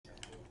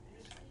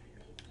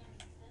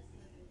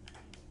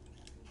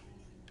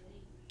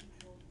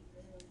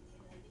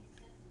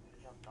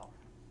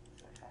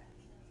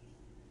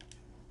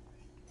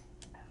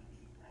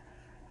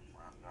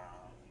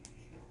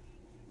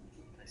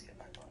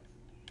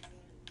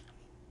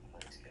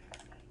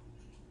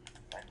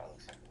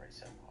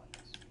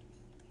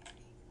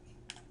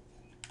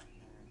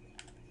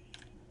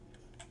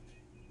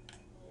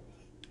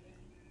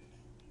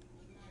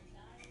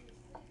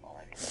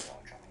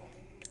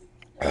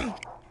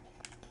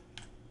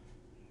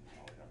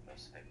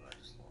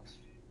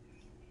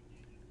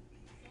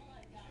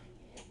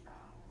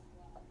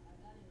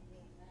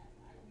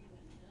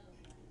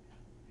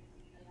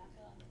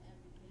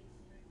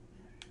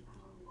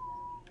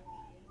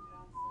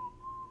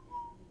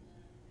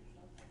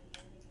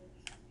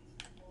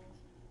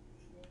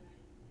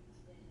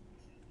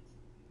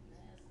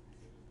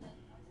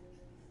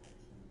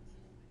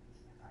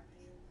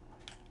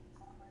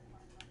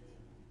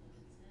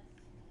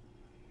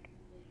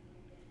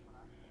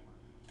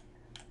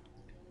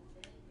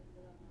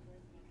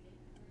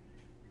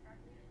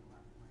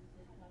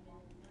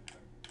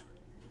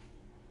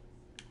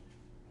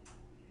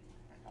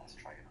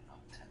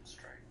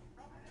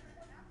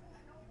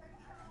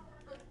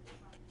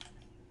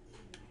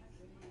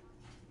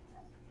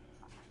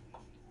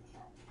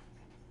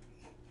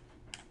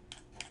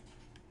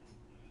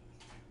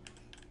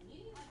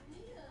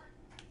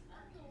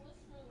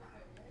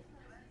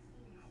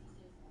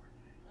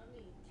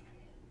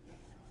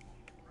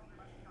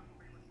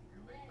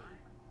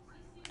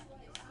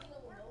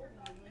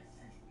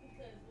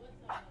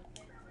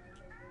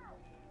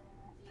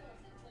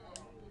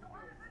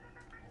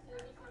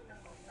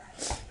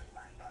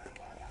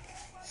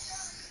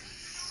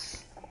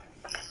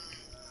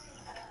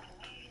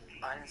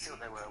I didn't see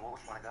what they were. What was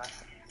my guy?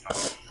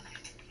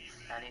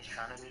 And he's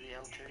trying to do the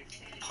L2.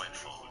 Point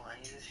forward.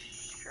 And he's a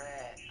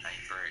stretch.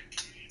 Ain't great.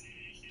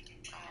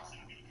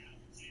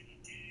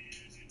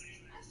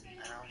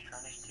 And I was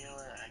trying to steal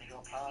it, and he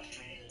got past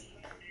me.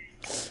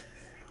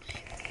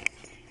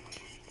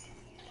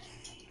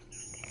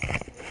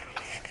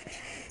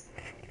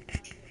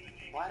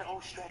 Why did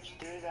all stretch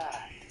do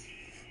that?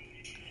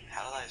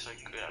 How are they so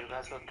good? You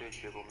guys got good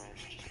dribble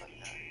moves, just let you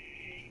know.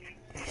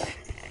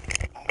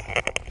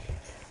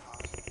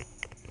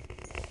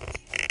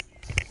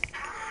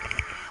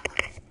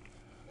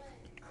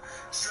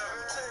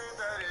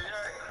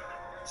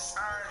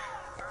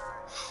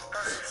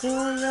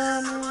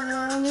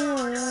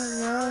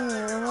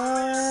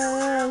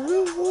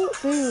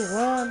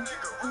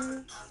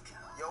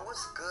 Yo,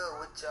 what's good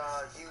with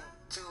y'all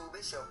YouTube?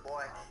 It's your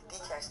boy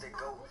D-Cash the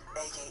GOAT,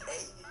 aka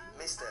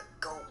Mr.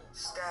 GOAT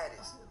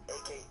Status,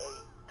 aka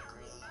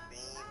Green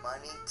Bean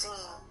Money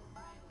Team.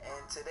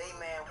 And today,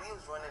 man, we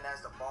was running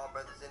as the Ball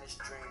Brothers in the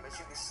stream. As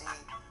you can see,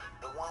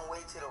 the one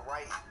way to the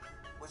right,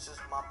 which is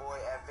my boy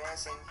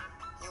advancing,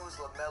 he was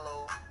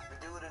LaMelo. The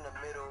dude in the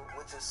middle,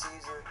 which was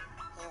Caesar,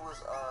 he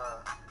was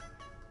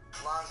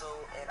Lonzo,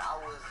 and I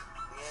was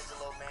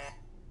D'Angelo, man.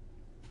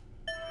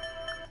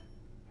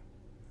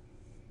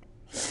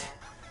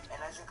 And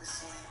as you can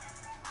see,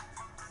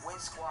 Win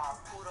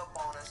Squad pulled up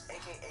on us,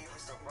 aka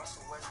Mr.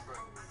 Russell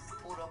Westbrook,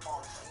 pulled up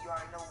on us. And you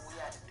already know what we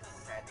had to do.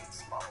 We had to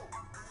expose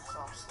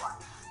some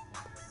sloppy.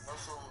 No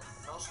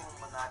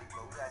Illuminati,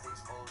 but we had to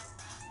expose them.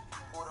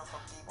 Pulled them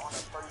from deep on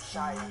the first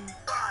shot.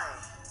 Bang!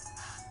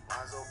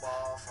 Lonzo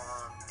Ball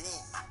from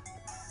deep.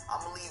 I'm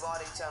gonna leave all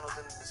their channels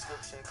in the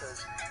description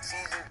because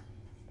Caesar.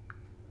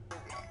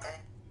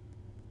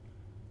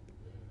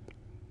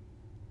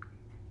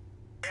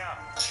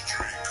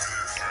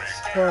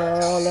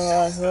 All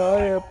I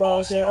heard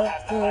about that,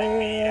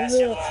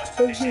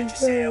 what you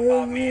say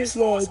about me is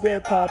Lord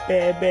Big Pop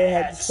Bad Bad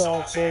had the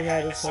song, so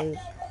had the song.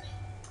 Man,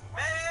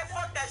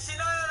 fuck that shit.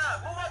 No.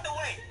 Move out the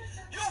way.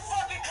 You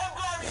fucking come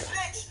glory,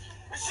 bitch.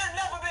 You should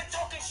never been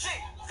talking shit.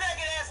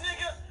 Faggot ass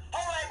nigga.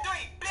 Hold that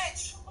 3,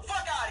 bitch.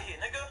 Fuck out of here,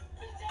 nigga.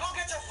 Go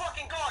get your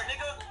fucking guard,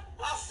 nigga.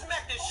 I'll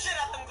smack the shit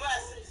out them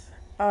glasses.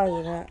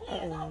 Oh, yeah.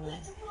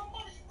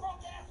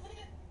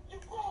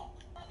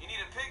 You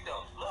need a pick,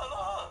 though. Look.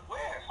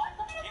 Where?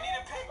 You need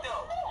a pick,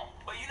 though.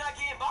 But you're not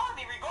getting by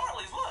me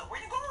regardless. Look, where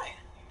you going?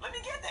 Let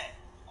me get that.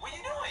 What you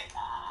doing?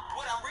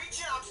 What, I'm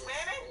reaching? I'm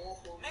spamming?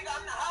 Nigga,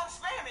 I'm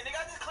spamming. Nigga,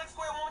 I just click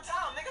square one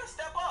time. Nigga,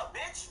 step up,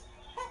 bitch.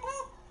 Boop,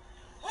 boop.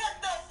 What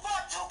the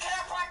fuck, too? Can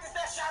I practice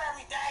that shot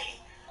every day?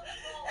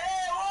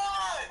 Hey,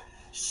 Ron!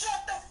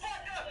 Shut the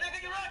fuck up, nigga.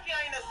 You're lucky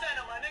I ain't a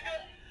center, my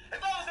nigga. If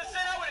I was a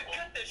center, I would've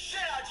cut the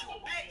shit out you,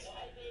 bitch.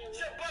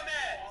 Shut bum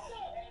ass.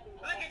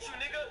 Look at you,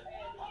 nigga.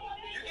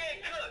 You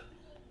getting cooked.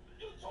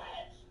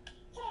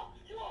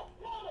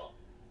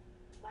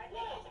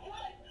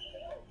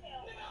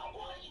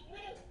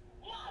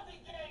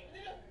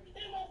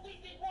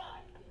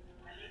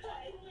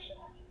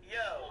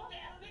 Yo.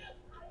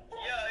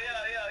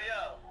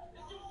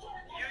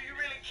 You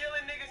really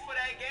killing niggas for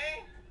that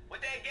gang? What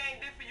that gang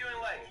did for you in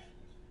life?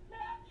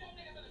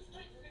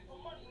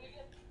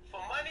 For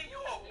money? You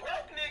a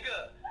broke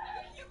nigga.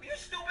 You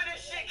stupid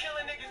as shit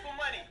killing niggas for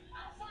money.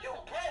 You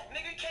broke,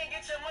 nigga. You can't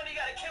get your money, you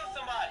gotta kill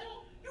somebody.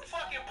 You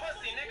fucking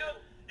pussy,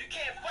 nigga. You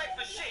can't fight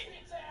for shit.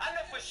 I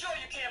know for sure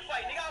you can't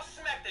fight, nigga. I'll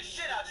smack the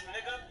shit out you,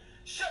 nigga.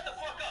 Shut the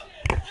fuck up.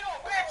 If you a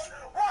bitch,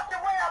 walk the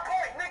way I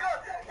point, nigga.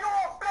 You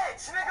a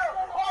bitch, nigga.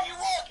 Why you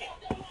walking?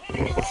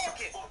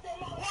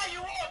 Why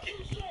you walking?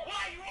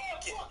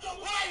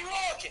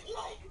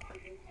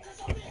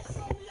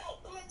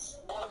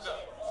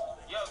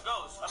 Yo,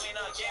 Ghost.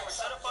 Gamer,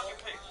 shut a fucking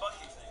pick. Fuck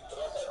you.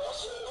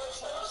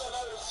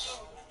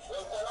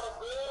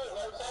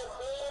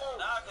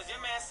 Nah, cause your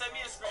man sent me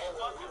a screen.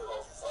 Fuck you.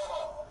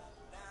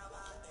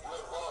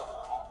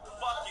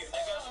 Fuck you,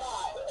 nigga.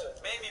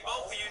 Maybe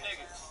both of you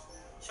niggas.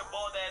 Your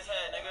bald ass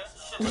head, nigga.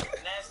 Shit look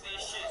nasty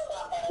as shit.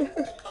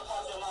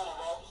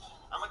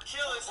 I'ma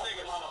kill this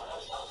nigga.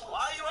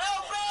 Why you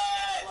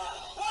helping?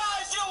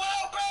 Why is you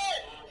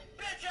helping?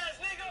 Bitch ass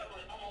nigga.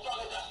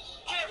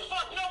 Can't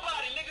fuck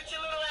nobody, nigga.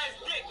 Your little ass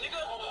dick,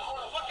 nigga.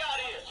 Fuck out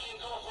of here.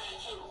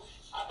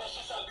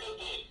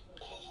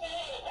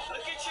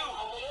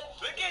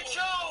 Look at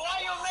you. Why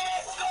your man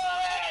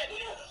scoring?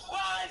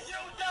 Why is your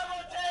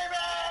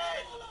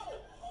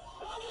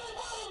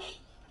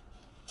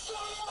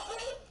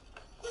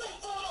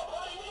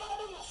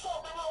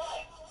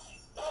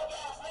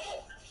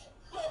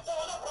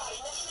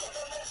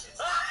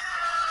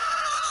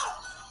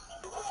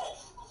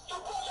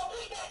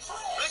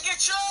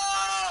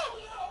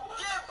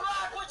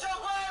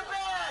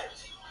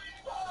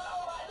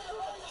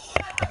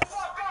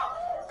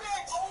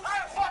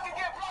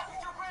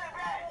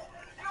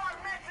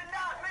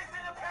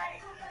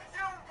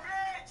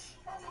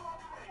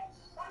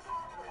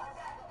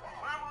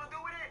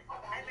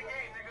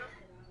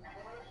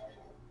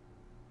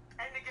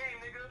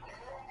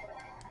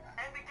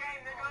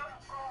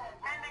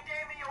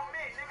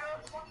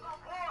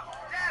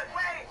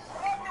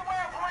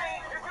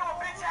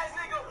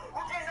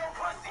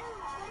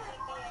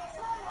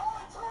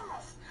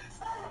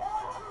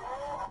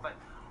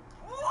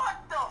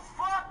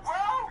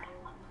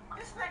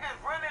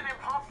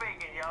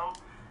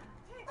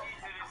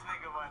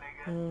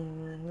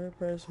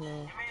personal.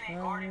 Your man I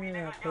ain't guarding me, ain't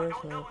nigga. that Yo, don't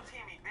personal. double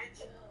team me, bitch.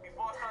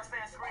 Before I start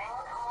staying screen. You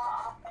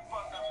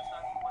fucked up and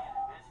start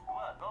complaining, bitch.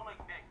 Look, go lick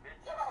dick,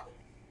 bitch.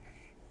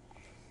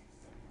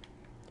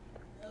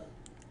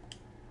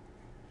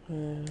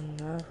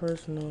 Not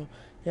personal.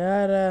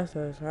 Yeah, that's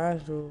high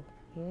school.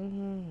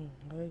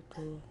 High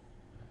school.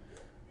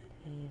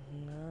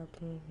 Not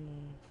personal.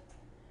 Not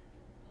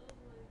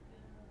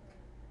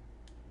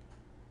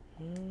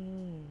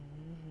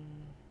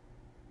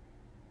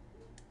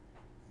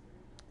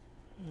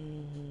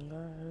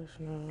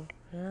personal.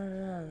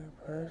 Yeah,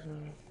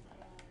 personal.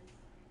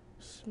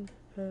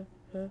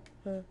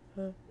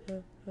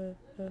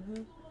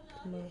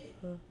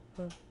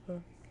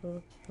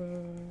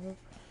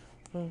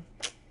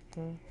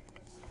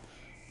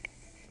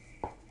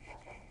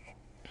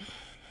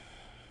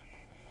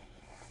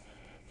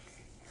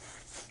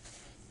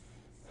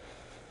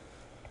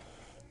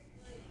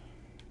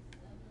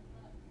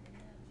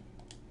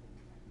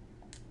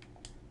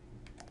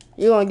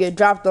 You gonna get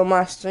dropped on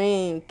my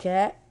stream,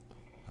 cat.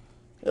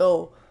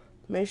 Yo,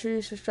 make sure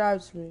you subscribe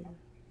to me.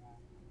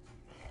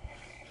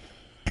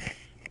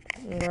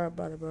 Don't worry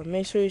about it, bro.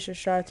 Make sure you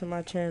subscribe to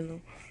my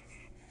channel.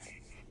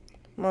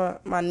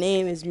 My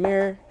name is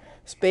Mirror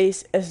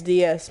Space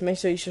SDS. Make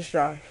sure you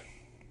subscribe.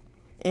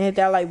 And hit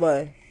that like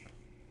button.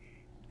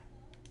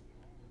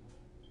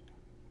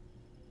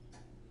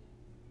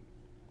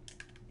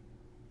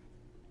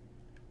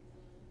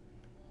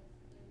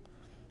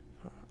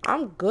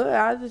 I'm good.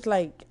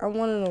 I'm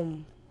one of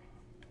them.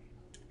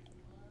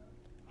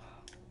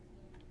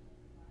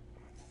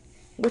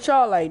 What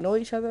y'all like, know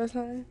each other or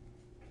something?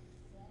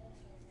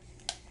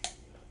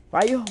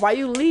 Why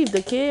you leave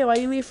the kid? Why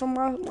you leave from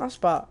my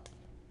spot?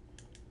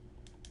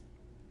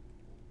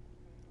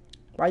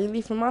 Why you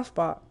leave from my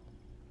spot?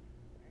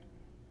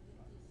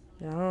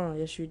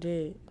 Yes you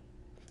did.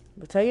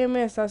 But tell your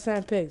man stop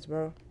sending pics,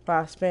 bro.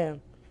 By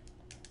spam.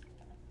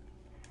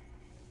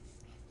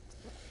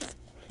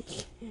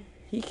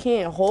 He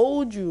can't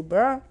hold you,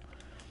 bro.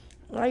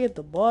 I get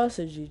the boss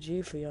of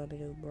GG for y'all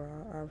niggas, bro.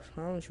 I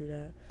promise you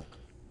that.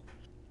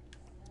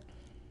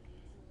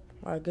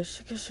 Alright, good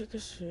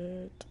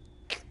shit.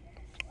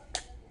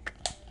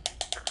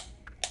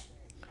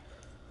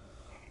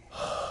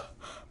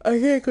 I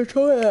can't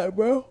control that,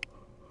 bro.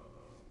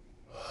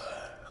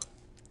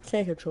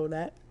 Can't control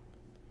that.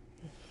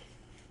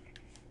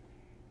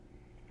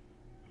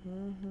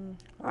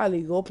 I'll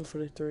leave you open for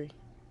the 3.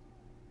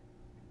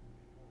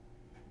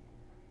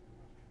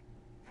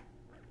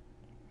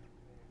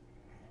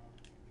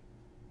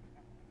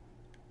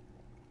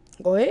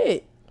 Go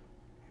ahead.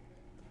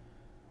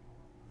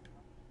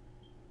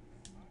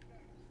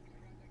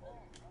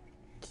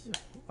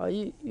 Oh,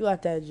 you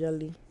got that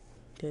jelly.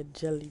 That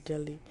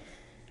jelly.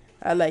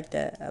 I like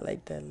that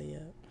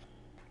layup.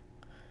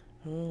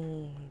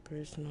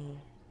 Personal.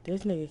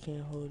 This nigga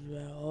can't hold you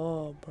at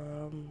all, bro.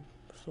 I'm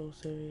so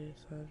serious,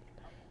 son.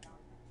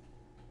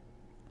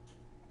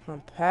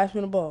 Pass me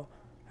the ball.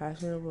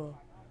 Pass me the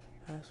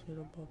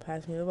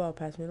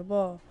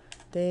ball.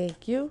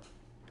 Thank you.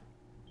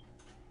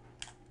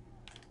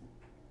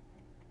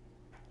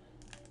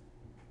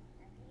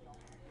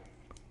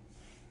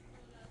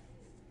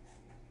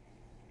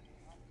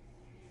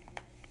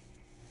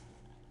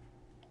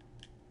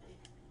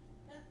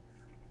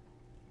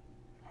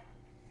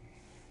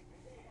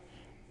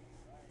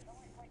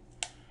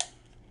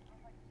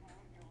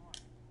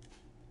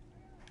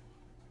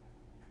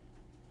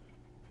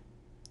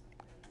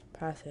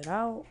 Pass it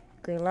out.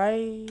 Green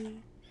light.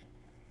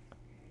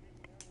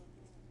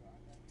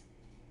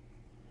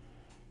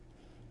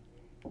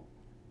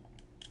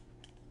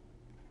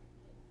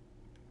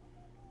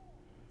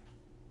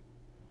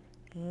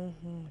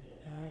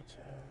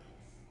 Gotcha.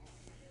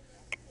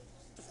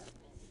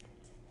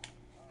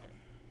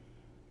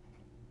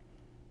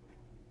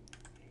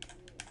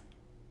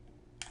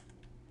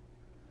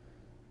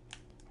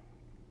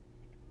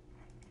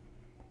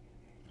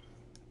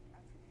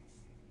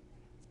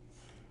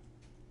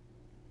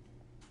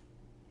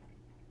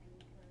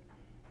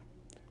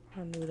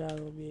 I knew that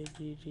would be a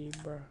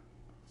GG, bro.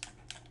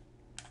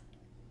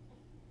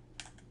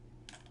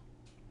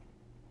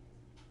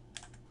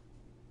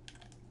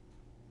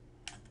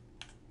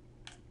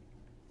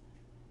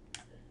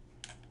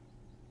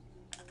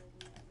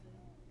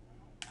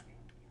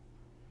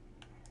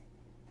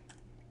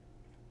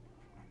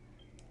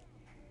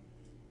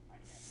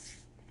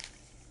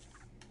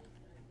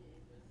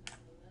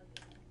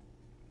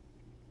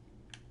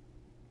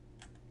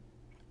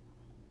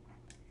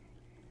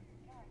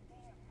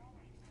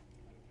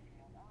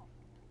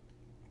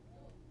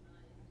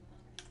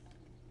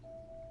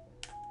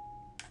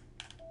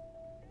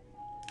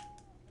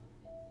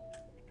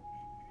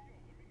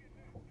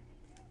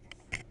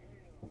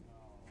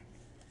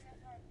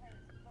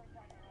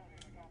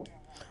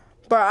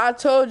 Bro, I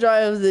told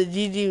y'all it was a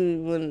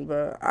GG win,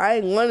 bro. I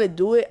didn't want to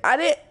do it. I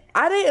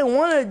didn't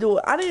want to do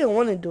it. I didn't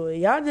want to do it.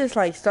 Y'all just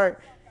like start.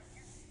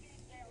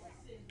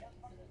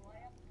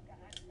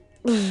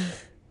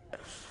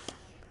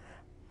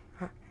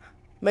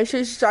 Make sure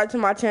you subscribe to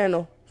my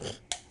channel.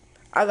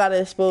 I got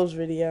an exposed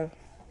video.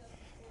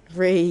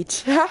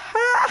 Rage.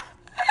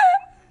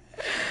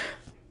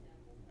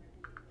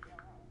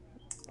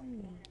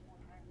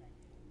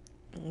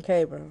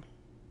 Okay, bro.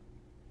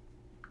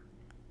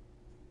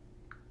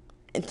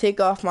 And take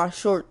off my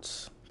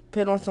shorts.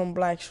 Put on some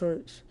black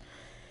shorts.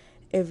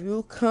 If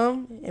you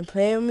come and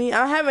play with me,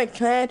 I'm having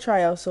clan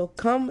tryouts, so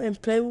come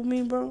and play with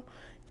me, bro.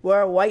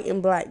 Wear white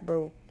and black,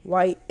 bro.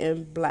 White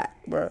and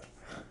black, bro.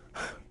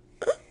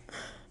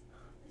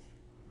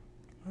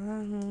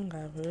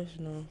 Got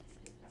personal.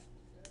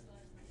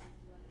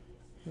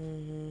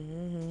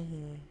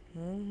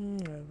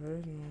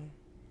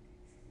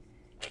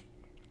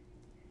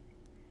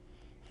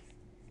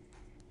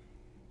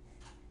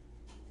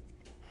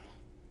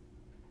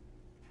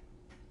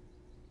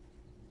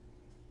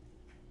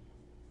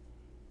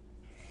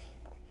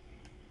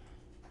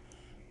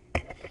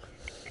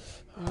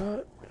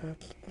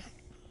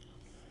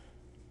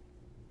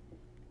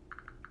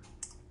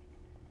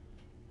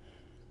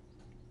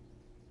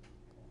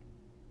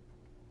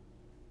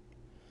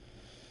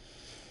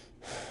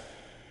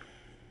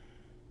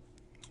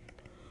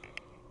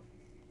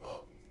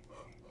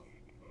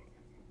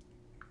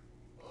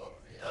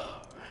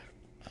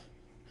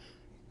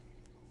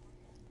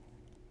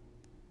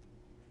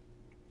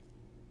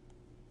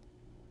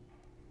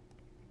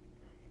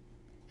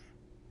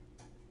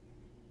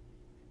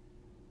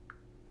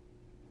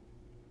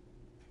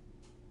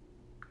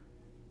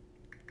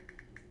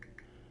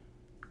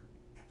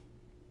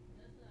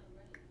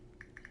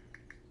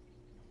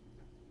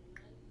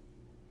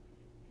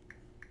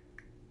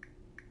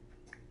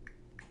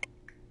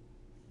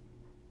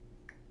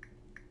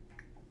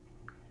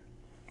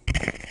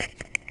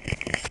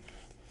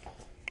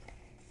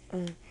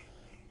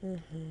 Got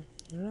personal.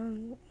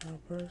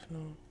 Got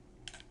personal.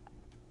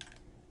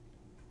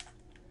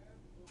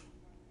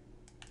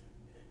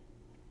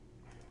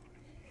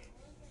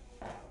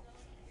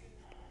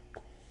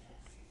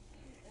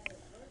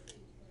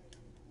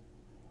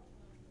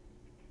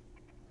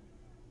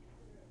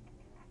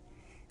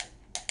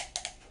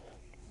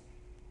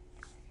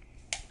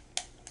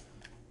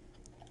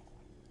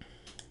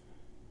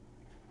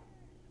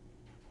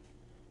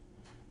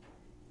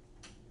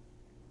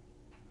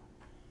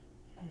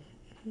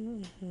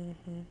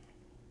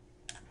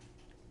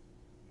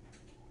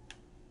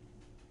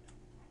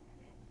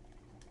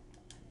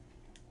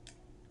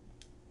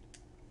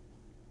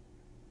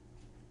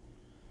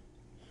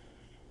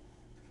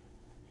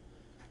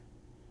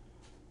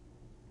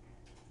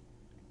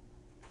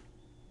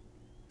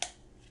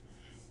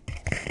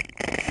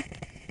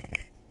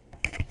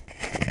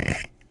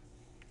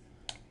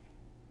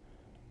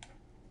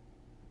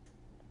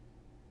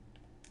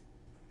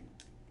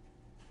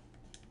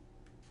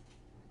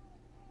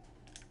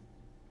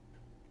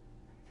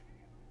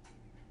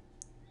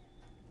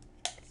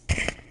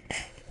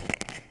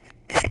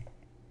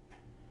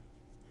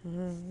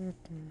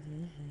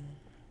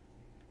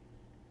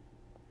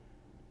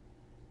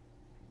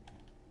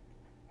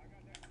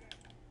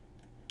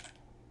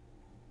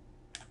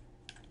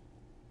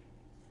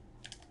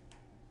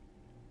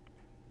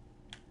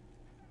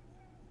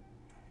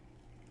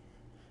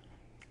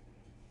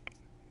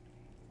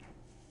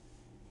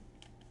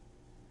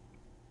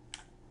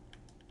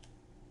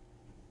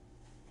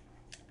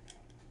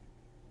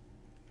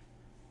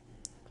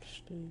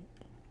 Street.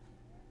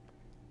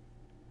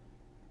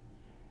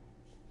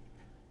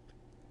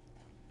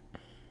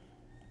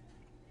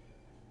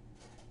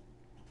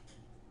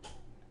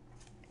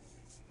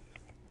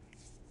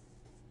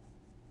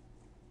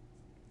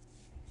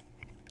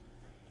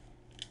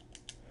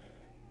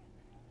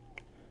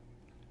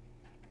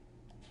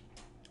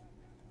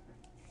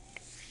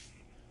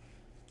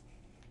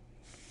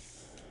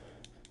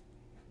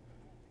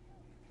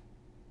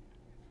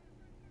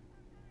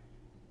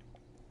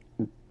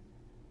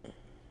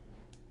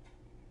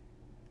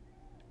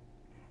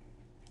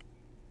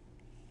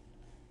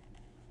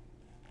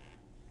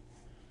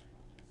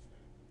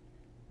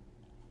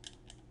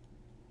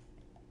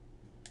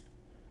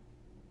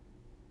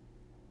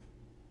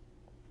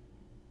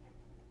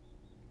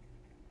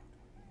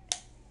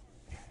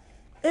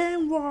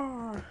 And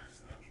war.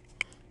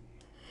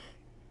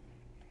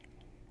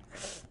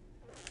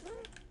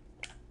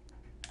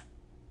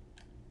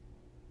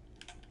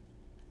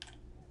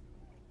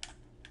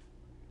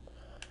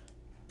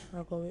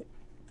 I'll go with.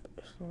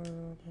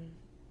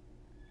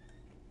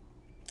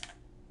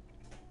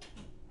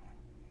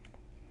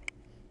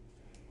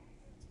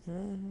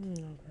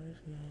 No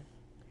personal.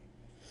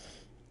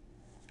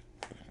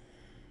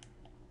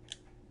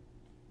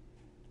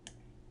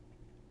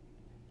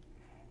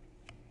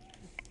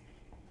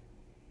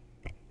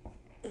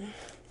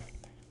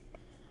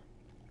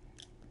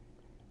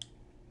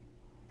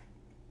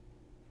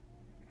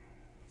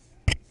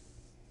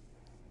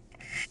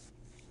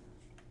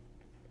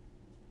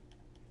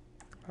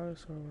 I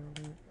saw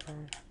what I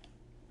went.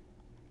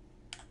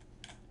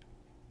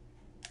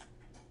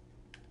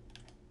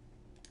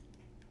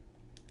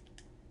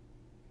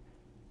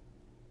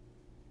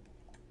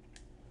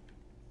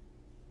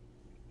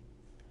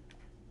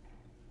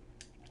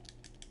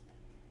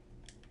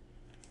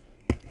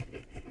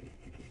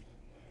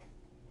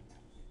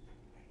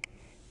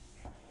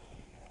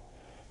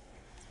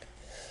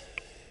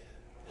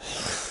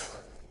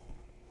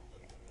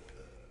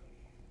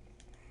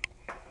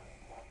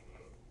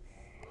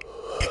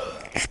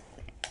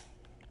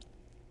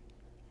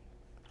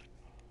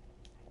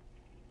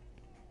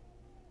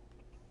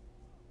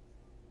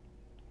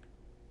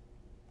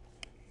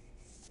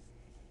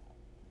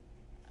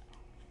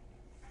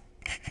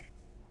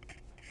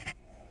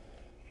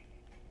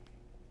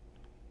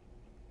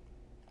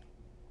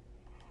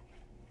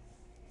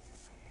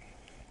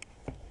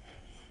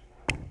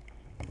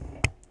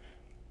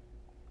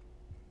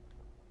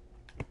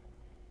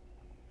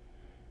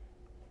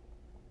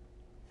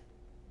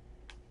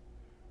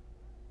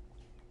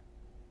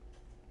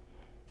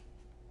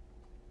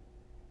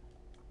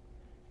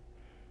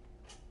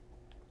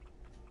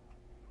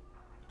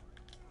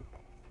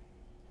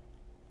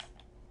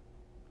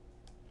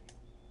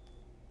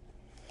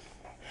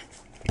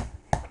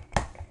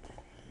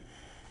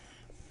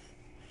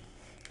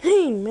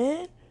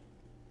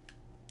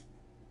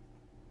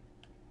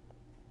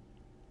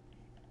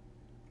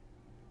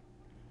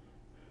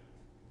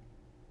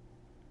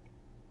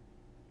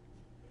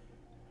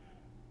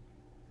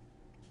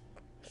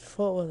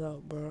 foot was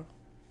out, bro.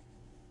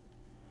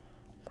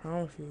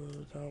 Promise you it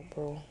was out,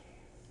 bro.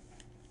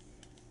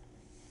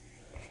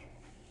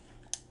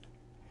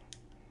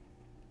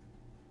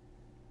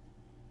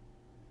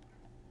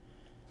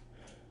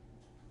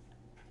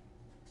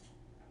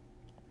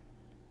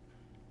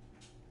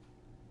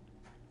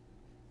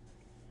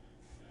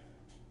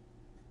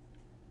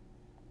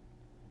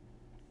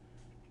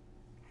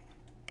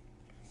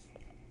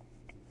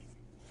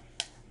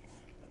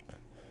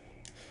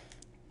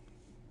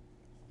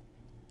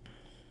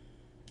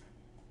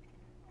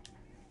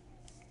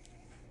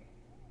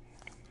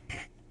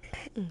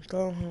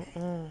 Go ahead.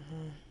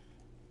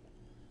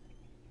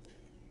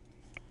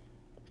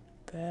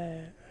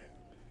 Bad.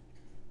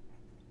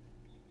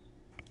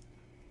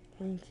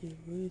 Thank you,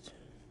 reaching.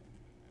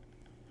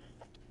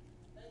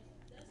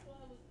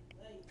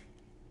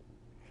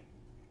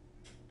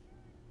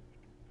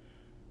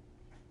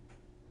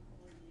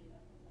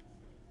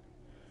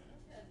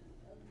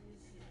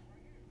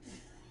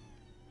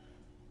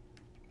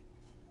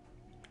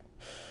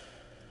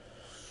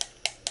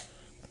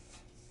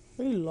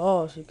 We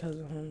lost because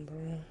of him,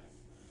 bro.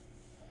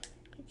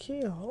 I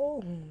can't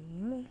hold him,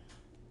 man.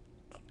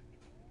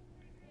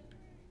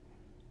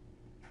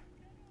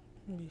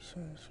 Be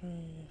trying to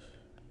swing this.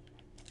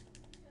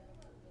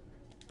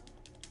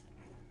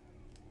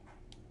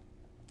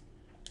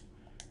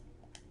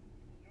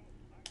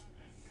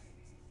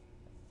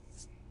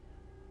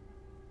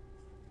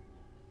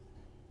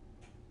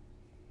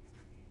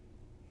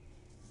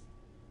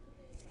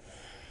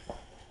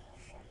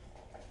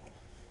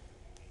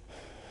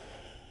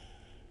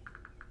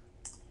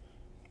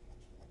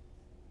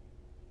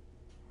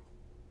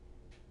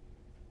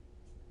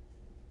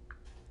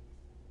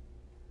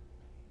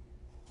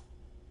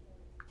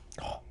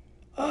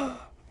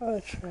 Oh,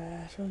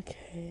 trash.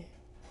 Okay.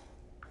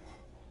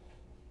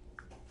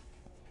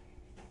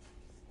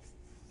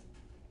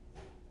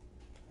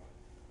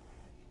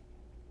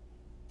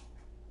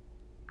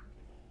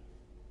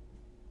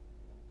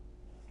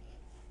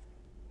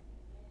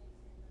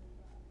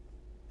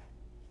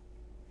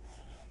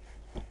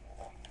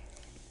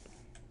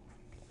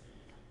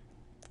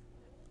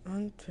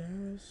 I'm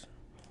trash.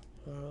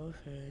 Well,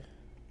 okay.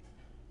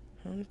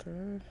 I'm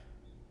trash.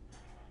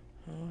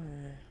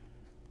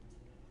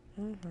 Okay.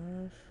 I'm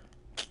trash.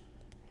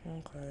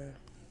 Okay.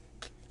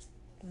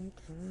 I'm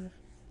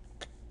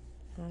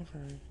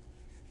trash. Okay.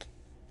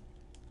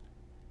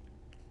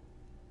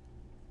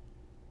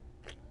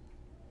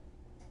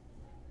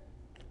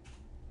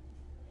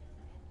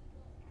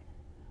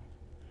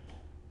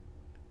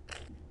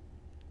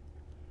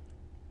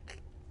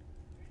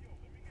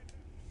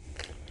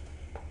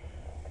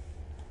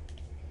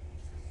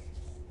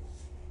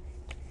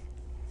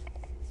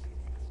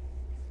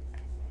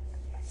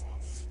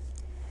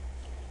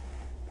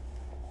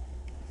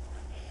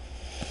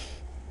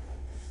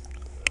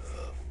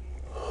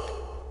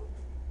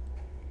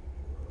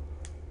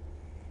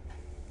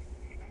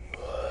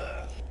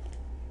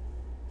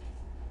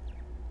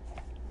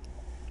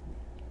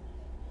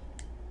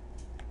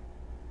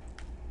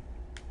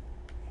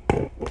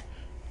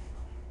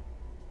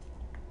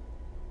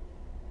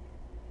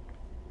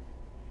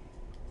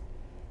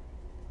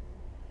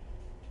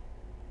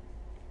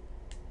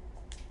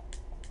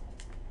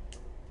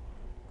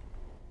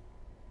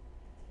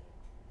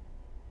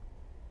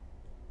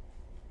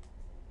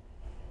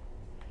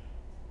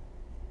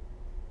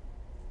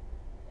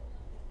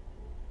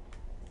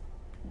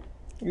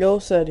 Yo,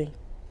 Seti.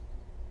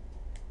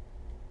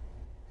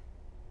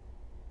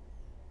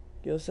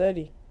 Yo,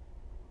 Seti.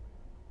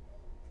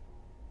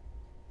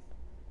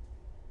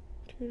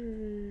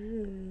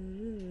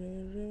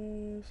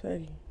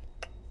 Seti.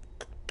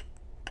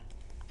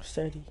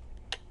 Seti.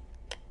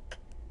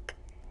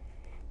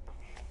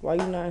 Why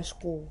you not in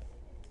school?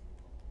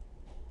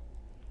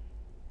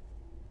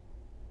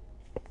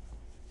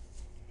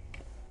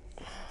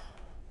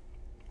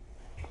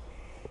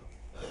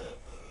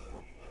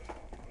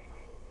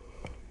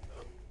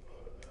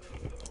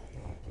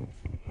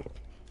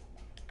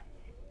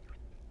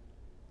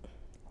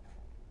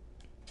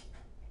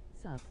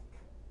 Sup?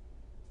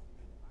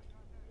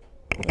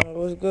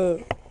 What's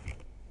good?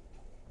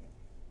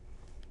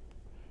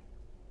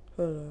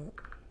 Hold up.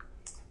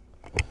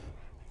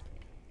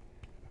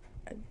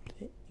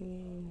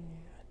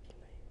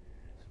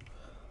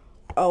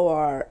 Oh,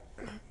 alright.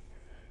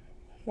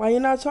 Why you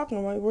not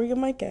talking? Where your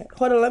mic at?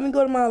 Hold on, let me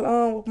go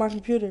to my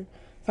computer.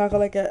 If I can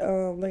look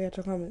at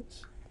your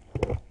comments.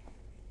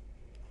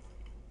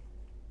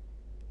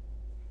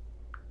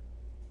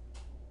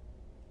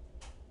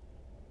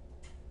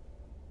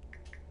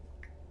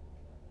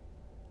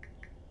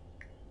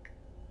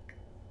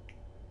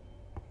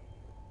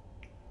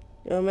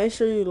 Yo, make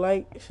sure you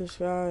like,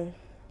 subscribe,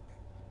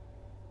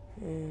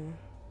 and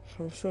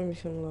come show me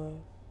some love.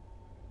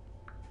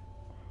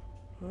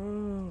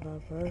 Oh,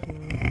 that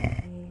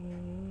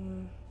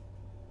person.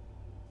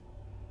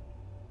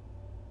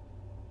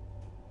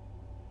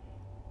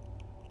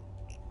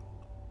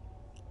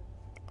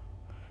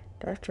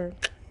 That's true.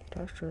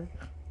 That's true.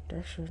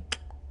 That's true.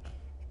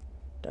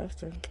 That's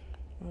true.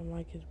 My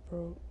mic is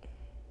broke.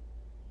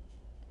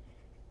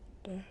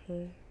 That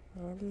hurt. I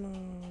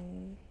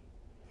know.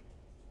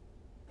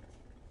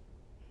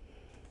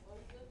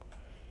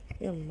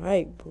 Your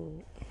mic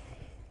broke.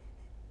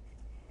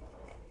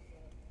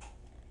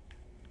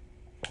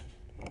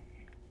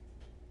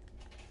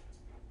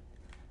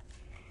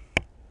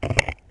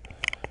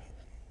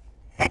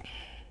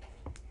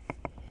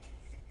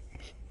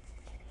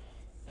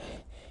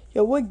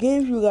 Yo, what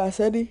games you got,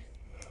 Seti?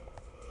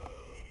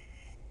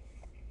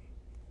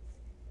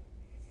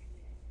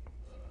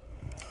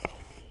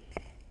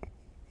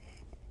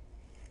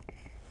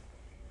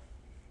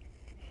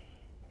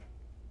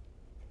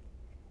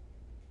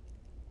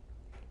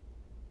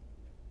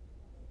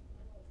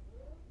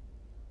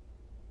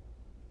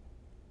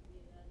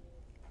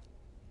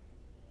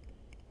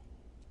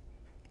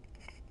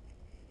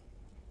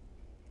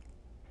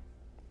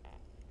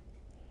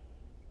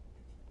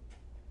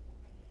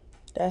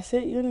 That's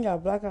it? You only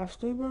got Black Ops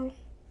 3, bro?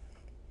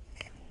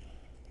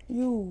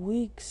 You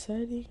weak,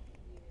 Seti.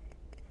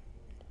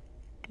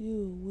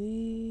 You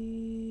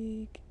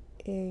weak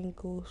and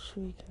Ghost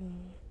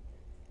Recon.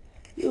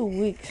 You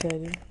weak,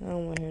 Seti. I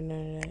don't want to hear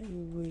none of that.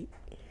 You weak.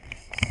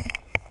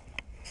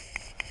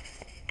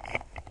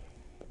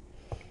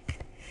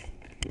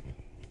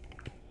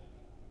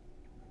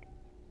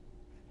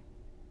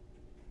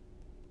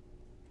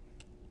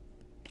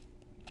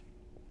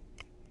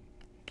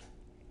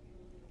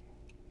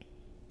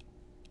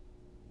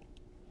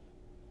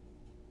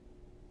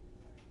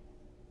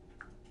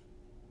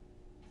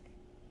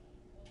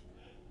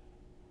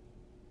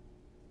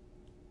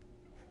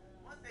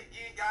 Once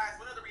again, guys,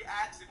 one other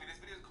reaction to this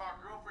video is called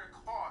Girlfriend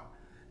Caught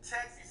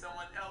Texting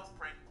Someone Else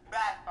Prank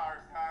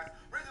Backfires, guys.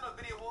 Original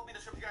video will be in the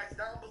description, guys,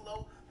 down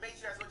below. Make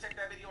sure you guys go check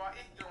that video out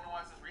if you don't want to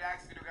watch this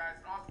reaction video, guys.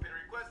 And also been a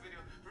request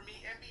video for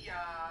me and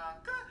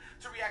Bianca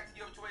to react to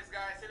your choice,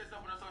 guys. Hit us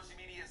up on our social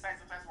media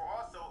sites. Sometimes we'll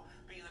also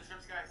be in the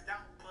description, guys,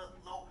 down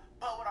below.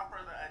 But without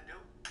further ado,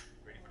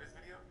 ready for this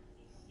video?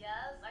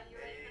 Yes, are you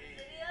ready for the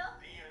video?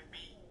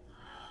 DMB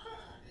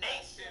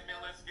Nation,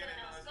 man, let's get it,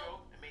 man, let's go.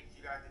 And make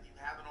sure you guys, if you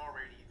haven't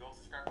already, go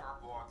subscribe to our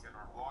vlog channel.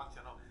 Our vlog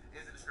channel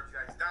is in the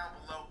description, guys, down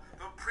below.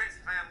 The Prince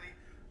family.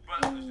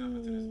 But let's jump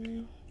into this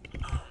video.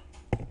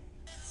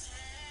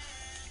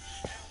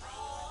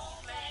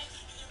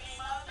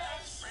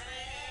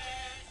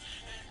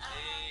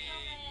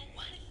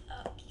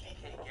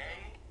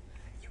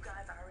 You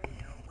guys already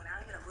know when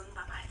I'm in a room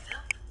by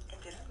myself,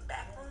 in this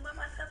back room by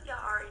myself,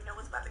 y'all already know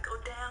what's about to go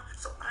down.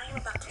 So I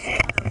am about to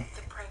start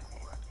the prank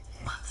war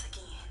once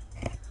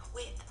again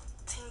with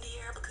Team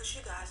Diera, because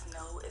you guys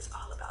know it's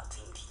all about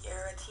Team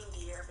Diera. Team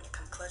Diera gonna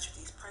come clutch with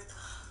these pranks.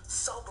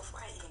 So before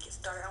I even get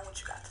started, I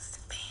want you guys to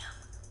spam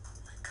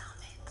the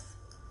comments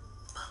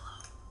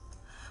below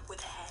with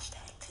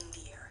hashtag Team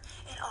Diera,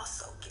 and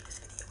also give this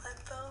video a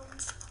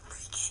thumbs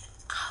freaking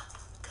up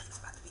because it's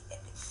about to be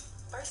epic.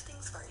 First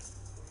things first,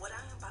 what I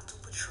am about to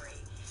portray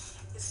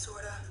is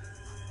sort of,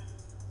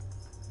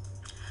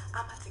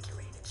 I'm about to get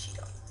ready to cheat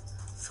on you.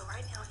 So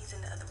right now he's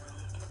in the other room,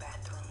 in the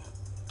bathroom,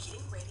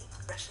 getting ready,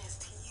 brushing his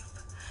teeth,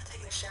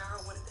 taking a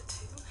shower, one of the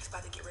two. He's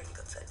about to get ready to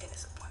go to a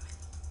dentist appointment.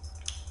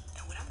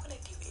 And what I'm gonna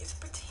do is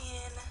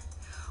pretend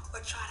or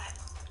try to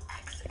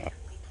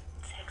accidentally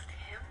text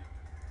him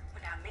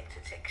when I meant to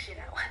text you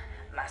know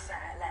my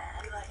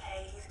sideline. Be like,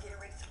 hey, he's getting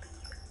ready to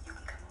leave. You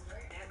can come over.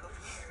 Then go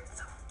from here.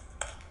 So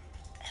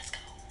let's go.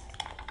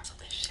 So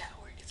the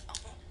shower is on,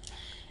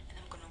 and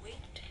I'm gonna wait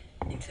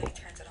until he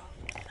turns it off.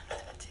 And I'm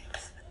gonna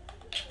text.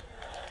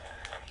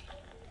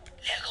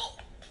 Let go.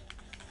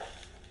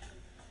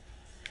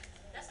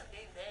 That's a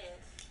big bed.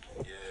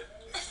 Yeah.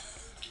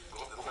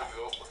 Go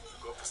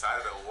up the side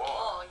of the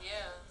wall. Oh,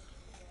 yeah.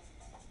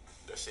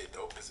 That shit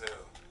dope as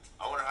hell.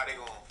 I wonder how they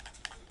gonna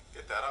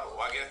get that out.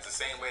 Well, I guess the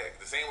same way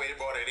they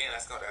brought it in,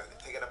 that's gonna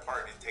take it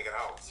apart and take it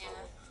out. So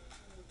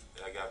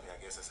Yeah. I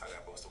guess that's how that's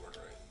supposed to work,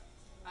 right?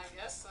 I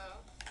guess so.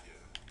 Yeah.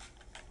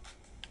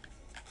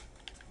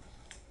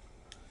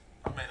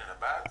 I'm in the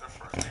bathroom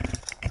for a minute.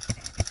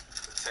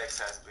 The text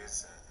has been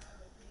sent.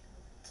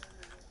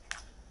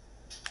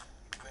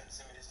 You went to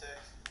send me this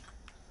text?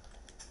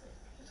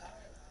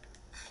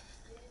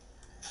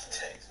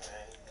 Text,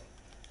 man.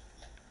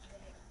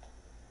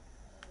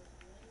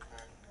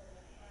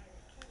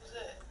 Who's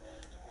that?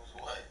 Who's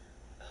what?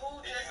 Who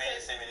Did just you mean to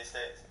text? send me this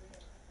text?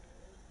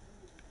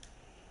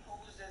 Who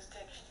was just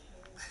texting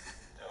you?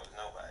 That was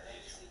nobody.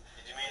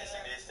 Did you mean to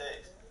send me this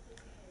text?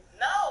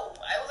 No,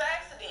 it was an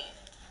accident.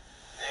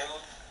 And who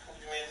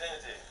you mean to send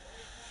it to?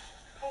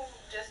 Who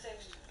just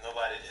texted you?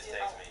 Nobody just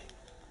text me.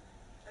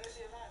 Let me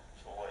see your phone.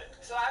 For what?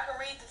 So I can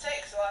read the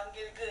text so I can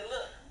get a good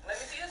look. Let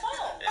me see your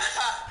phone.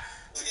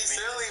 She's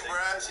silly,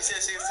 bruh. She said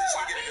she No,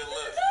 can I get a can't good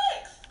see look. the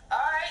text.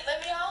 All right,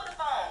 let me hold the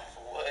phone.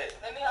 For what?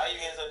 Let me Why hold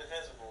you getting so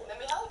defensive for? Let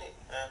me hold it.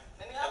 Huh?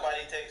 Let me hold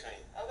Nobody text me.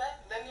 Okay,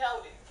 let me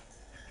hold it.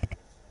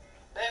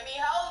 Let me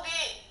hold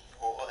it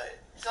For what?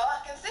 so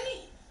I can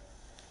see.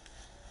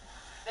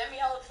 Let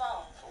me hold the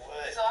phone For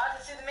what? so I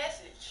can see the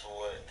message. For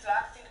what? So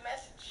I can see the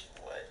message.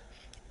 For what?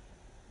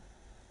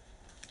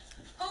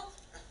 Who?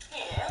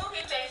 Yeah, who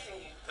keep texting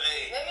you?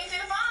 Hey. Let me see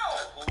the phone.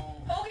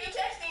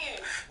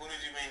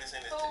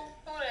 send it Who? to you.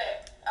 Who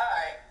that?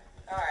 Alright.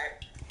 Alright.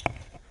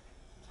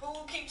 Who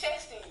keep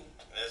texting you?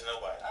 There's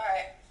nobody.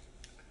 Alright.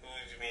 Who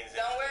did you mean to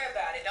send Don't it worry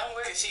about it. Don't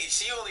worry. Cause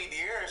she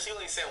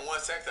only sent one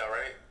text out,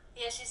 right?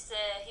 Yeah, she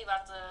said he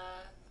about to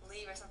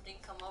leave or something,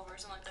 come over or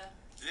something like that.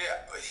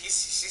 Yeah, she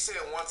sent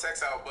one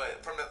text out, but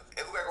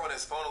it looked like on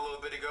his phone a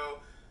little bit ago,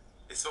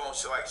 his phone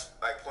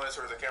like pointing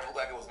towards the camera,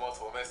 looked like it was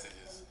multiple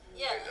messages.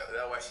 Yeah.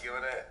 That's why she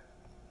doing that?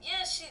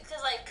 Yeah,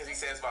 cause He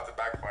said it's about to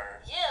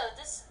backfire. yeah,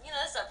 this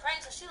is a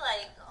prank, so she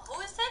like, who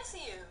is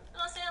texting you? You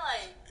know what I'm saying?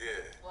 Like,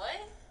 Yeah. what?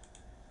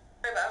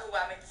 Don't worry about who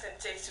I make the send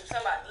text to.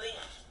 Somebody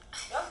leave.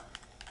 Don't,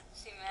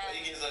 She Why mad.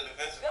 you getting so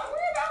defensive? don't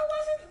worry about who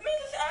I sent me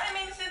to. I didn't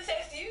mean to send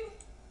text to you.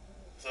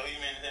 So you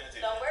mean to send it to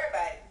you? Don't worry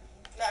about it.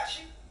 Not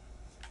you.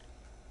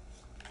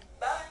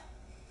 Bye.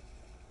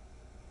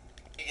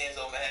 You getting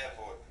so mad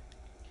for it.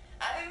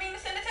 I didn't mean to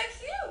send a text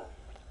to you.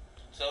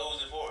 So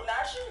who's it for?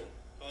 Not you.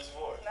 Who's it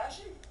for? Not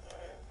you.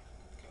 Alright.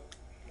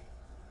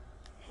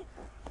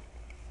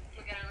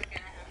 Look at her, look at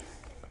him.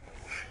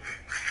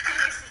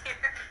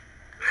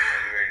 Are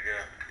you ready to go?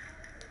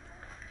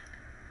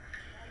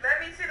 Let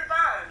me see the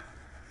phone.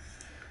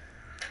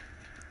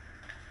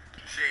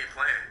 She ain't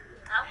playing.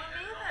 I wouldn't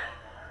either.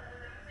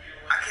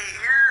 I can't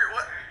hear her.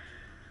 What?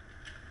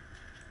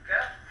 Go.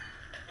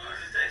 Who's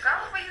this text Go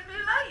for? before you be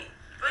late.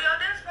 For your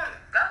dance woman.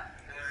 Go.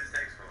 Who's this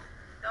text for?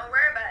 Don't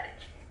worry about it.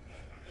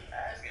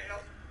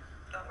 Nope.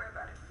 Don't worry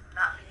about it.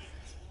 Not for you.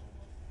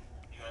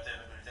 You gonna tell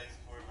me who the text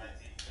for? It might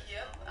be.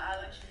 Yep. I'll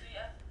let you see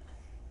ya.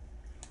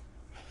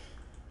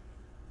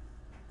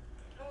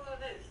 Who is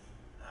this?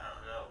 I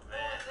don't know, Who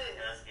man. is this?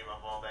 Can I just get my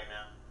phone back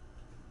now?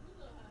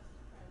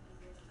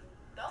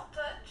 Don't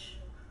touch.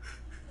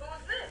 Who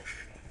is this?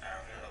 I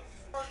don't know.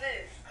 Who is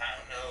this? I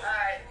don't know.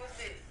 Alright, who is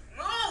this?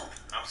 Move!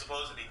 I'm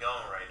supposed to be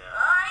gone right now.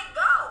 Alright,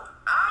 go!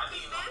 I'll I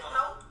keep need my this. phone.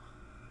 Nope.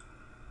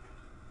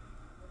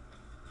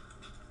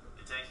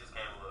 The text just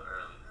came a little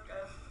early.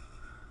 Okay.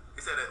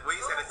 He said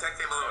the text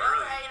came a little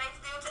early. Okay, and they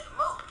still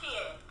move,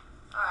 Ken.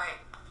 Alright.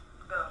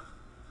 Go.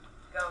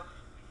 Go.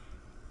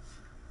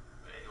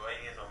 Wait, why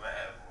you getting so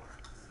mad for?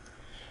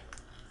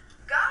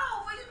 Go!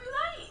 Will you be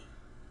late?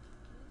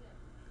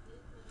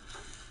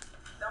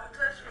 Don't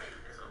touch me.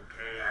 It's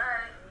okay.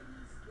 Alright.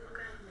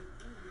 Okay.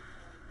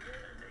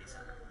 Tell you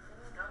something.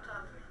 Don't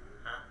talk to me.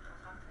 Huh?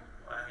 Don't talk to me.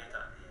 Why I can't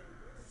talk to you?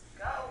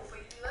 Go,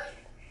 will you be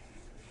late?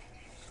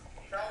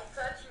 Don't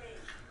touch me.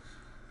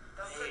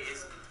 Don't touch Hey,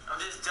 me. I'm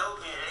just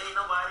joking. Ain't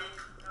nobody.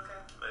 Okay.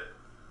 But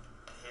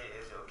here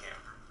is your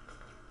camera.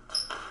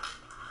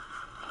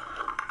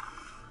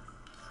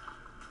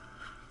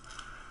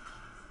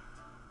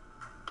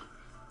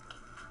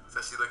 So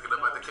she looking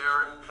up at the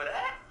camera. For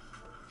that?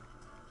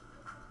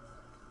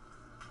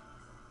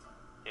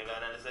 You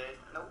got nothing to say?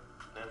 Nope.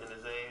 Nothing to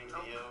say to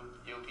Nope.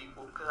 your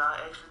people? Because I'll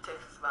actually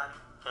text somebody.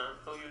 Huh?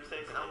 Who you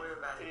texting? Don't worry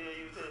about it. Yeah,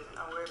 you texting.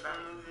 Don't worry about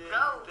it. Yeah,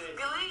 Go. you texting.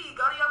 Go leave.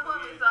 Go to your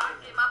appointment so I can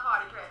get my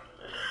party cracking.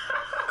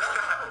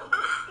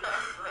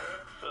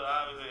 So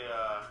obviously,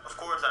 of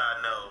course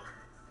I know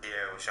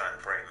Pierre was trying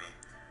to prank me.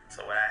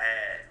 So what I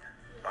had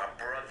my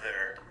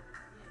brother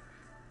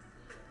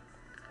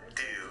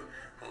do,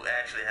 who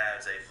actually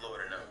has a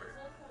Florida number,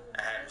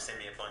 I had him send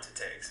me a bunch of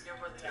texts. Your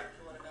brother got a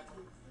Florida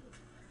number.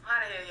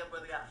 How the hell your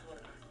brother got a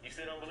Florida number? You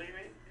still don't believe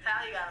me?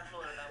 How he got a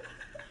Florida number?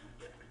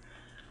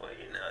 Well,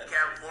 you know. You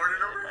have a Florida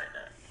number? Might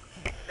not.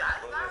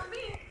 That's not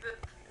me.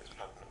 It's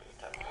probably gonna be the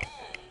type of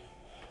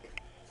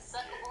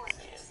Suckable and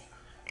juicy.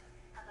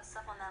 I could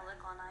suck on that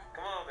lick all night.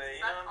 Come on, man.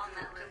 You Suck know on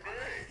that lick all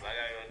night. Like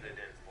I go to the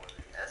dentist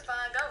appointment. That's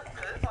fine. Go.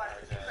 Cause this party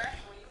will be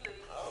cracking when you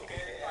leave.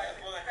 Okay, Party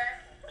will be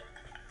cracking.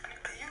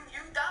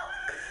 You don't.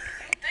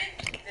 You think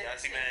that Yeah,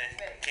 see, this man, is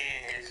fake.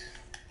 Ken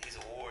he's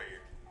a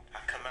warrior.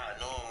 I come out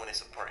knowing when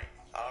it's a prank.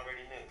 I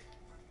already knew.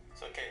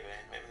 It's okay,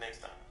 man. Maybe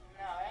next time.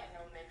 No, ain't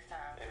no next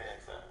time. Maybe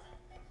next time.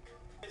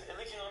 At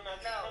least you know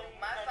not. No,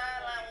 my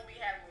sideline will be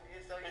happy with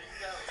this, so you can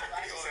go.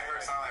 He said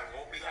her sign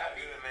won't be happy.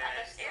 Good, I man.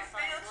 guess It's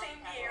still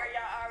Team Gear.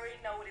 Y'all already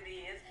know what it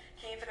is.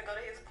 Ken finna go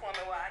to his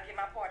appointment while I get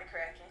my party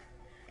cracking.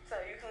 So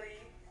you can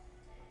leave.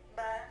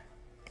 Bye.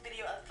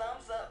 Video a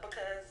thumbs up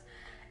because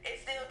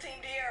it's still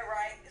Team Deer,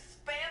 right?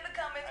 Spam the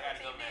comments I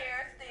for gotta go, Team man. Deer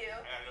still.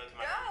 I gotta go to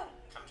my. Go.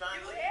 I'm trying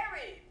You to.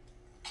 Harry.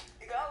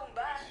 Go.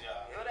 Bye.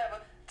 Yeah.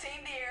 Whatever.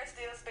 Team Deer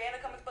still. Spam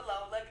the comments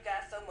below. Love you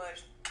guys so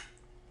much.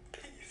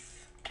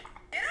 Peace.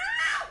 Get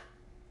out!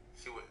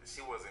 She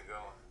wasn't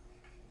going.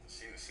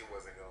 She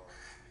wasn't going.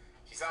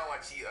 She sounded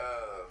like she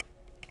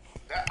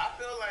I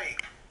feel like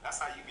that's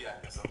how you be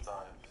acting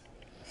sometimes.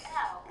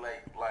 How?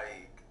 Like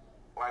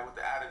with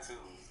the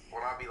attitudes.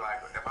 When I be like,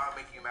 if I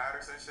make you mad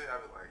or some shit, I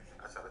be like,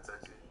 I try to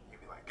touch you. You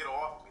be like, get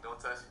off me, don't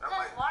touch me. I'm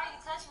Because like, why are you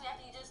touching me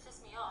after you just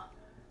pissed me off?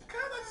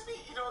 cause I just be,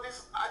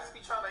 I just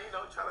be trying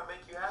to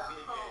make you happy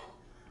again.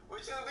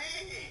 What you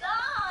mean?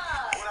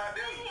 Stop! What I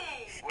do?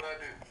 Please. What I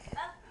do?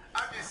 That's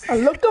I'm just I'm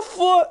saying. looking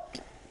for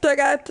I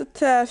got the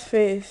task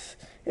face.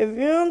 If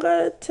you don't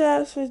got a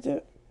task face,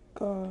 then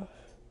gosh.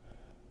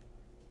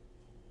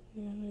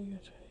 Yeah, I know you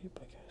got your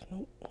podcast.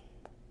 Nope.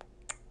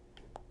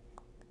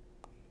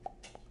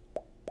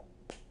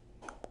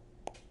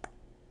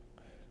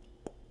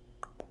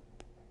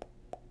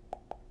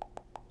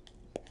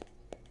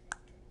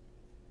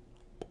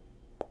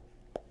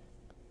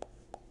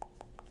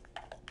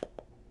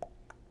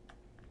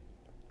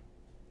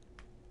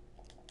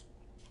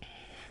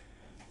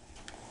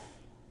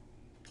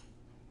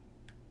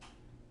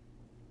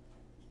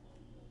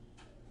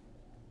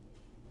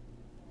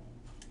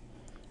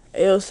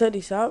 Yo, City,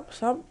 stop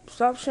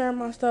sharing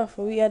my stuff.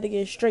 We had to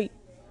get straight.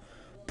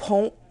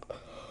 Punk.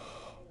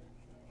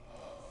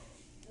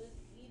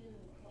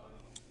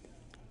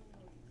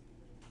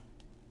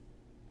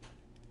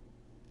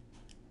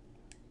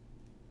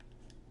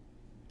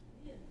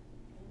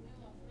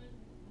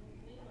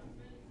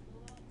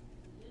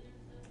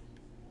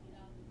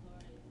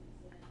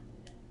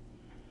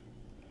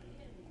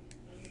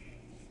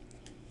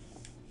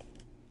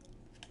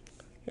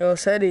 Yo,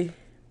 City,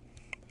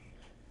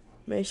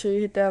 make sure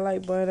you hit that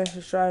like button and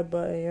subscribe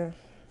button, yeah.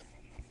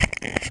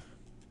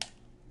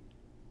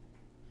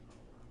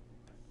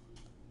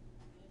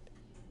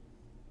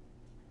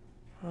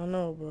 I don't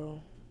know,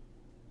 bro.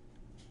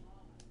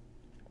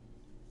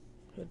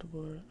 Hit the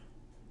board.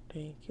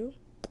 Thank you.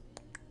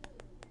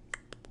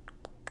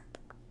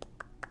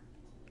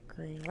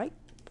 Green light.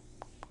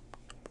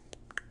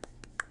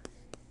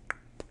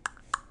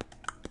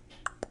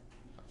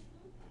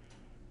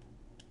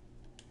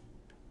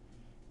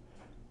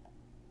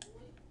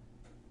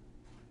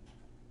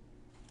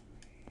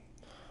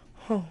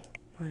 Oh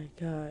my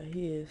God,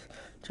 he is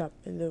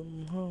chopping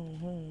them. Oh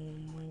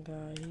my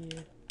God, he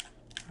is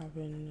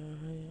chopping the.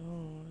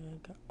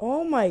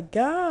 Oh my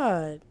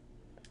God,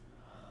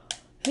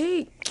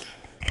 he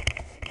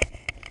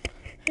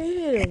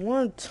hit it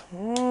one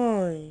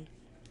time.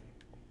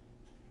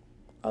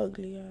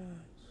 Ugly ass,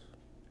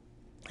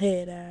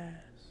 head ass.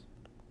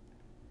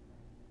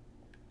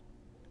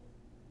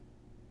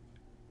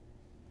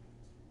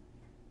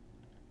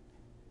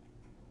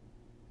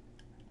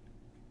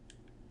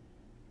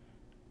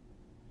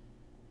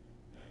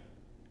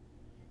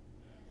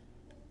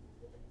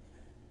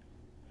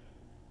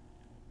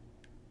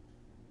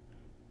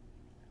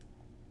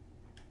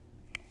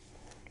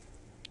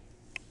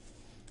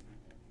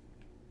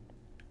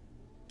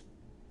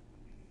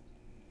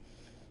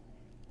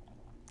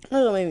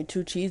 I'm gonna make me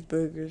 2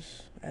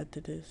 cheeseburgers after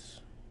this.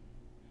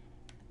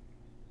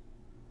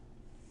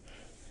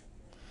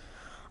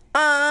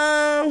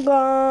 I'm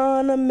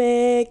gonna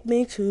make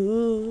me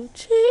 2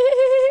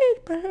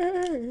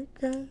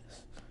 cheeseburgers.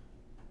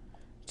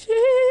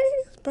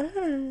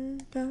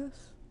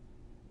 Cheeseburgers.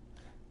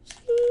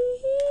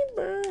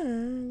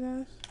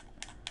 Cheeseburgers.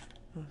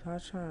 I'm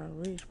trying to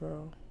reach,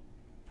 bro.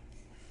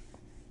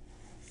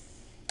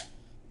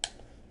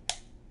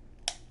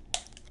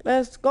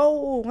 Let's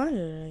go. Stop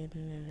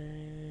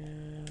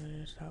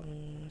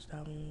me.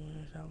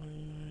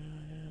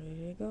 Here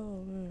you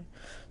go.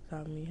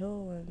 Stop me,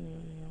 ho.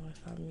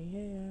 Stop me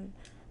here.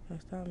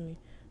 Stop me.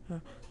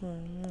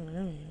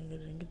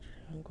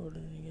 Go to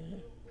get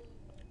it.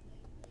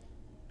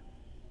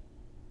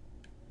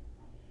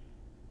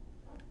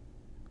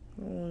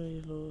 One of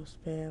these little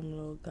spam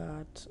little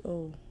gods.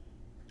 Oh.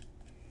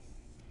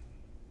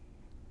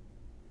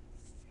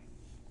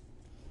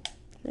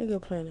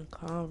 Nigga playing in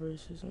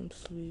Converses. I'm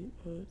asleep,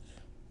 but.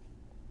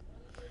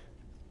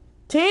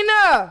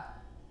 Tina!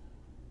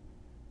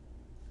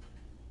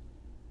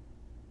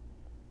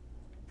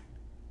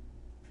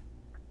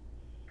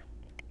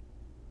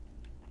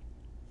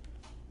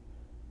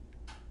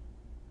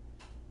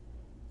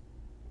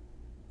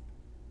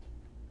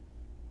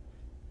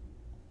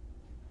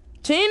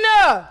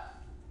 Tina!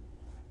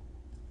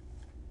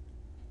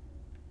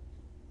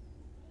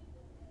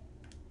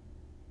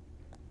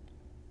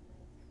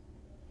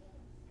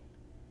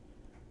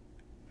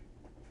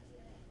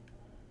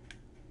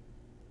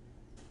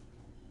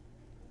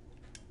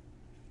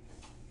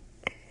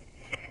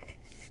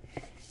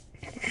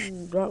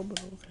 Drop, but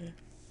okay.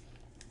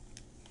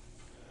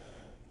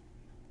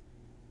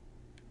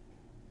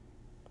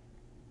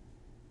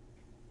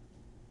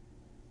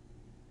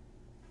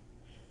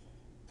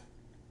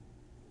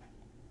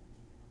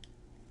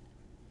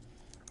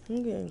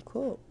 I'm getting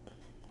cooked.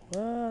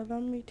 Well,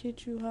 let me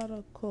teach you how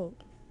to cook.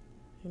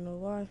 You know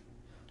why?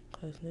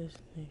 Cause this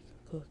nigga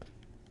cook.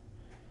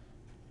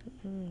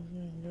 You,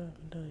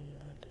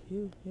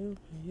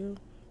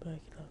 back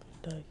it up,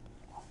 back it.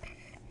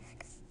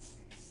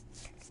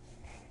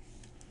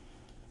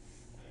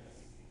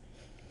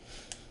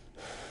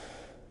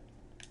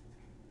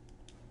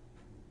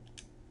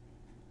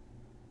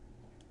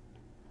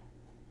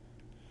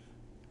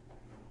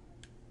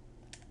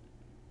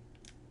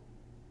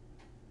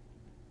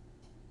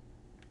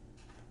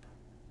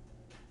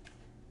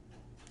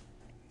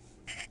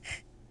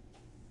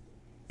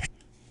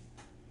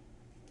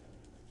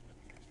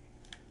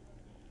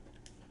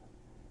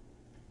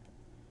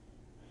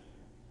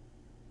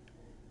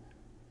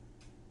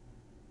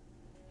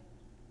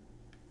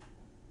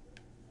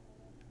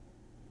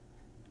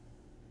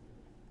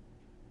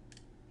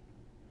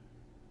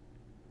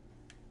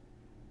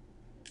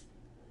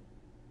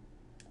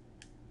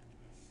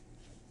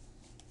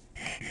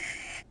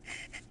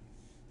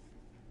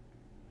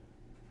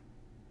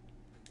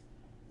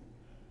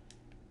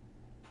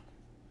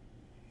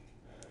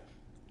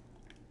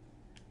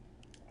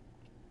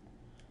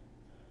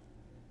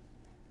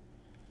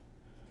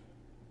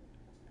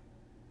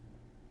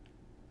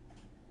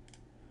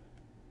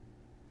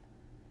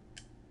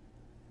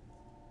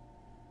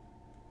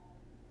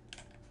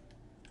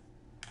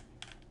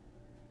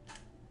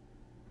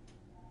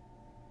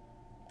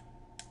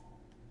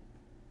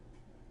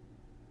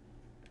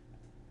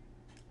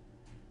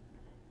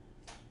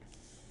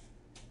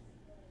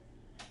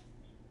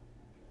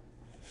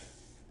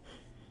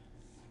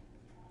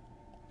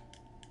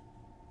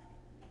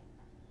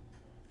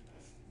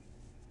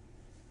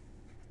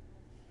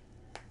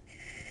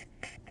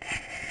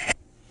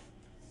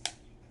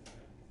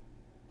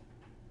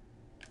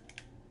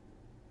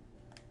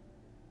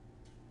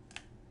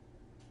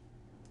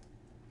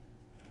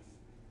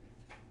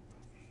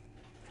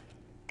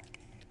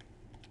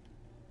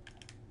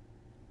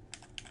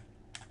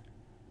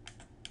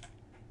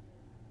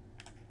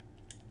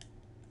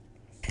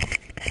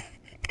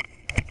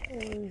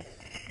 Always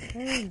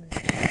saying it.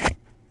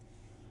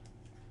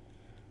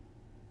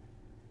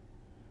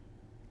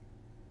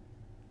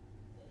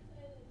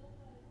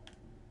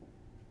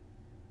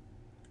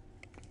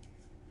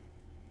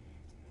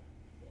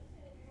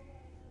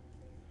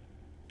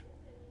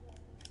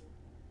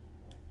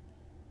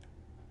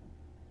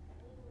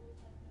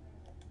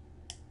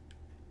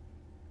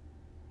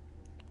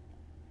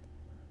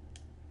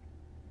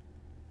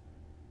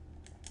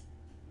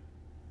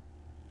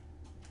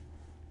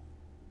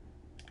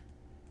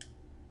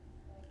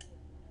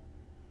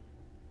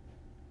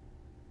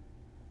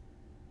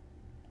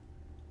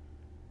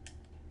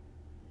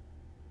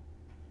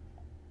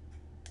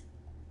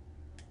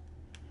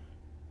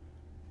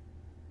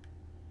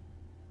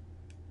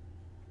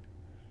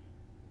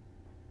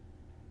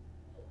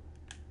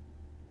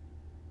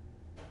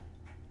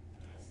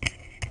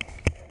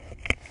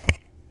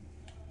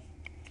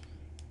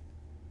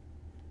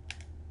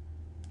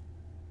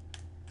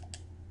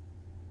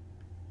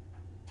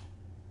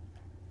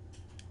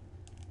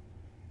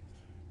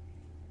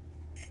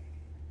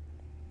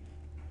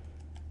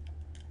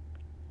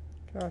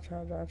 I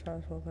try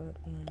smoking it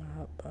in my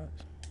hot box.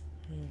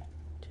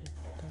 Just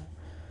that.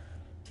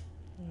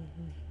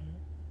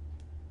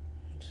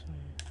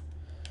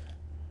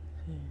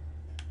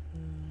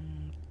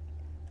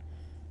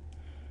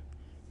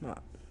 My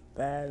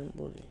bad and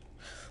booty.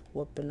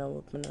 Whooping up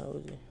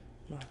Uzi.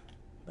 My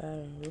bad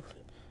and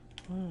roofy.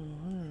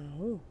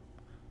 Woo.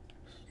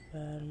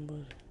 Bad and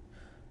booty.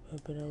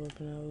 Whooping up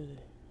Uzi.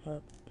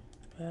 Up.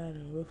 Bad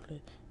and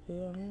ruthless.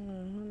 Yeah.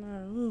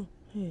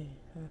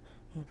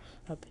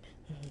 Happy.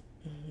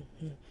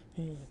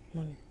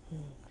 Money.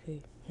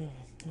 Hey,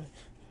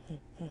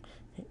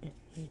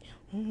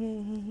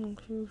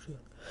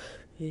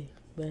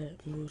 bad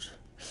mood.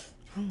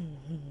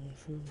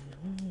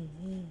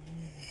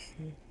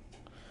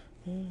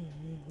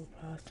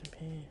 Pots and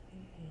pans.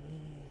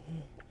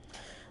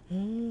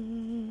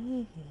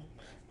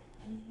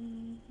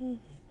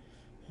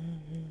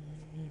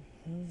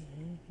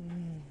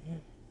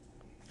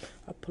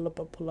 I pull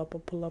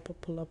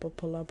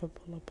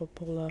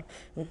up.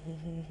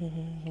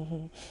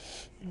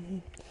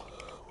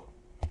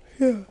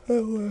 Yeah, I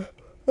will.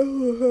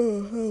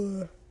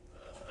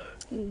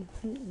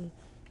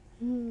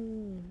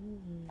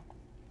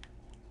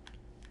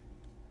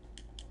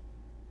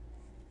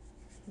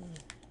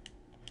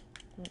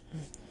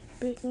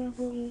 Big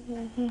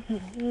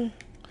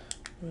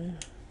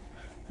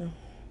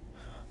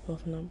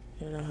open up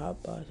in a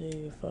hot box,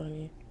 you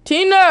funny.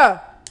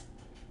 Tina!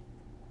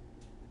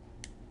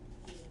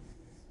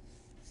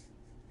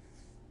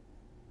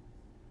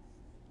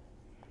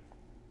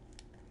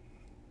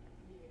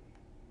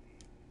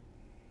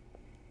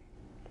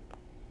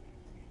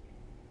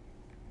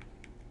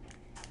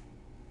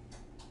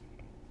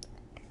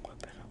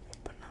 Open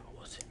up,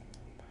 what's it?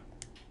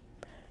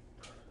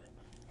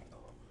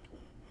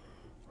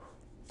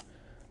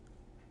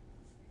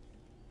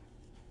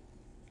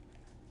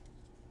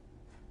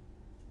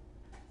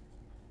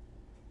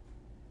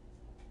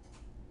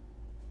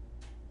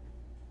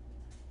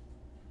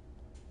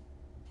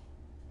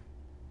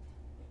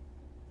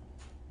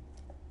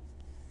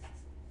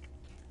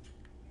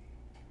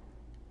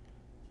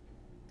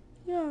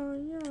 Yeah.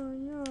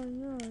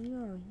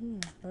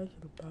 I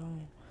should have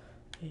bone.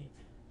 Hey,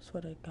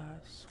 swear to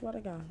God.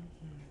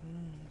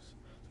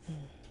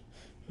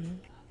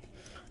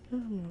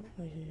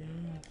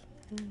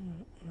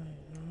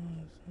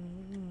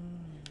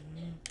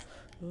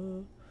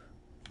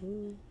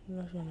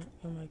 Nothing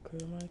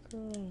in my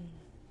crew.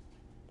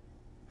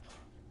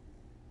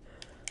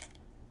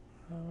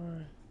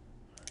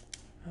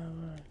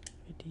 Alright,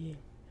 58.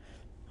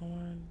 I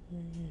want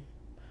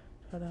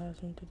try to have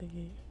some to the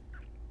gate.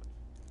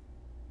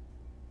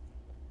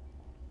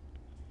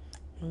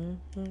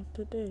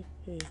 Today,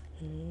 hey,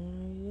 you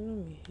know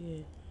me,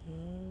 yeah,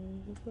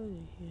 you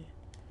fuzzy,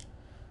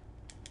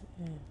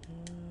 yeah,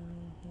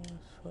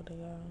 swear to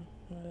God,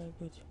 I got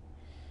Gucci.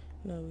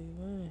 No, we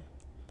winning,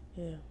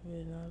 yeah,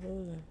 we're not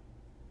losing.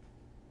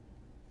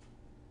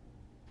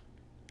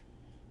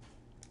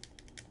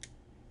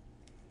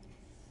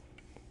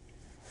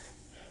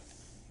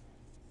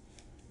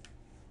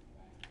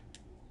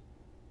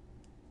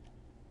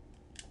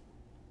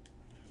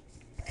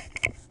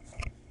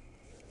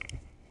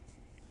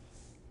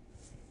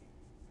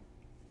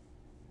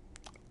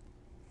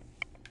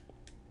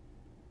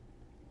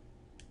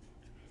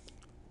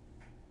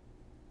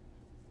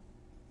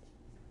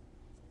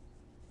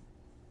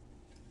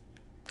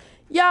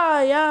 Yeah.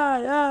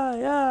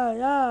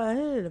 I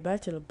hit the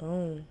back to the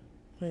bone.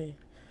 Hey,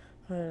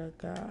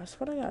 God, I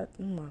swear to God,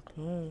 my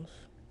clones.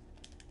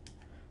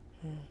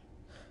 So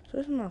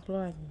this is my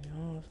clone like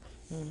yours.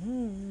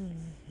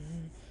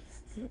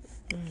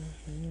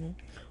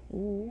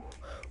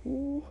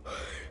 Ooh,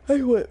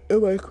 I went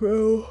in my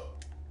crow.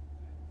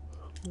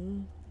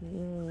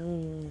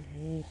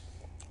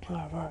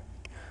 Alright.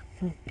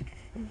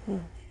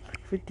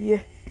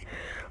 58.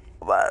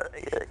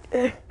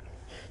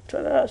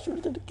 Try to shoot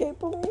it to the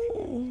cape.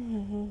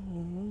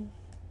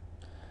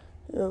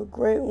 Yo,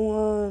 great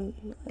one.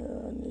 I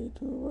need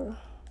to,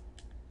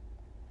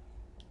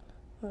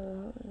 I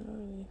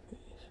need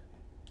fish.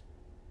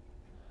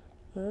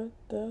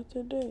 That's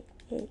today.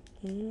 Hey,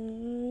 you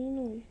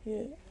know,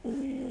 yeah.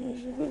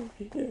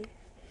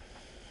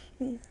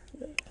 Yeah.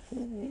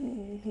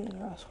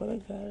 I swear to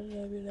God,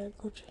 that'd be like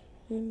Gucci.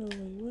 You know where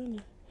you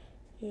winning.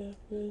 Yeah,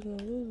 there's no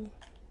losing.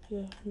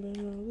 Yeah, there's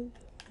no losing.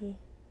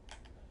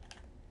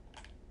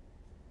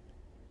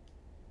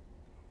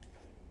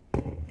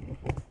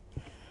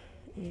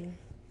 Yeah.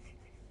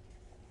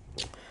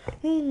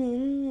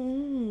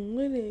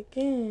 Let it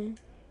again.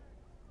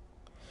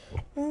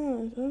 Let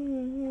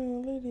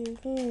it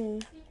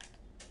again.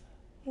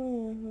 Let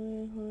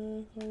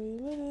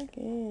it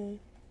again.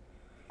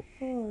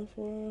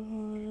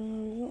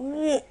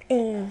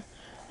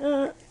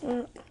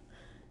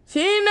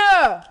 Tina!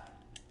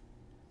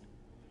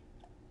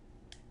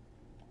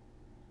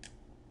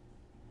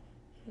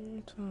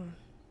 Time.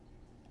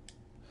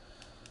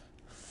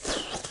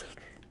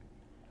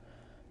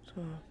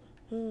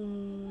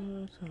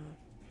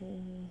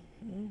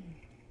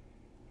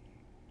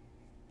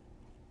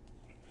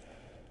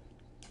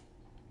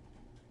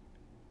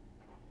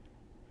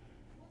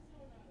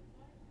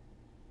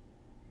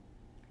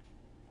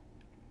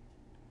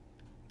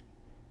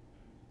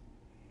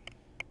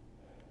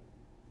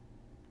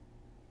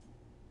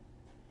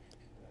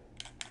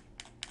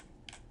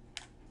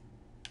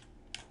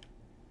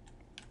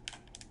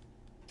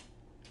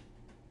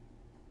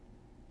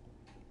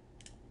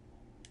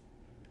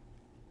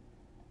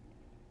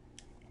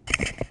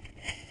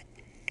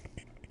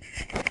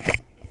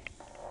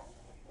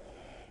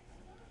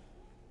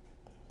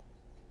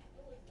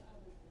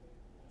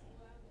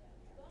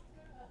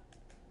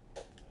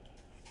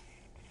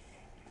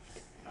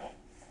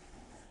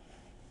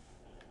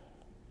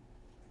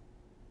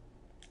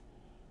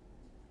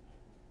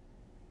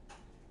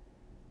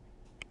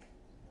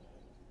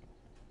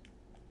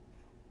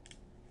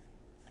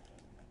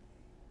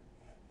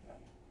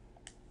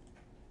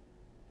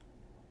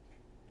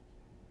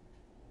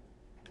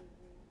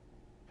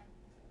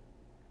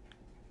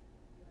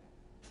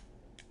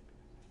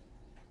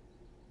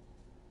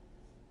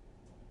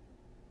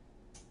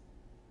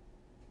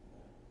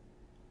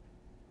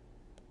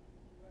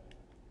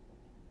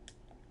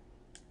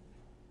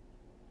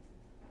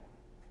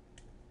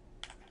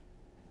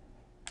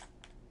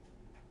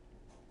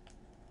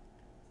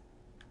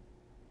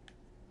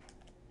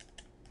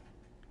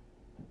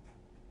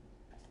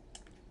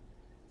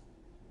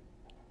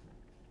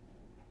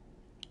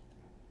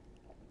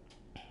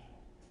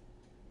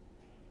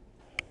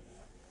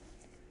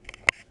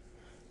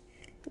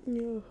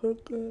 Yeah,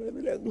 let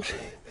me not go.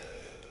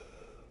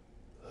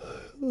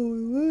 Oh, we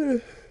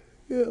winning.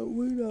 Yeah,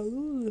 we not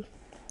losing.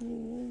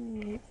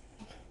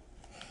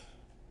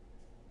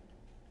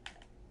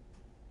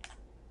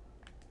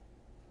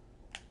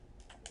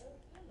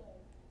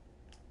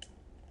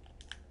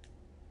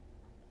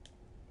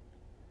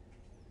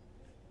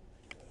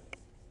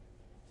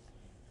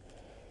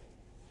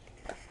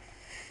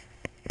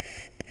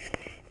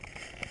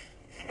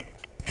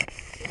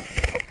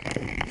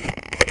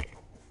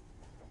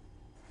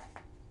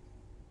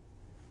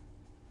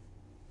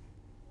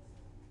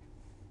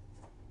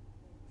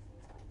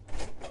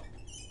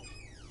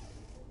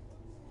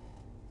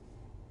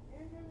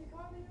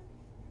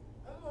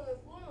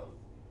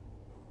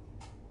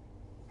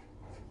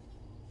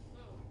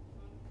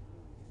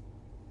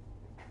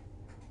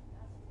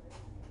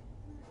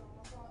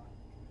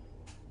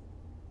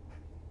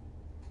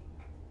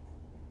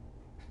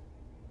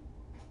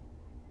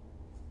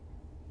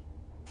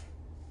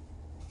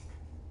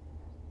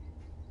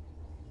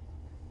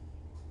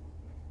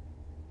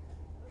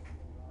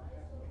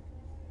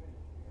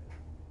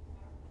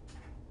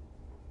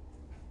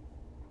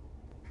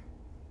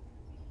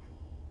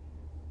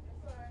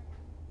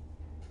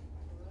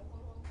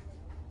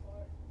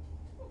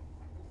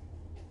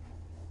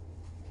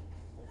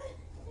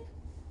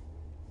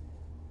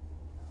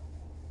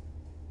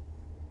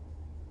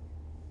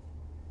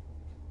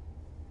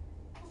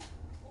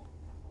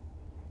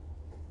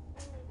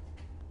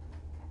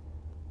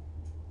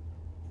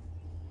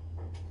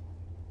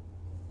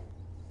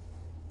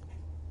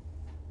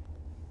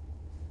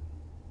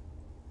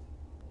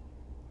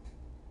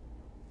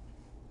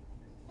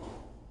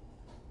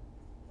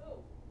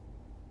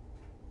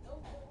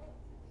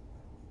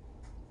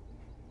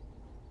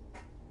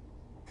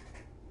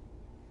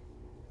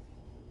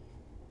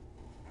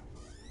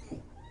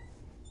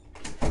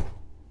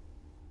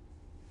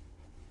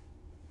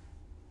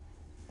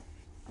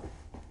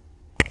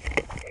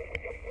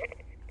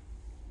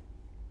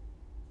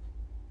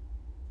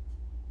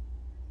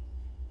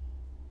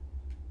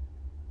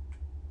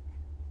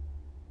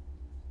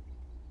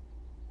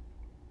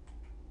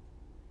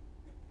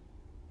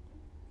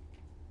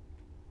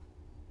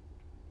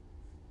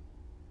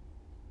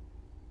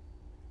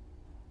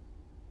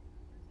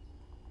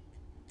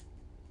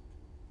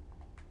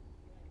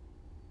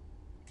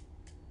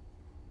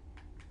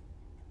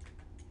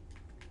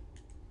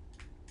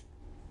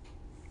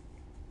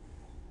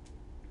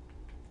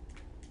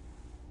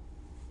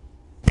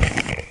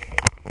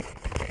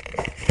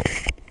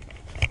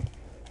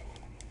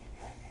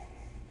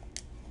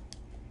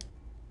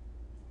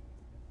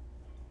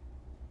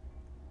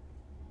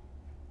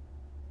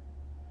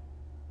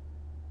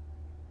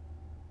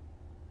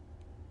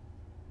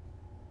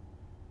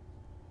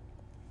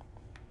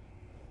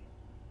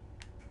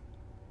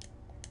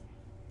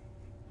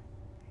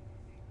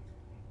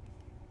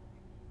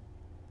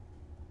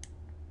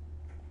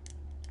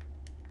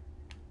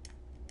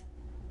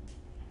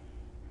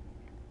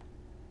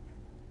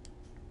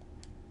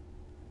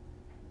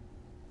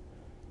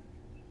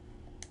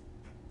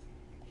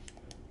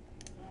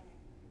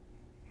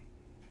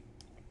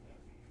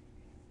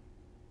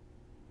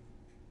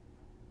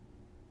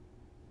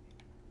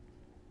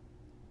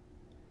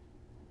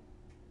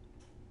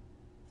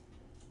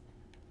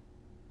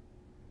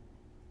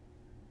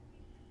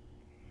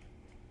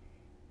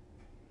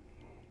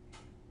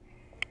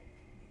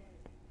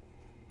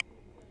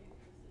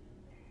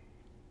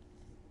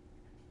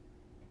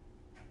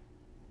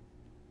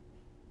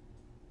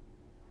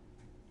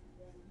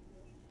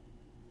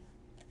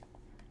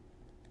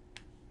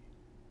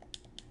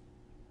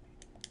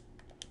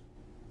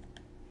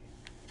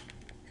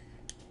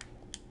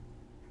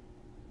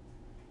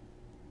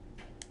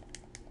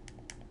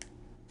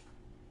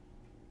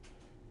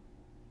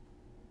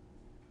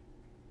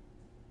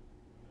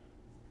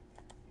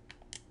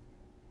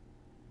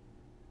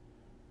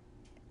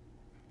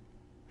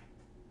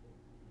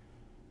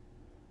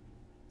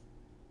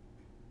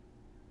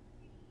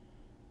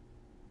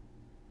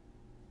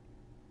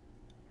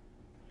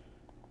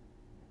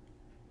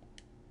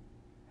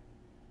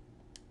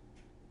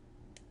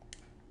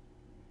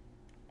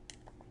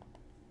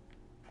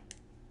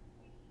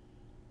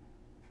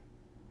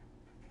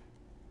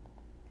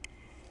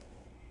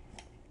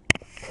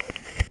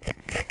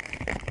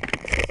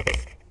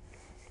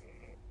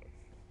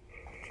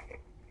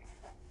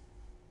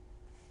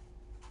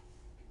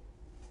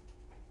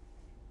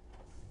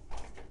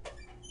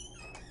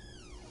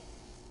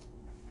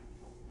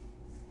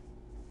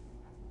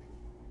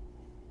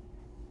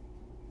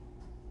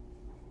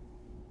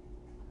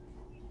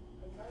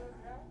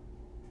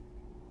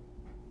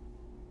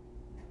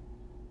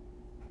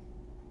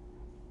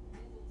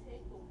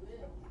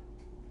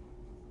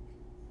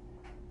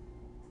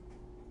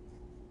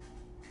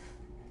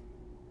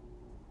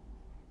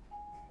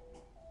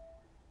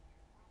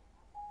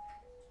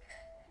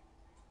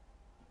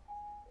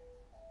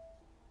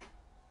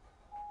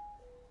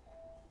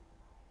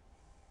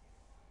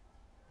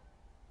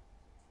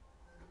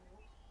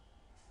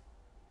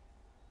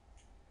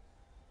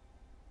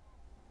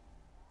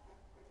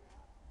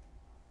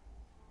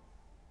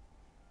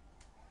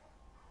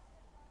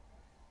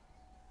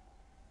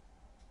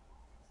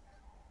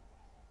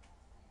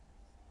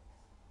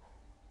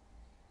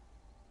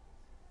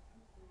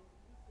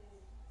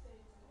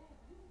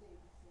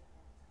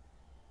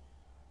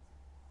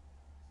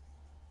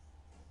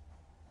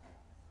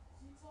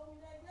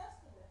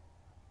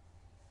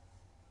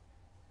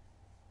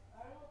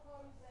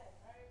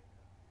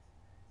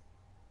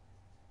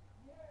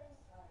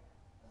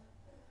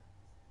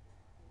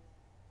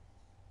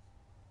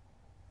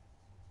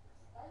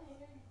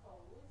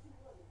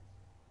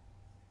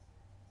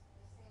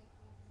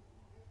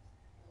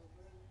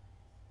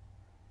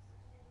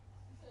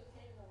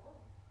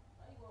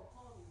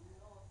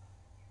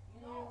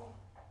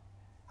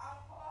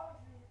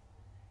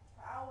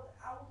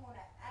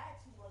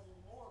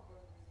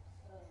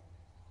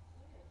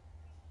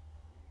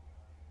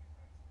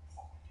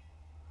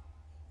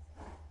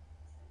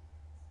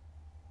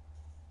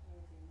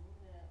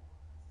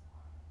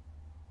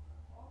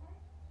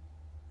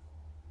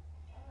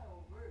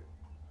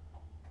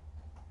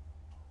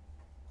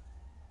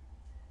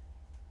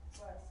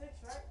 6,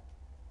 right?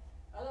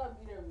 I gotta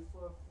be there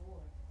before 4.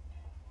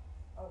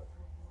 Oh,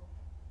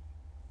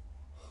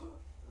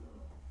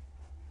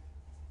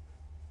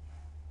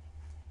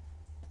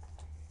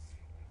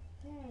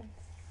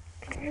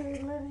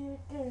 Hey, Lydia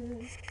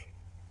again.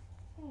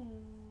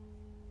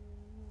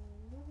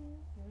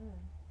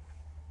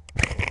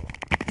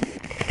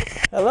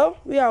 Hello?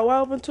 We got wide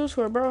open 2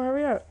 square, bro.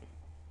 Hurry up.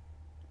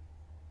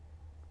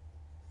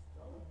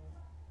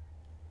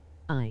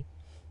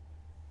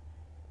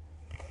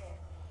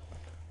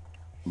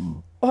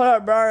 Hold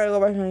up, bro. I gotta go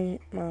back to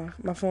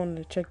my phone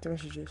to check the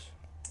messages.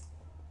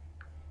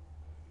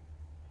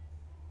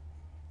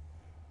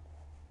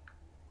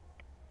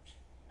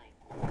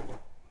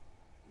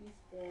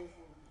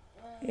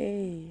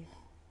 Hey.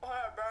 Hold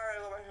up, bro. I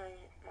gotta go back to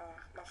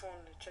my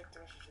phone to check the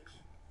messages.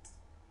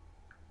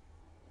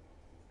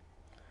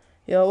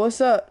 Yo,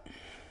 what's up?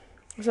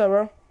 What's up,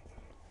 bro?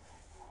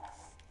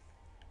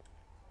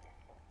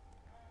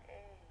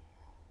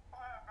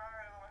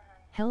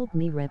 Help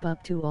me rep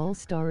up to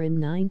All-Star in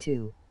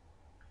 9-2.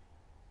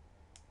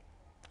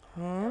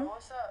 Huh? Yo,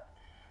 what's up?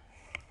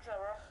 What's up,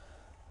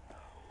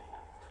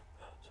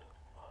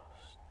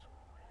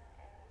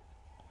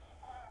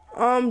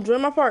 bro?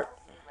 Join my part.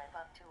 Rep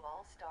up to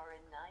All-Star in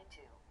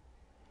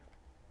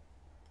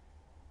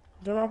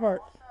 9-2. Join my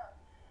part.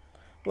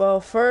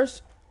 Well,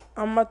 first,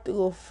 I'm about to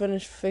go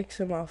finish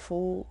fixing my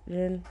food,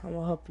 then I'm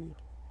gonna help you.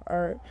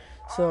 Alright?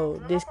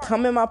 So, just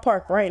come in my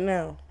park right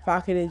now.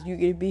 Fuck it is, you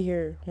get to be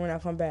here when I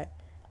come back.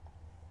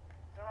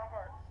 Join my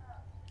park.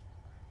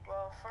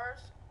 Well,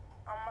 first,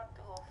 I'm about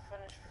to go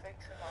finish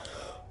fixing my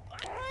food.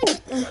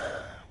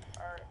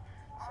 Alright?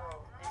 So,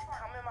 just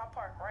come in my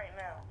park right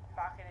now.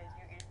 Fuck it is,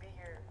 you get to be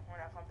here when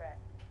I come back.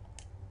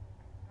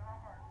 Join my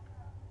park.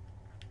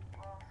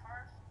 Well,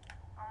 first,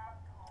 I'm about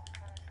to go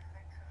finish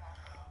fixing my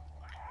food.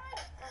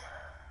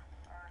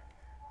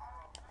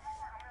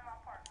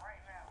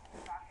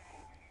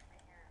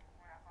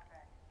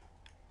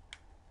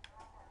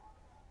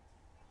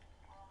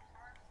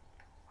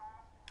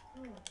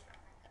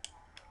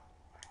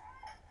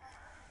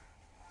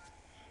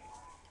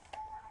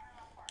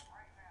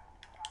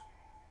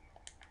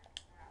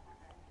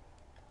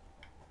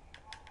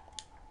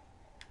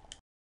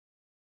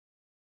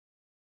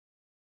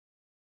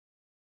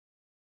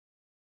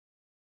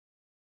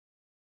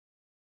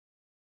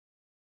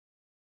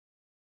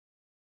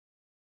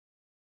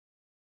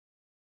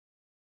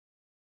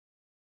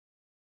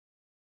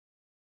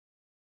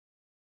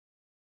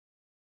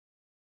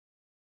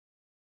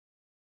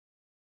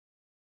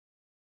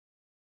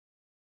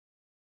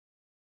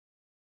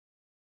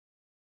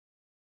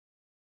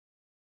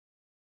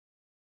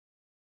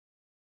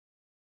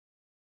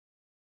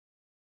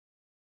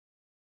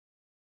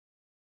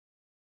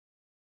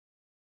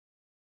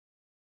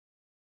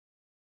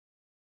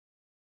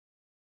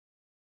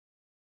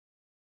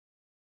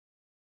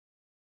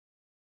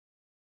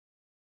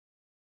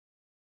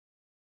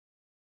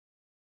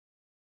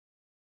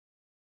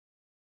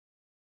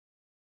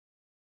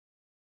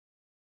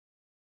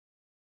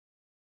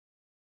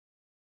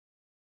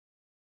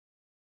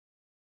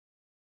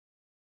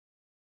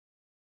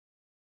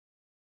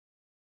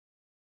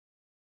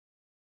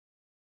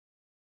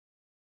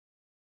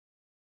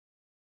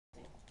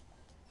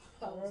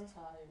 I was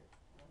tired.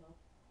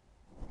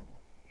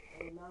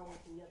 And mom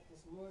woke me up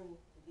this morning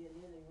to get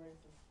Lily ready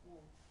for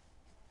school.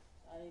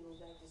 I didn't go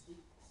back to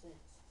sleep since.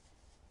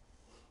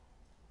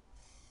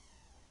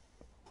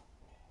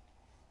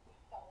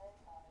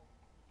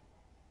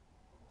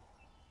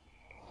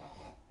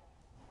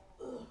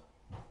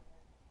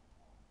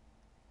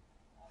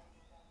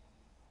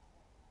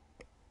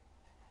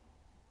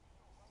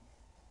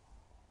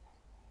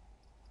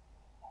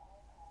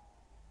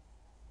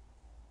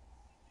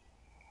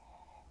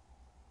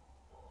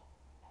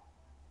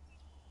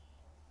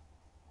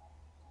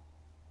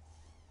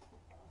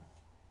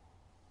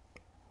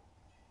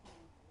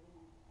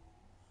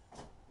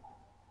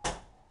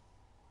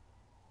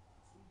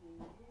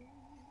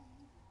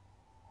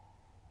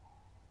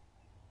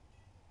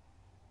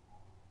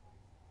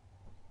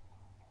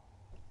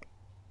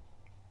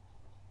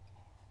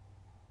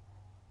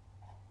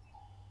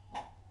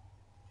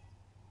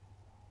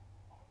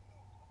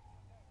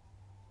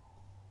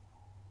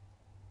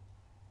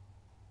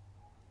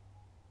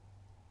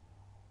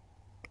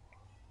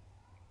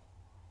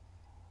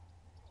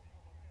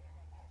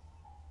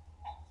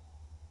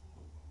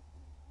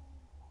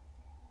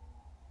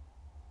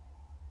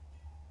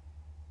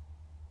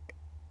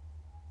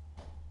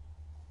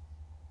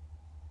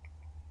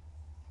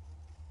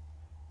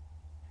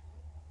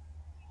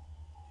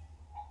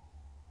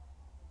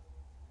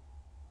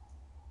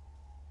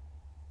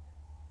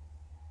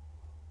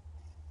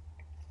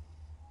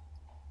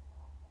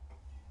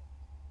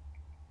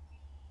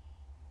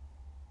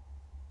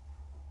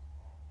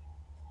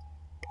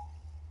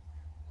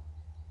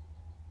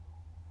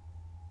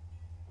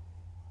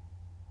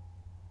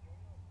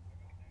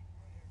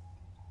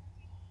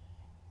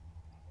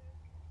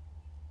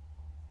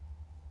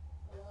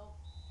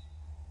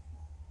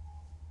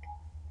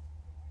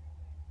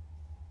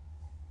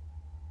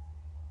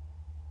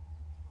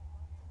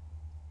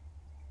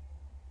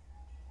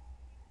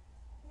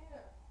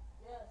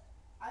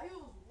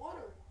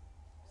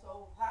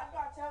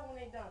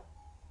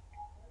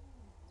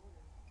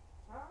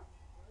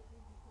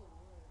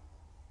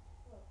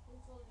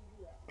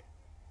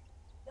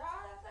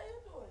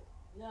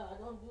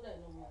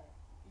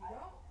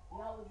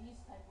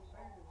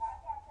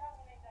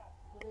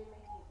 they make it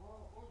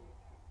on it.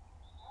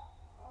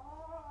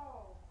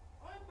 Oh,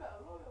 I bet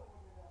a little bit of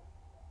that.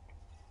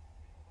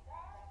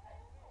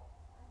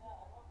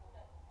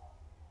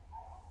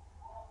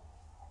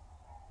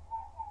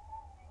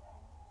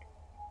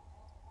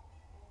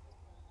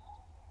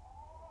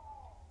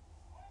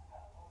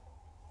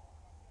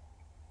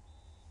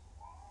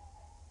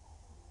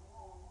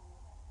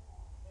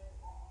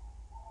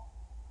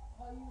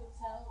 How you would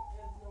tell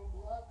if no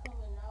blood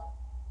coming out,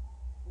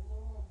 if no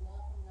more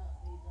blood coming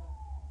out, they done.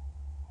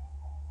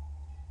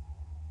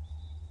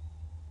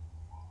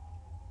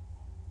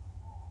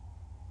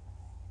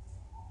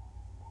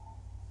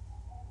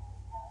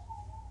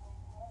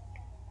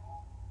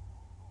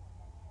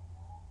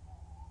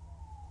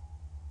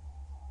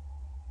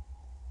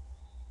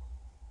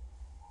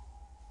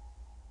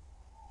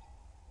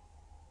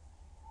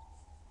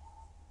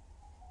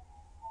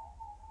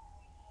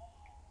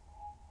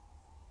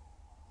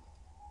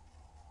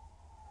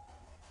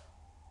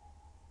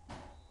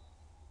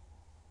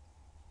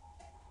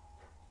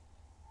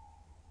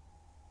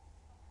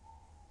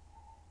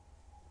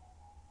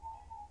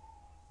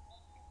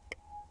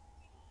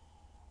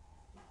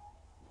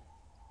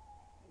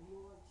 If you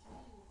want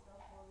cheese and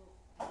stuff on it,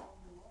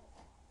 you want.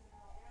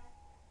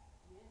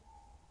 Yeah.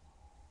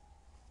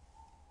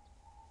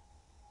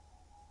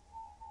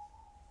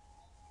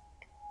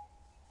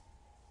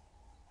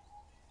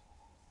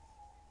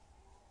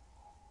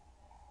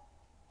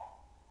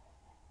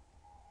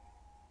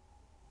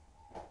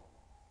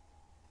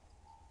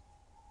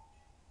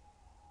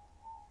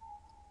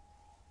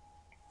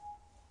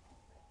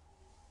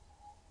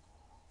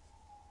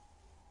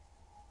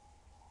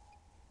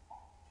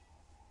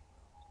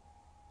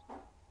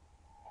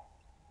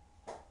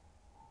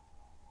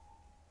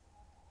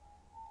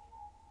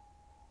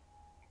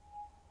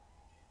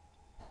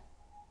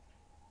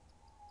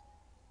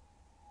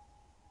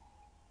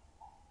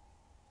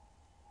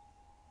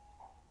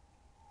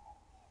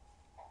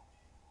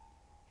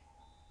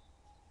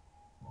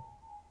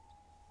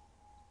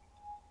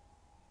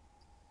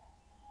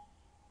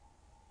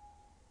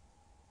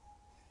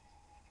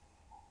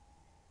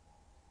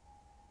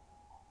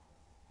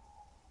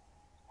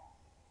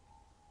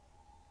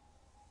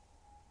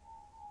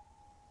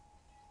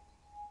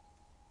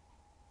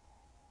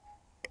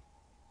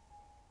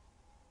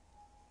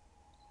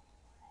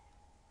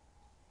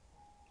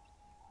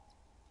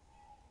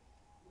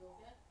 You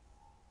okay?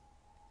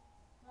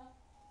 Huh?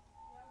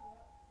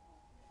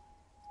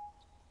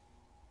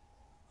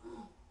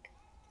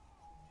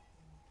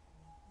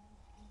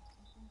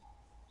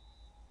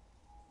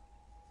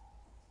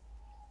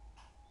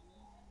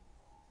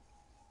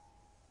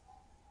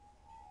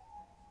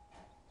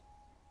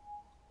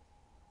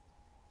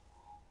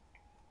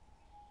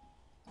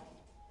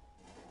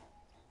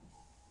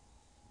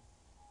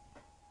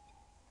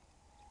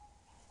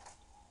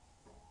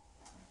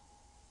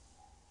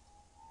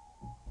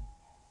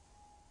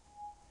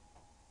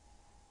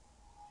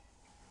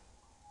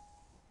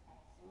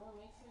 So now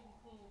make sure you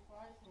clean your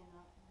fries pan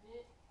out. You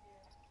did?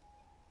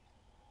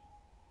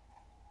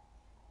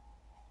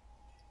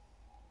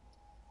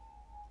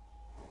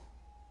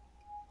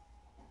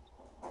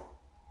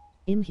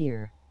 In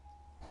here.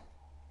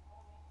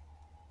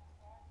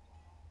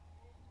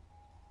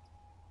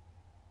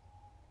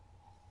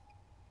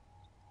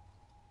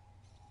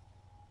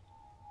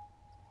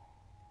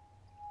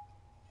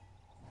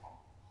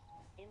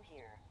 In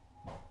here.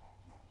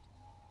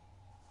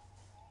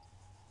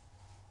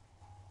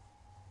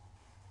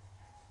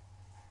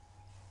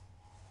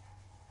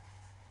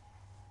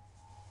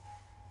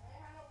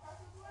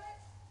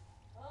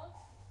 Huh?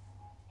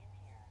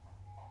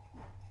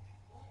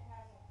 Don't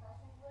have no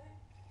pretzels with it?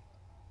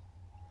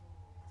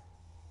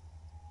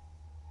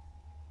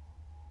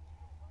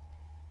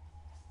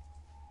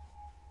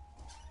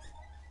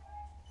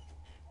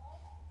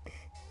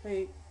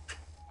 Wait,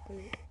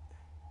 wait.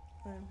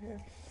 I'm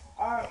here.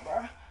 Alright,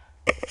 bro.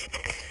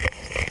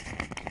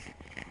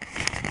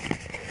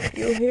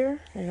 You here,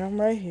 and I'm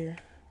right here.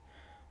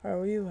 Alright,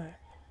 where you at?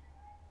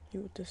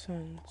 You with the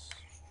Suns.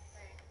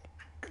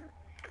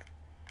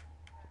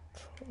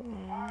 You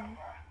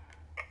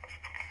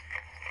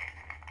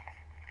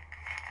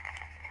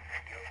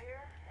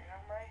here, and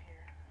I'm right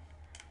here.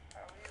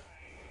 Alright, where you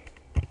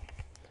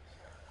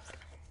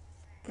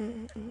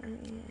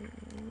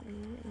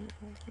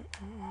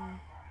at?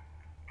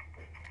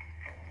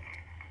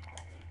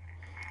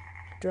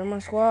 Join my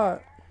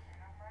squad.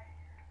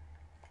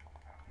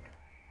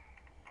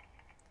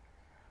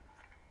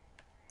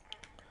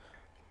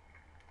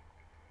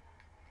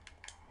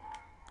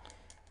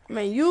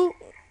 Man, you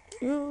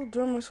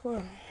join my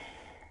squad.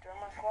 Join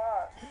my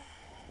squad.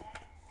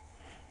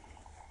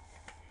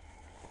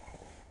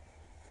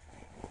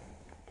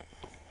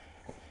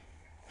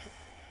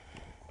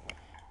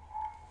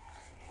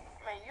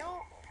 Man, you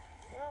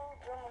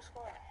join my squad. Join my squad. Man, you join my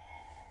squad.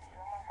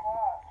 Join my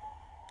squad.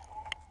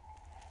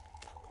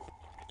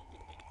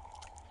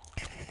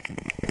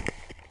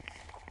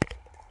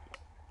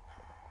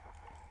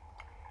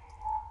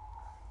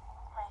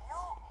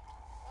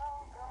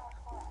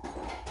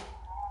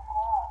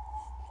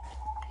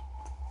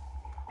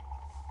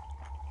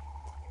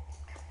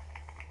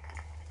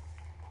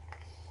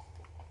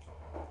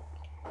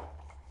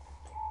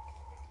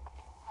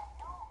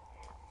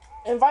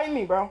 Invite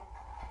me, bro.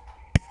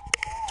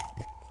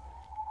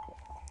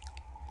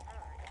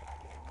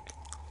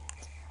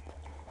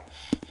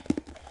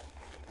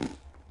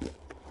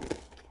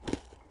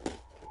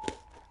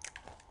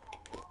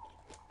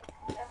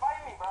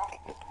 Invite me, bro.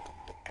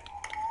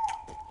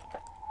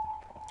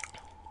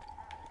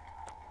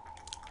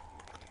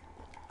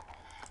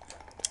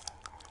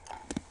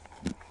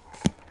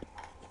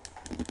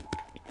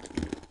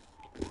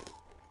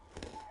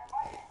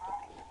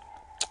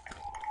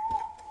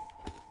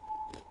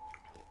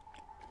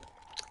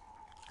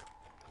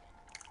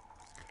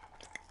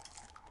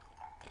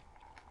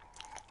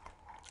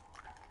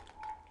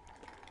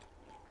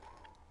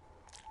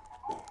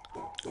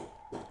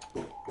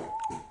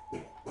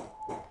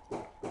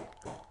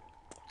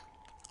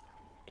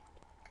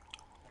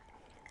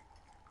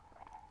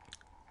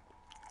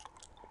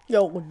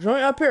 Yo,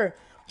 join up here.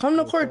 Come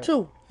to court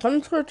two. Come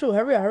to court two.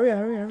 Hurry up, hurry up,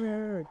 hurry up,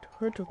 hurry up.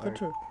 Court two, court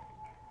two.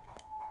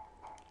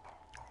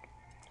 Yo,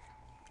 join up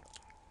here.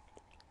 Come to court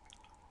two. Come to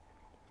court two. Hurry up,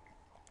 hurry up, hurry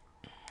up, hurry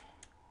up.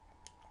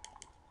 Court two,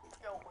 court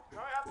two. Yo,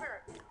 join up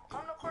here.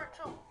 Come to court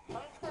two.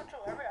 Come to court two.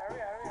 Hurry up,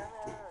 hurry up, hurry up,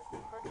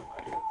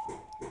 hurry up.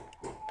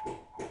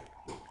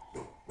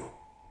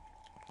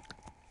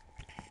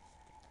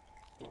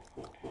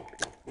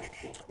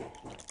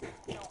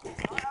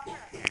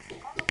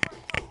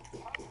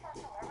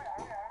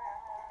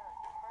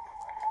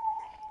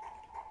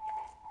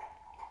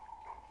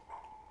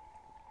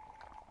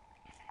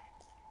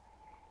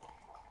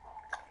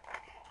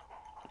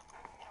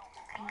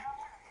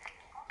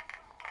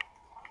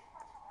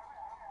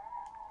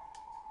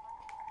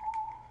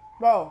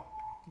 Bro,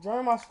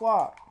 join my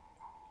squad.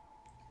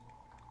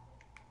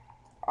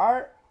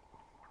 Alright.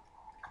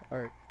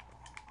 Alright.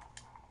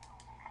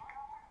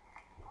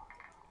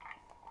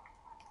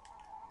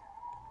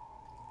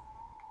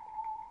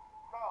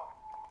 Bro,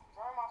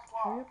 join my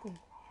squad.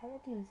 Hurry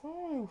up and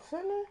join, you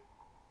silly.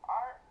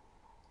 Alright.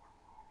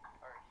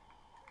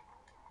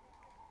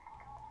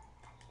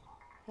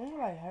 Ain't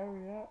like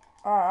hurry up.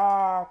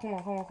 Alright, come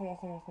on.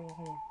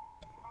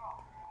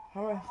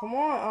 Hurry, come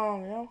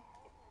on, yo.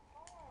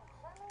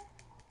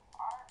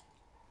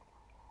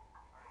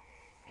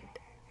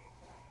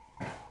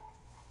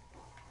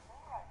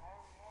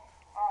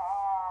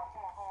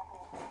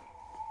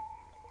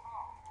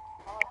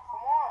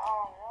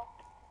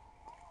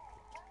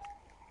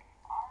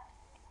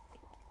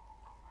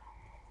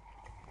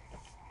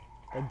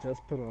 I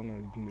just put on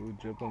a new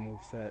dribble move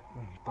set.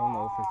 Don't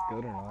know if it's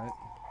good or not.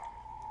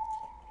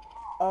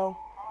 Oh.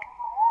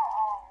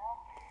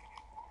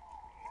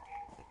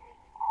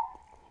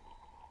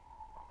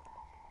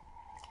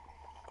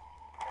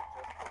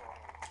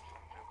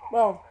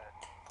 Bro.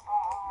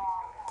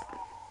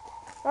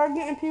 Start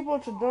getting people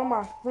to join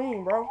my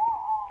stream, bro.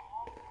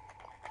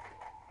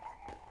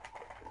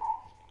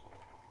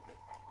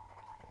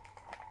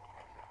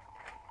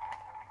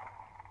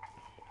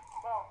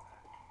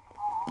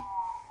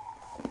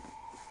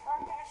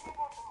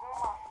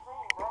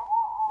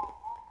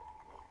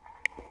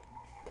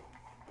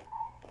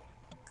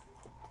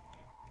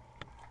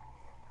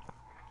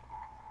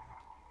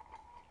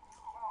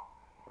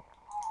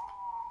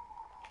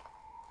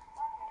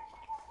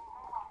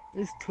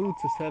 It's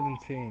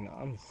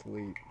 2-17. I'm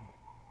asleep.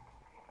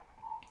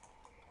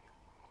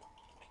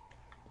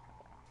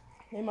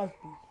 They must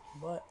be,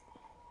 but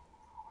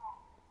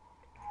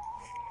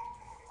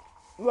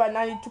you at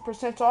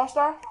 92% to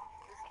All-Star?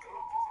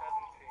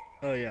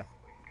 Oh yeah.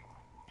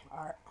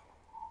 Alright.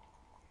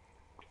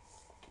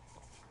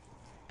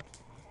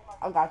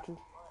 I got you.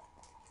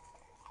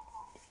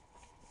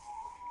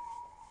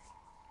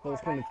 So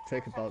it's gonna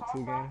take about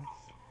 2 games.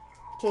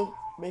 2,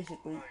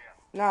 basically.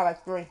 Nah,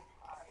 like 3.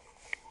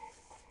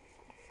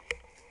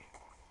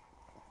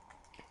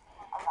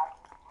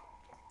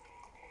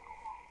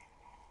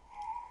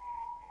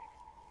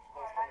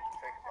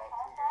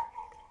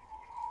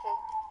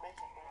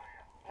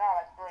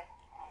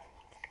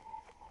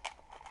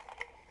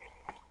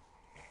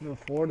 No,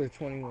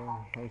 4-21.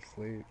 I'm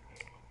asleep.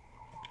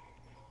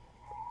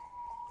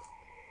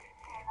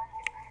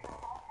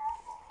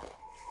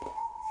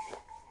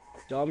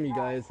 Dom, you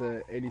guys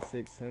at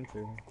 86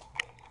 center.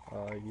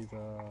 He's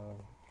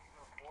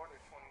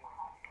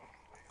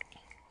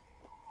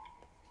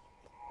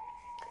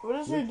What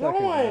is he looks like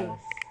doing? his ass.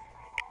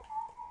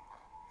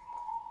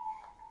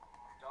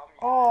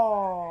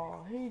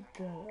 Oh, he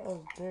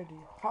was dirty.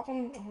 Hop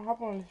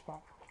on this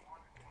spot.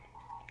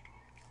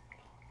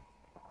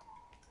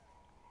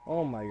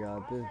 Oh my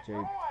god, this J.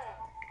 It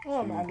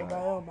don't matter, bro.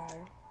 It don't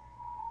matter.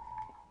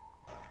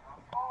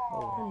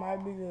 Oh. It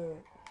might be good.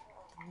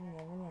 You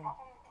never know.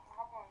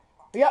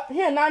 Yep, he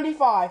had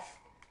 95.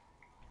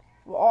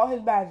 With all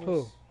his badges.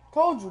 Who?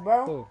 Told you,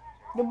 bro. Who?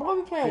 The boy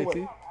we playing with.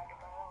 JT?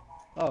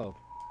 Oh,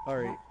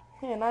 alright.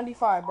 He had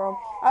 95, bro.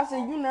 I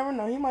said, you never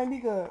know. He might be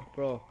good.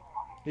 Bro.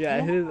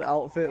 Yeah, his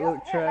outfit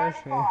looked trash.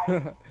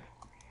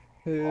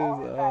 His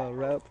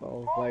rep, I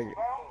was like,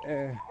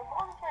 eh.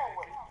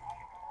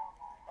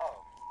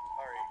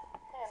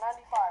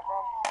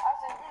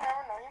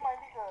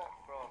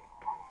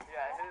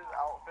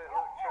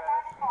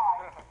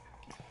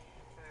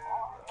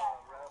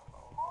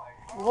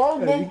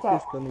 Go I game think chat.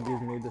 this gonna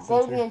give me the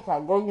Go sensor. game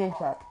chat. Go game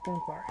chat.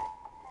 Game chat.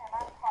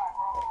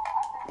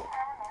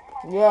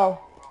 Yo.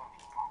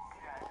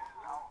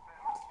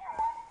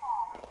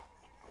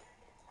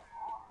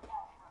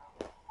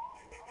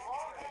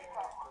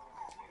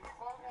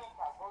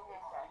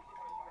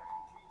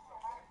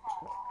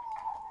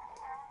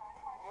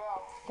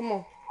 Come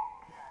on.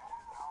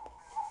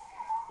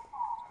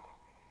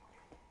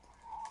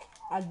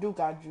 I do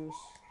got juice.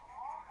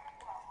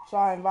 So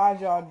I advise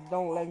y'all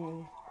don't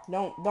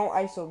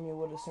ISO me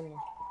with a symbol.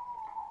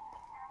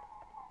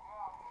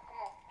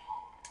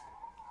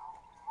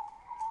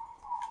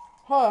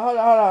 Hold on.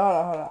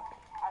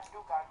 I do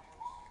got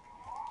juice.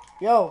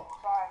 Yo.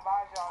 So I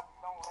advise y'all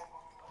don't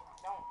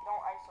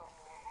ISO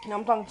me.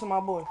 I'm talking to my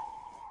boy.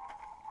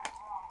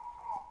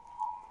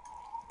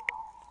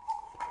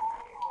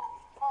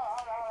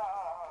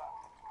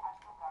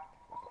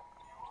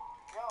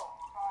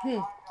 Give me.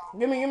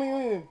 I'm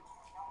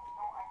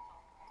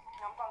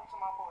talking to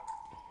my boy.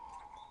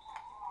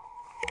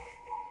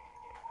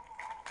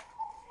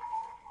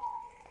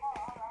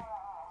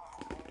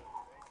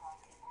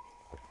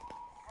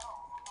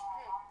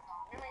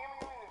 Give me.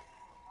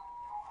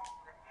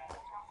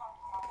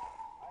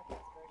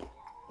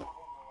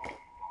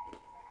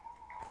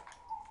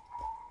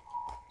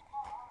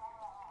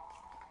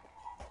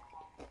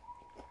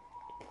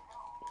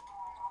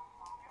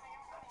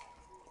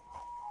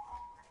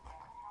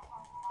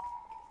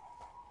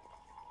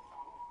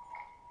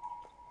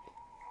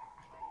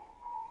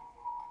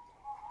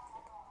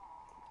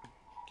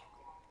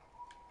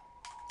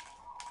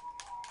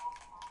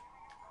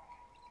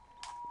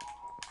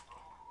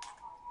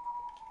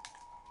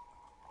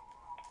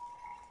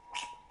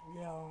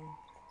 Yo.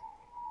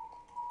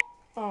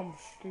 I'm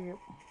scared.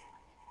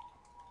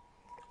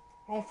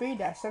 Don't feed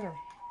that center.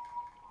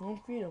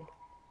 Don't feed him.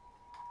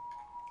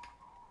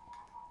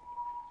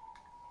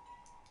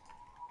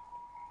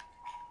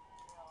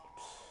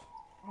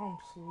 I'm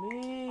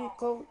sleep,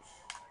 coach.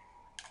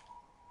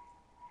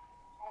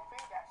 Don't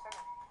feed that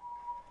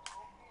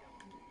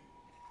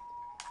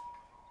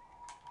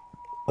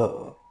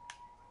center.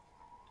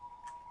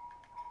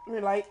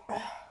 You're like,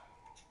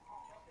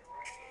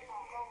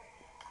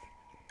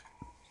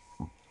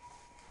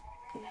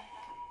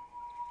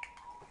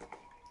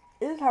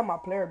 this is how my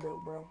player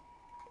built, bro.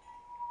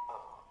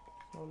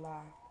 No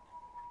lie.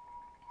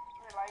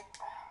 You're like,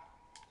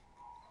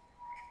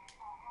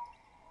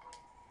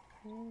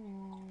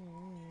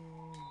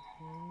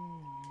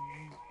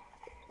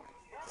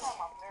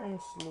 I'm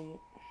sleep.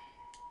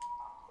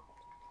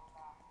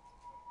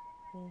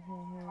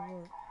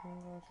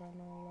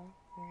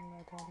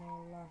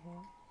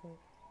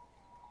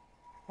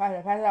 Pass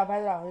it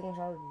out. He can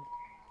start with you.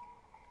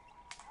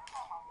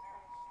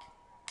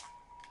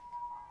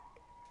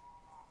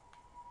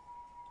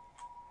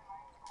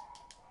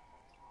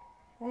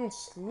 I'm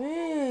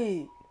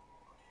asleep.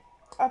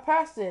 I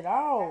passed it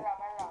out.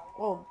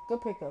 Oh,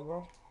 good pickup,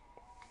 bro.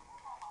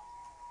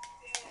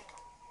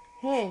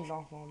 He ain't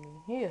dunking on me.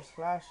 He is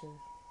slashing.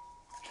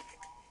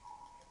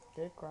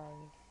 Dick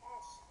riding.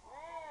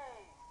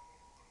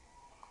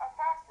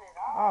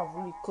 I'll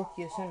really cook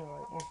your center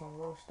like on some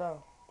real stuff.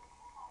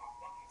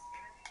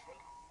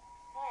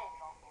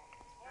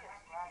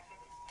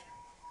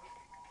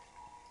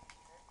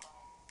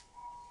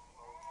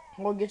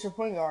 Go get your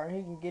point guard.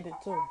 He can get it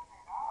too.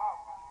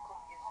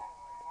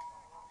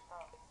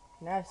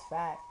 That's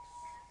facts.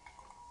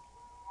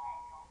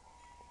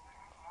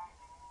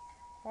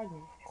 I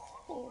can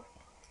cook.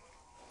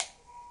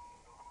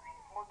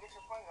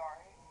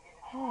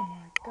 Oh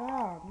my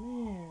god,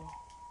 man.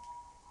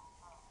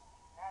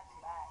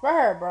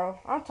 Right here, bro.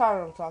 I'm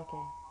tired of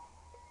talking.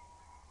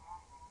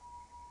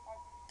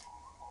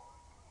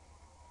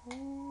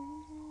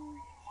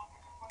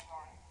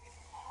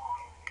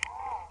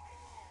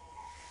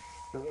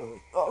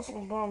 Oh,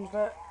 some bums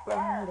that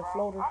I need a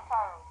floater.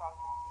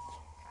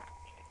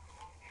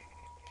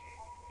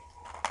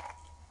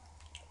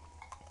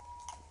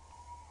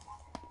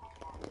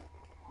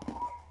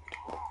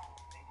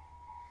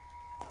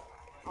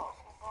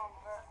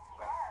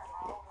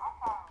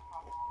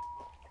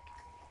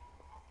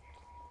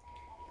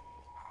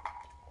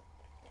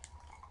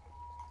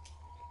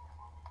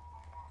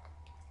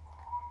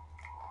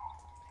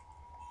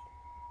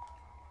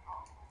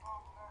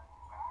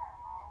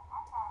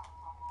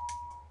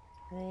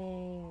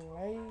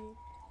 Right.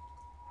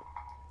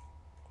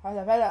 How's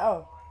that?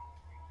 Oh.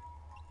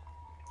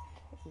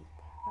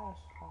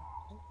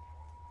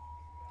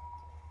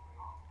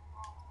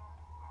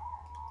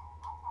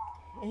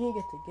 And he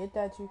get to get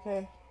that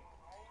 2K.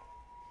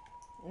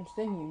 I'm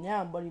stinging you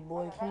now, buddy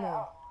boy. Come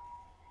on.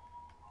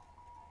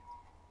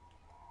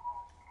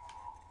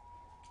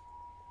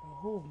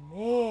 Oh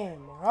man,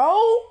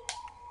 bro.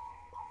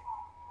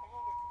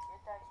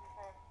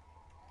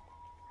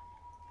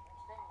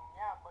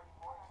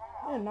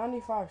 Yeah,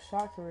 95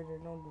 shot career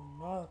don't do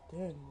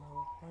nothing,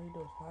 bro. All you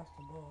do is pass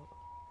the ball.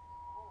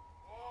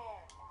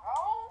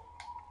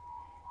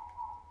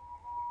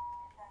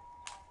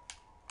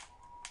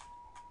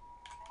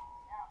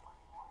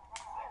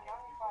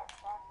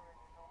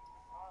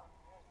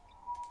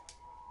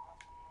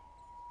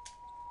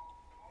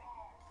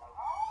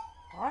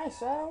 I ain't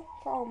sell.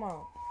 Call him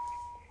out.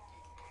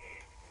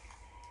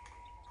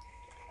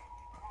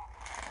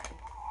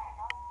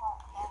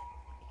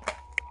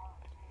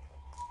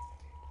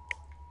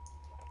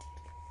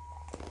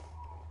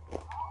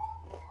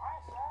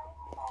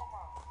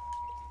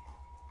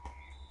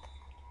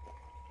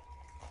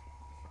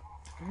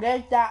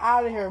 Get that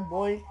out of here,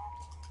 boy.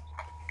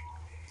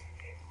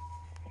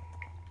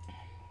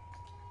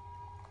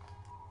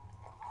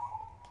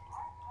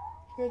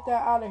 Get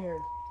that out of here.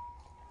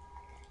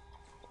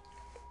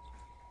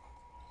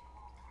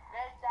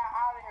 Get that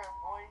out of here,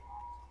 boy.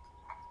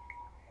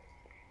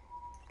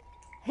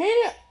 Hit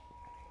it.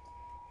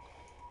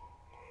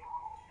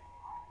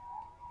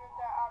 Get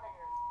that out of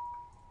here.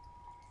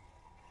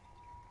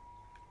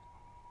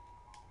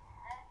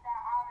 Get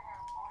that out of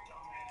here, boy.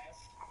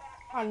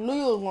 I knew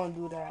you was gonna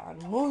do that. I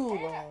knew you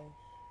was.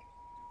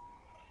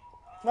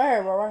 Right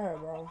here, bro. Right here,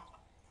 bro.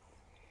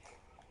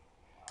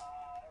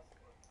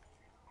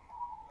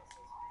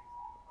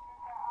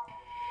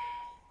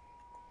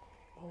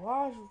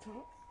 Why is you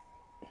talking?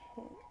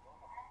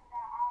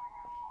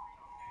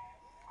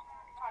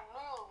 I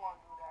knew you was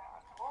gonna do that. I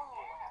told you.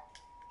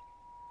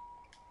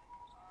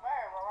 Right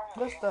here, bro. Right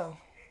here. Good stuff.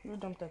 You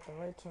dumped at the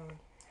right time.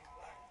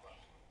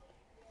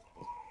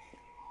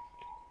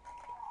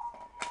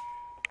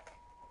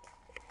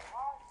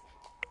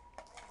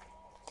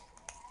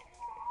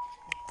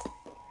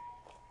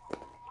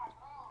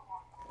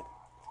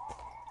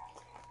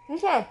 You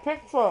trying to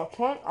pick for a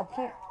point? A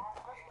point.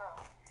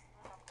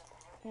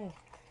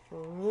 For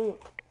real.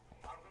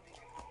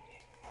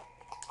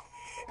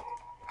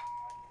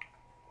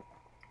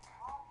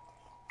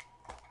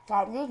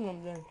 Stop using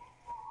them then.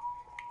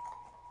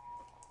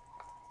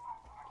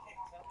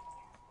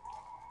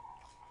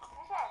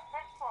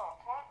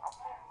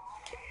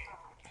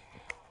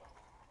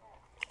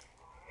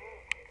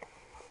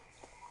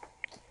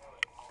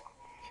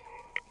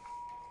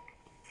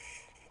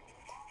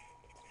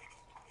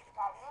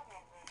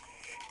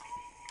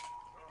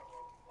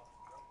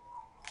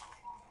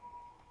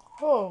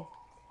 Oh.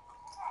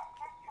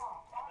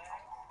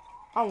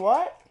 I'm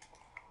what?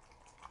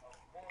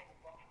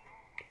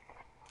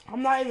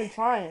 I'm not even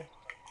trying.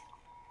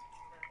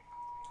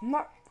 I'm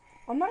not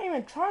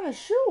even trying to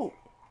shoot.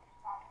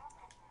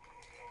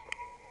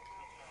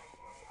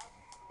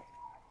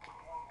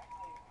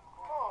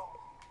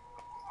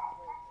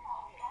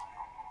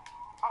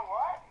 I'm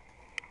what?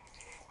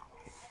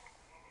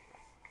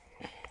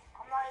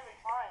 I'm not even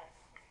trying.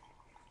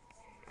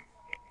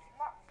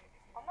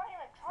 I'm not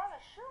even trying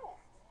to shoot.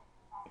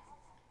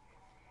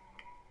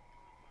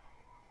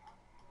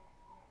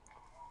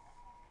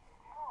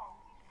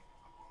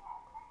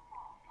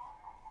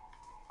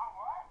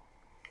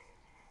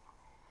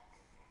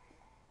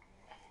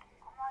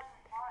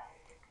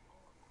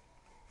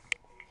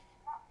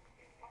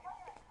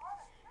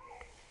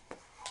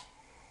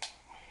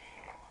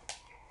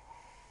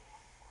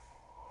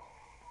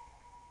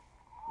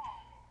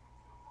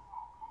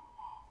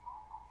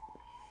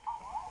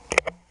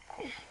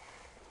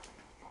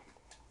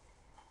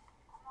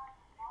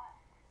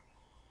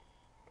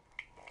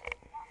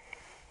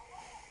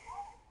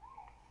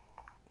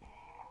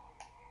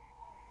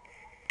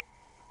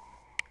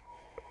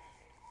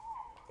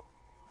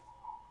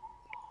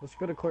 Let's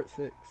go to court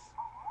 6.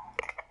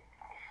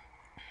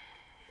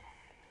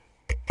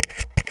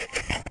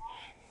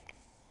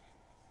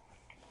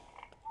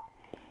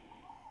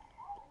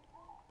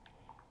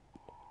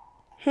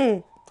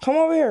 Come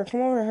over here.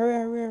 Come over here.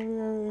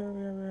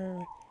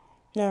 Hurry.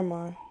 Never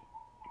mind.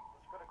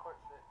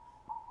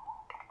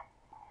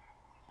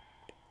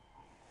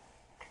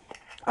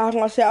 I was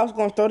gonna say I was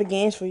gonna throw the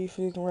games for you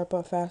so you can wrap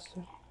up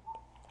faster.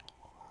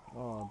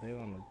 Oh, they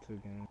on the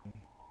 2 game. Come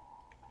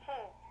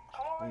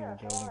over here.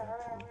 Come over here.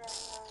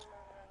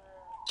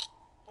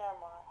 Never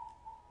mind.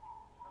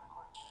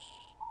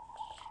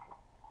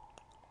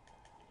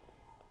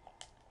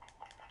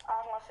 I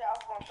was gonna say I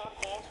was gonna throw the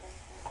games for you so you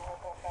can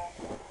wrap up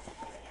faster.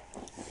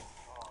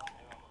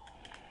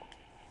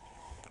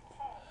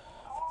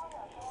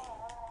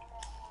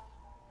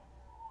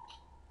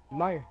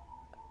 Meyer.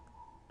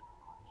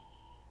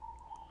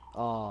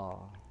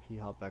 Oh, he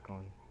hopped back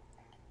on.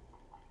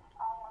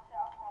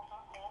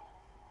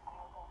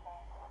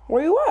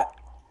 Where you at?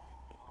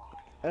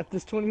 At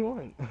this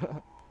 21.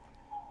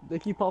 They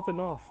keep popping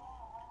off.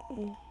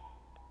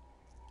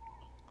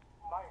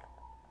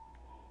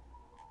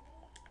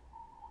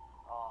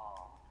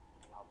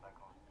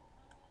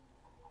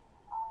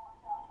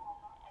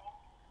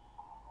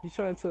 He's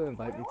trying to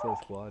invite me to his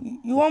squad.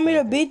 You want me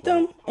to beat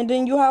them and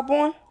then you hop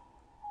on?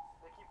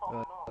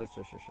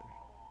 Sure.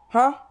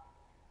 Huh?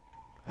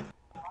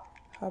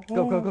 Hop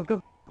on.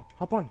 Go.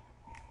 Hop on.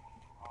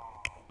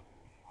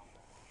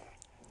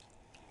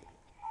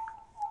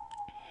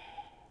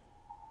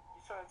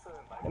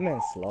 That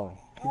man's slow.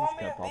 He just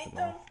kept popping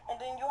off. And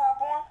then you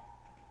hop on?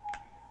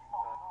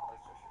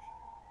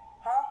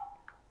 Huh?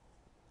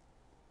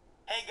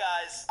 Hey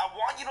guys, I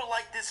want you to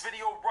like this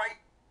video right.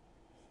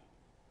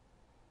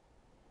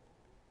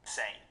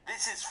 Saying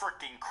this is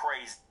freaking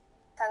crazy.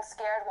 Since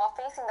scared while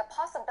facing the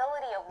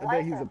possibility of I bet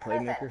life he's in a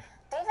playmaker. prison,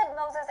 David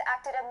Moses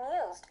acted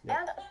amused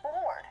and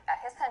bored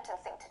at his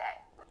sentencing today.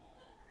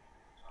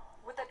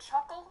 With a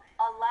chuckle,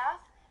 a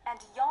laugh,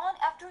 and yawn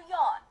after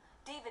yawn,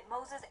 David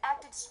Moses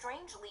acted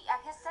strangely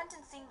at his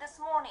sentencing this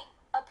morning,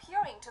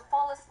 appearing to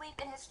fall asleep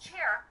in his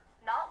chair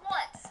not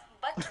once,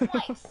 but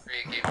twice.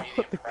 It gave me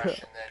the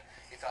impression that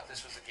he thought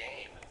this was a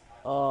game.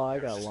 Oh, I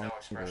There got was just long no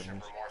expression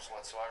range. of remorse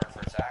whatsoever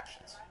for his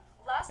actions.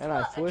 Last And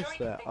I month, a jury switched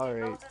that. convicted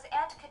Alright. Moses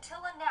and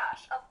Katilla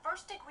Nash of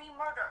first-degree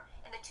murder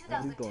in the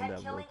Yeah, he's going 2010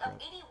 down killing real of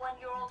quick.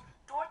 81-year-old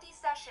Dorothy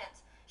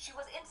Sessions. She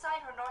was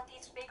inside her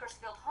Northeast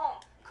Bakersfield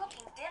home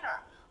cooking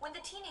dinner when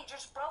the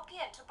teenagers broke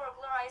in to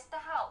burglarize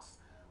the house.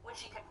 When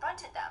she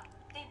confronted them,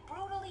 they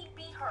brutally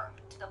beat her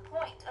to the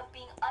point of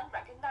being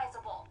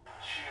unrecognizable.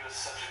 She was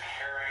such a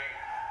caring.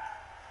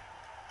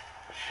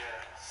 She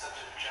had such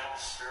a gentle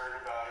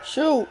spirit about her.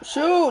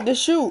 Shoot, the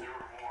shoot. There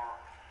were more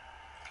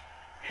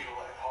people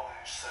like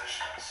Pauline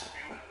Sessions.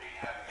 We wouldn't be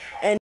having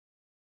trouble. And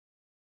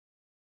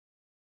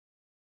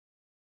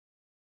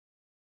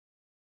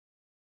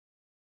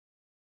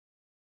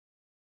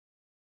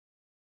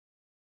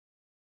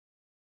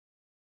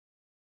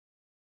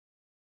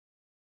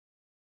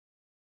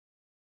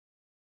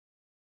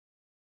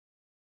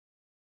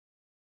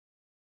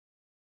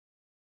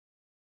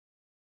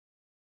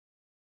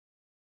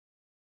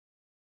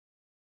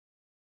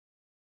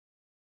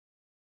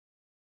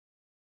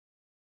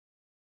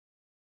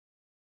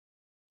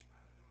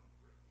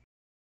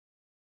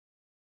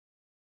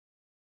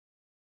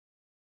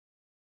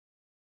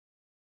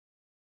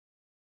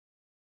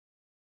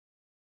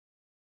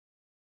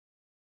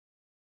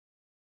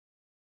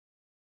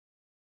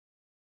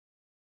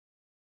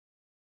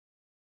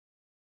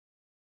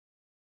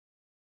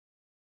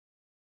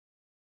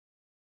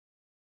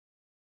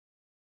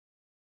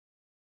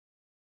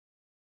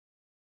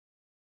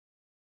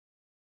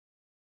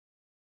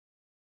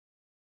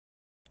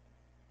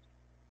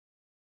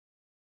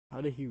How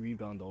did he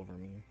rebound over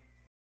me?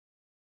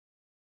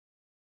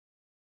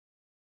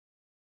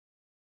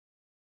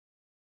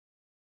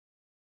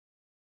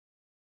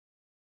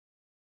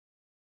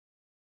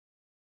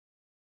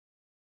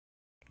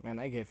 Man,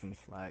 I gave him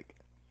slack.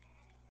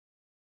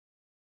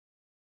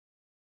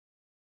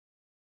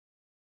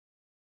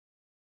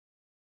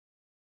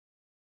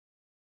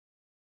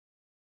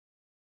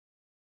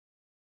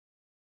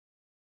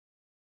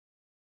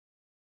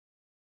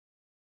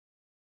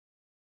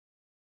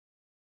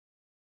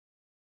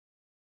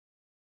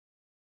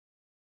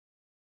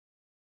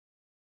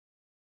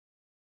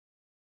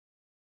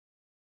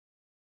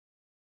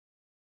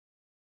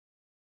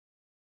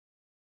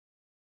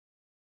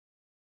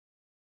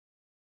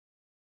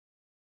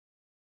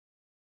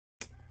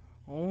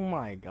 Oh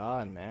my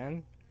god,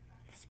 man.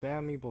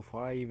 Spam me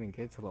before I even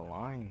get to the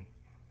line.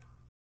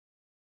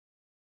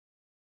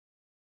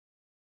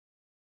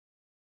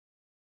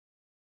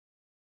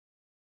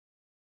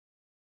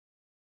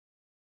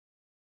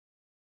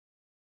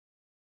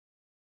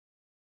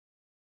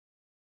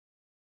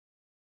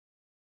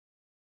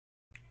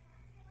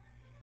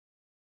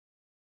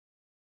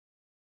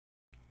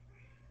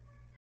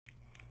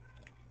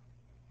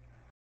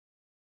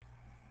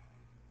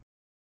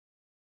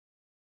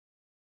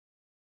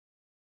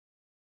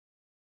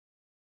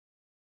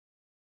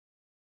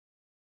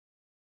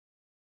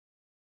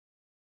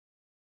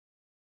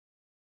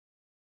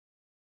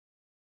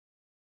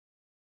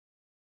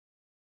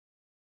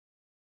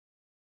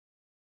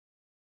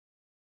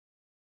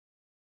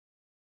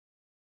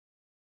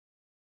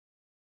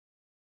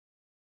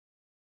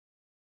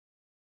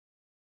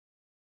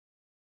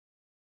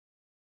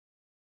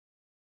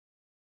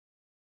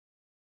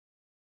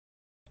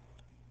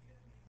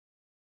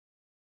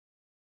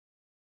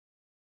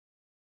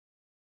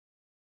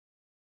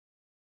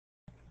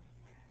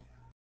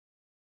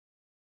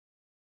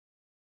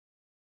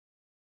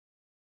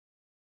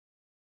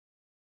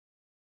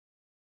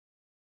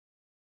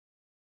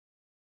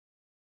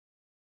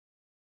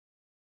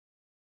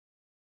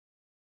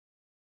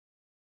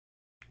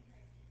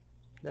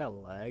 That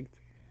lagged.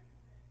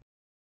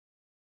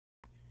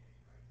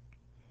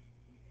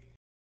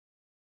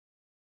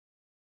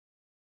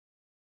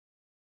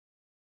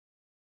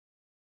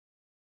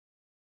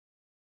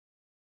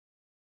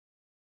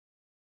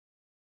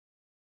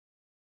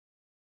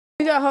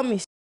 you gotta help me.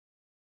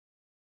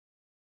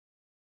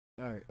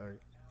 Alright, alright.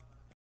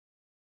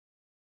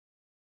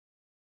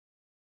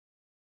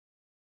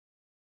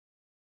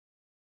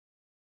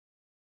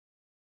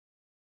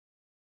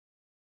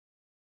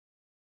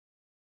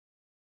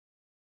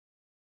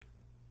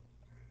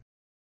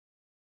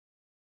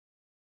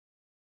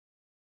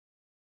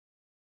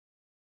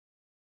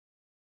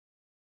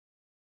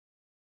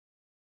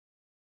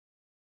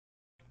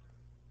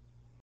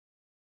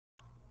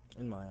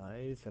 In my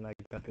eyes, and I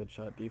got good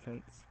shot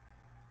defense.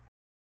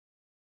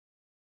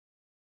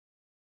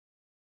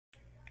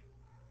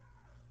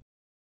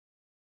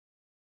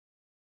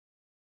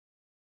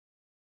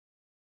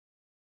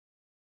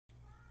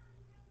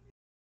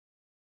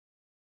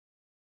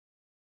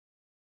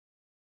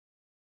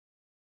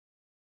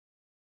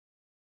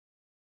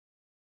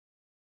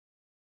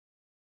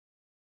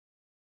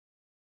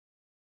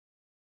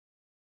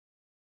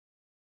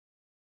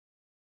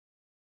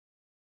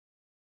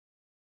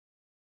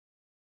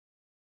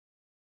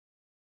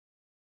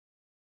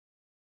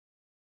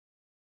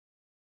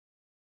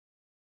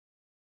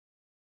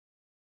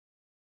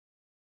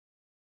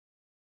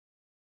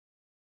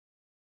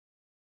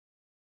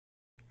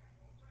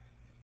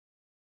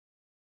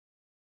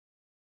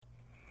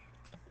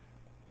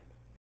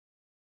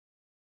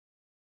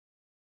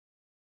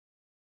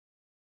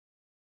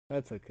 I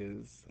took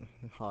his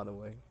hot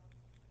away.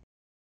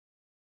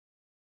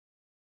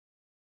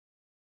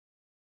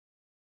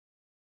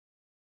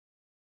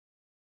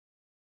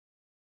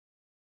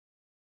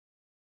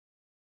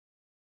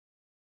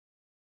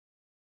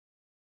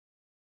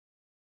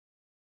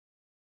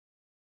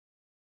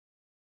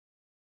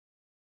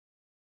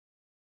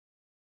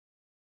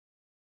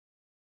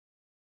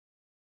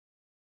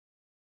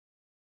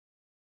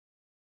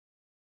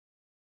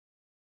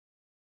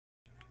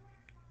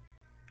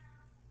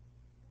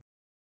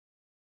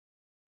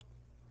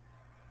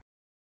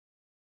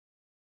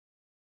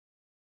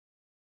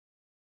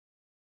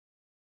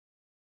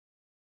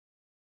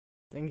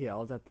 I think yeah, I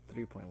was at the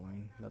 3-point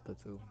line, not the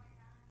 2.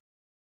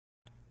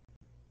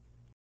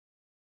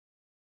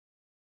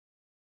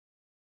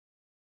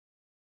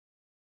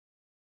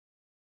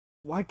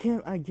 Why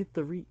can't I get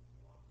the re?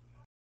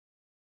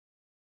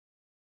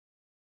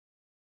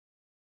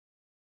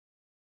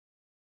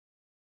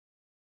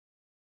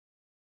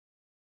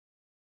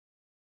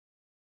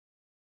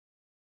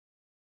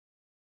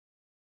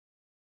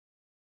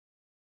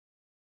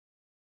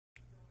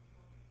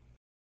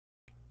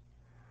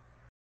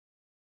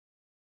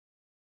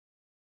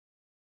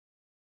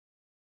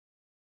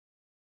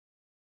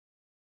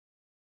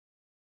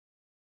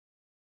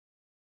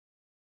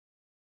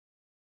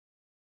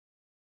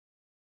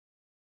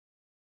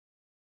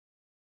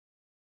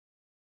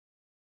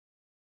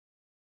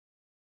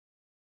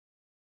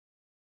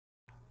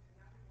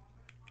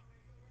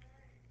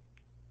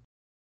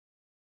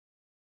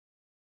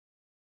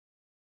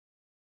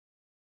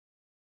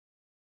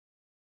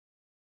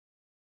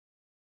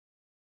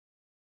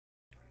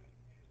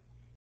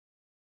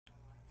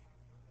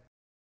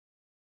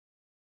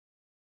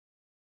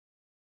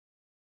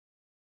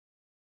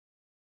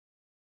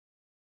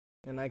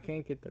 And I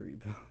can't get the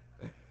rebound.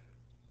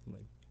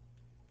 Like,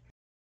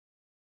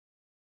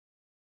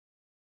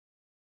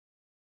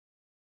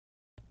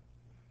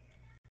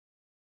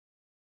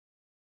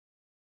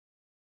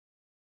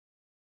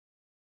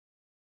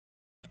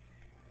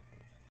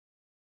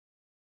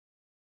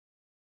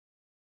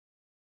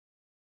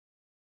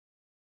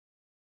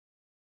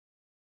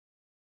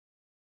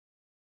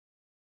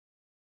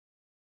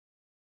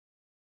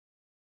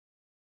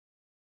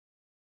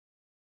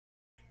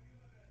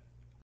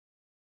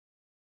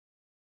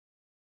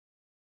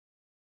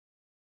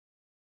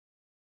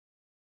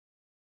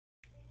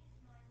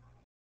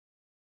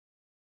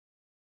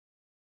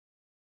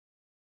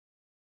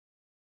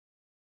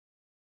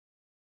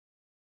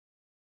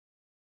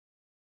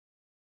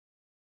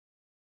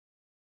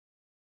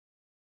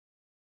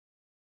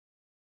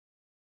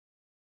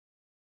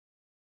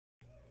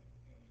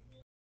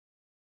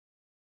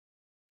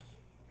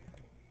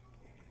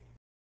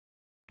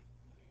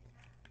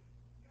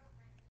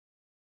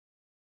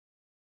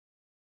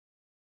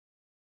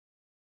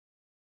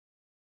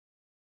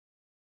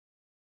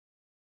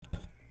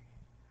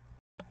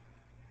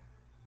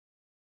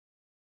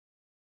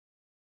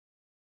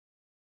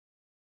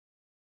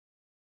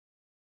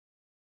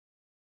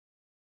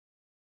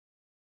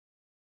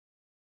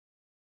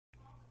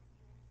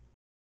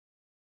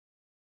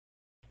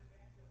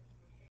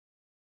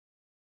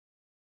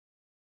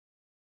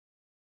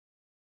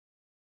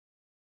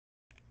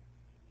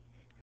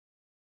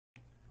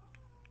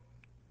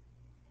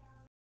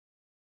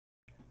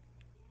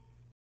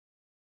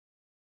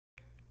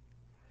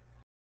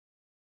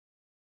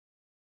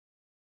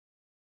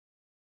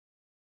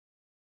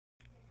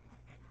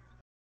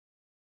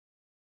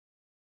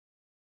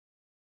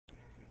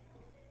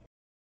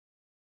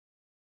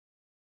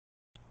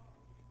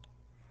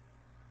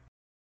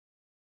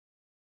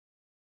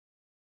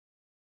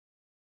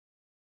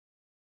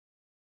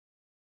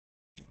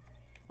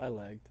 I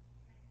lagged.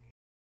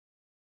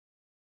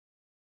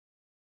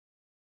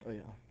 Oh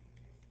yeah.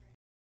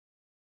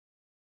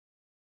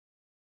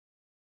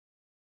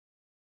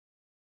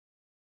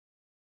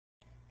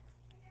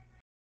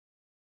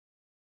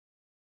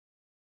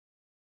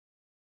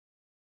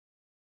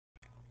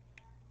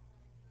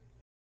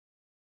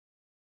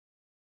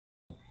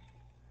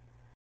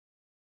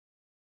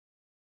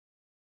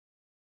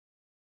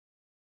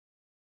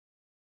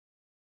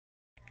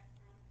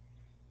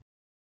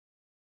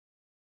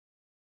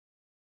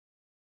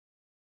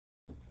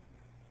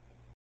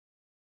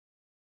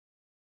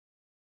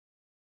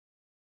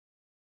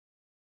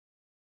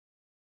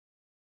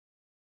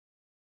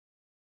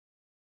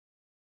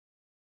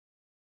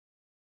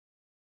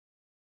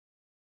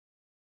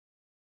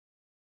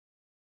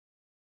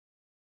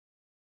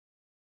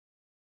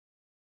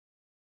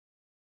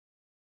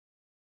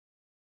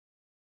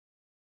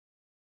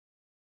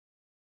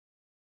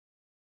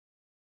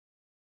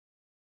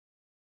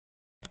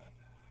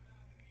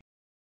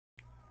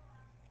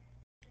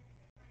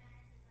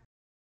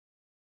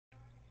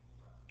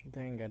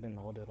 Dang, I didn't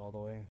hold it all the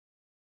way.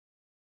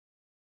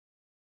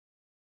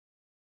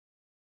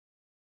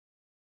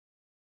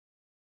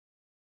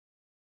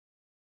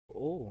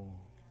 Oh,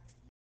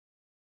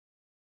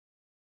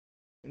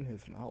 in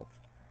his mouth.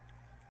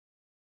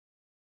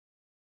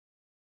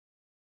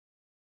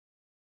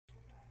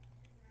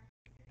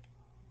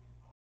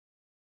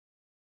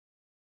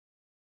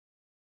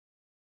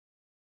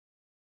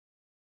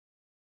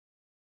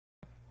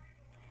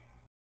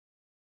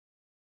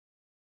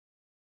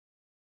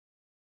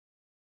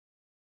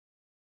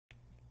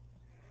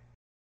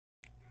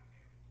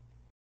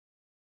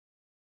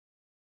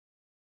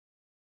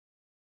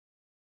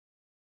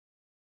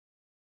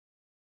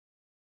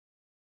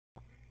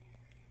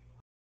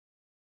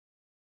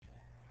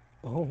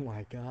 Oh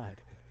my god.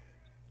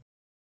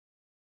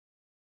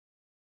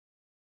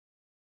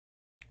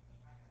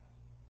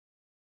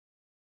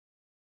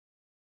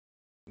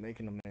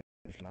 Making a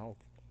man's mouth.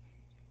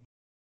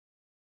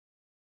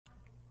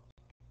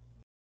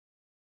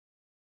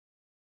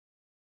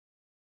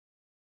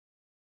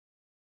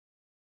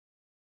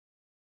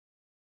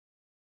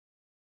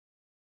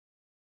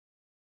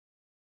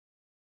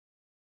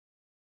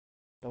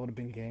 That would have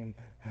been game.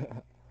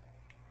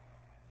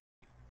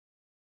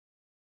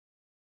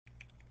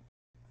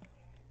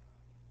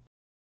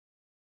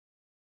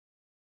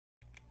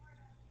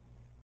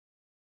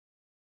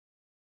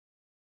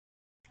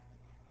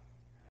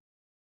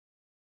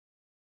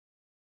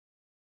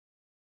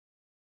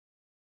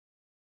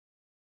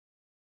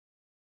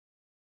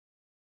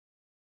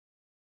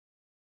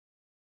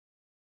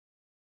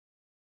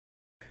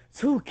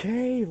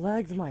 $2K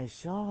lagged my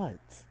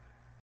shots.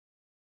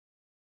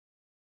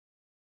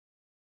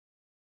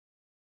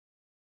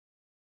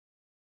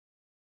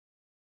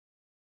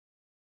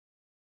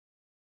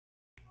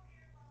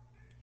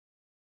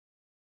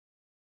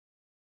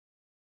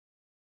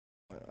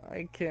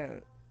 I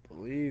can't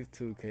believe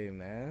 2K,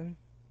 man.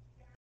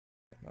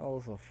 That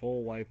was a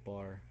full white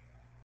bar.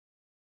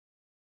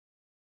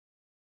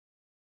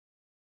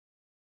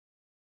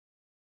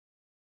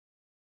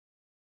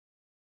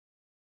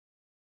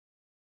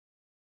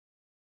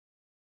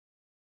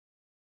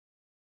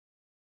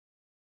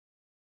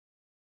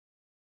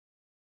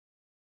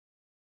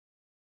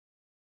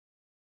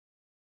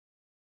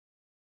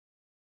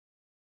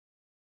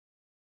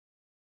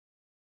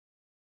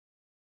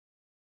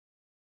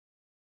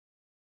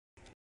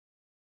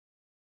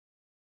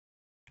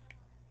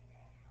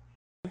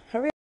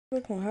 Hurry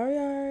up, come on, hurry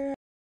up.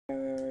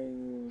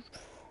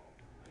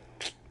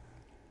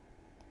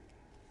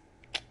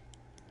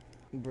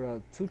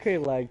 Bruh,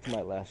 2K lagged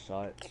my last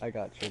shot. I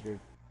got triggered.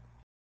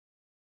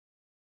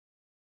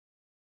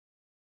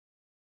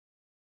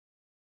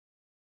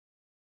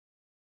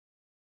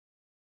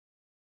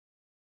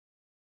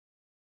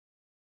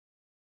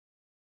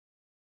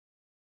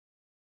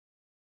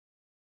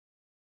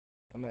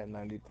 I'm at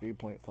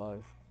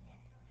 93.5.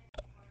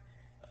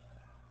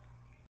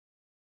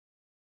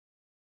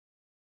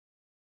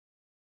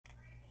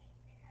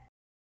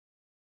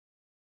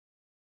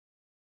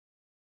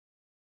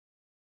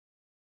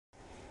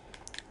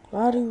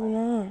 Why do you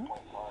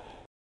not?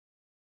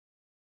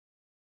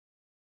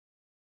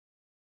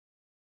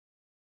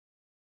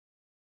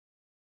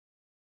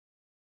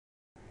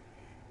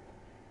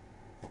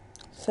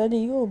 Said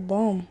you a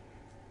bum.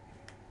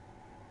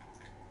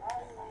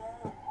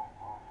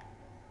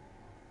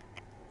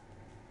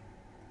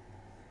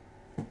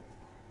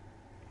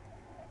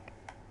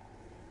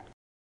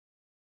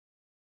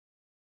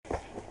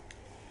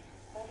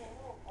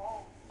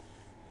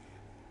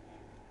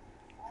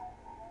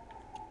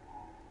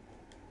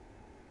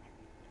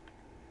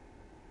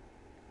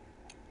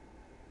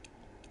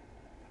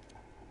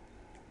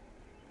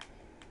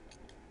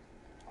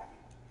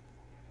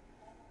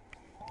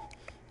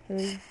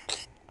 Hey,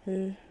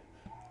 hey,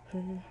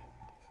 hey,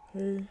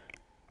 hey,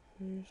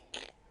 hey,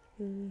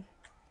 hey,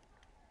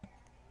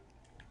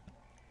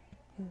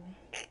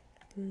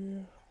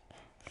 hey.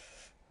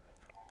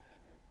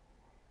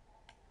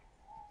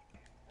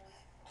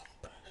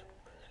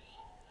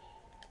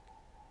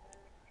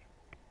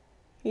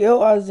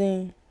 Yo,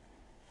 Azim.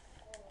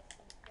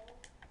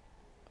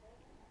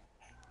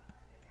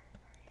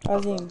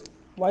 Azim,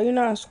 why you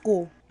not in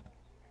school?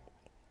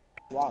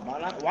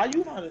 Why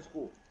you not in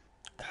school?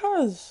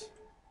 Cause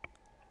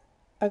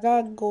I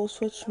gotta go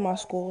switch my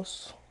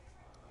schools.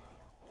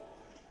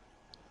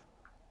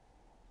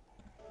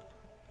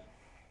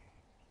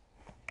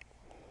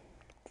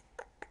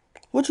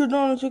 What you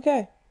doing in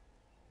 2K?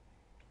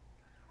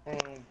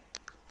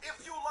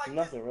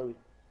 Nothing really.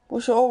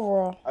 What's your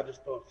overall? I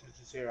just thought since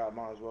it's here, I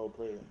might as well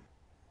play it.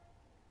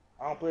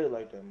 I don't play it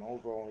like that. My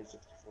overall only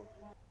 64.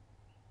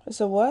 It's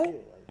a what? Yeah,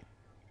 like,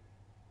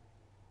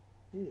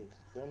 yeah.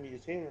 Tell me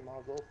it's here, might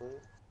as well play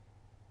it.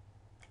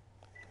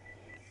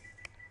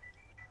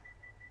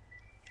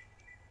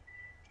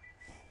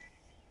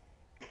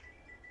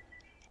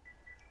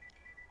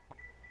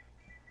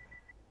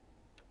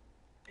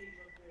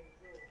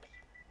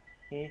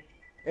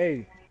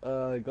 Hey,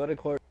 go to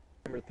court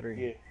number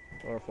 3. Yeah.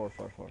 Or 4.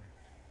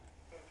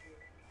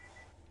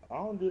 I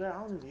don't do that.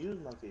 I don't even use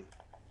my key.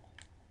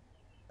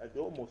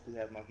 Abdul mostly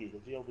has my key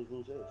because he always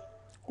loses his.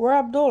 Where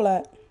Abdul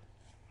at?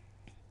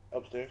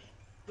 Upstairs.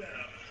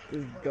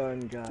 This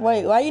gun guy.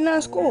 Wait, why you not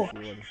in school?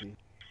 What is he?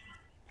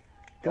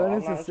 Gun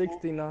is a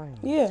 69.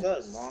 Yeah.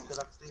 Because Mom said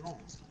I could stay home.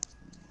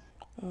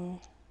 Oh.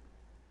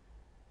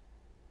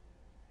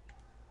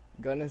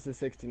 Gun is a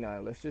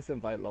 69. Let's just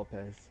invite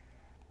Lopez.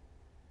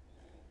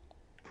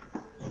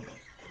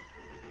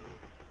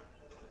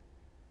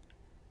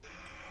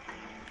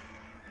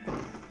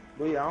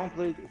 But yeah, I don't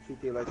play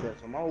 2K like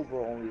that, so my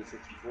overall only is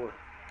 64.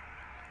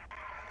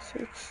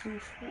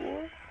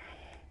 64?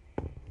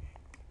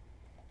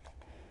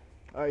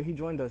 Alright, he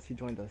joined us.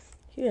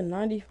 He a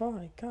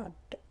 95. God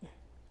damn.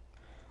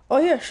 Oh,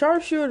 yeah,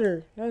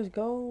 sharpshooter. Let's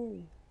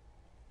go.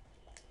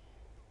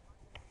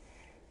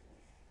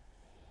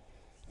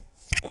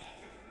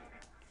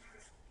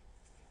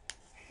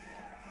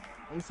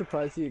 I'm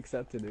surprised he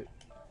accepted it.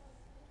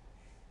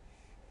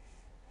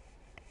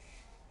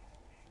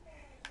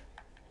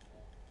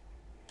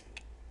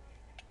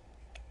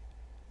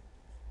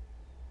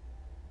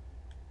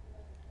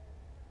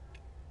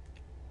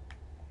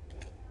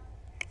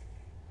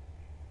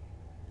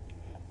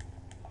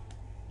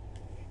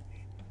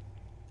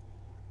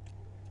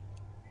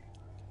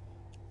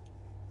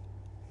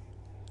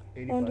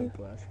 Only 85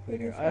 glass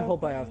cleaner. I 85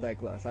 hope I have glass. that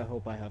glass. I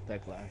hope I have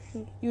that glass.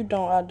 You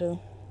don't, I do.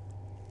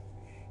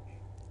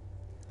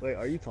 Wait,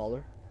 are you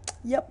taller?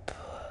 Yep.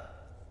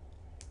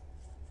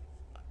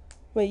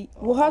 Wait,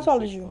 Oh, well, how I'm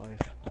tall is you? 6'5".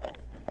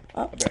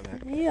 Oh, I'll be right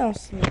back. yeah, I'm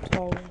seeing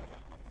taller.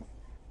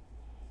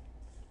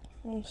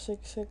 I'm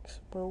 6'6",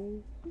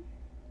 bro.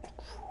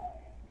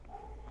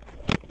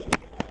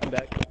 I'm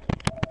back.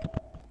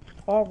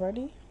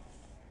 Already?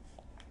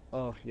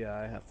 Oh, yeah,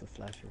 I have to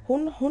flash her.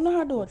 Who know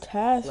how to do a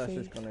task Flash face?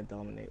 is gonna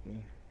dominate me.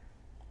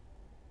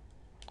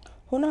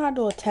 Who know how to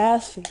do a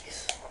task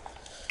face?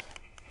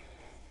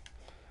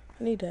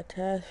 I need that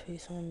task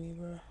face on me,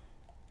 bro.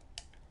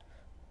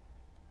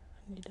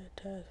 I need that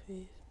task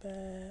face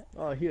bad.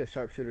 Oh, he a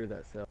sharpshooter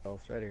that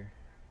sells right here.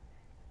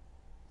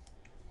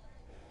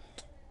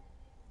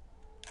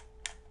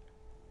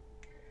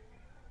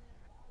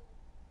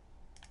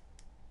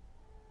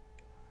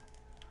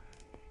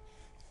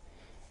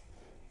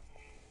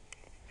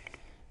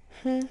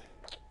 Come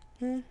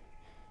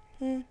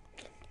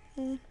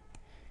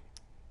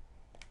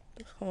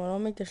on,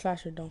 don't make the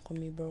slasher dunk on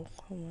me, bro.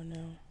 Come on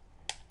now.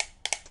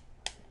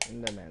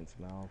 In that man's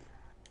mouth.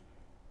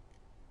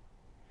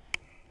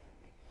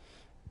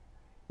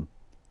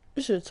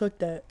 You should have took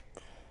that.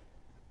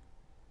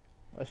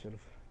 I should have.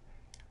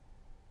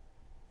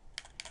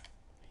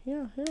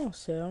 Yeah, he don't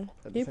sell.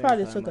 At the He same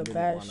probably time, took I a didn't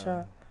bad wanna-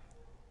 shot.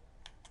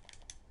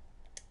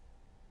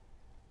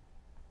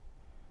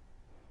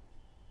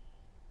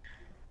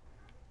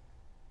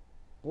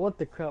 What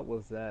the crap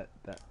was that?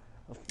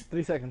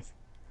 3 seconds.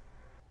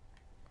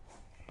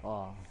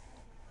 Aw.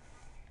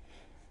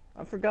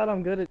 I forgot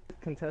I'm good at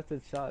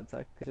contested shots.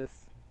 I could just...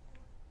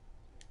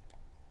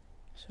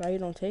 So why you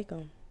don't take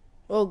them?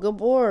 Oh, good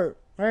board.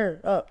 Her,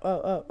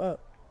 up.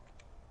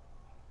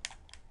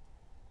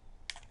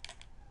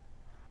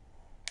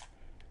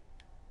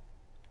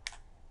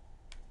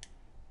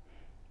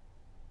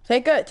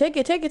 Take it.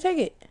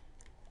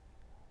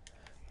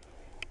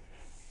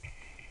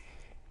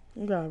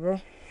 Good job, bro.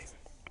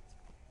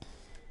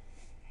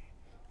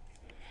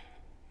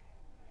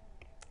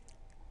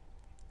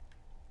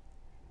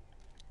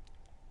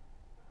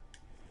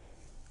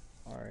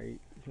 Alright,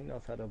 he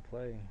knows how to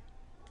play.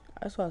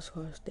 That's why I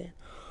saw us stand.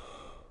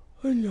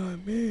 Oh, no,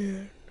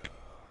 man.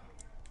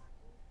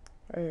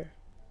 Right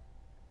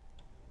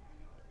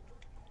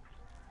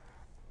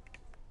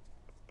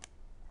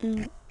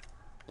here.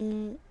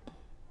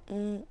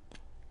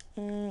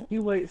 He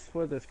waits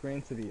for the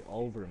screen to be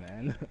over,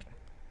 man.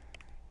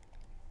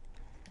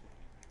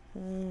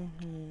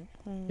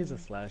 He's a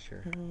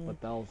slasher,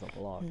 but that was a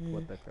block.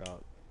 What the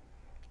crap?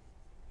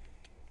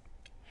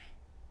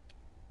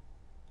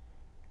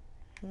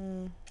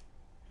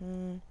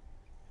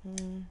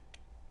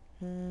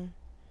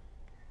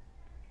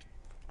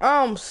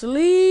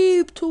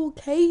 Sleep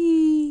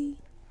 2K.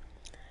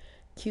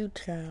 Cute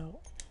child.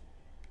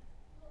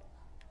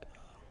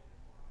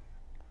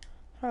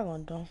 Probably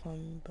gonna dunk on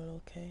me, but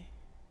okay.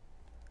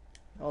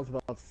 I was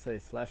about to say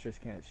slashers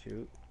can't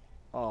shoot.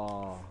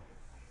 Aw,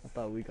 I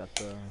thought we got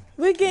the...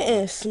 We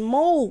getting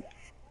smoked.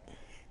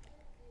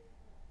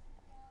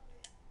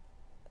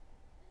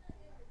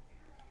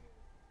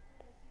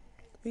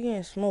 We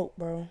getting smoked,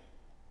 bro.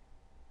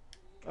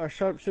 Our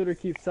sharpshooter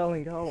keeps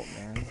selling out,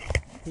 man.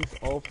 He's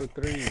 0 for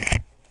 3.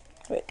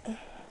 Wait.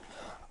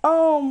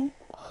 I'm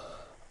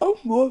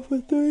 1 for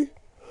 3.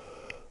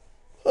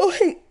 Oh,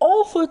 he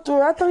 0 for 3.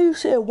 I thought you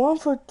said 1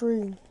 for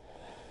 3.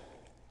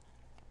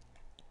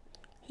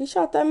 He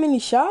shot that many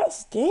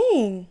shots?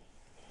 Dang.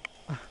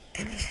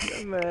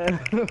 That man,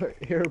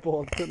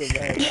 airball to the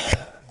man.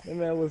 That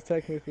man was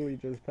technically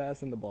just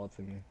passing the ball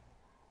to me.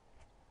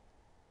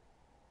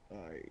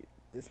 Alright,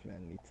 this man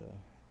needs to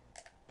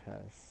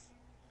pass.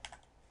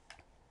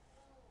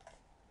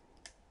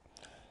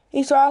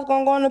 He swore I was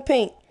gonna go in the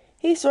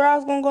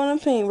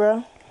paint.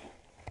 Bro.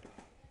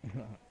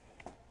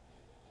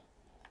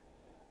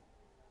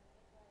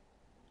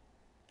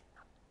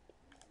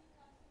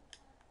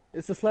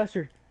 It's a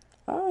slasher.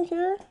 I don't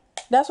care.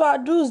 That's why I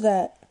do is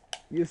that.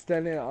 You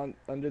standing on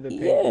under the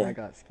paint Yeah. and I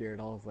got scared.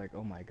 I was like,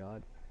 oh my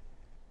god.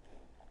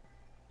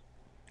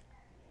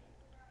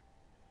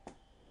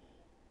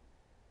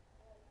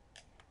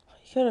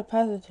 He could have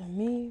passed it to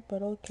me,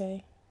 but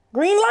okay.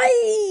 Green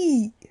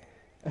light!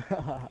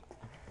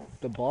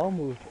 The ball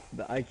moved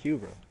the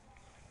IQ, bro.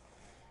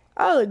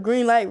 I was a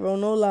green light, bro.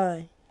 No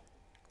lie.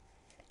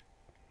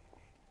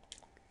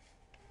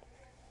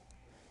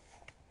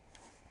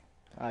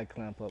 I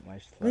clamp up my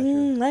slasher.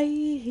 Green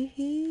light.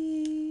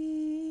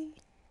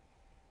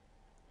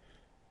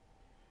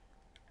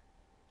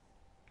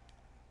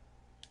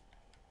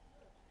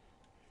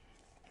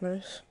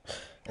 Nice.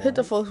 Hit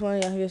the folks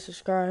money out here,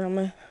 subscribe,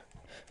 man.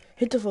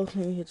 Hit the folks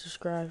when you hit the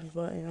subscribe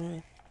button,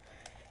 man.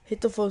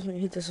 Hit the folks when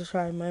you hit the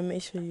subscribe, man.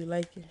 Make sure you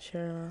like and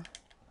share.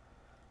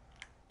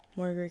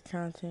 More great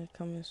content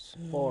coming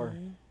soon. 4,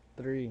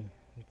 3,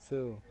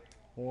 2,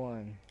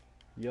 1.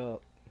 Yup.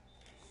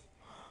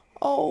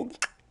 Oh,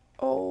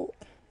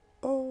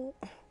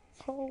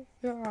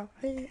 yeah.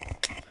 Hey.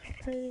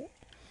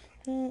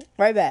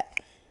 Right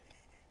back.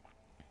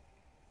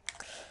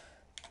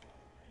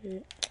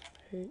 Hey.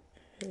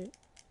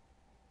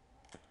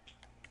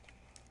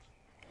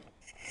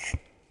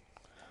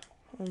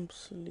 I'm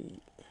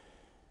asleep.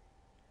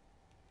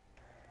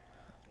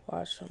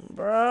 Watch him,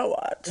 bro.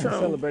 Watch him.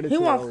 Celebrated He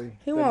too won't. early.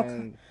 He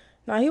won't.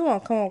 Nah, he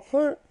won't come on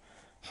court.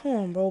 Come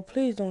on, bro.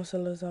 Please don't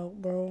sell us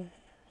out, bro.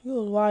 He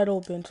was wide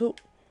open too.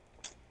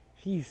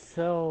 He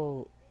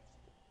so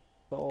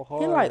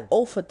hard. He like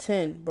 0 for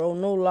 10, bro.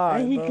 No lie,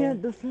 and he bro.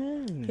 can't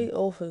defend. He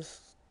 0 for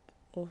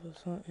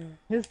something.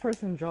 His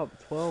person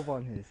dropped 12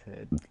 on his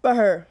head. But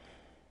her.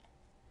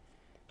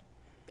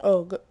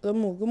 Oh, good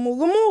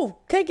move.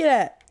 Take it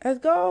at. Let's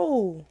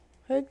go.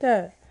 Take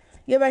that.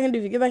 Get back in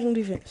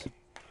defense.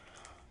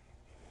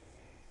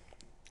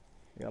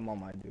 Yeah, I'm on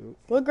my dude.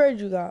 What grade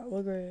you got?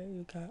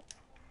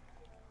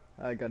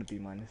 I got a B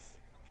minus.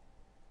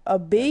 A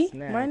B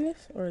That's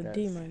minus or a That's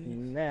D minus?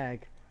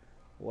 Nag.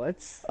 What?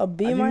 A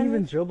B I didn't minus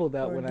even dribble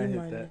that or a when D I hit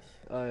minus?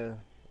 that.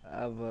 I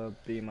have a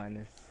B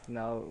minus.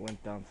 Now it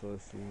went down to a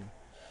C.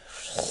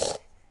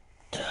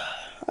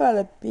 I got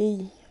a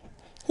B.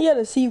 He got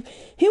a C.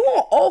 He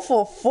went 0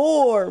 for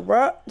 4,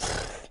 bro.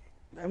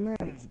 That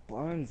man's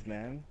buns,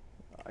 man.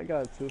 I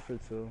got 2 for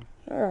 2.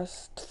 I got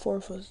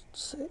 4 for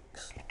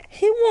 6.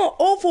 He went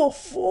 0 for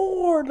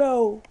 4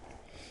 though.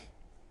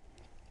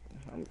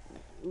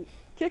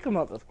 Kick him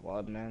out the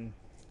squad, man.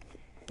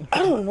 I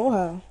don't know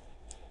how.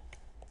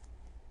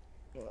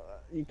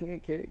 You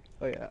can't kick.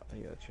 Oh yeah,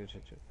 true.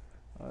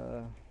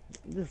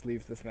 Just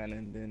leave this man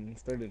and then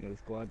start a new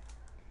squad.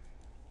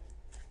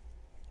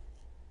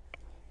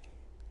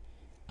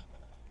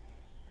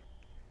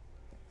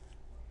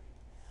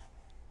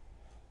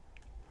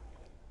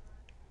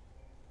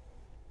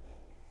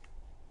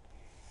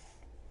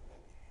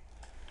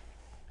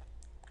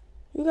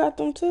 You got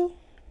them too?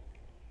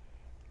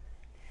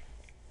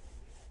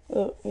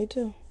 Look, me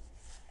too.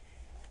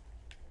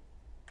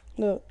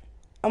 Look,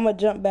 I'm gonna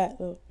jump back.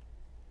 Look.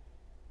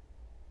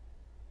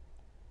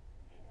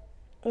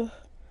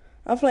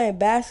 I'm playing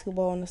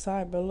basketball on the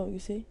side, bro. Look, you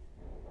see?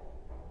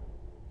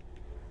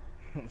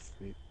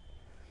 Sweet.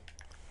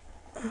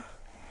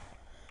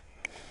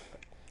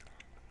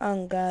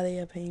 I'm glad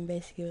you're playing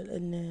basketball.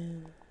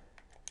 No.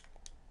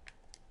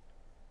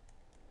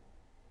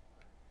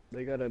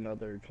 They got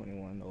another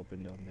 21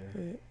 open down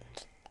there.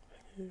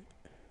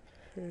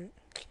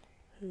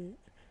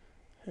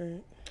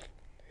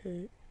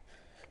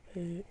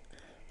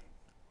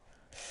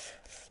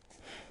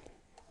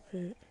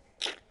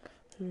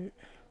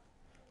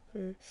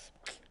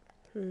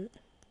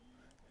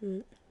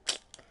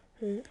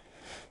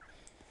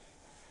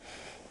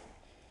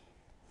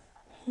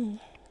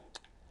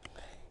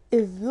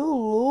 If you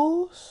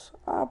lose,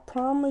 I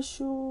promise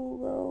you,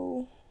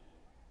 bro.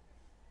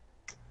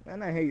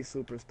 Man, I hate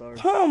superstars.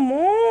 Come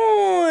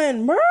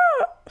on, bro.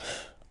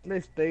 They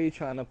stay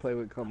trying to play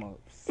with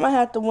come-ups. I might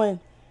have to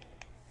win.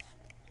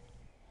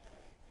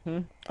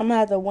 I'm gonna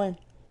have to win.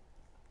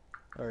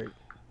 Alright.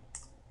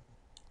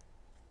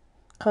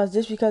 Because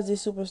they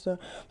superstar.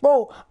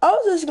 Bro, I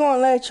was just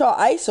gonna let y'all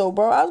ISO,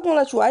 bro. I was gonna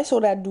let you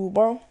ISO that dude,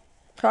 bro.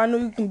 Cause I know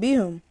you can beat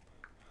him.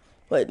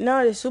 But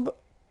now they super...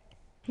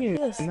 Yeah,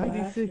 Yes,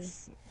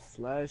 96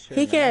 slash.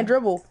 He can't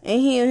dribble.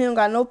 And he don't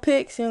got no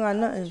picks. He don't got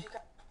nothing.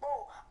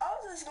 Bro, I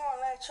was just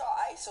gonna let y'all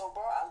ISO,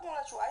 bro. I was gonna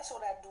let you ISO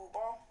that dude,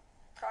 bro.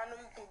 Cause I know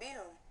you can beat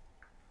him.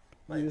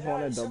 You just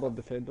want to double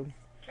defend him?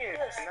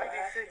 Yes,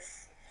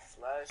 96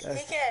 slash.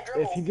 He can't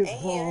dribble. If he gets and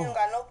he ball. don't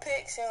got no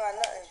picks. He don't got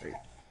nothing.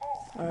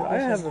 I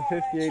have a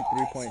 58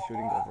 3-point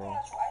shooting overall.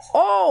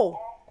 Oh!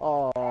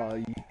 Oh,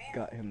 you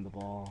got him the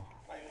ball.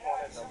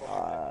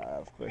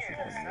 Of course he's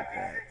gonna make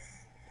that.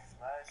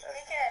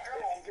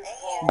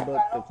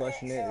 But the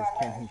question is,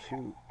 can he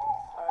shoot?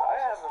 I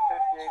have a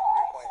 58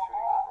 3-point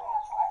shooting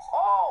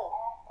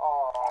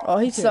overall. Oh,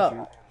 he suck.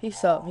 He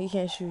suck. He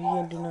can't shoot. He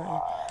can't do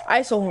nothing.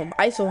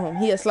 ISO him.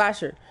 He a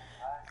slasher.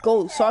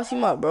 Go, sauce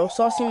him up, bro.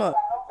 Sauce him up.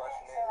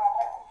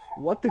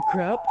 What the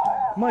crap?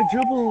 My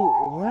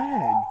dribble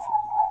lagged.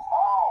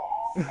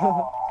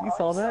 You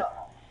saw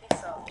that?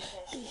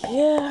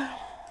 Yeah.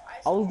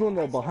 I was doing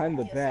that behind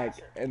the back,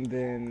 and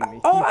then.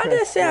 I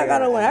didn't say I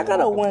gotta win. I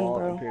gotta win,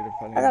 bro.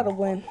 I gotta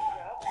win.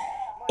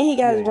 And he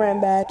got his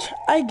brand badge.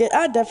 I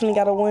definitely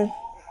gotta win.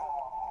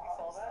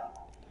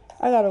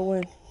 I gotta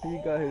win. He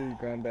got his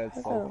grand badge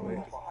so quick.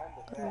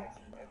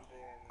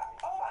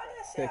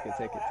 Take it.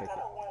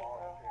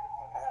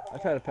 I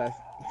try to pass.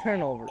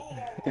 Turnover.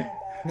 Sweet.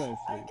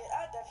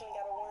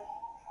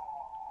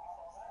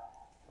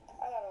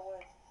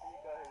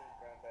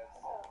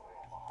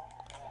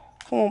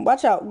 Come on,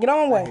 watch out. Get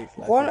on way.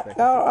 Go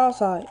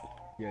outside.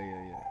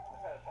 Yeah.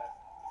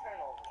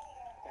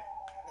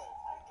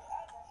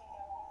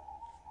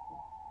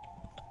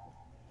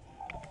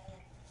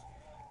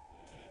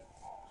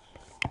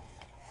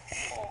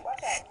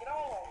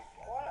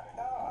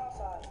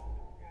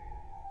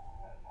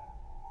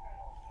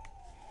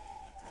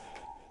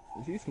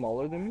 he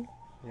smaller than me?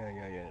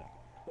 Yeah.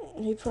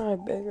 He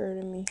probably bigger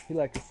than me. He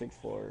like a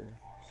 6'4"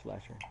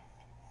 slasher.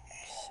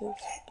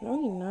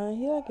 No, he not.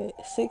 He like a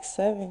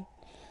 6'7"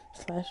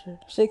 slasher.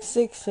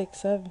 6'6",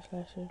 6'7"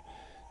 slasher.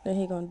 Then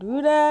he gonna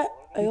do that.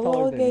 He A taller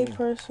little than gay me.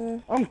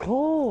 person. I'm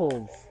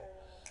close.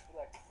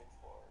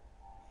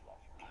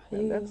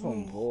 Man, He- that's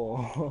some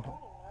bull.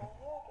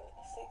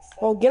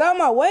 Oh, get out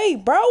my way,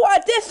 bro.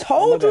 I just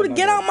told you to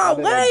get out my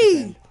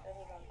way.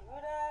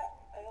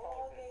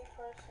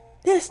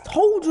 Just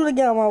told you to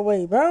get out my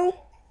way, bro.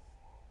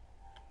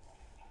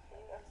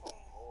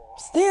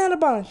 Stay out of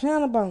bounds. Stay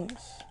out of bounds.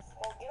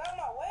 Oh, get out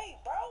my way,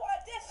 bro. I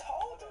just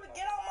told you to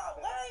get out my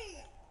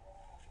way.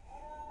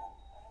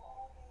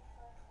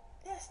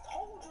 Just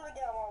told you to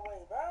get out my way,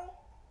 bro.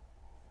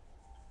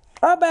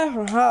 I'm back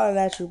from hollering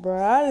at you, bro.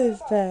 I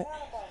just that.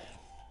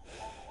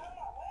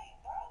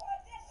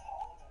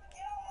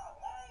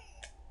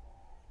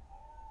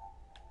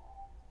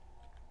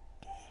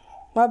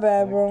 My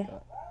bad, bro.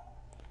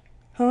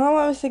 How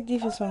am I sick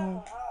defense on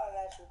him?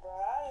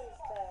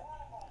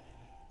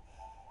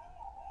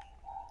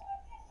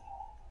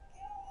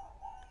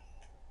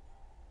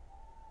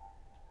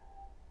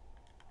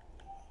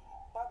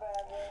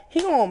 He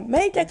gonna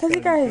make that because he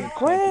got his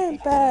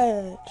grand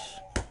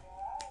badge.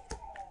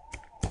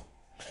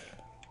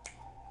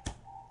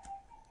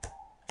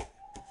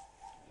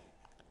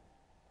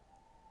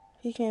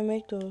 He can't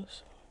make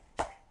those.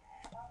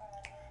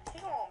 He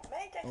gonna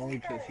make that Only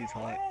because he's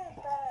hot.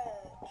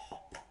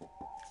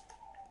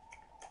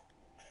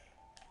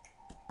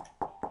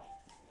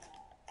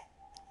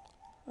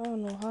 I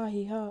don't know how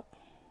he hot.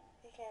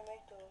 He can't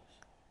make those.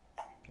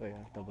 Oh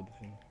yeah, double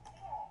defend.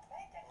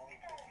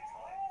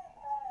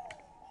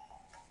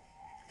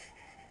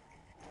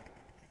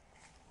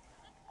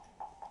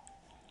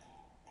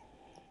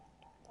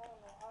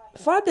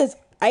 If I just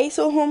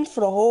ISO him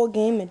for the whole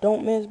game and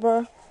don't miss,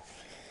 bro,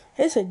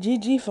 it's a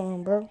GG for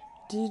him, bro.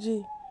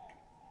 GG.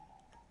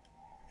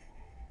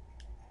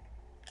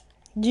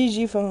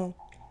 GG for him.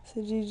 It's a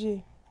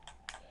GG.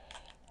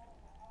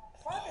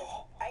 If I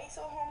just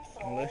ISO him for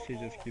the Unless he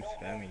whole just game keeps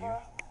and don't spamming miss, you. bro,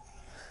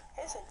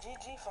 it's a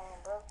GG for him,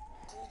 bro.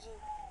 GG.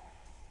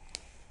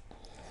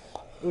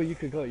 Oh, you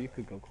could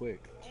go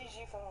quick.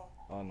 GG for him.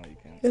 Oh no, you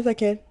can't. Yes, I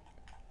can.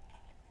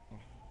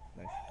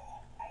 Nice.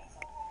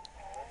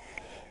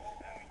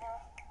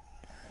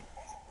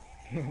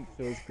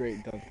 Feels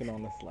great dunking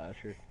on the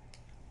slasher.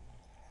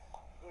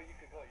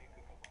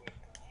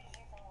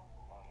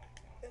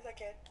 Yes, I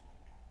can.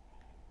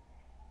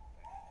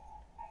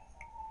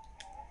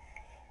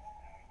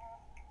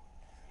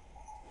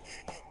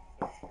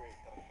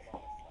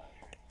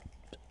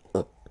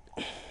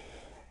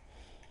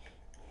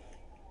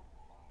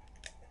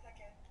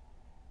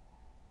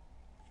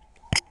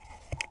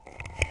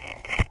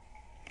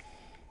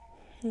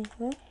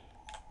 Mm-hmm.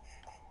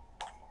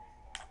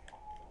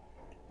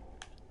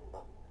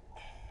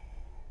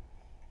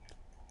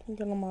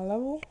 Get on my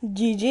level.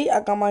 GG,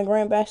 I got my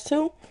grand badge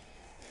too.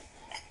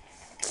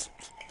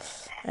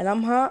 And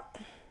I'm hot.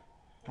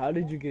 How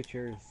did you get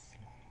yours?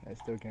 I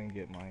still can't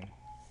get mine.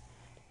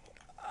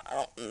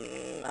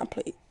 I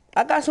played.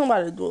 I got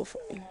somebody to do it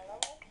for me.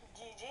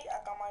 GG, I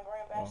got my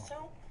grand badge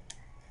too.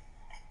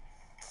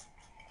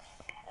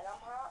 And I'm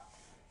hot.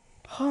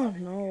 Oh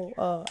no.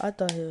 I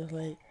thought he was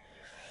like.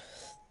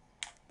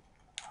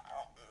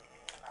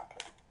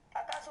 I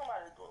got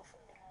somebody to do it for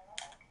me.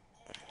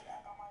 I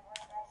got my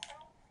grand badge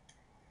too.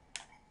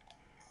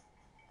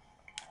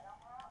 And I'm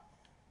hot.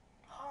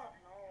 Oh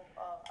no.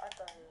 I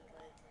thought he was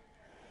like.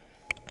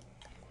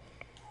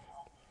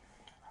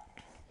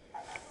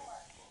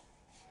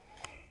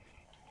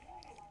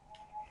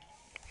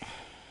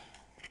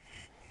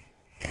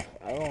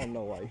 I don't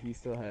know why he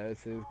still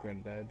has his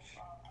grand badge.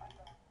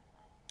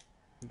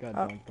 He got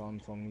dunked on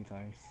so many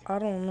times. I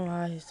don't know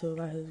how he still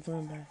got his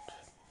grand badge.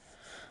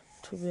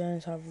 To be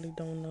honest, I really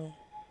don't know.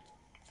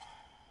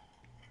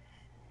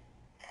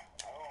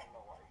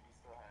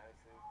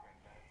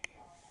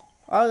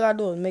 All I gotta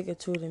do is make it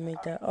two to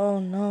make that. Oh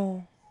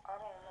no.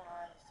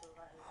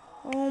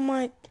 Oh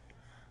my.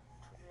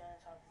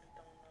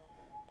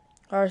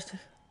 Alright.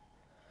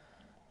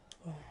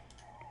 Oh. All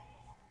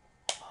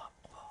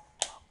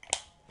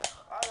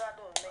I gotta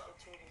do is make it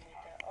two to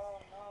make that. Oh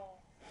no.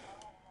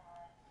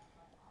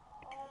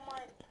 Oh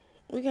my.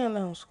 We can't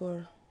let him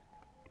score.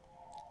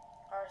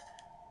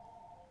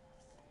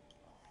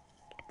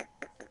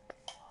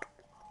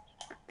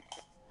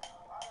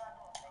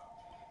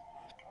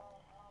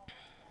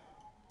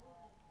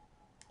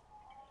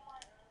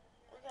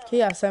 He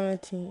got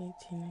 17,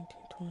 18, 19,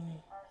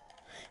 20.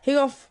 He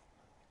gonna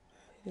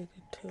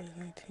 52,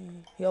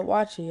 19. Yo,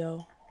 watch it,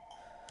 yo.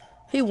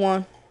 He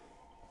won.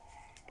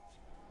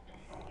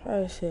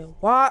 I said,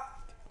 what?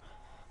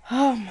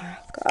 Oh my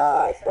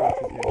god, bro.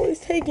 I'm always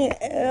taking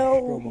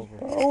L,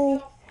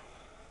 bro.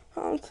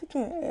 I'm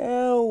taking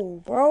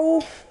L,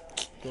 bro.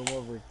 Go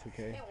over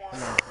 2K.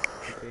 Come on,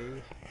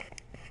 2K.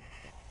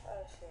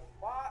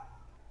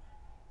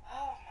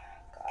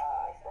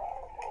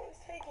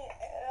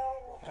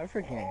 I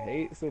freaking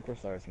hate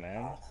superstars,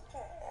 man.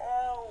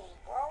 L,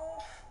 bro.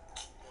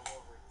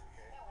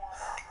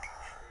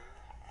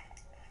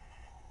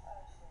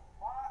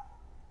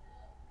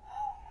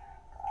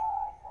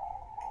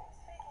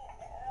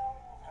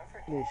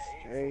 They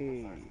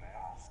straight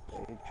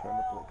trying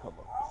to play come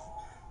ups.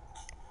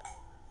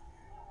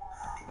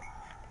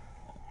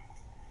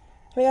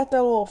 They got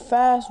that little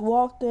fast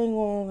walk thing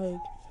on,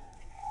 like.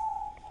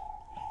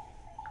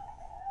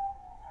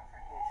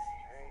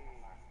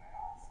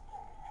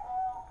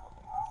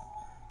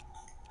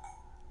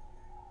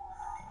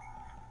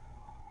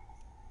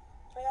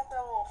 They got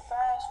that little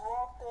fast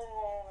walk thing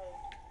on, like.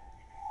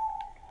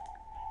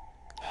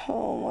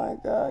 Oh my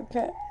God,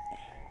 cat.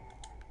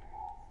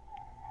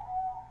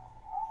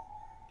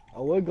 I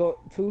would go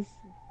two.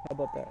 How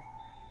about that?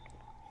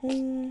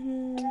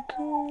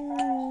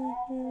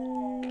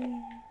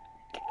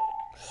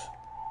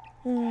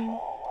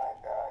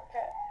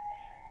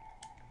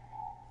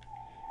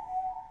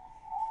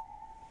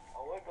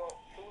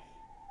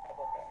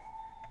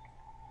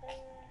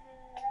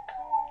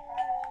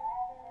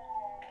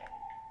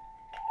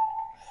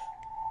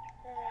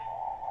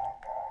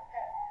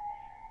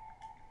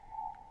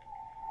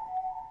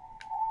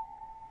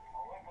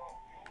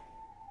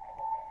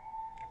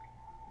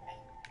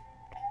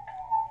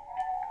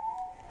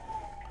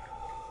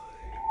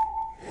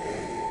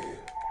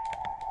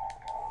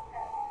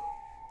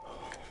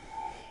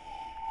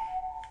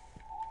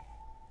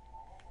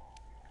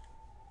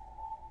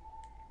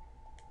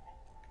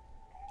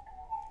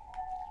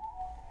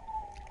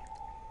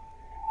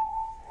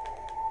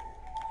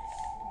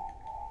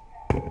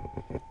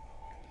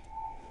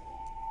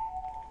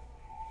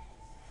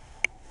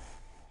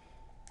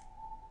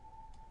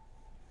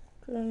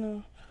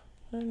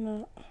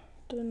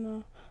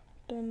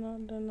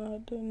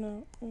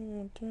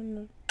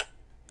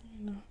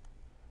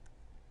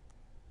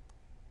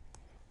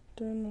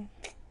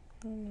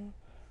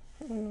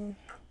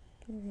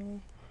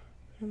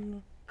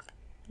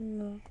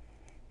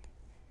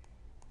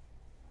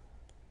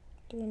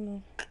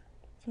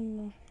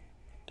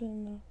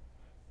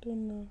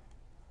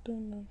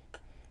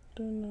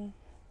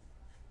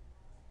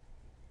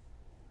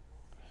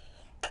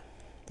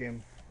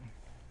 Game.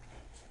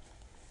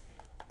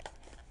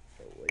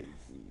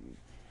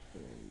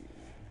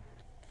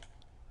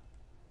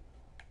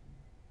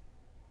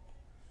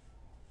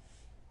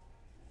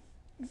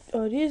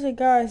 Oh, these are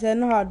guys that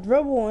know how to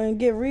dribble and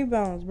get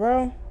rebounds,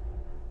 bro.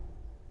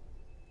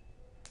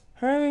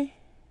 Heard me?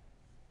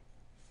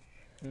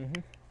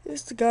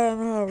 This the guy that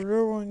know how to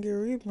dribble and get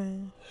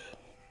rebounds.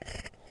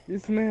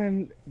 This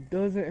man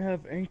doesn't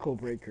have ankle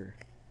breaker.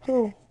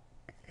 Who?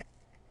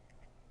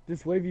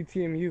 This Wavy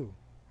TMU.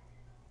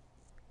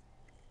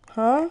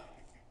 Huh?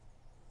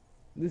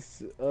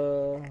 This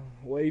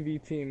Wavy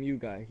TMU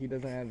guy. He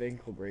doesn't have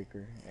ankle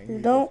breaker. And You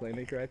he's don't? a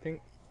playmaker, I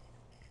think.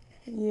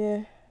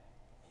 Yeah.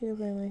 He'll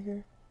play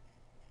maker.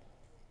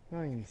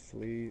 I ain't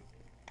sleep.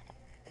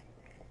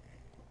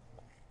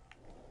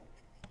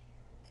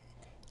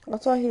 I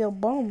thought he a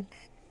bum.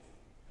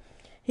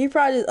 He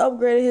probably just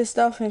upgraded his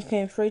stuff and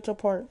came straight to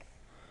park.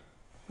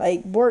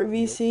 Like, Bort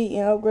VC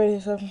and upgraded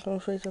his stuff and came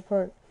straight to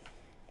park.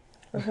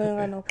 That's why he ain't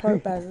got no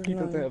park passes. He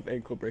doesn't have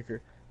ankle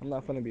breaker. I'm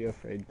not gonna be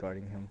afraid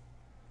guarding him.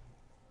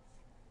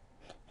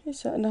 He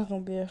said I'm not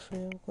gonna be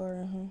afraid of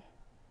guarding him.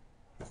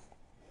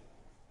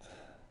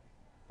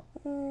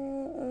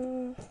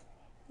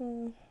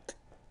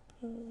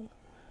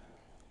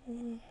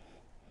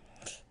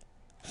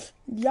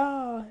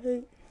 Yeah.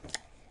 Hey.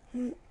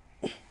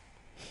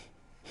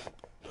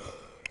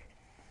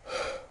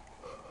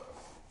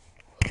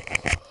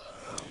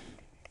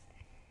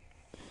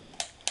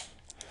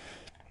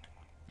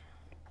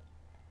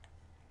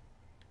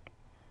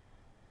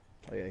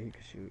 Oh yeah, he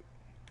could shoot.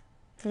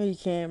 He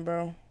can,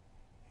 bro.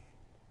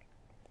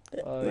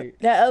 Like,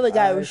 That other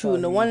guy was I shooting.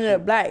 thought The he one in the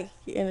shoot. black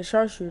and the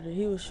sharpshooter,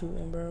 he was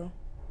shooting, bro.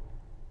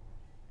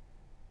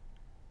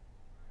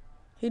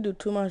 He do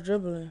too much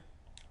dribbling.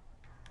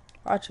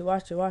 Watch it,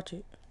 watch it, watch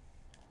it.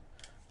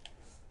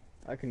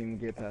 I couldn't even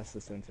get past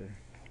the center.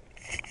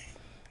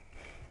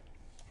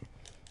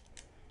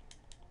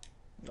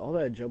 All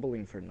that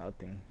dribbling for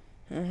nothing.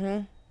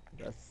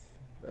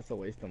 That's a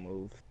waste of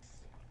moves.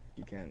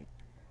 You can't.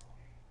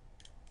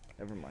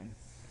 Never mind.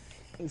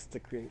 It's to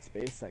create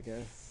space, I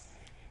guess.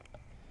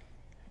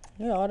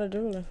 Yeah, all that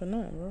dribbling for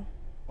nothing, bro.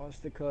 Watch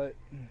the cut.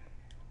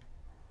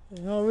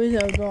 There's no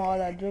reason I was doing all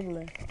that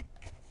dribbling.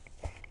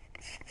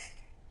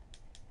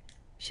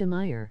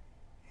 Shemire.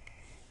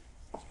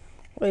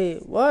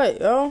 Wait, what,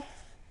 yo?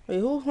 Wait,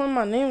 who's calling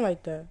my name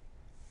like that?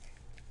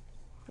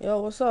 Yo,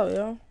 what's up,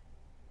 yo?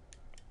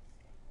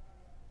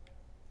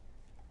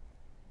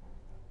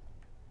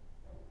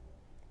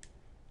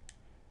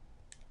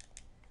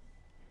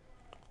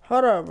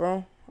 Hold up,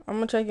 bro. I'm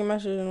gonna check your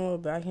message in a little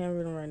bit. I can't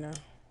read them right now.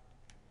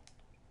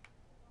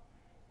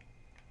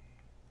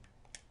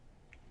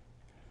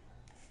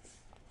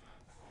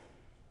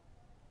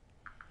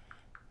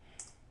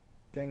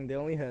 Dang, they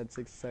only had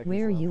 6 seconds.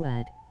 Where left. you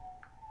at?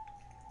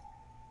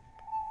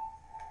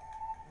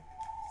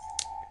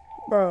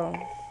 Bro.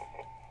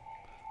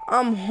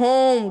 I'm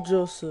home,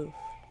 Joseph.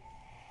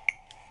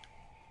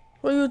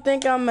 Where you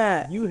think I'm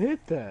at? You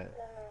hit that.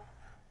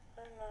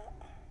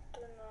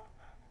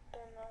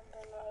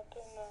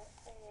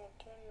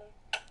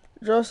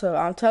 Joseph,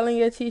 I'm telling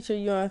your teacher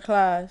you in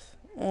class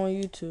on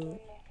YouTube.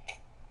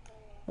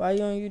 Why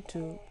you on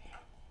YouTube?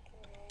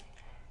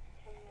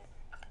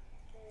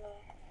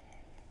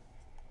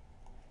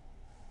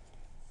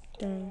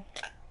 Dun,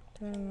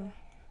 dun,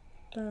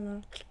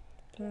 dun,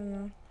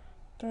 dun,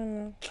 dun,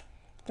 dun,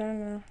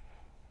 dun,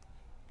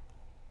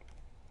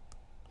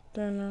 dun,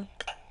 dun,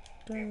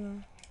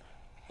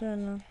 dun,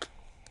 dun,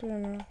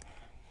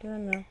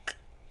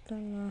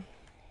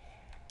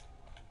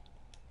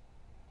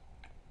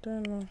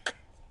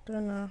 dun,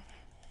 dun,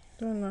 dun,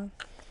 dun.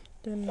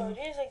 So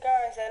these are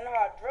guys that know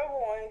how to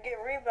dribble and get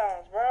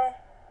rebounds, bro.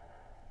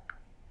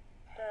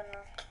 Dun,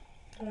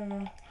 dun,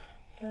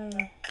 dun,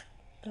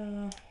 dun,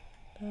 dun,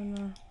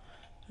 dun,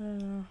 dun,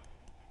 dun.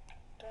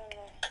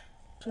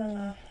 So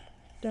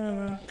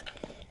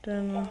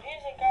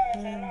these are guys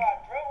that know how to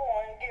dribble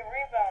and get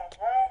rebounds,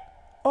 bro.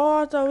 Oh, I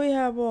thought we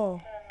had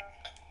ball.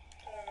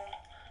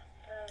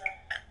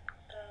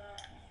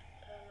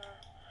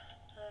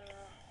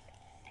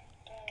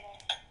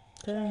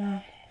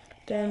 Dun,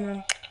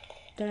 dun,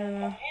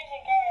 dun.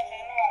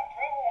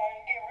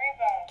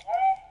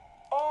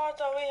 Oh, I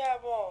thought we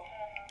had ball.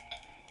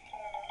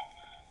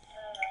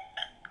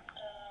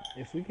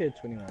 If we get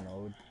 21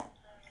 old,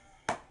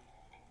 I'm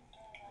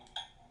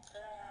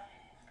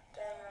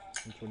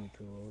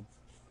 22 old.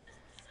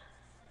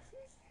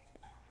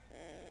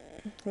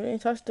 We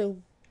didn't touch the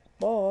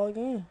ball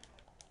again.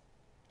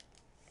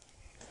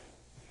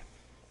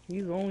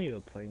 He's only a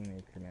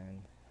playmaker,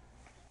 man.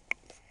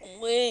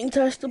 We ain't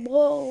touched the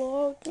ball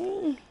all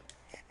game.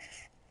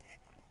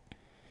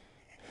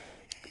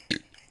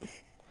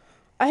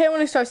 I hate when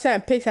they start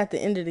setting picks at the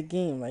end of the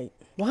game. Like,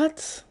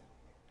 what?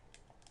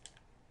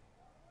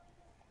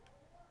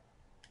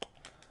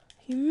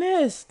 He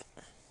missed.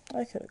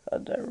 I could have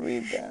got that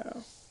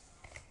rebound.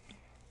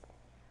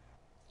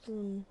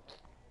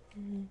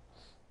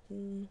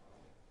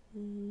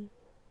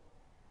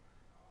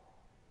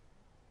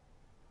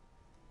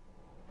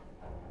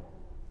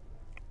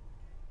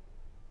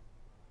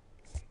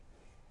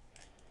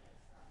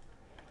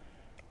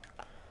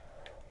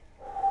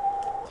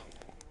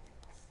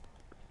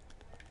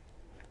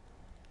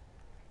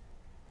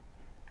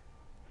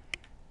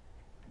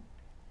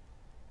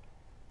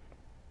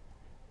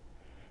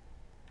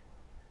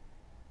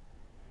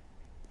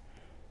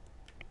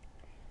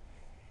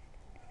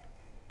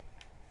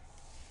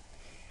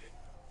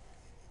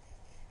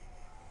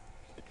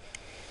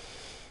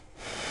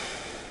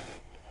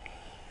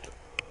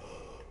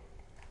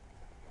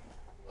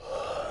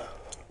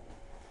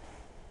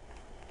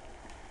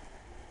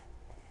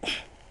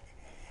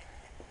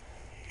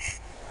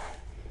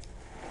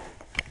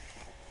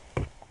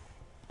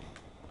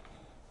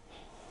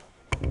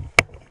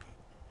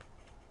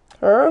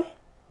 Earl?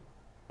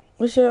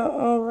 What's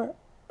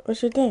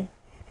your thing?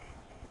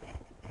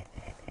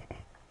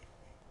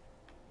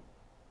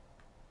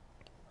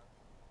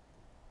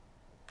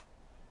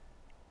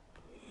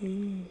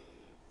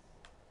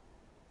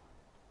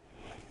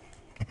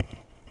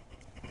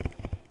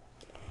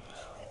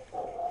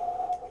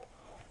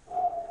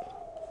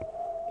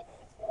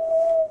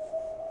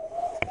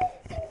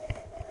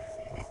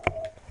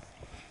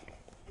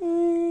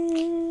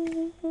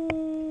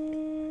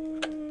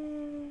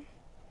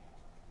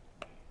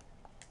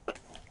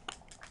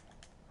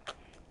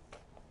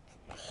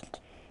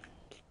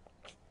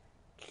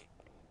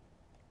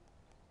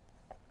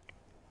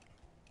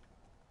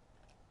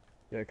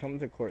 Yeah, come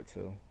to court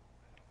too.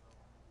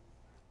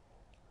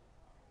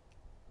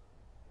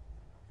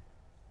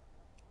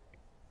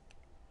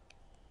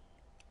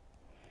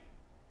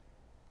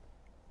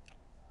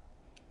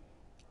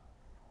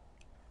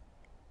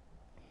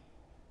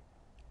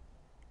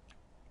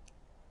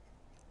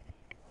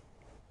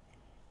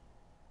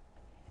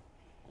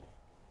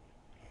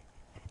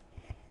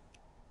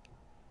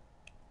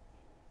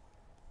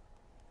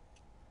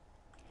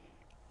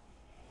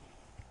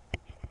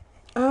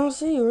 I don't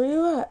see you. Where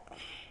you at?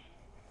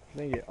 I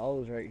think I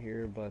was right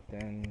here, but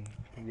then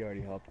you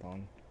already hopped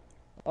on.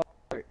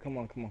 Alright, come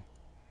on, come on.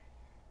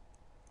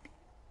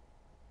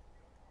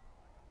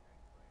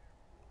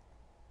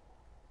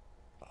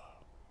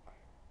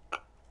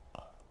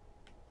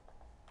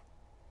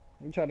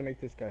 Let me try to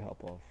make this guy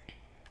hop off.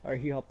 Alright,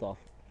 he hopped off.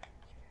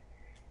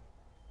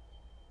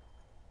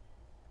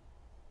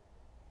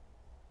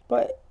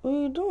 But what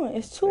are you doing?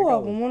 It's two That guy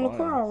of them was on the court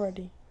buns.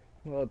 already.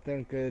 Well,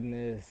 thank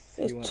goodness.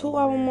 It's he went two over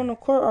of them there. on the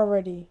court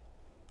already.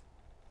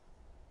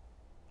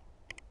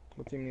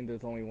 What do you mean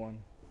there's only one?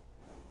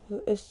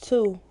 It's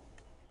two.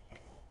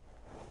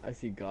 I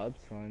see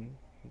Godson.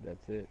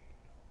 That's it.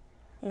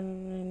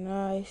 And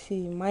now I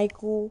see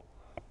Michael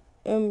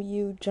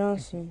M.U.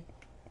 Johnson.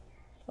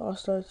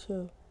 All-Star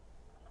 2.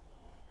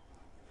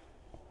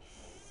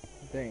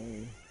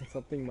 Dang,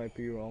 something might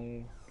be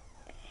wrong.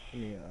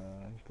 Let me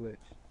glitch.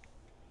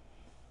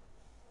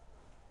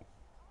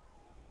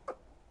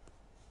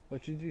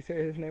 What did you say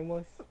his name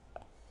was?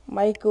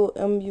 Michael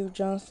M.U.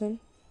 Johnson.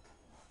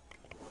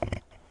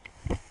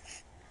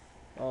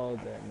 Oh,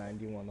 that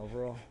 91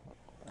 overall.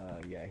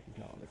 Yeah, he's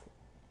not on the court.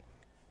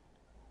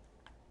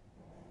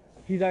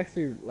 He's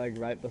actually like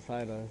right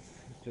beside us,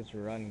 just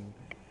running.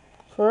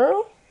 For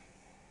real?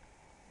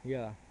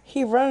 Yeah,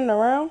 He running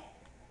around?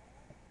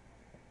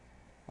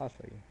 I'll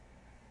show you.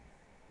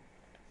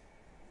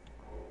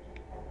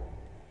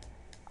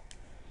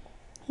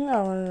 He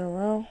not running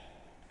around.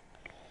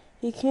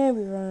 He can't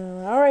be running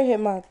around. I already hit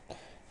my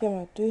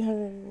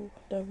 300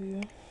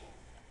 W.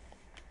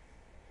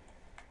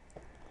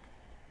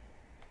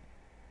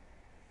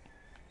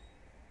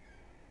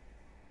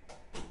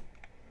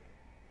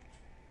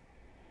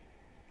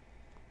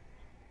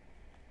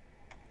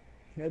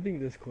 I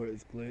think this court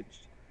is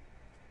glitched.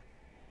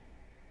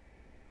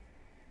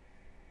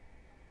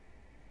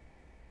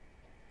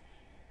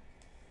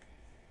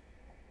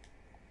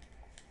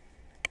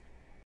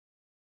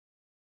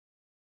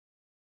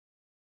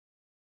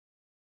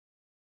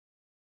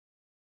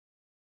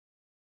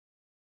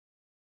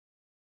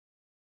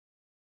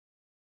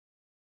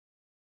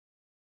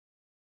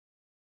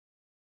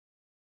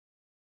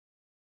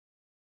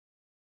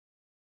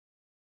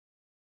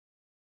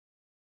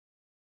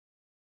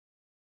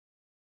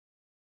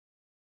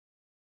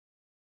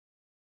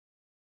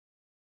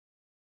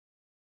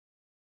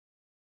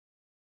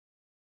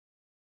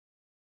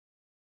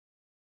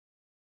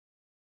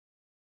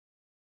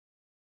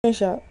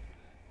 Screenshot.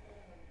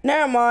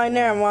 Never mind.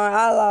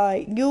 I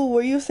lied. You,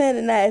 where you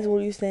standing at is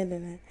where you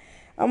standing at.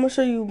 I'm gonna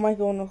show you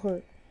Michael on the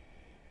court.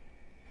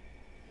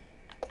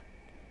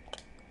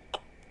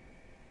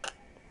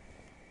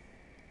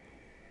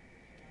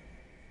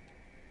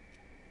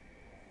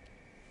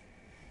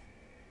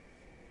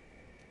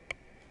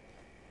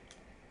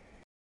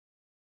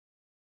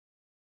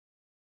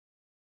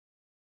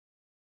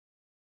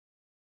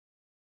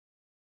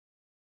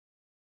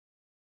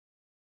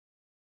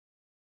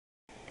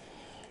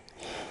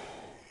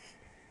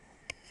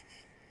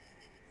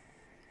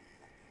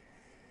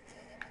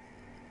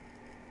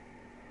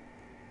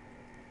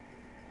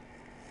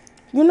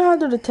 You know how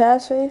to do the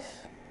Taz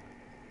face?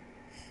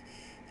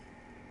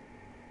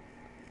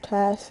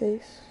 Taz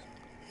face.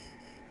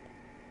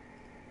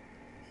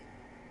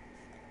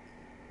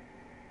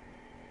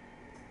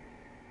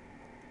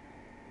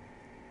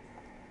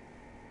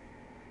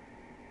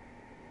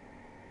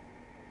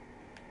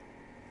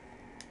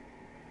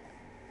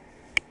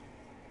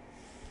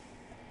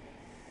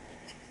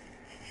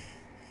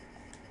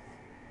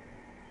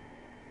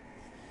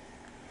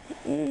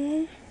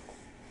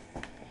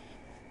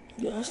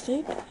 Yes,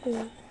 they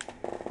did.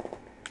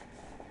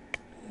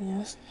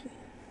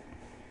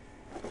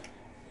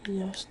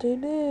 Yes, they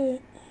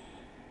did.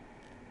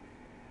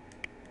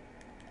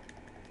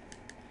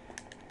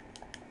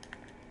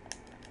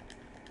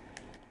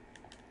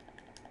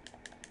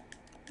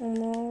 I'm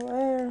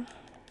aware.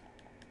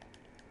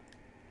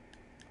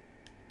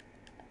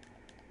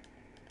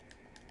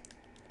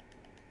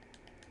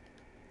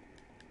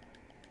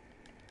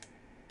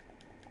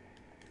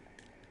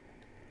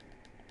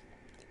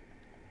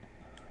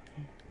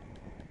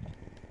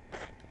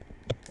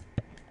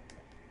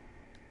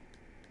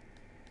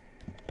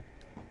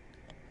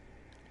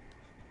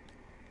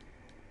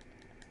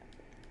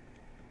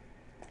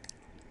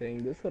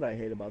 Dang, this is what I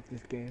hate about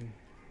this game.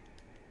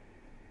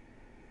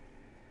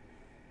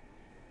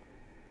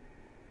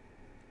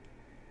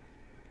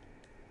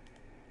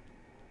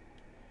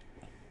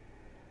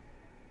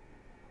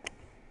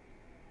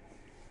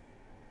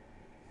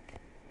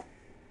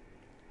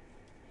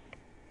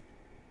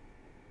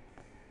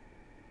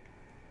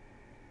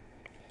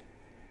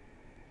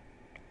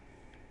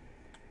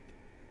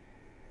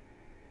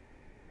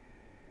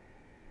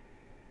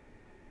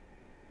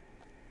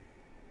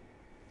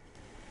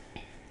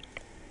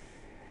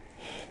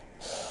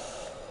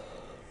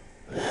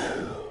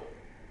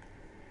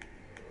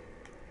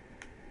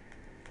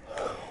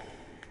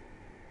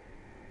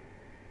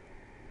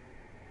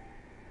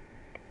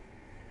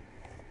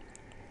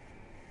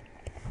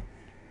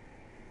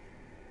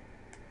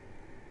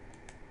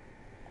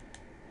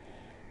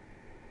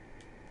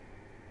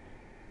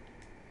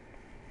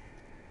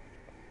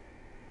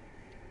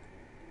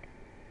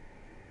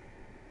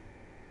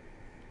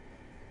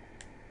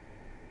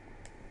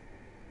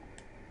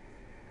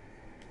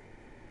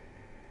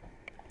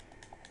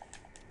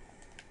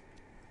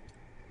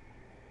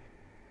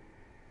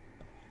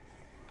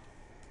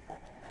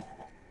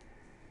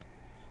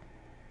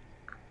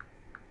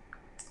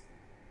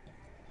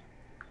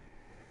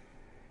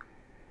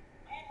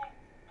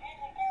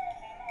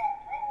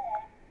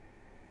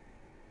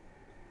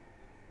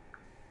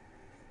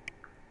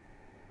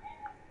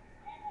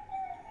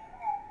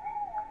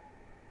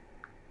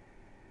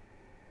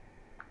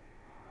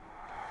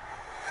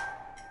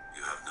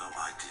 You have no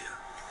idea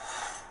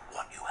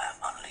what you have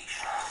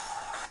unleashed.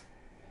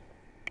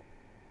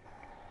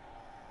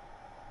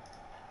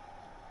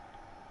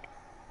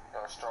 Yo,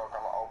 Stroke,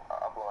 I'm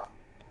uploading.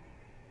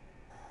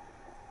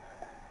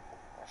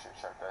 You should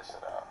check that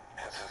shit out.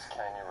 This is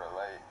Can You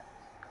Relate?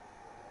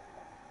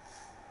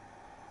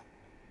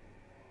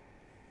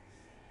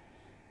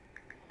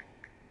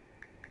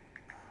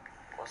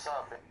 What's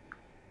up, bitch?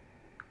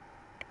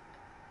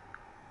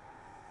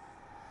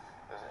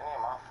 Is any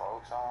of my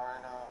folks on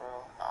right now,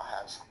 bro? I'll have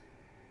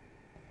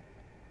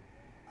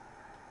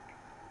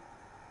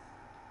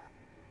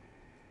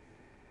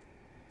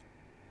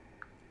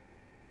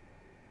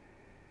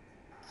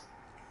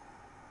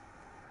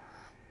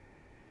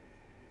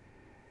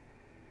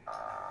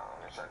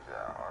check it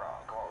out. Hold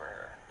on, come over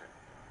here.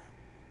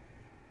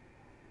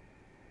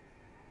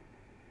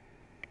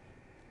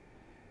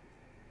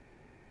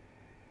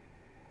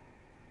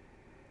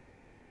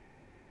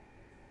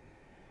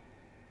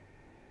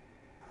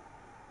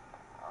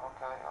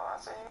 Okay, oh, I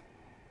see you.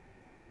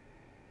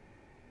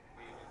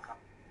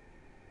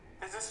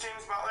 Is this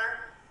James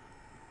Butler?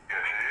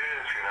 Yes, it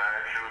is. Can I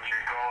ask you what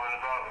you're calling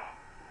about?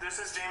 This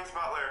is James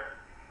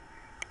Butler.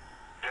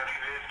 Yes,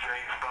 it is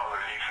James Butler.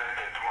 You said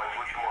that twice.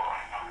 What you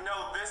want?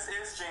 No, this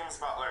is James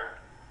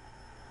Butler.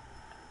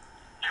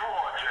 You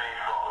are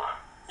James Butler.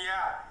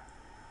 Yeah.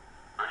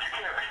 But you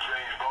can't be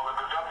James Butler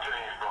because I'm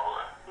James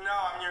Butler. No,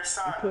 I'm your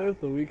son. Player of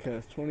the week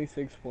has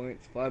 26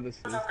 points, 5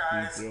 assists, What's up,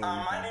 guys? 0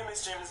 My rebounds. name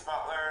is James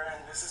Butler,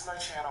 and this is my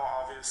channel,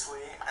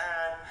 obviously.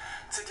 And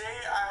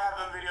today I have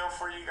a video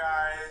for you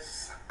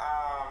guys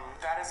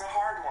that is a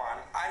hard one.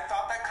 I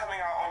thought that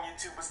coming out on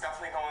YouTube was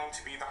definitely going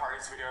to be the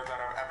hardest video that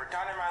I've ever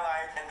done in my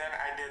life. And then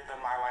I did the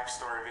My Life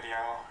Story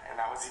video, and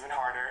that was even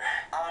harder.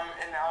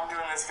 And now I'm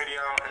doing this video,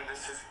 and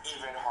this is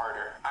even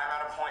harder. I'm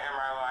at a point in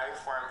my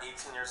life where I'm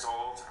 18 years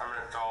old, I'm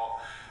an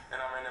adult,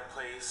 and I'm in a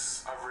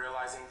place of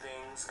realizing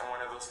things, and one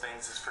of those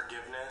things is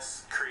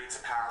forgiveness creates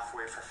a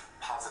pathway for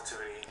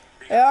positivity.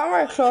 Yeah, I'm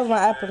gonna close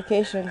my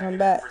application and come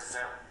back.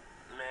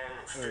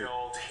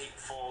 Resentment-filled,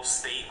 hateful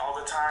state all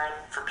the time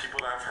for people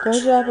that have hurt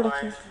Close you your in your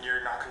application. life.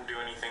 You're not gonna do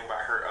anything but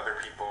hurt other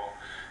people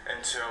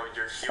until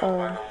you're healed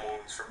by the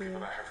wounds for people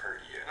that have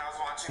hurt you. And I was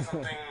watching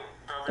something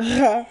the other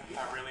day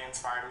that really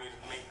inspired me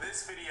to make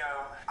this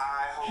video.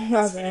 I hope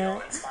My this video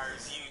bad.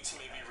 inspires you to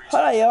maybe reach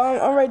Hold out up,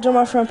 y'all. I'm ready to join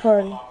my friend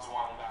party. to loved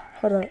one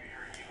that Hold up.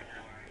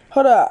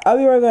 Hold up. I'll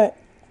be right back.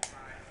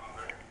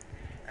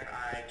 and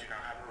I do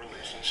not have a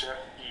relationship.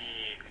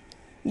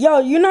 Yo,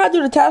 you know how to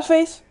do the task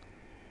face?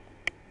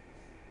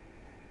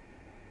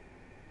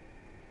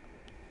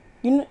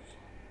 You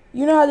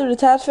know how to do the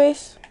task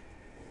face?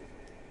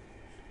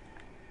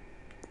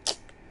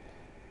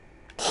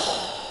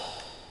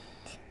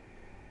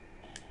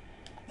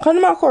 Come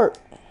to my court.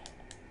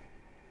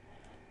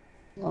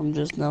 I'm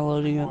just now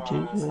loading up too.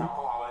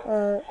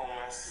 Alright.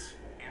 Homeless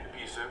and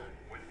abusive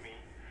with me.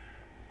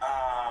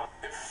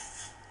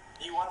 If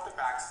you want the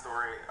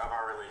backstory of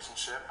our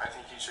relationship, I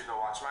think you should go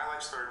watch my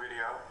life story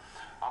video.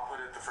 I'll put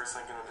the first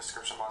link in the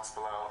description box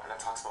below, and it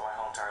talks about my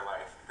whole entire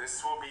life.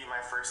 This will be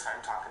my first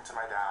time talking to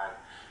my dad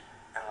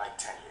in like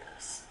 10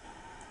 years.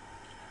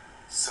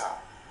 So,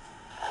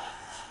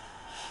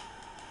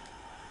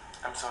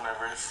 I'm so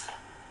nervous.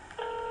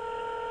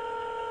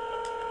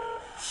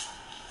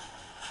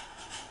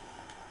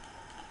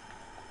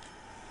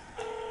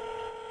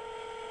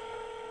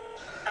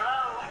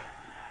 Hello?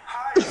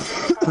 Hi, is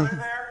James Butler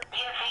there?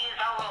 Yes, he is.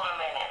 Hold on a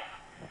minute.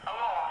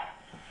 Hold on.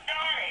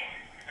 Darling,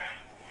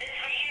 it's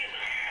for you.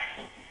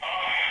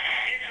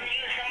 It's for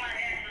you.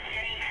 Somebody asked for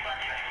James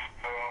Butler.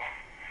 Hello?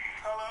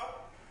 Hello?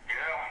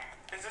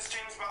 Yeah? Is this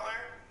James Butler?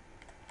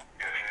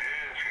 Yes, it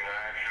is. Can I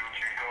ask you what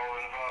you're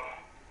calling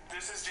about?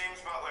 This is James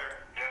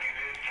Butler. Yes, it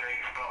is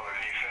James Butler.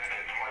 You said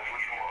that twice.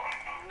 What you want?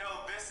 No,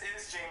 this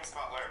is James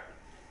Butler.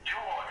 You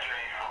are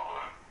James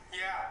Butler.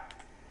 Yeah.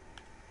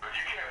 But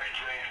you can't be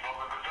James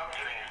Butler because I'm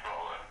James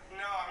Butler.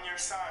 No, I'm your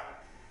son.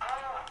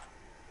 Oh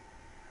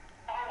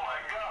my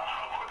God.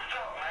 What's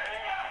up,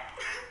 man?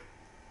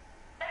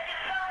 That's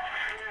your son?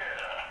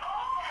 Yeah.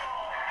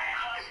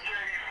 Hi,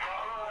 James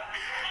Butler.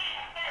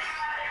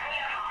 How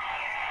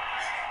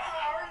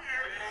are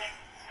you?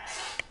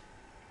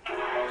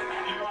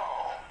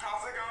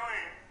 How's it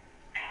going?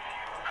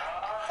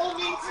 I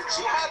mean,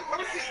 she had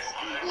herpes,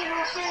 you know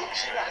what I'm saying?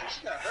 She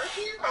got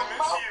herpes, her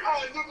mouth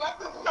kind of look like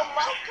the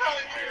mouth kind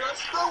of, you know,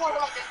 still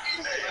with like an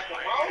easy, bro.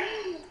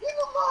 You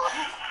know, mom.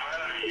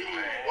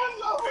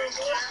 What's up, man?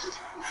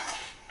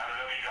 I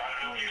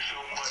love you so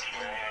much,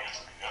 man.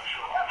 I'm so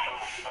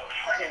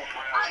proud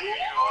of you.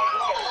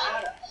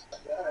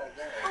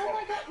 Oh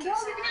my God, no,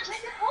 we can't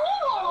take it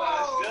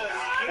home.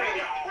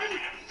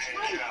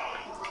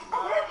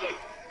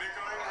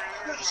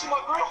 She my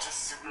girl?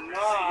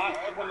 Nah,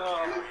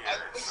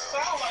 it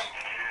sound like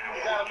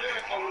you got a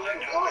lyric on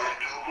it.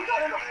 We got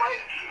in a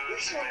fight.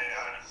 She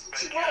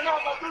ran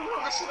out like,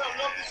 look, she I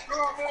love this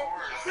girl, man.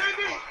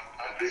 Baby,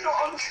 you don't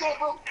understand,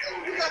 bro.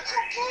 We got 2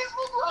 kids,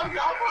 bro. I'm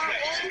not going to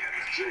end.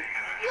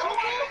 Yo,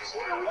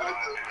 man, we got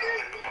 2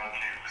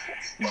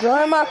 kids.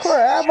 Join my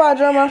court. Everybody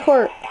join my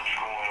court. What's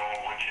going on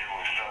with you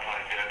and stuff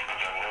like that?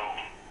 Because I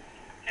know,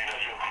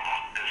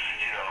 this,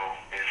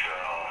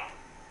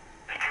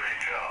 it's pretty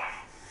tough.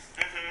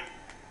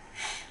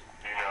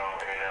 You know,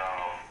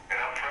 and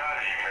I'm proud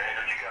of you, man.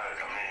 That you got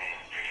it. I mean,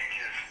 you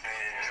just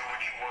did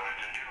what you wanted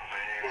to do,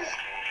 man,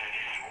 and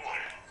you doing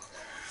it.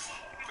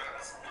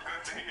 That's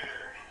good to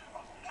hear.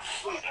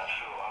 I'm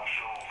so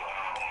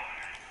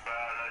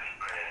proud of you,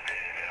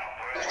 man. I'm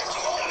proud of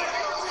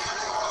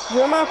you.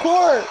 Join my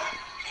court.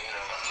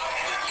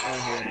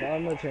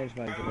 I'm gonna change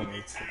my game. Let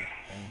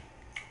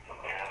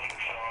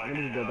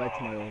me just go back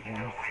to my old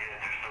one.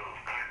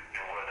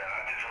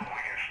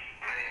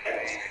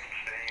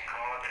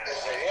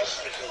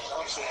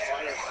 I'm so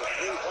fire. I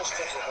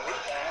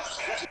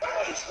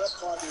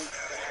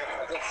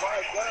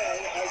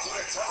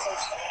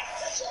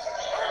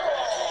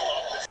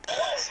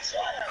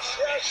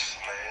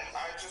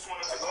just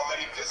wanted to call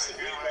you because I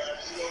feel like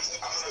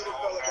I'm gonna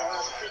go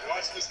back and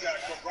watch this guy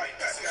come right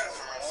back at him.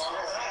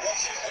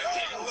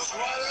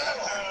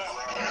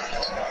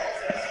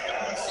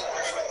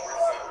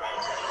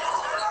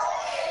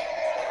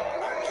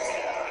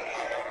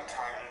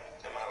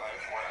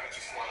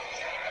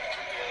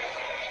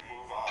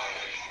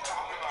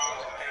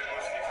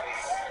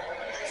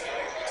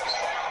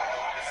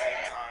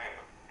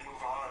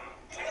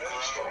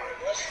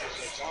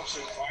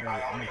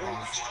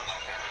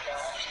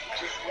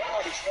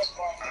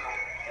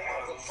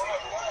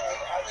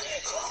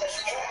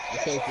 The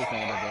safe is not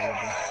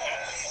available.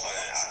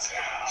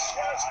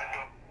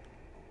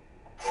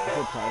 Is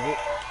it private?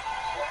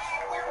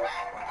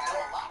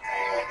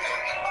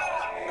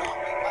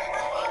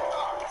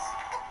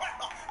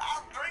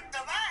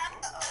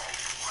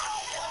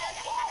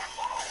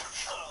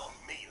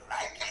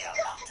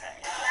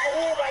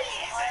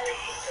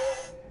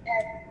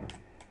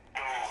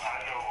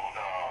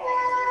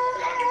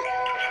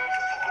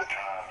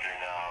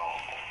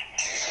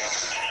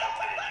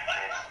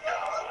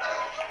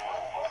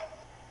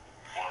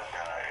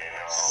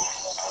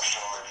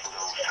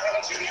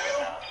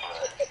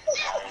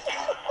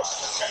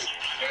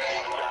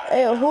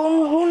 Hey,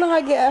 who know how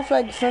to get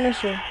athletic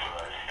finisher?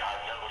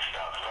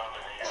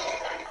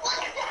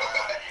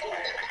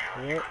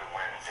 What?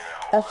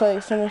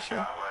 Athletic finisher. I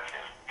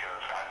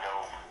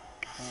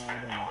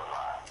don't know.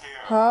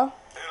 Huh? And I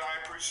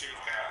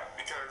appreciate that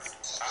because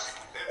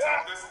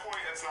at this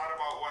point, it's not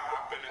about what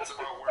happened, it's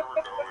about where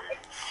we're going.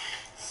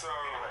 So,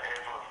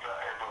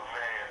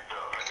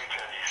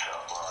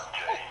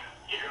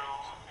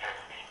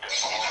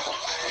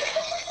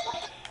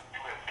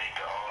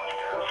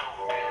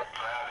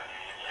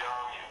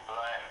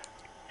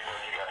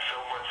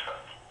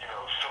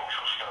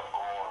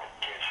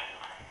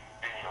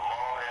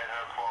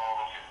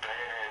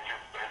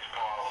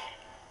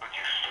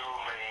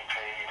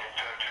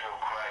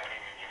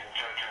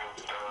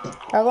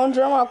 I gonna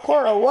join my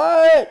court or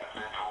what?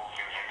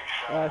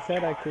 I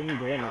said I couldn't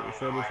join it. It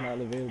said it's not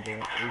available. Is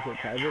it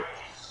private?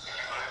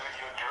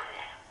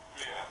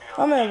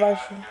 I'm gonna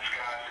invite you.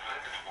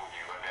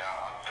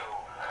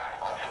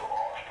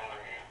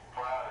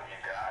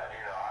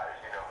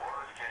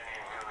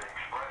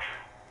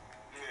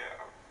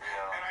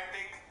 and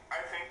I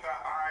think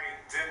that I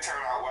did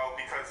turn out well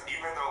because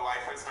even though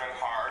life has been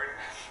hard,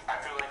 I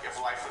feel like if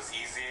life was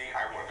easy,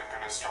 I wouldn't have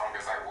been as strong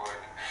as I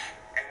would.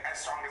 And as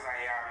strong as I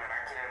am, and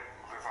I couldn't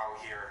live out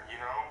here, you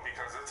know?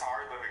 Because it's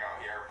hard living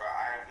out here, but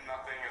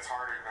nothing is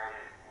harder than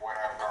what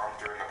I've gone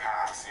through in the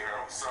past, you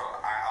know? So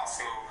I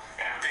also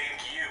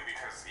thank you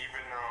because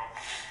even though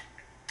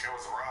it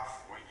was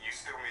rough, you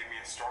still made me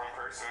a strong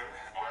person.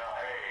 Well,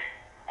 hey,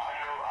 I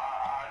know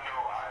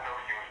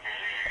you're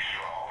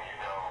strong, you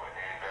know,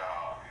 and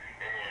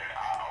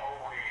I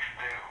always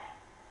knew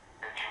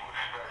that you were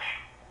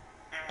special.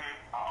 I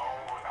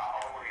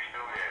always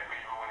knew that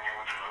even when you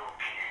was a little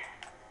kid.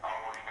 I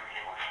always knew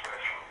you were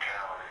special,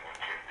 talented,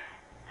 and gifted,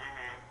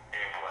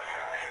 and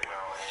whatnot, you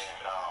know, and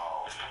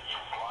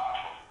you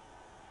blossom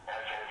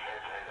as a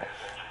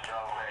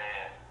young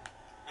man,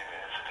 and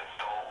as an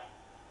adult,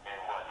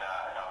 and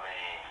whatnot. I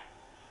mean,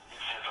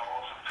 it's just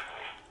awesome to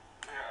me.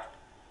 Yeah.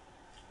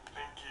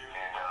 Thank you.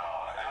 And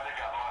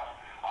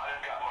I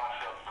done got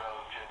myself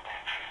relatively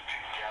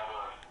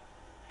together,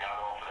 got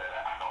off of that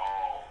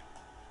alcohol,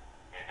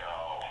 and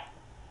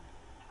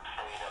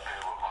staying up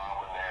here with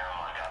mama now.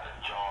 I got a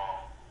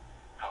job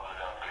coming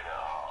up in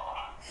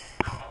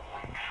a couple of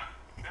weeks.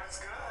 That's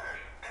good.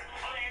 That's a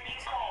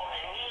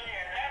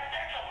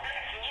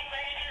blessing. You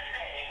made this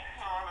day.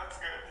 Oh, that's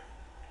good.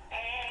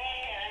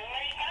 And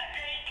made my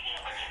day.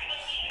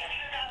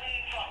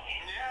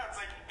 Yeah, it's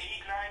like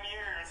 8-9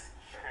 years.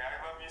 Okay,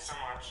 I love you so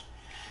much.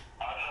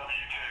 I love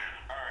you too.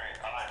 Alright.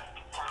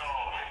 Put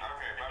on me.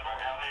 Okay,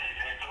 bye-bye.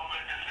 Don't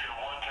let this be a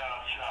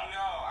one-time shot.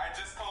 No, I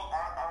just told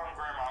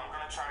Grandma I'm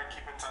gonna try to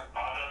keep in touch. I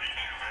love you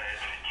too, man.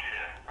 Take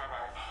care.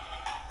 Bye-bye.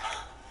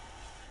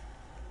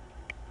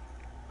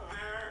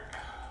 There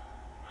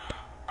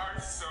are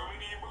so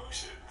many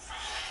emotions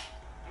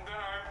that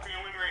I'm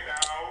feeling right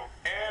now,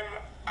 and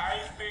I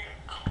think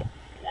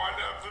one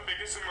of the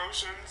biggest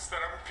emotions that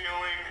I'm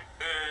feeling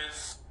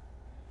is...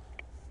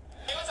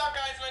 Hey, what's up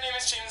guys? My name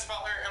is James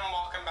Butler and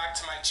welcome back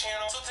to my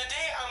channel. So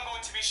today I'm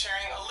going to be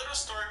sharing a little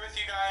story with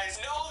you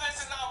guys. No, this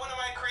is not one of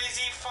my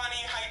crazy,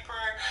 funny,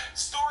 hyper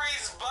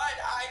stories, but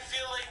I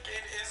feel like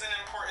it is an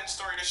important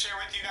story to share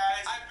with you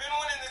guys. I've been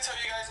wanting to tell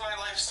you guys my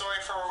life story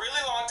for a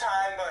really long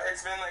time, but it's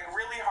been like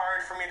really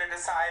hard for me to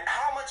decide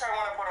how much I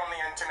want to put on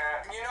the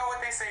internet. You know what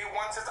they say,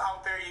 once it's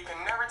out there, you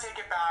can never take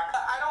it back.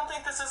 I don't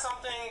think this is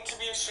something to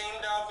be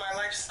ashamed of. My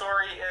life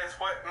story is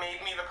what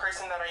made me the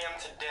person that I am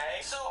today.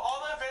 So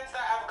all the events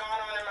that have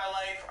gone on in my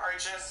life are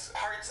just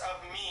parts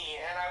of me,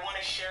 and I want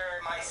to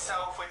share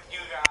myself with you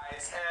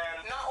guys.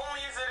 And not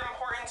only is it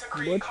important to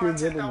create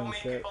content that will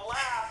make people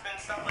laugh and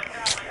stuff like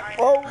that. Like,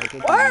 Oh,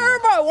 why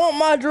everybody want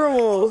my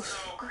dreams?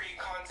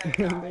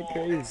 They're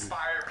crazy.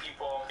 inspire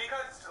people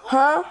because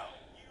Huh?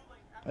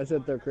 I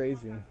said they're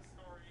crazy.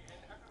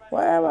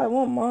 Why everybody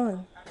want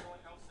mine?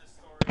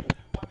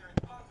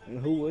 And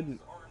who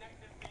wouldn't?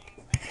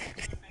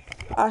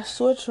 I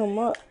switch them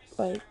up,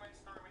 like.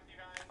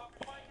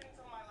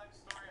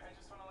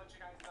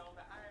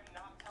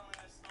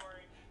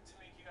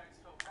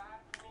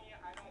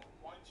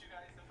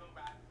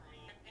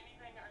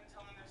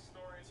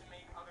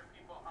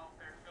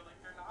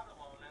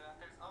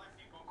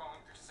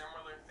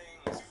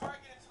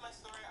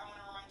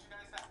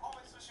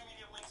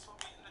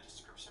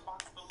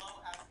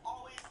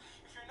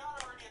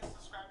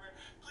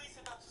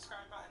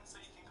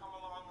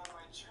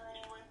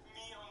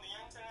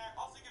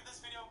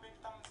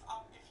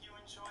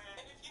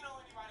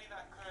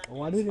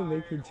 Why did it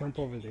make me jump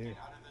over there?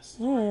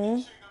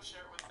 Hmm.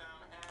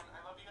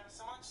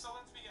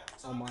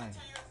 Oh my.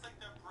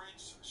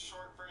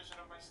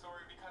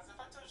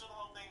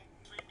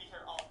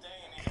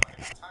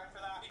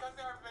 Because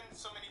there have been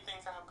so many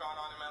things that have gone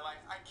on in my life,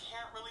 I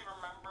can't really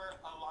remember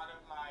a lot of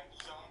my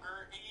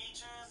younger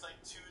ages, like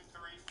 2,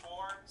 3,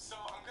 4. So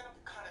I'm gonna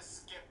kind of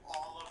skip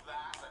all of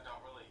that. I don't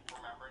really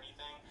remember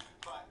anything,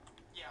 but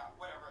yeah,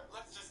 whatever.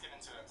 Let's just get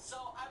into it.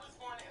 So I was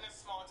born in a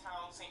small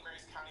town, St.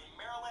 Mary's County,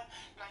 Maryland,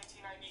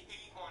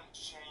 1998 on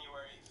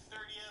January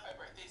 30th. My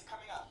birthday's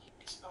coming up.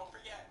 Don't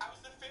forget, I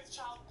was the 5th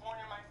child born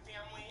in my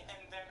family,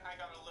 and then I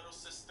got a little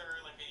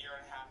sister like a year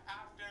and a half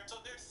after. So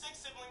there's 6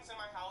 siblings in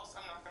my house.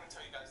 I'm not gonna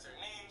tell you guys their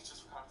names,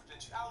 just for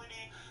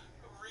confidentiality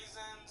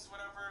reasons,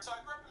 whatever. So I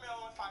grew up in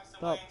Maryland with 5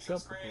 siblings. It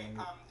was great.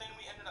 Then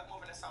we ended up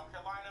moving to South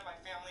Carolina, my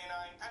family and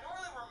I. I don't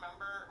really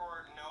remember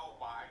or know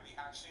why we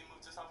actually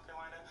moved to South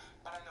Carolina,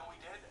 but I know we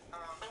did.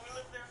 And we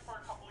lived there for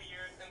a couple of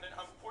years, and then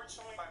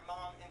unfortunately my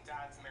mom and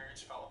dad's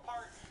marriage fell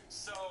apart.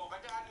 So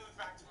my dad moved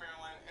back to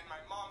Maryland, and my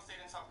mom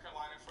stayed in South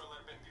Carolina for a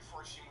little bit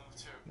before she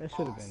moved to That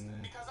should have been.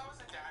 because I was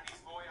a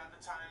daddy's boy at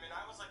the time, and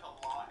I was like a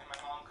lot, and my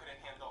mom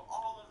couldn't handle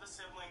all of the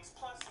siblings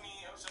plus me.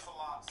 It was just a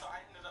lot, so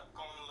I ended up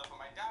going to live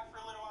with my dad for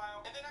a little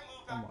while, and then I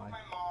moved back with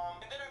my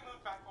mom, and then I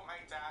moved back with my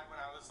dad when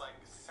I was like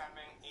 7,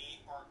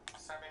 8, or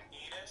 7,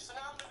 8ish. So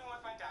now I'm living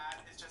with my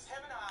dad. It's just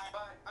him and I,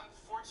 but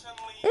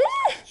unfortunately,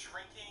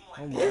 drinking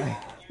like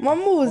My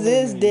moves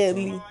is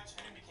deadly.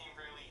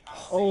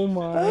 Oh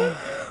my.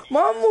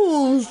 My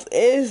moves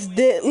is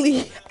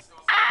deadly.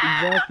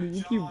 Exactly.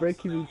 You keep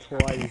breaking me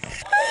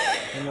twice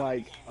in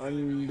like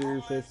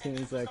under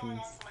 15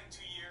 seconds.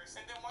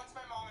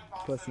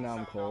 Plus now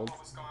I'm cold.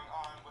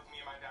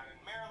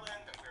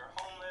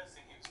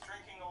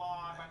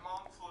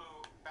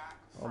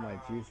 Oh my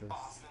Jesus.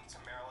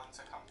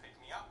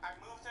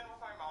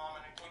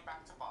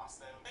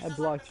 I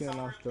blocked you and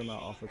I'm still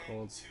not off a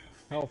cold.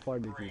 How far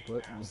did you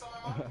put me?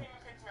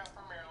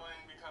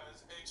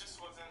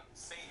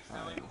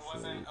 It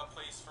wasn't a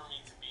place for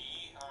me to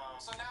be.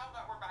 So now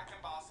that we're back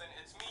in Boston,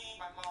 it's me,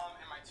 my mom,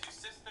 and my 2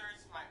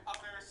 sisters. My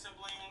other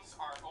siblings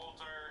are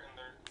older and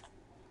they're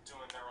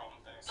doing their own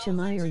thing.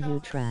 Shemai, are you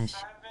trash?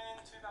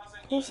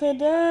 Who said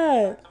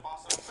that?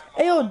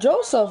 Hey, yo,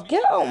 Joseph,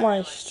 get out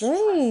my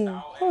stream.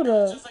 Hold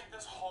up. Just like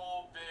this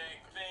whole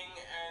big thing,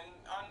 and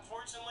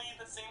unfortunately,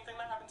 the same thing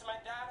that happened to my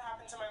dad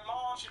happened to my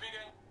mom. She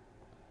began.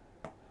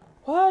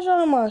 Why is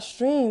y'all on my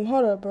stream?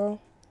 Hold up, bro.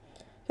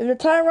 If the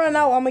time run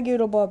out, I'm gonna give you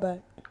the ball back.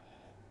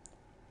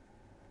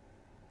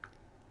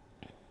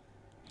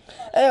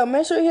 Hey, yo,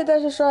 make sure you hit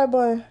that subscribe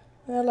button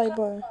and that like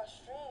button.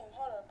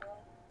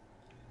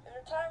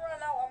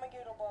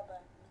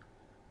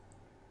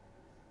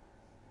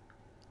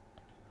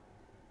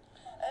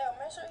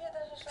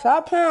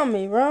 Stop playing on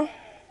me, bro.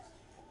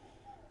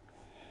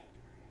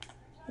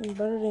 I'm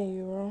better than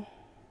you, bro.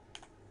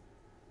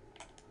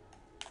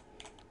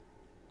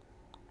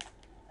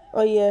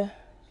 Oh, yeah.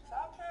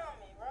 Stop playing on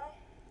me, bro.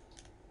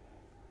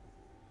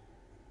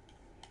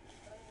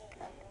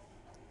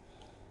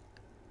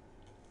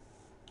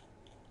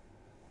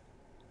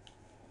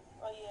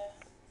 Oh, yeah.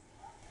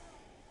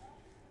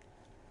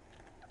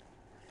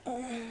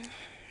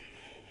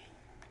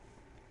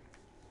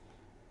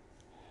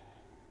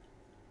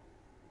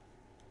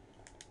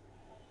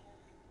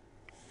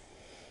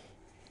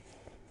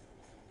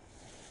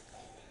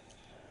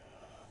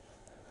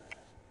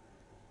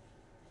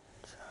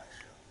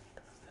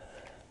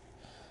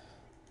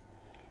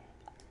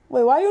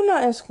 Wait, why you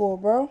not in school,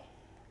 bro?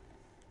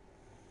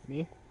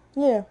 Me?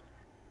 Yeah.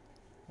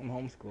 I'm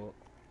homeschooled.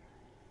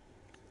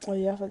 Oh,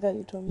 yeah, I forgot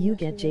you told me. You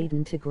get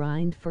Jaden to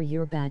grind for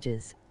your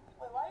badges.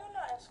 Wait, why you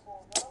not in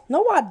school, bro?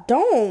 No, I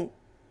don't.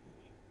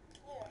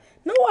 Yeah.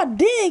 No, I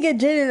didn't get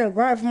Jaden to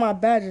grind for my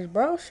badges,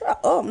 bro. Shut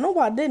up. No,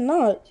 I did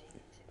not.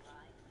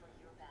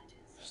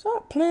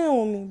 Stop playing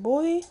with me,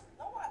 boy.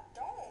 No, I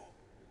don't.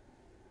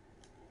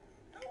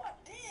 No, I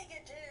didn't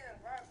get Jaden to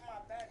grind for my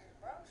badges,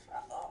 bro.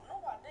 Shut up. No,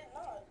 I did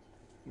not.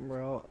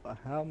 Bro,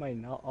 how am I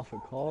not off a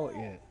call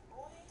yet?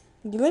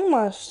 You leave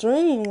my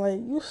stream, like,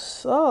 you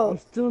suck. I'm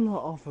still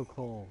not off a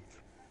call.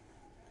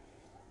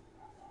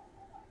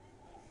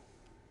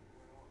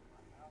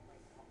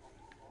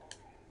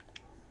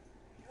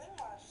 You leave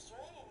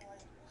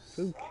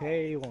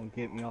 2K won't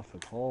get me off the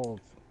calls.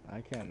 I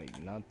can't make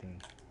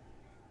nothing.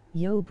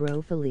 Yo,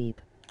 bro,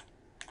 Philippe.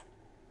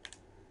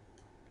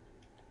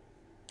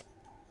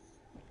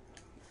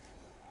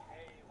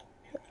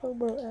 Yo,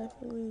 bro,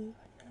 athlete.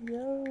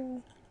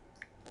 Yo.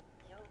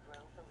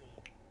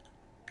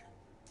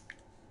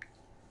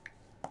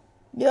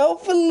 Yo,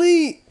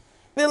 Philippe.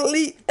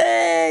 Philippe.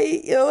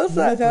 Hey. Yo, what's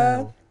up,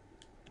 guys?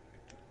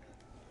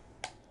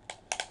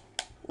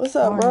 What's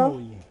up, bro?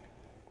 Finally.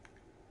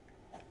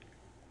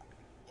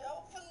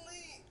 Yo,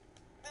 Philippe.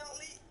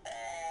 Philippe.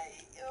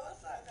 Hey. Yo,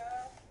 what's up,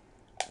 guys?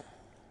 What's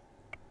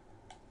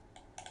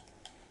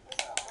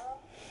up,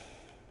 bro?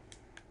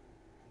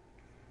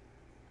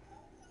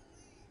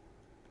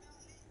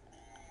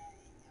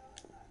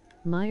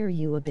 Meyer,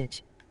 you a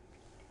bitch.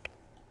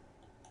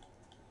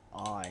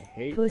 Oh, I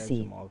hate Pussy.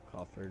 that Jamal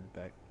Crawford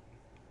back.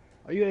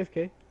 Are you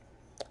AFK?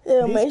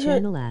 Yeah, This make sure.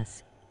 channel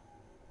ass.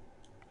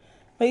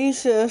 Make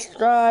sure to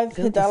subscribe,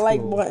 Go hit to that like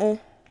school. button.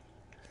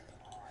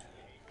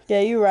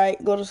 Yeah, you're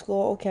right. Go to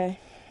school. Okay.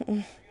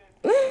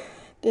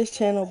 This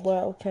channel,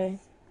 but okay.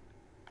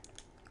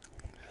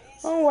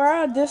 Don't worry,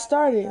 I just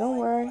started. Don't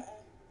worry.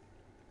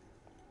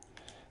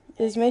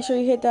 Just make sure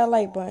you hit that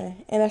like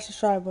button and that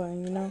subscribe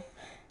button. You know.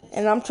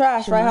 And I'm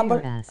trash, right? How Shania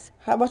about ass.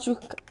 how about you?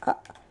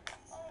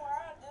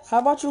 How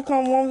about you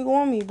come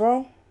 1v1 me,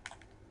 bro?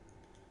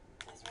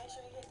 Just make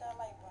sure you hit that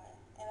like button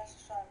and that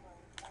subscribe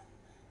button.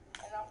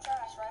 And I'm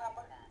trash, right?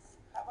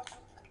 How about you?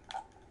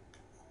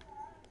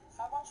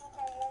 How about you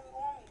come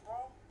 1v1 me, bro?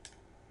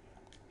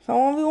 Come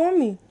 1v1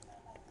 me.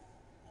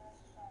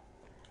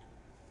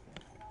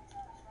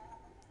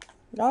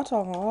 Y'all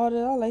talking all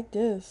this. I like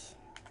this.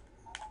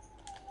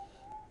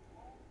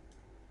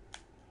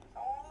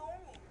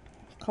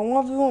 Come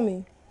 1v1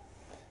 me.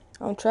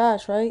 I'm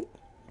trash, right?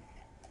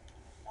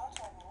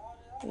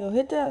 Yo,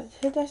 hit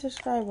that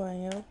subscribe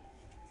button, yo.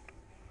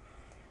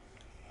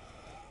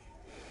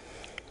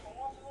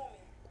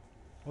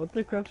 What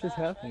the crap just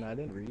happened? I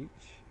didn't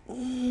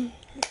reach.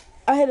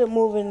 I hit it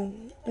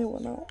moving. It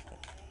went out.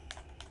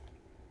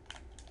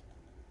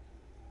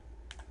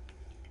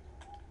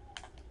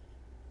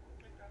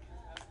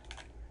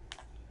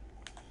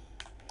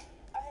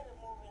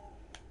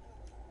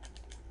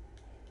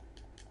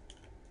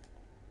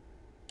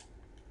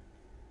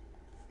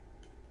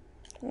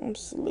 I'm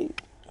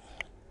asleep.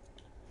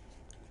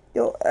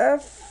 Yo,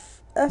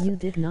 F. You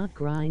did not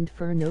grind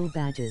for no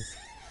badges.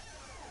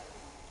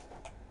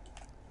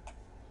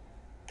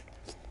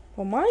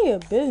 Well, mind your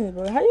business,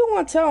 bro. How you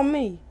want to tell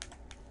me?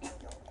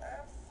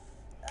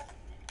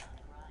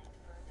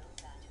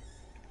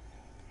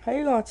 How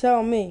you gonna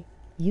tell me?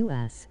 You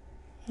ass.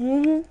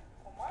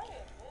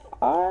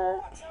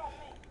 Alright.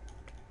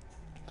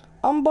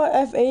 I'm but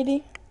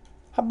F80.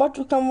 How about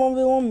you come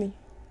 1v1 me?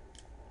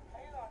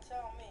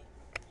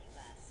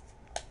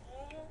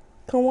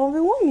 Come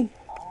 1v1 me.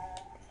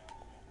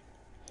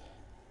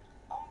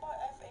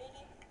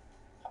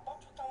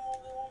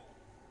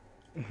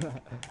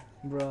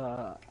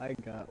 Bruh, I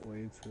got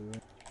way too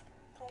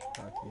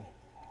cocky.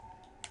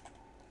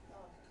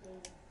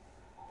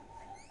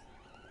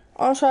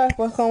 I'm trying to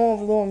come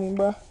 1v1 me,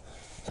 bro.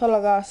 That's all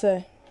I gotta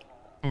say.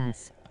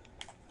 Ass.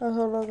 That's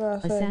all I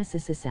gotta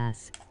say.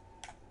 Ass.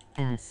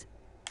 Ass.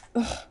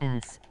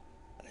 Ass.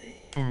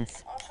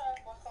 Ass.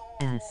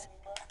 Ass.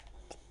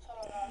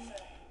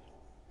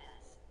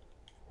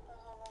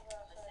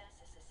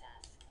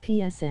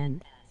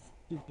 PSN.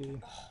 You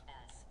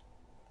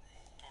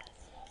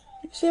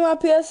see my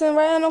PSN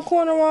right in the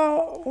corner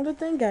where the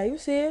thing at? You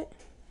see it?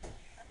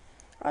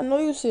 I know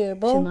you see it,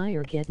 bro.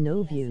 Shemaiah get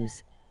no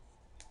views.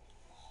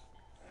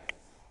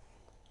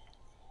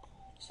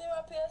 See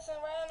my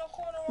PSN right in the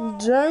corner where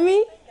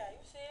Jeremy?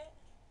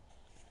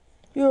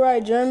 You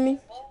right, Jeremy?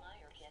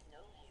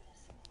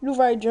 You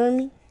right,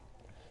 Jeremy?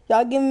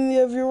 Y'all giving me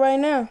a view right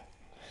now.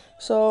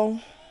 So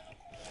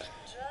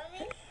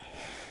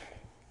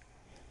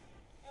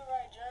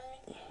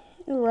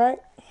you right.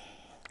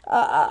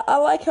 I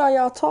like how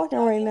y'all talking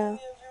right now.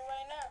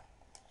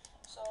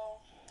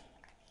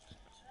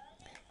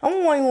 I'm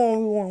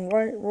 1v1,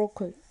 right? Real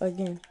quick,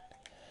 again.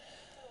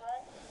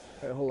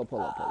 Hey, hold up. I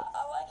like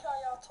how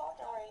y'all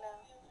talking right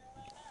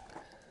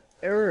now.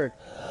 Eric.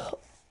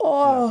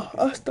 Oh,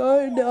 I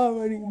started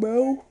already,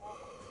 bro.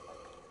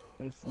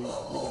 I'm sleep.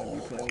 We're gonna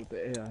be playing with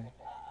the AI,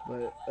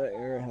 but an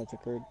error has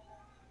occurred.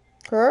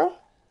 Girl?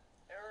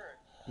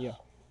 Yeah.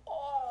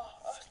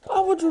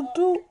 How would you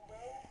do?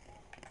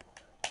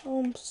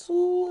 I'm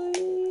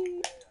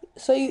sweet.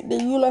 So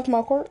you left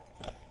my court?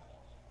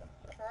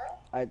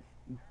 I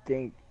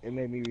think it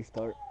made me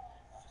restart.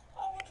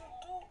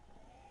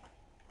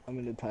 I'm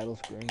in the title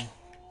screen.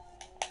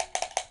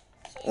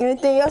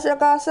 Anything else y'all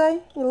gotta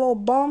say? You little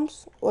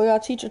bums? Or y'all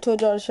teacher told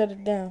y'all to shut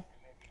it down?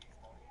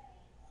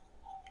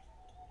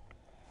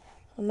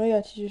 I know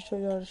y'all teacher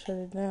told y'all to shut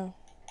it down.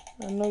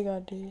 I know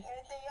y'all did. Anything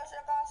else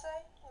y'all gotta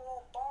say? You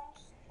little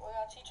bums? Or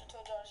y'all teacher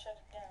told y'all to shut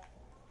it down?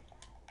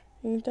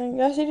 Anything?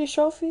 Y'all see these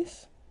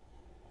trophies?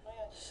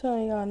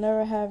 Something y'all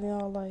never have in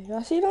y'all life.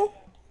 Y'all see them?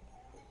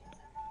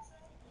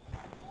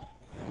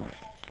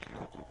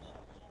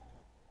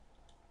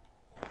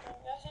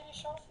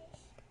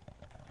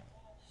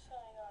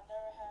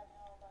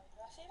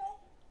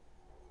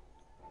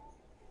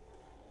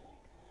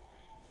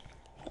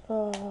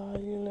 Oh,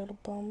 you little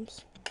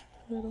bums.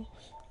 Little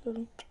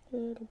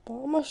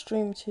bum. I'm gonna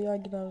stream till I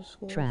get out of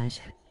school. Trash.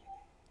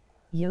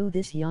 Yo,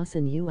 this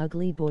Yasin, you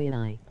ugly boy, and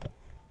I.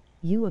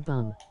 You a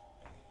bum.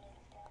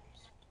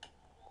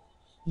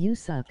 You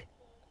suck.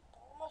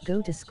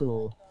 Go to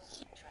school.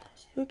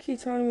 You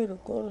keep telling me to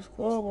go to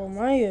school, bro.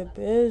 Mind your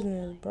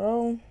business,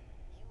 bro.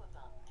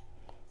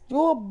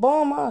 You a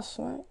bum, I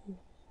smack you.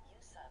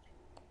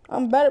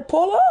 I'm better.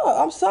 Pull up.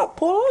 I'm stop.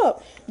 Pull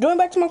up. Join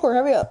back to my court.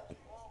 Hurry up.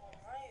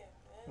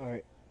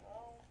 Alright.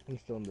 I'm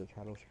still in the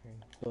title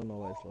screen. Don't know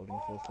why it's loading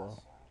so slow.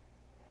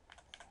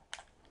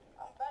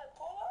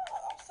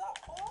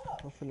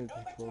 I'm finna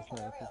just close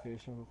my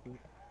application real quick.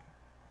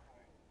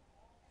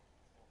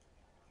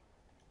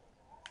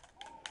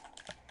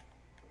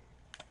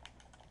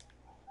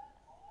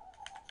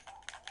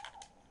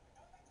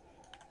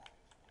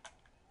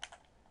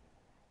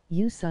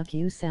 You suck,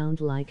 you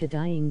sound like a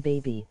dying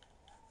baby.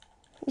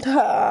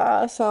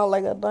 I sound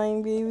like a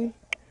dying baby.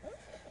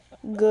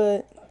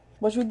 Good.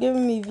 But you're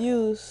giving me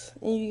views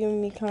and you're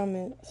giving me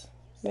comments.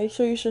 Make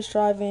sure you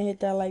subscribe and hit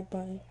that like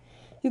button.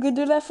 You could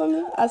do that for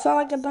me? I sound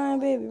like a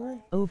dying baby,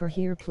 right? Over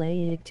here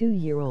playing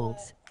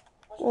 2-year-olds.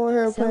 Over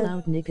here Sell playing.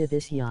 out nigga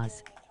this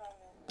Yaz.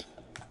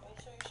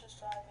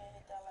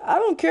 I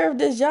don't care if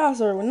this Yaz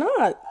or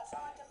not.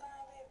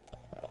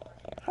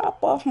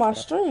 Hop off my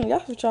stream.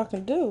 That's what y'all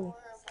can do.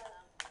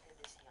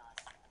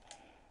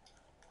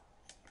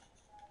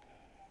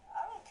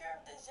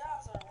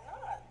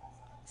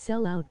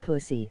 Sell out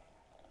pussy.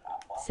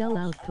 Sell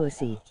out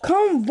pussy.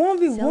 Come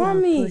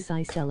 1v1 me. Puss,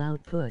 I sell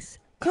out puss.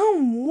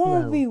 Come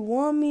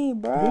 1v1 me,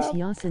 bro. This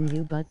Yasin,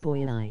 you butt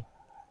boy, and I.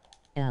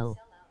 L.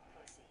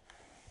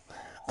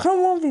 Come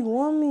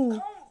 1v1 me.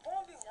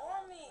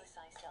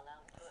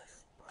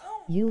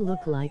 You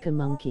look like a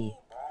monkey.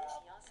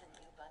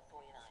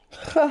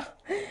 Y'all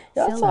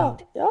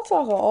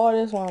talking all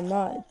this while I'm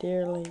not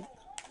there, like.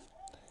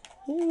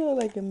 You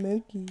look like a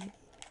monkey.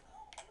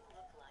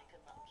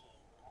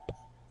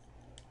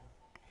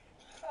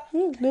 I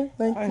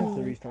have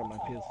to restart my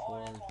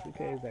PS4.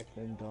 2K is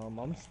acting dumb.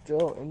 I'm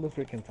still in the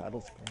freaking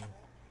title screen.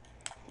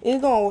 It's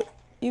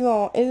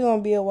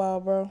gonna be a while,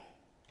 bro.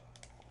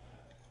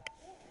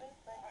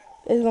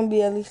 It's gonna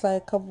be at least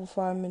like a couple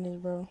 5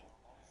 minutes, bro.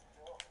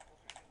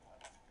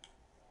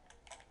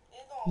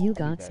 You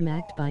got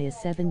smacked by a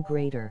 7th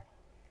grader.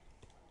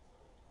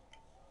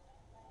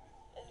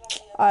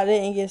 I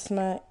didn't get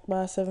smacked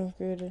by a 7th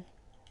grader.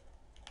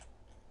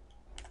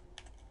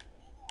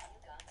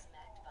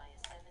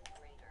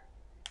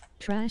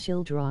 Trash,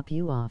 he'll drop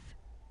you off.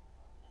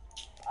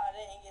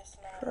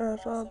 Trash,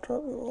 I'll drop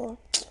you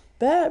off.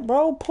 Bet,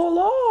 bro, pull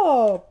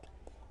up.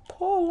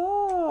 Pull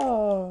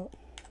up.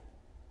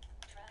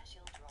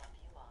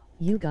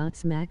 You got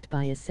smacked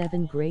by a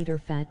 7th grader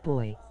fat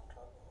boy.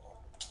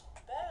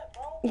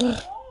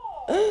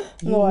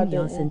 No, I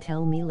didn't. Yasin,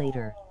 tell me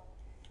later.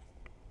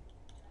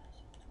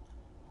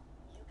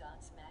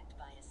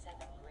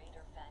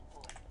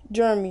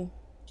 Jeremy.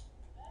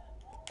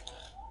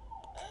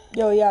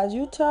 Yo, Yaz,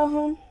 you tell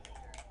him.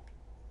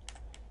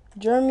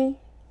 Jeremy.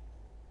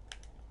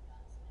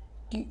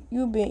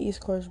 You being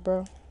East Coast,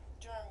 bro.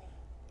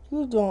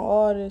 You doing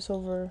all this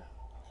over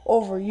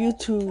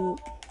YouTube.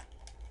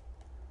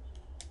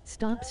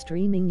 Stop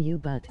streaming, you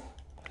butt.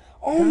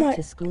 Oh Got my.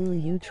 to school,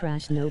 you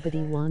trash.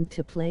 Nobody want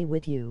to play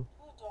with you.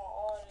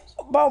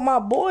 Bro, my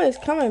boy is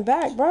coming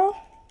back, bro.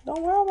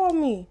 Don't worry about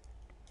me.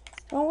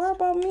 Don't worry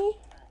about me.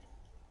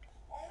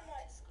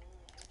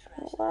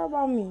 Don't worry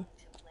about me.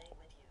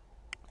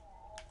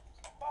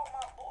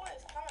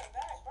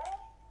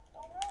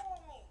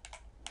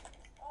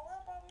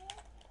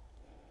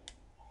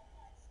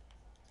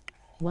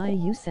 Why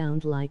you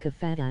sound like a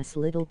fat ass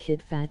little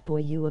kid, fat boy,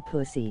 you a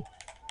pussy.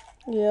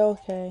 Yeah,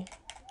 okay.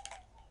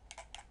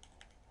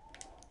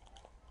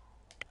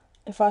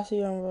 If I see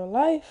you in real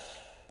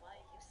life.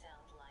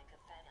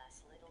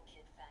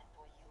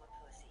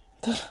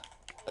 I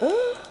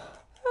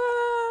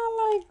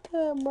like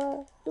that,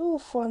 bro. You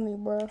funny,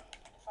 bro. That's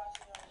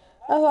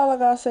all I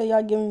gotta say.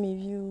 Y'all giving me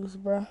views,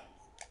 bro.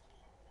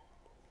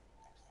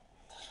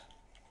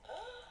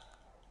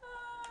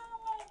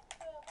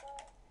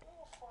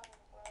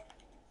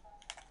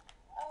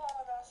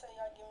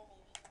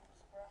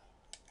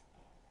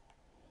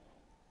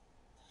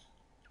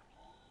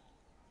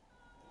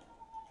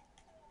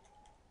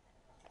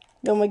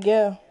 Yo,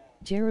 Miguel.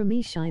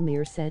 Jeremy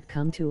Shimir said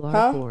come to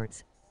our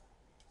courts.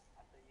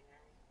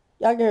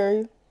 Y'all can hear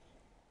you.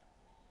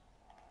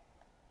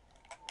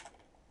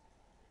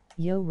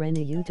 Yo, Rena,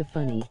 you too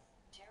funny.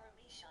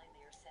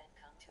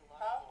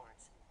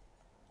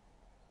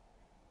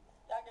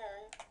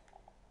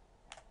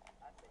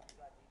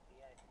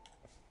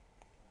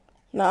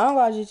 No, I don't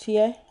got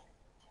GTA.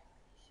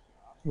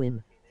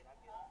 Whim.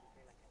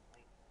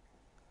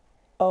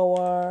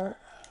 Oh,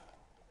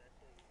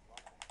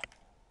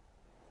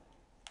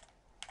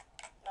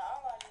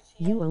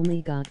 You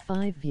only got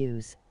 5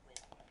 views.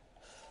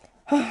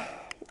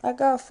 I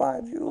got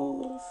 5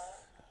 views.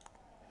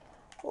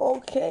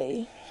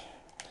 Okay.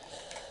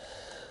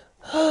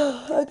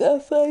 I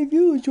got 5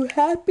 views. You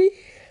happy?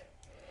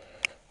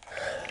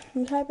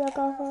 You happy I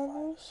got 5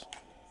 views?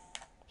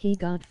 He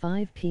got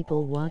 5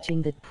 people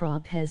watching that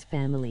prob his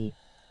family.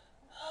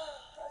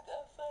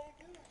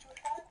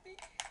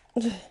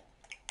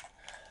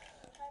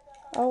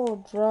 I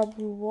will drop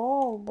you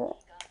all, bro.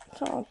 I'm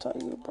trying to tell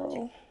you,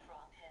 bro.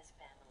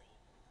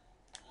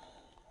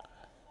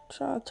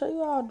 Trying to tell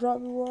you I'll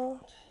drop you all.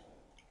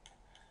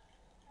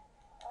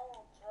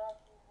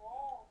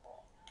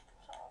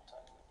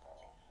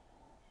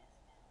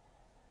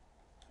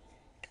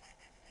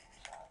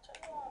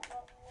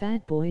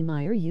 Fat boy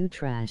Meyer, you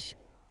trash.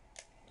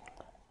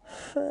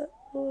 Fat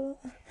boy.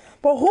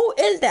 But who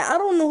is that? I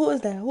don't know who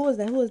is that. Who is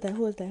that? Who is that?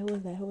 Who is that? Who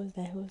is that? Who is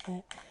that? Who is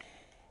that?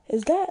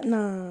 Is that?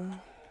 Nah.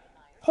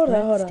 Hold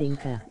on, hold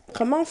on.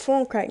 Come on,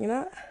 phone cracking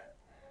out.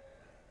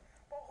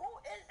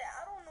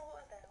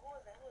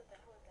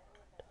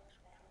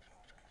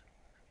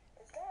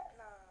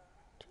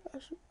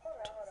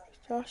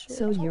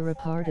 So you're a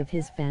part of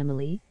his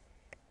family?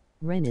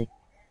 Rennet.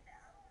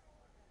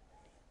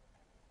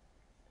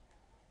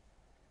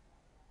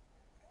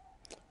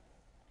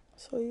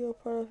 So you're a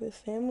part of his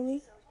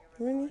family?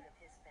 Really?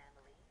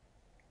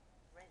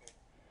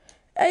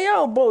 Hey,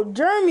 yo, bro,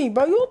 Jeremy,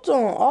 bro, you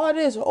doing all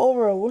this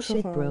over. What's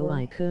Shit, your bro,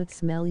 I could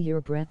smell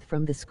your breath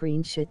from the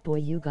screen. Shit, boy,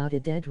 you got a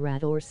dead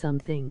rat or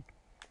something.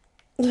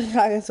 I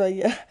can say,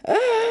 yeah.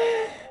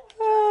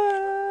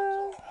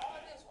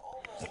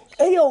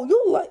 Hey, yo,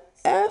 you like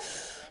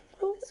F?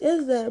 Who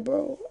is that,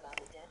 bro? I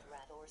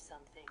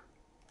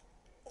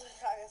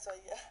can say,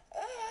 yeah.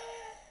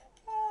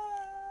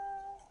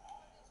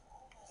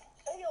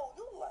 Hey, yo,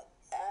 you like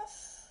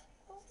F?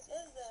 Who is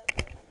that,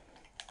 bro?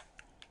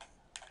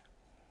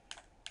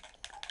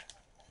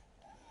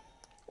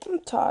 I'm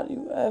tired of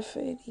you,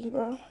 F80,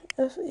 bro.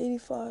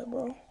 F85,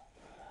 bro.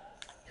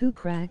 Who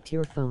cracked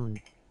your phone?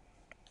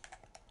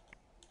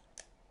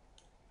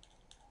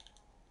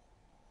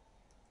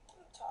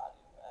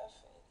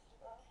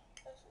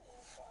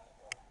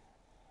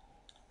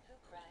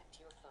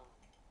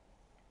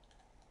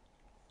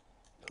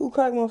 Who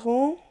cracked my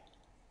phone?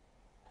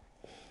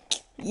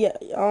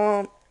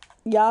 Yeah,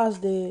 Yas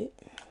did.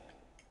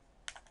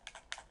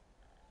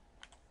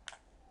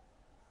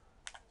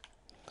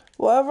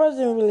 Well, it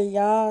wasn't really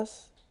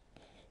Yas.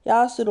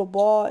 Yas threw the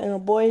ball, and the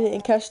boy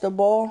didn't catch the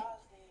ball.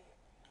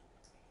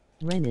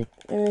 Rennet.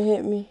 And it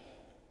hit me.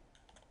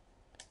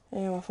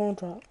 And my phone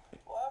dropped.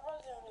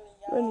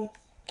 Really?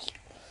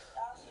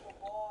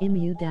 I'm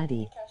you,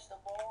 daddy.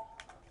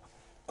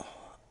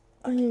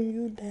 I am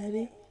you,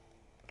 daddy.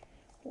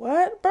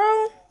 What,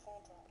 bro?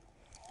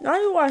 Now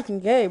you acting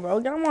gay, bro.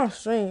 Get on my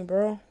stream,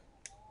 bro.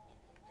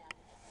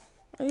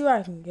 Now you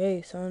acting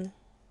gay, son.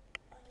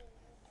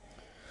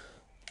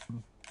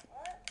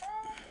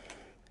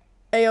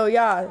 Hey, yo,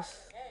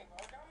 Yas.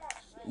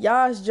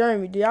 Yas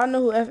Jeremy. Do y'all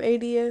know who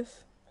F80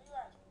 is?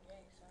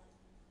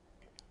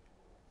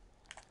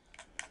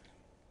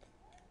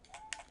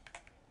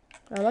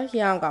 I like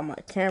y'all got my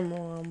camera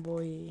on,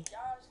 boy.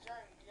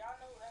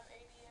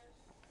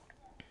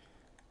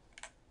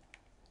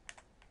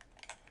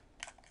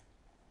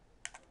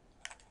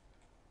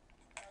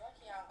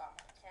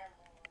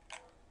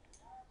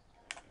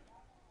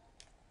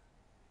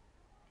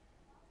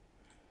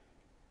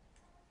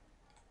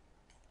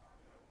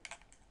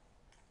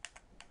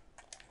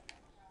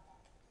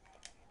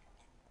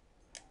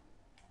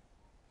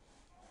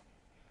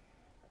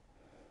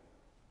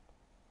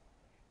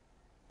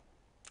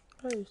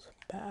 That is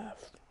bad.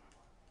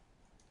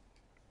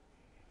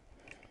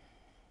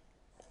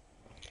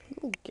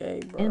 You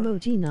gay, bro.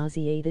 Emoji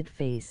nauseated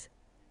face.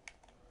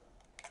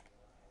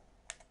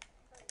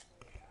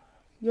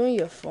 You on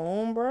your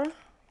phone, bro?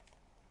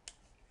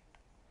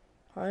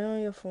 How you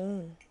on your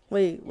phone?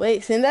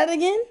 Wait, send that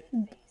again?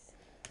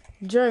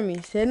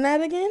 Jeremy, send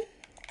that again?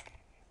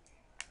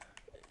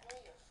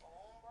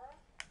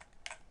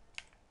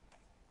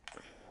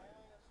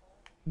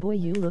 Boy,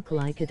 you look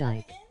like a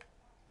dyke.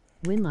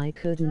 When I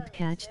couldn't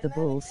catch the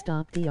ball,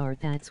 stop the art.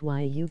 That's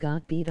why you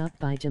got beat up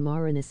by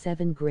Jamarin, a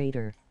 7th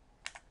grader.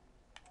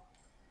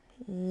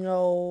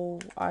 No,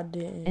 I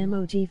didn't.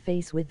 Emoji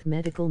face with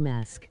medical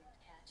mask.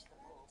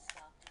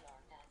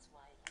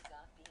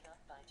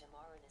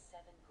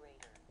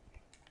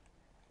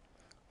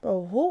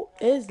 Bro, who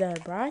is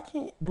that, bro? I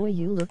can't. Boy,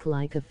 you look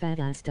like a fat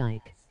ass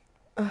dyke.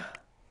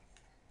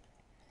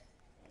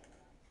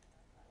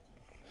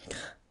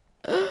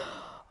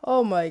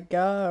 Oh my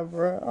god,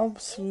 bro. I'm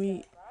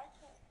sweet.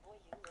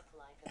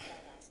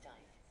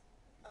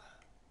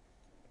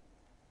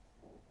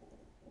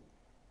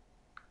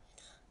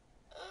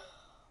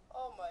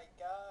 Oh my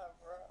god,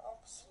 bro.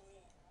 I'm sweet.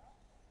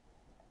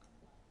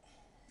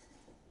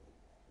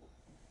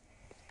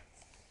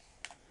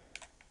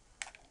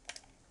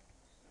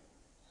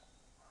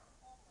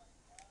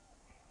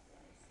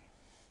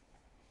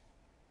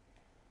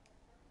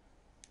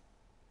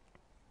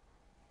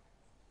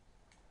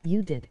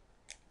 You did.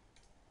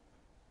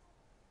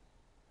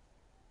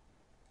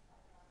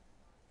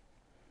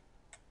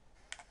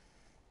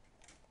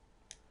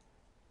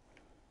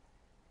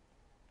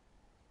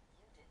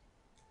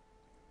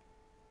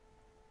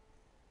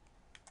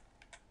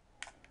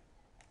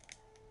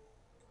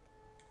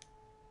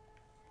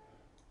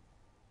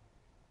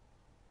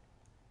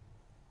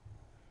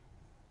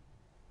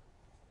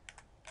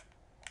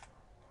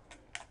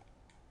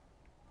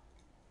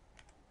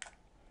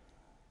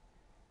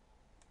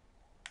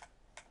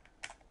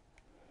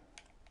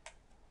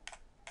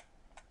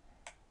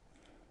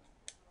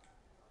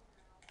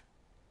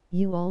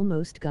 You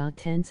almost got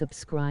 10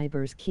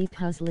 subscribers. Keep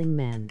hustling,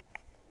 man.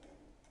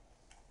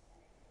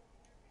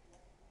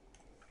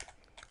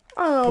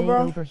 I don't know, Stay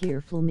bro. over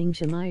here, Flaming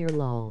Jamir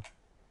lol.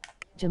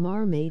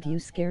 Jamar made you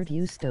scared,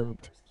 you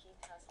stoked.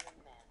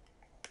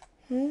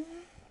 What's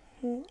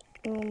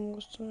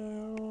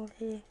that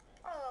here?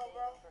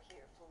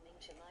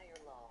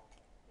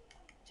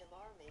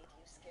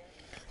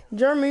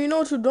 Jeremy, you know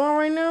what you're doing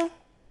right now?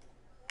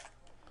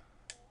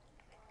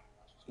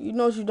 You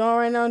know what you're doing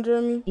right now,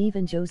 Jeremy?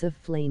 Even Joseph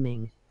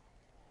Flaming.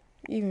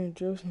 Even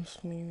Joseph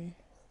Flaming.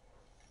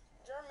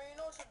 Jeremy, you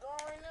know what you're doing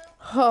right now?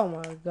 Oh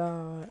my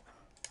god.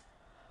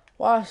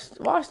 Watch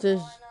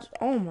this.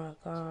 Oh my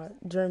god.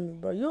 Jeremy,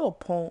 bro, you're a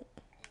punk.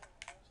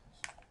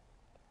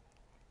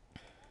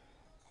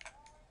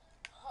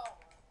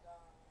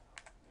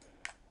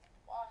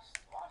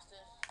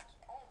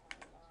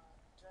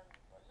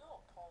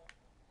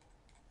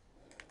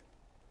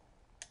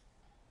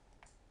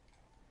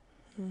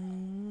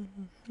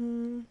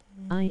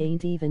 I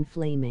ain't even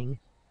flaming.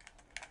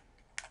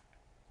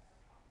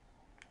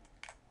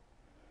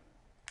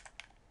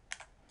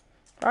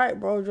 Alright,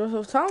 bro,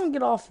 Joseph, tell him to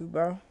get off you,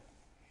 bro.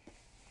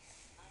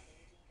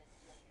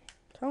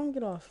 Tell him to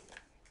get off you.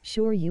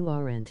 Sure you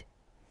aren't.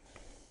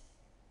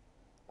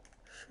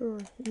 Sure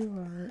you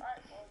aren't.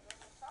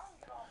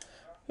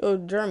 Yo,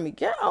 Jeremy,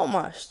 get out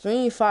my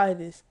stream if I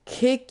just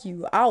kick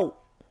you out.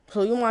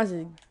 So you might as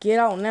well get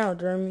out now,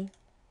 Jeremy.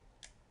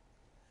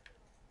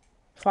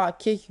 If I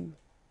kick you.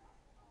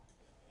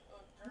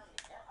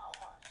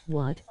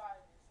 What?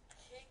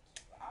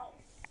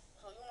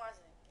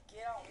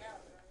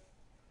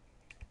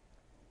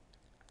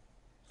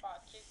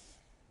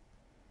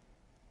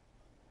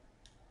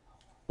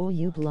 Oh,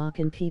 you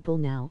blocking people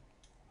now?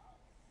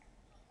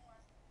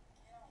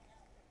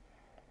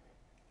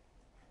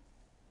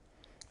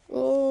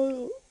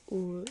 Oh,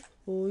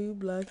 you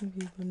blocking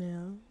people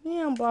now.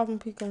 Yeah, I'm blocking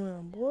people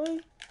now, boy.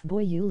 Boy,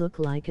 you look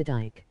like a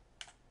dyke.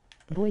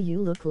 Boy,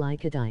 you look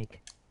like a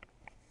dyke.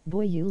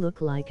 Boy, you look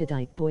like a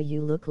dyke. Boy,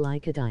 you look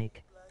like a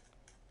dyke.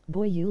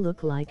 Boy, you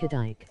look like a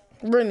dyke.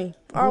 Rennie.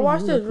 Alright,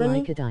 watch this, Rennie.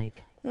 Like a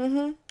dyke.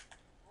 Rennie.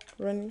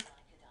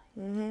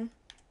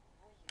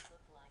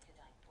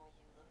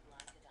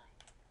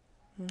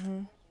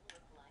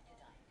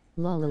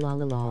 La la la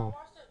la la.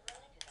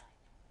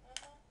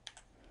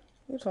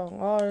 You talking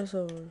all this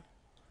over.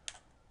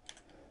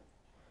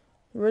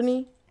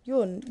 Rennie,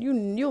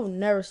 you'll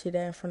never see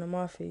that in front of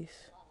my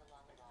face.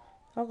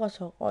 I gotta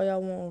talk all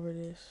y'all want over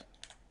this.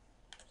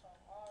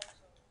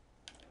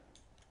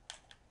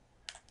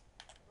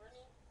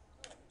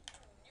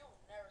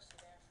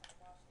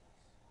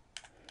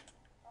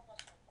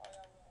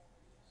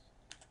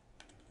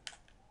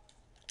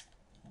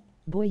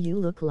 Boy, you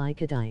look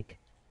like a dyke.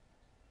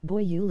 Boy,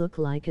 you look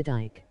like a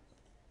dyke.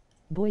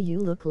 Boy, you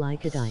look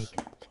like a dyke.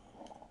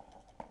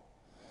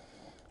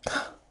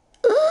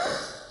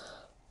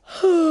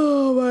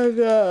 Oh my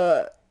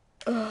god.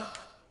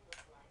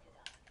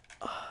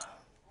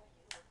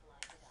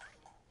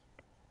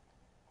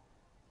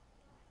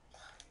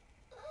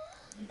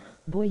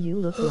 Boy, you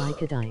look like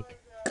a dyke.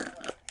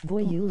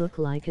 Boy, you look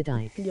like a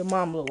dyke. Your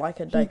mom look like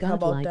a dyke. He got How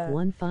about like that?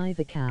 1.5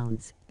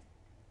 accounts.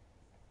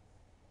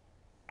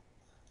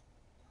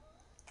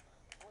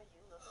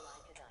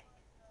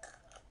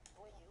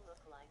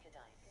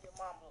 Your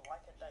mom look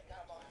like a dyke.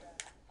 How about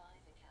that?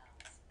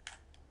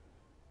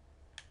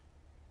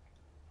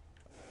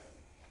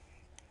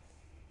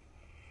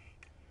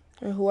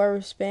 And whoever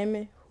spam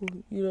it, who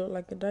you look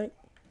like a dyke,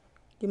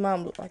 your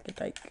mom look like a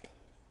dyke.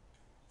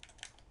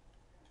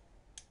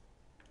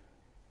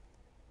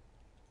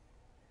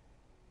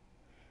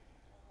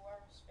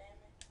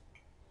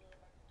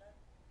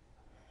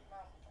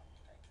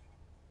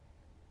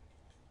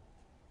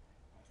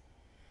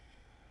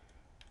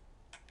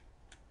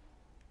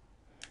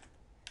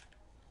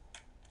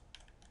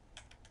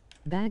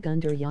 Bag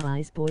under ya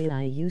eyes, boy,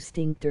 you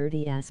stink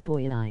dirty ass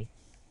boy.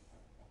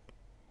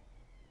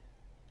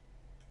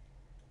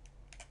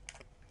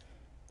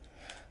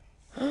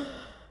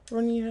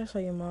 Ronnie, that's how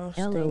your mom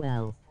stink.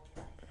 LOL.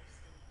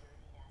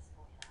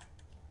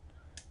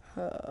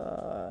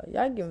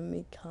 Y'all giving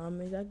me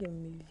comments, y'all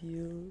giving me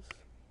views.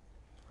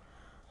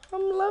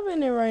 I'm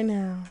loving it right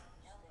now.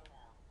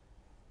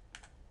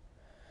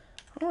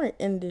 I'm gonna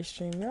end this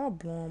stream. Y'all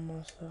blowing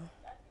myself.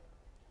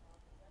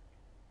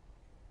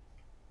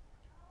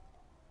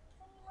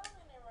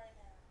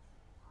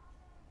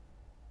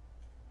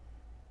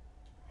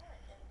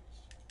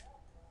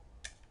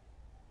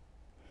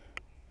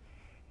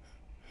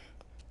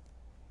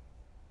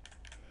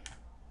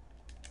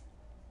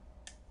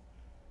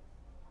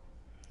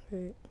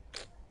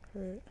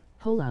 Hurt.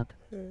 Hold up.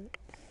 Hurt.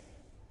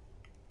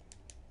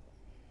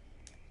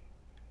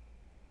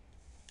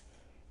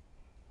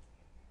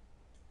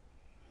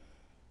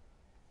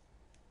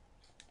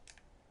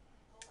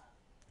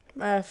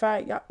 Matter of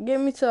fact, y'all get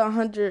me to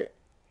 100.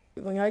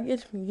 When y'all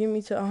get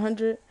me to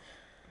 100.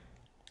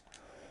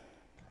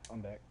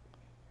 I'm back.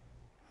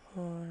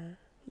 Alright,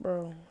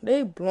 bro.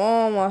 They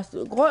blowing my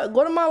stuff.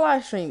 Go to my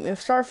live stream and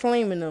start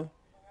flaming them.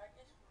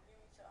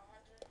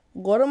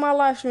 Go to my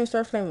live stream and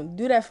start flaming.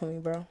 Do that for me,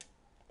 bro.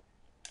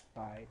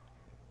 Alright.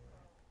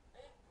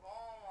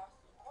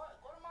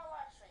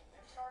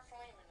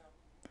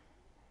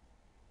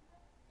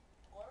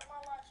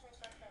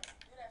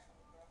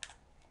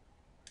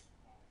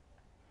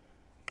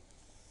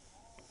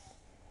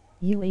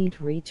 You ain't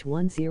reach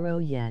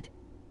 10 yet.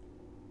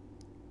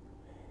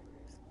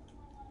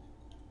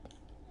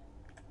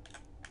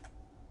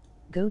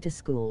 Go to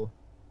school.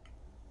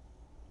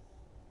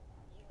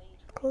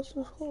 Go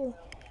to school.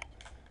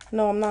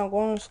 No, I'm not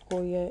going to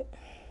school yet.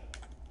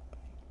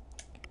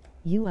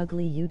 You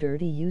ugly, you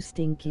dirty, you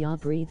stink, ya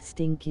breathe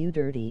stink, you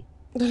dirty.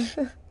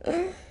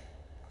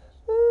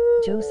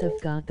 Joseph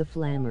got the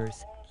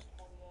flammers.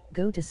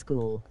 Go to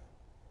school.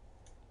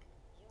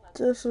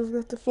 Joseph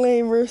got the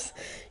flamers.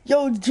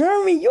 Yo,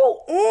 Jeremy, you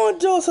on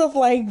Joseph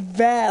like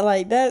that.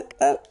 Like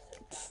that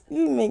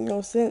you make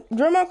no sense.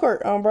 Jeremy, my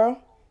court on, bro.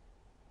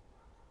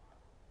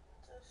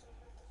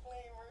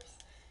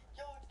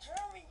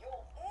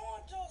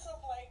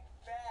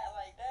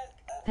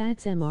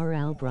 That's Mr.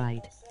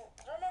 Albright.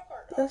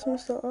 That's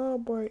Mr.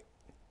 Albright.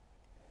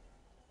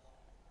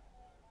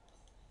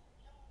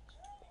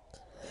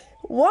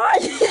 Why?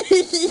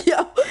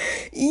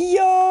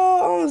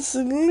 yo, I'm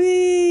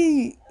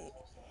asleep.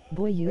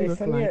 Boy, you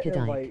look like a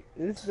dyke.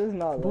 This does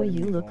not. Boy,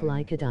 you look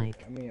like a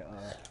dyke. I mean,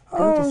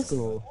 go to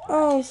school.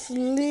 I'm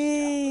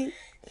asleep.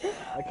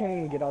 I can't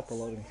even get out the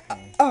loading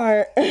screen.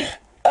 Alright.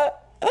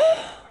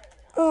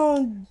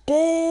 I'm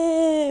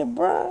dead,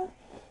 bruh.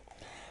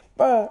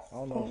 Bruh. I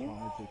don't know what's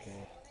wrong with 2K.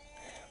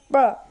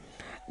 Bruh.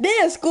 They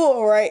in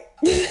school, right?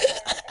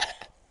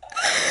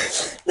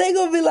 They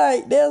gonna be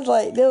like, they was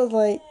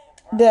like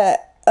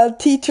that a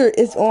teacher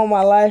is on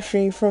my live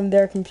stream from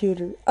their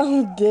computer.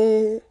 I'm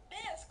dead.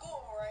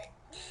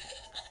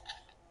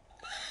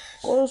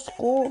 Go to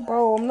school,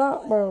 bro. I'm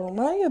not, bro.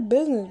 Mind your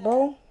business,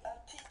 bro.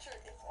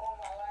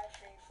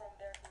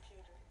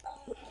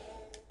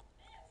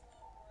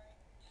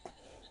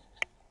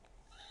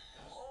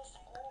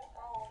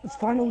 It's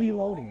finally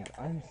loading.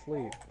 I'm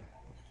asleep.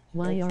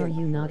 Why are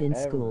you not in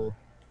school?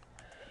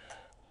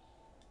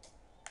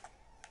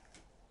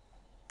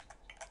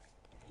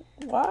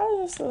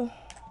 Why is it?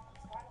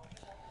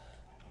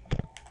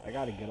 I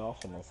gotta get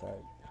off on this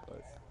side.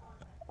 But...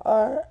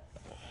 Alright.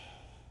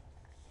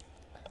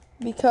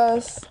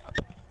 Because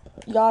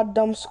y'all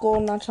dumb school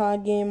not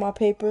trying to gain my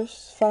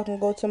papers so I can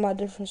go to my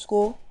different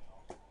school.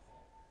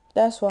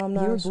 That's why I'm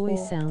not in school. Your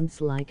voice sounds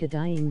like a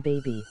dying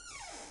baby.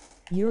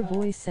 Your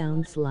voice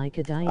sounds like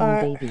a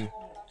dying baby.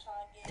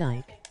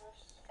 Dyke.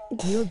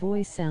 Your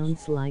voice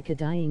sounds like a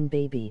dying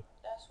baby.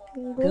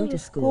 Go to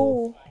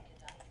school.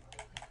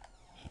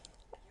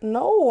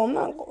 No, I'm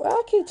not.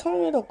 I keep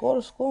telling you to go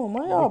to school.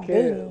 Mind y'all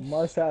business.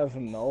 Must have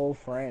no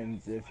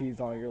friends if he's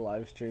on your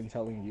live stream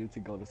telling you to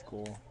go to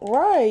school.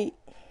 Right.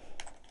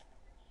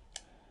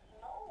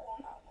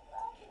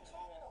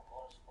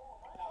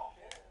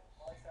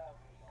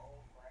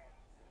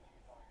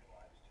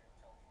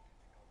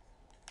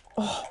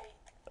 Oh.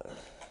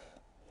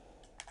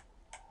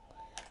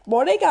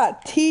 Boy, they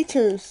got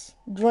teachers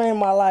joining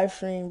my live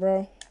stream,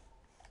 bro.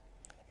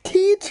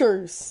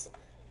 Teachers.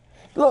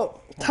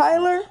 Look,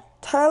 Tyler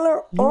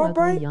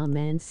Albright. You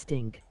man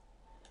stink.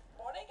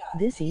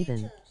 This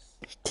even.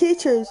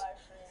 Teachers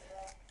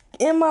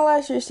in my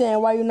live stream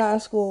saying, why you not in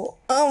school?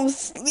 I'm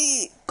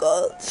asleep,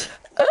 coach.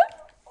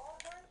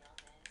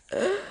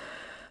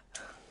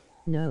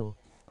 No.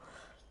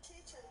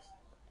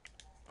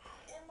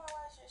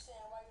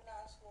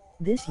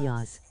 This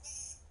Yaz.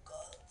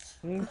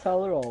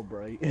 Tyler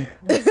Albright.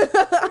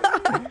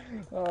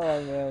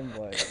 Oh man,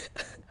 boy.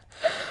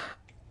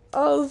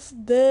 I was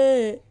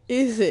dead.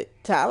 Is it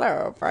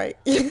Tyler Albright?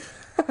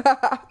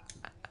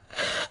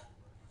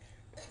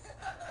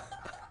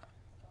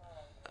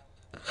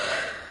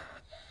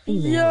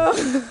 Yo.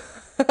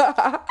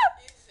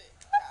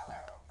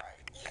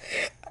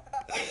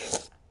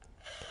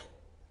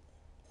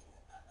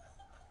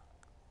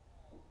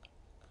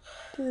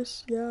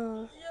 This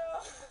y'all.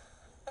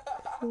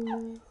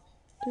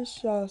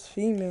 This y'all's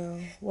female.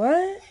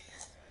 What?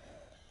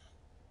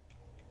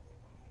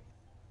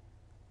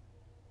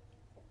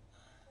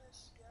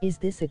 Is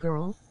this a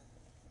girl?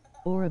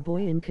 Or a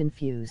boy and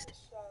confused?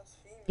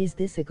 Is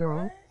this a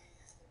girl?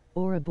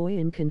 Or a boy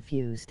and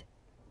confused?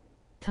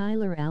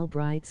 Tyler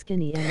Albright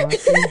skinny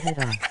MRC head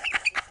on.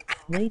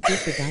 Wait,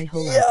 this a guy,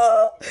 hold up.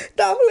 Yo,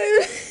 stop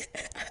playing.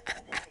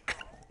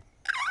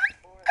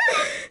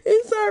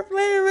 He started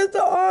playing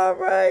Mr.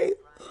 Albright.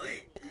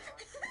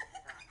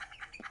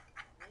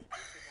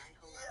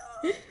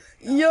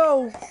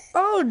 Yo,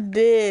 I'm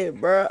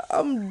dead, bro.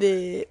 I'm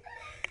dead.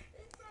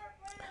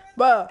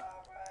 Bro,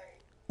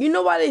 you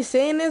know why they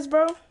saying this,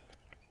 bro?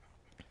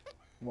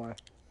 Why?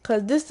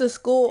 Cause this the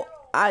school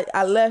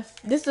I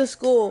left. This the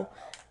school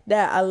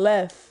that I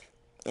left,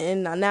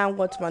 and now I'm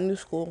going to my new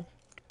school.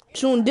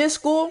 Soon, this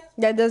school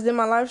that does in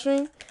my live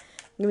stream,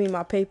 give me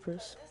my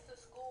papers.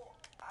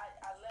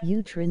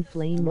 You trin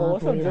flame Bro,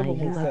 mob boy,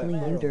 you ugly,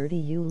 you dirty,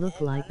 you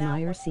look like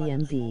Meyer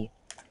CMD.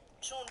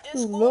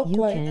 You look You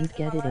like can't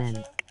get it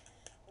in.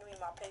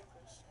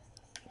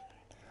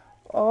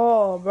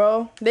 Oh,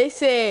 bro. They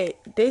said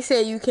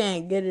you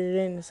can't get it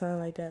in or something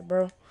like that,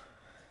 bro.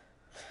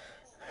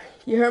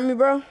 You heard me,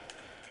 bro?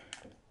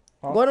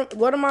 Huh?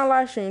 Go to my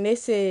live stream. They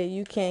said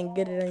you can't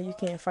get it and you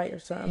can't fight or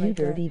something You like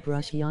that. dirty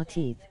brush your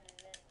teeth.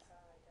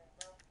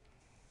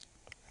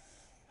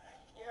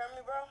 You heard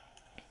me, bro?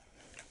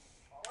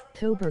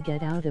 Tober,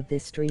 get out of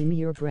this stream,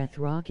 your breath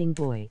rocking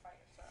boy.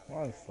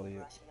 Honestly.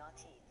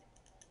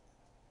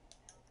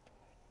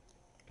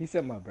 He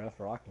said my breath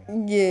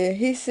rocking. Yeah,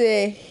 he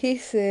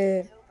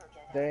said.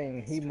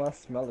 Dang, he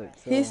must smell it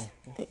too.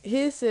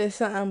 He said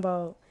something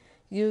about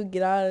you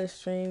get out of the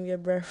stream, your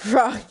breath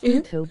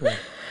rocking. Tober.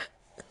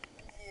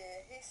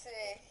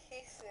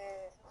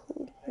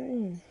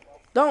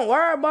 Don't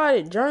worry about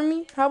it,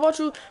 Jeremy. How about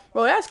you?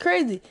 Bro, that's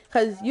crazy.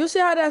 Because you see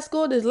how that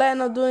school just letting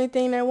them do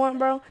anything they want,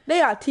 bro? They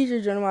got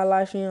teachers during my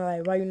life stream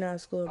like, why you not in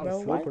school, bro?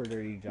 I'm super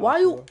dirty,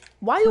 Joshua.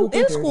 Why you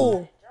in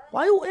school?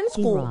 Why you in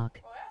school? Rock.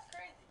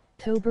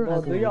 Tober bro,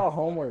 ugly. do y'all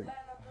homework.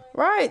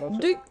 Right.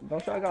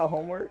 Don't y'all got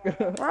homework?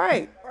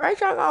 Right. Y'all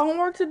got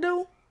homework to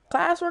do?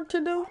 Classwork to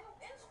do?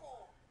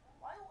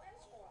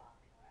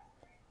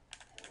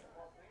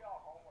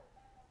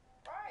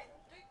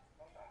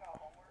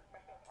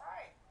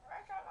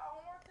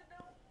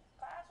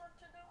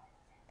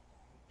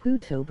 Who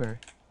Tober?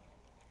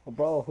 Well,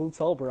 bro, who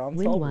Tober? I'm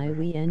When Tober. why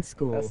we end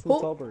school? That's who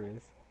Tober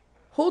is.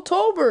 Who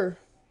Tober?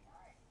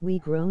 We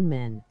grown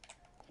men.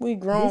 We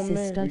grown this men.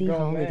 This is study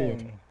hall,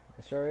 idiot.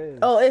 It sure is.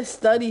 Oh, it's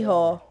study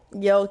hall.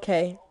 Yeah,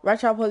 okay.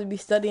 Right, y'all supposed to be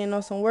studying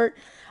on some work.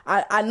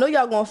 I know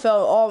y'all gonna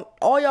fail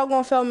all y'all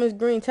gonna fail Miss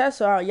Green test,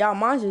 so y'all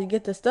might just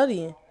get to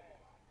studying.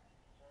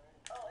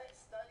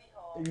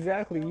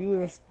 Exactly,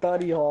 you in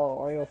study hall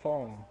on your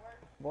phone.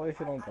 Boy, if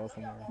you don't go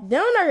somewhere. They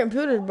don't have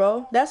computers,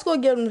 bro. That's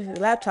gonna give them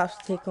laptops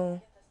to take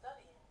on.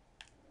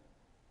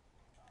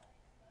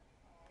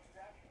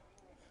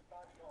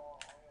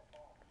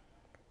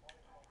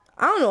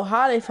 I don't know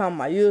how they found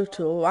my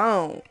YouTube.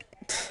 I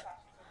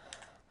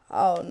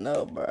don't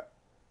know, bro.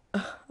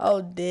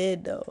 Oh,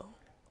 dead though.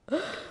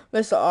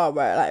 Mr.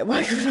 Albright, like,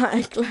 why you not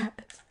in class?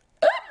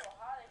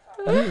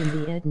 You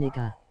in the ed,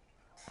 nigga.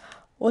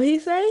 What he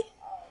say?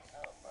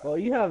 Well,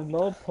 you have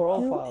no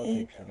profile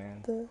picture,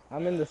 man.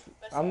 I'm in the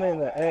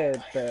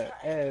ed.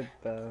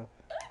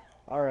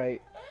 All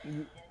right.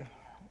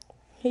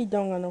 He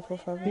don't got no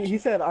profile picture. He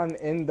said I'm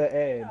in the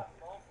ed.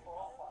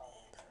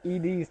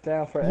 ED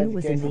stand for You education.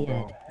 was in the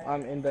ed.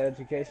 I'm in the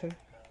education.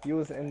 You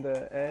was in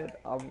the ed.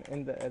 I'm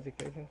in the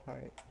education. All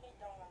right.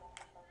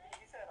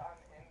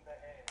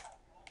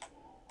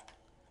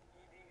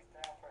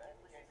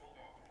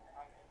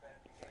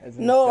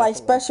 No, like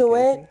special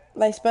ed?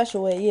 Like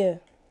special ed, yeah.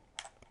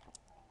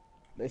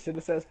 They should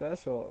have said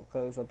special,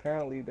 because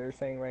apparently they're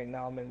saying right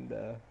now I'm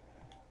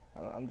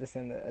just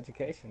in the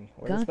education.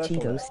 Got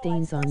Cheeto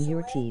stains on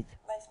your teeth.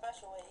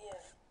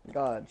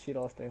 God,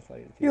 Cheeto stains on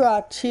your teeth. You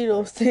got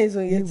Cheeto stains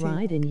on your teeth. You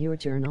write in your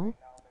journal?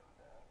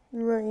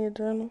 You write in your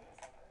journal?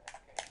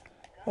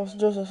 Oh,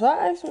 Joseph, so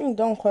I ask me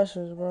dumb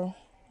questions, bro.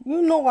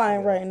 You know I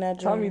ain't writing that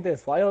journal. Tell me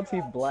this, why your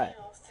teeth black?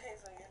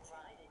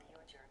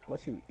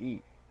 What you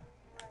eat?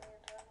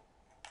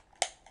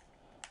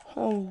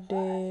 I'm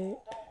dead.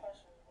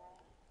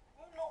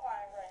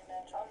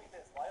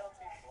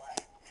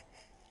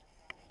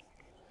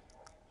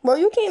 Bro,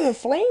 you can't even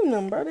flame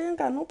them, bro. They ain't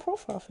got no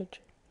profile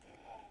picture.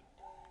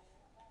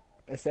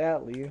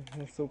 Sadly,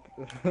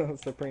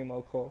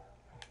 Supremo Court.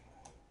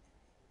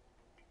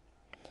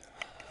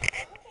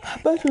 I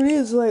bet you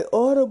these like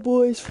all the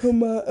boys from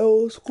my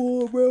old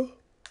school, bro.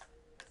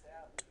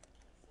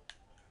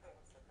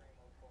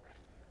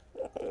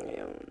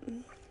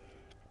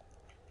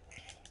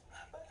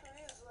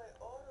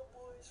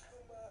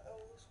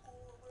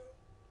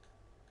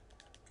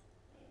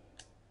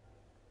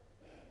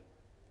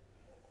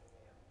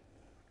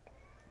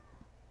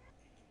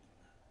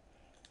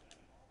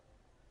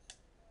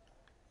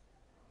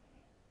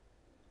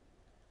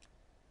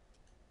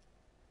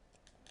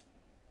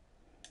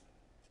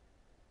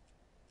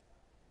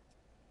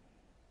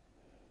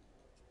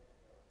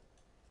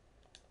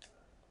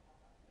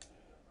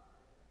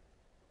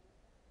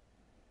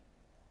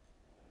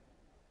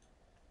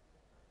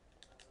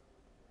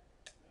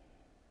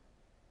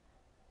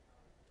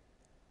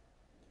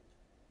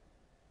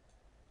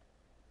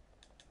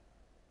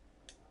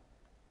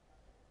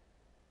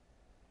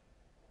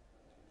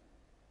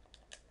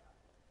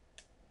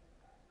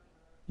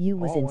 You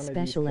was in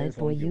special ed,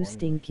 boy, you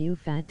stink, you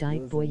fat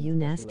dyke, boy, you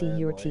nasty,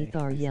 your teeth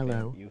are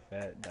yellow. You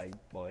fat dyke,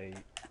 boy,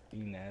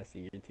 you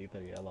nasty, your teeth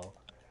are yellow.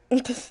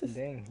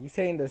 Dang, you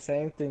saying the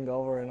same thing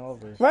over and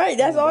over. Right,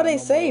 that's all they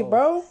say,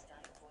 bro.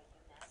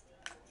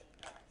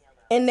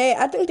 And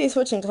I think they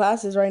switching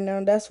classes right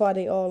now. That's why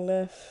they all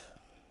left.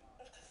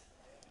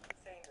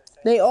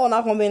 They all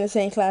not gonna be in the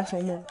same class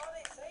no more.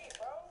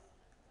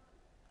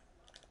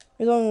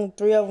 There's only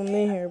 3 of them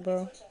in here,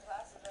 bro.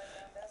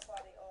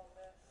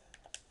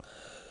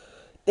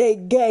 They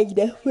gay,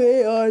 that's what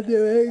they are,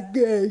 they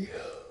gay.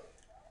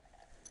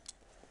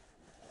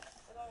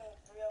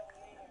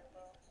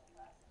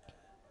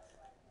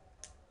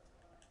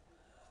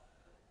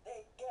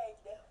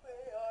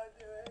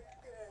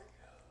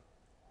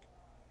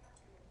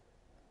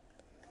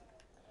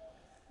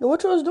 Yo,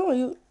 what you was doing?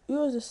 You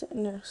was just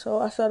sitting there. So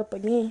I set up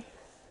again.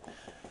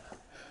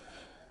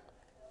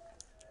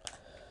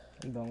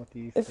 I'm done with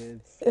these If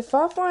kids. if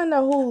I find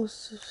out who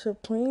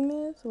Supreme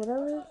is,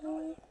 whatever his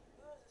name,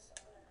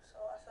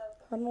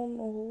 I don't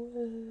know who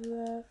is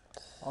that.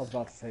 I was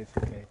about to say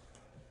 2K.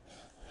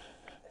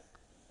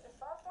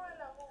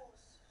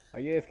 Are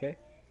you AFK?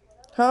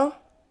 Huh?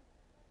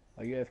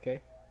 Are you AFK?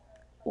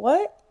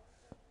 What?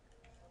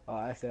 Oh,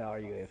 I said, are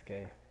you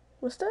AFK?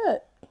 What's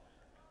that?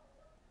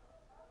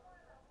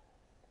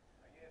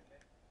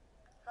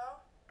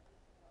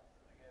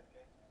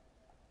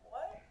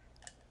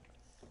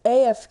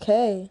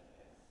 AFK.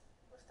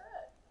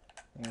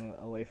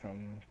 Away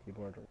from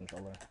keyboard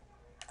controller.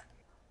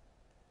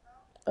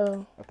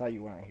 Oh. I thought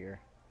you weren't here.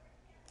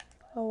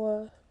 I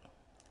was.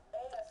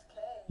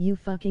 You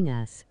fucking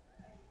ass.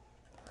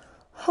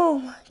 Oh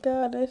my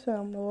god, they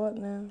sound what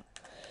now?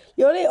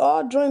 Yo, they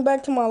all joined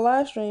back to my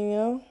live stream,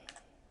 yo.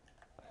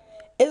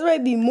 It's ready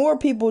to be more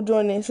people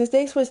joining. Since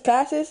they switched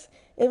classes,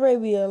 it's ready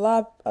to be a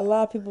lot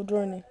of people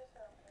joining.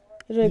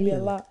 It's ready to be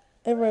a lot.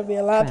 It's ready to be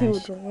a lot of people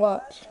joining.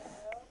 Watch.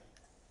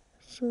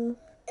 So.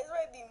 It's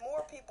ready to be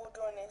more people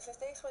joining. Since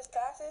they switched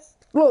classes.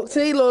 Look,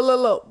 see,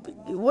 look.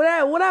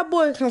 Where that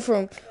boy come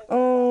from?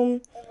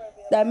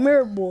 That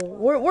mirror boy.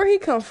 Where he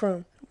come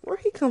from? Where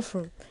he come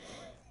from?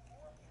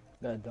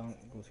 That dunk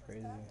was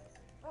crazy.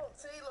 Look,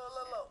 see,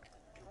 look.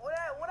 Where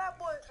that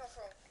boy come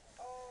from?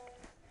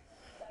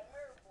 That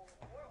mirror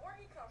boy. Where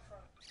he come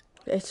from?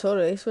 They told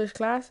her they switched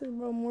classes,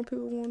 bro. More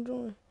people want to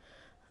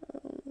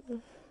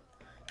join.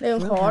 They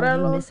don't call that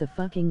you low. miss a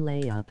fucking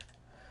layup.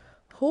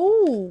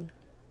 Who?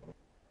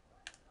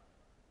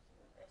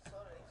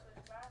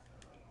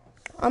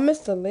 I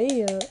missed the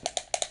layup.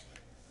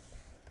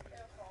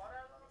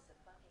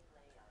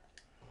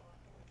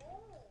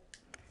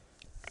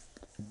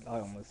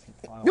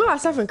 You got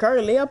Stephen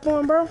Curry layup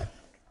on, bro?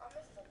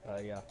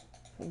 Yeah.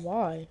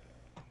 Why?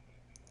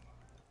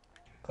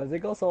 Cause it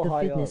goes so The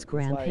high Fitness up.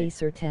 Gram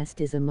Pacer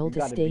test is a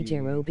multi-stage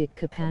aerobic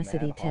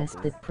capacity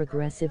test that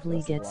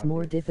progressively gets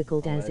more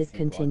difficult as it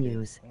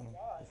continues.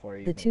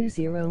 The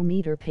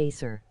 20-meter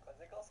pacer.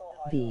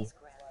 V.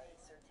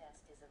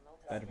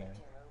 Spider-Man.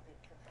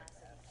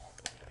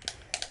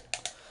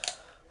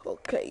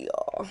 Okay,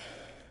 y'all.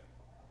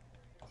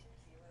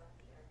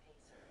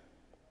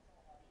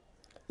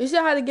 You see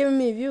how they giving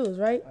me views,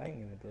 right? I ain't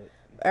even do it.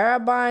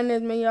 Everybody in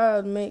this, man,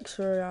 y'all make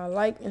sure y'all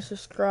like and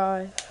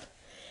subscribe.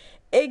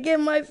 And give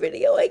my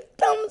video a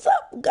thumbs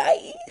up,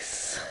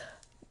 guys.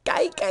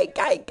 Guys.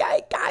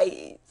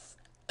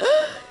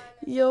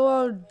 Yo,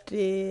 I'm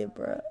dead,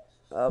 bro.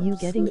 You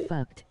getting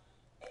fucked.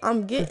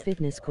 I'm getting. The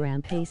Fitness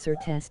Gram Pacer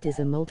test is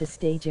a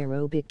multi-stage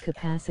aerobic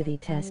capacity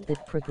test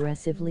that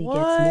progressively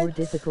gets more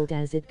difficult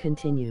as it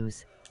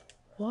continues.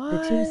 What? The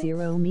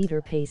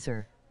 20-meter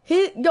pacer.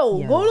 Yo,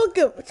 go look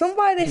at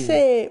somebody that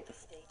said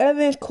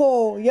Evan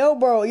Cole. Yo,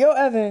 bro. Yo,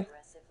 Evan.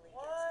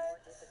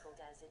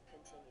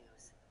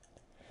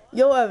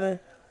 Yo, Evan.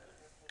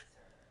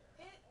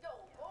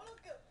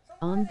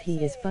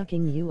 P is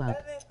fucking you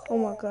up. Oh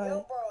my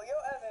god.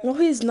 No,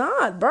 he's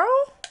not, bro.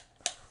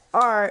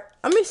 Alright,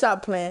 let me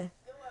stop playing.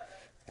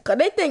 Cause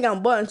they think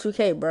I'm button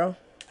 2K, bro.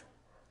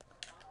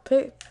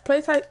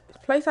 Play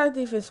tight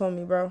defense on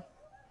me, bro.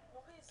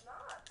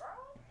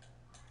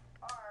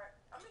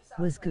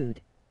 Was good.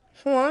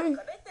 Come on.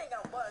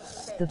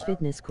 The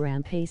Fitness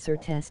Gram Pacer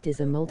test is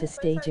a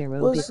multi-stage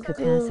aerobic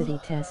capacity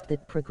test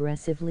that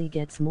progressively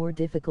gets more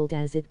difficult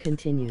as it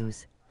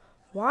continues.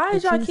 Why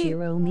is the y'all keep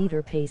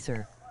 20-meter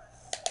pacer.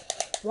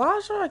 Why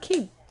is y'all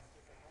keep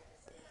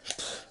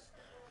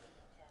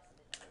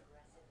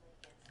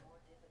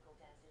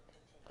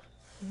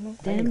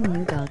Damn,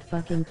 you got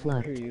fucking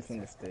plugged. You're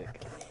using the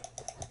stick.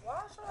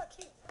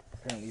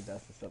 Apparently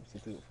that's the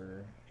substitute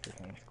for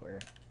freaking square.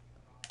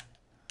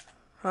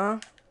 Huh?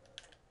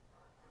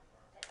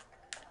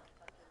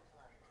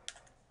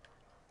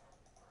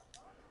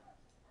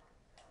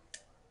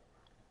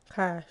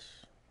 Cash.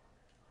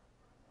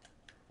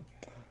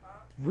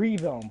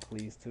 Rebound,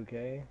 please,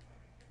 2K.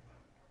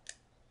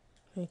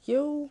 Thank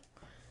you.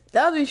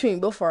 That was between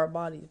both our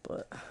bodies,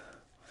 but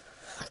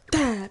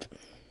Dad.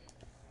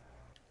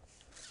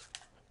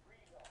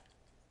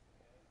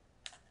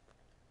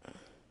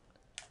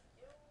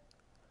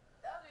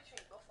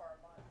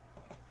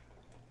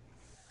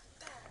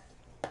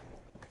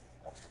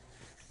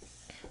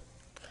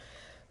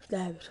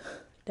 Dab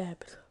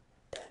it.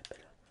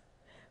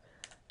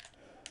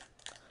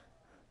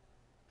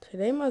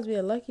 Today must be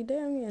a lucky day.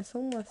 I'm getting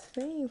so much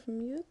fame from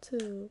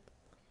YouTube.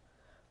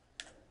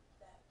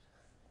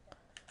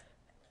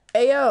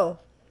 Hey yo,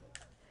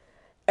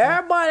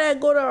 everybody that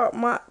go to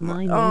my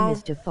name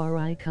is Jafar.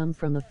 I come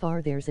from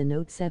afar. There's a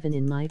Note 7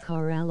 in my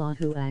car.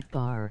 Allahu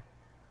Akbar.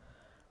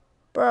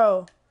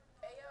 Bro.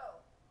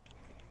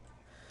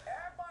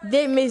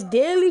 They Miss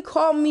Daily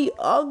called me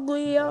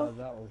ugly,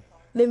 yo.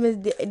 They Miss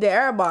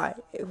everybody.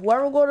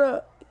 Whoever go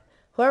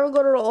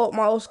to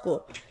my old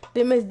school.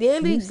 They Miss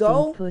Daily you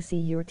go. Stink pussy,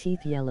 your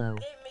teeth yellow.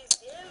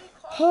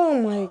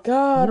 Oh my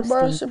God, you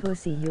bro. Stink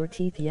pussy, your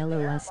teeth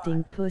yellow. I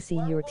stink pussy,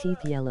 your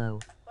teeth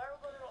yellow.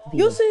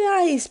 You see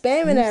how he's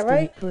spamming You that,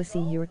 right? stink pussy,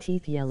 your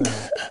teeth yellow.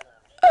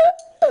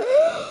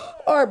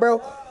 Alright, bro.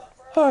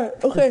 Alright,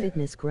 The okay.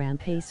 Fitness Gram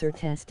Pacer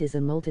test is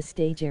a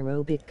multi-stage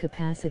aerobic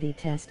capacity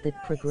test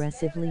that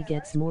progressively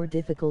gets more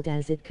difficult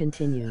as it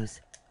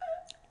continues.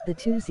 The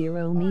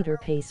 20-meter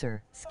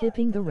pacer,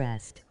 skipping the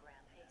rest.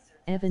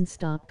 Evan,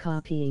 stop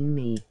copying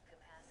me.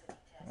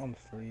 I'm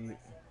asleep.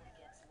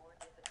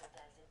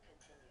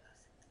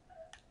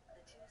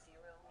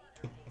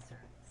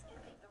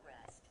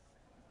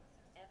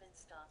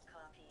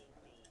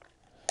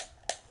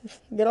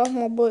 Get off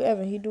my boy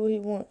Evan. He do what he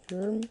want. You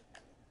heard me?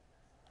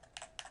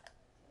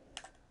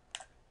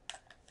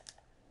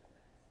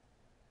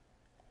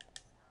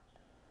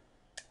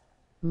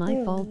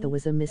 My fault, that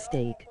was a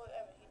mistake.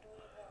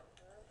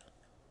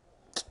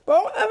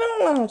 Bro, Evan,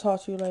 don't let him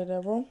talk to you like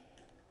that, bro.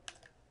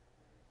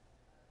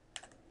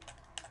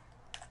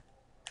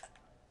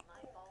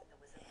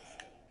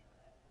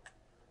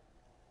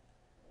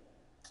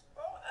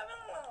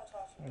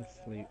 I'm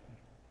asleep.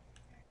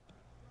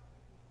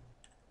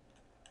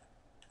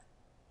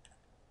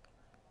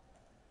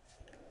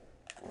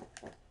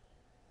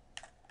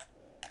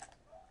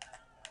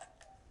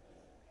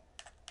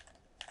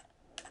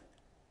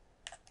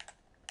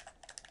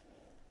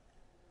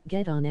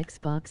 Get on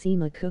Xbox,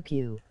 Ema cook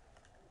you.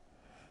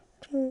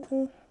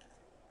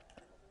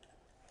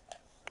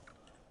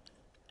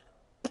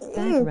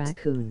 Fat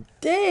raccoon.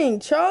 Dang,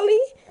 Charlie.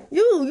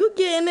 You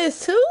getting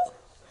this too?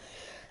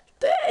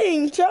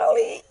 Dang,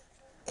 Charlie.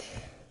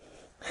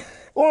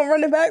 Want to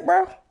run it back,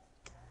 bro?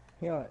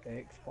 He on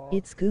Xbox.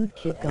 It's good,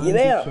 kid.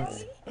 Yeah.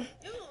 Kids.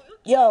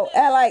 Yo,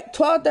 at like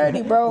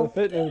 12:30, bro. The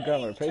Fitness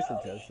Grammar Pacer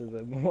test is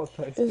a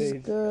multi-stage. It's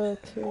good,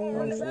 I'm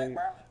kid. asleep.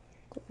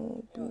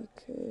 Gonna be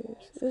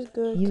kids. It's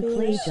good, You kids.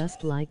 play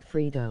just like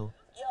Frito.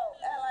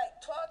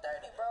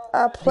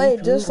 I They play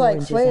threw just like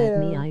oranges at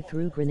me, Fredo. I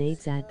threw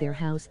grenades at their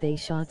house, they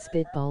shot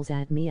spitballs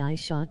at me, I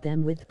shot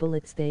them with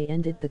bullets, they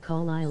ended the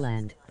call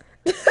island.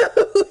 They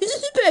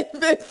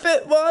spit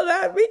football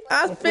at me.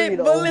 I spit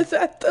Frito. bullets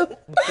at them.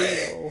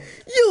 Frito.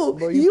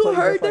 Bro, You play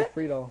heard just that? like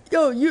Frito.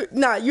 Yo, you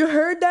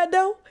heard that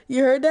though?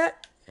 You heard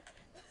that?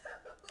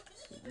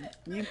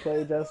 You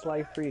play just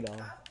like Frito.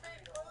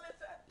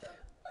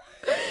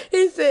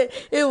 He said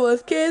it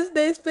was kids.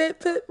 They spit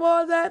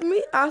pitballs at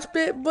me. I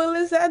spit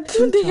bullets at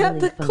them. Too They had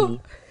Charlie to call.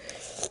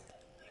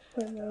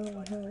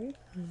 funny.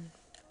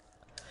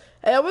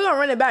 Hey, we're gonna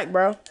run it back,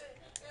 bro.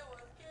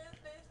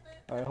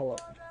 Alright, hold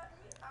up.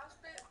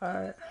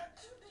 Alright.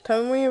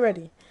 Tell me when you're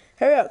ready.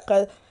 Hurry up,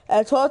 cause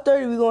at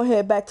 12:30 we're gonna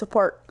head back to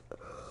park.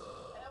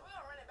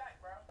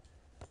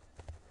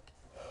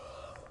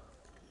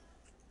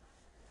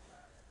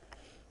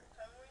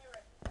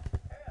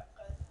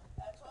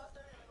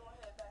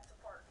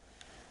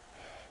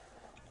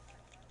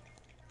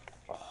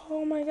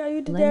 Oh my god,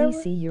 you did that. Let me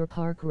see your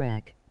park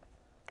wreck.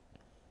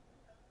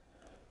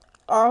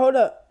 Alright, hold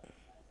up.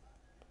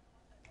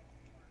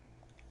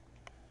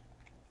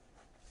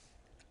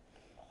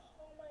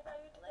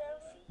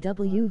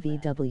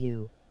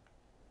 WVW.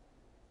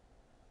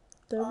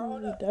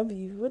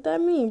 WW. What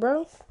that mean,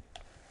 bro?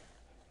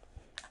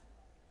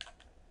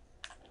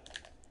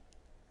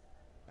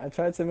 I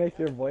tried to make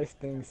your voice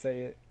thing say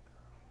it.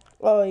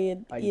 Oh yeah,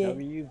 Like yeah.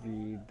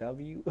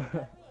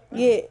 WVW.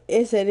 Yeah,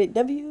 it said it.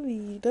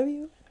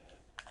 WVW.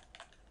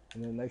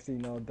 And then next thing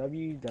you know,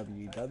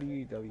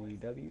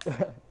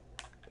 WWWWW.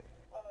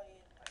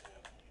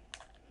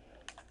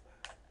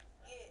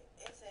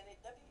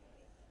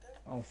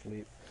 I'm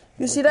asleep.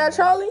 You see that,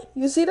 Charlie?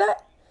 You see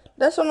that?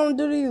 That's what I'm gonna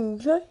do to you,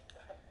 okay?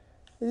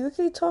 If you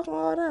keep talking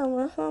all that,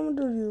 that's what I'm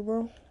gonna do to you,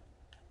 bro.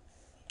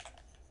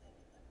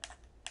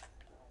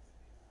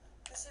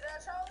 You see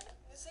that, Charlie?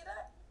 You see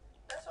that?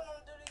 That's what I'm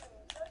gonna do to you,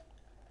 okay?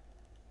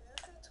 If you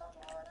keep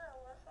talking all that,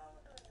 that's what I'm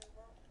gonna do to you,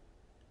 bro.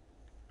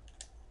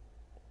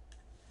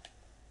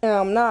 And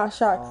I'm not a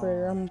shot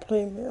creator. I'm gonna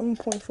play. I'm gonna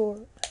point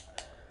forward.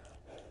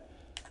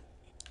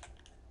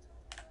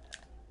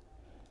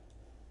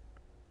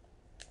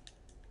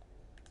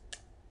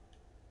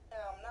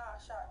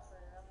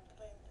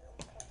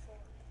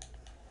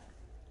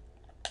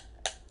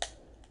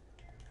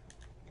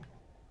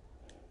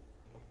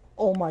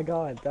 Oh my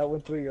god, that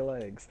went through your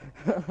legs.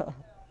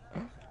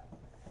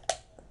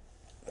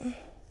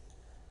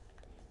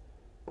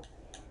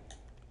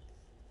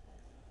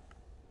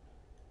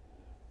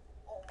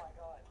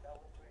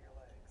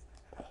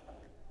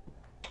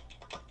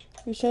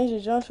 You changed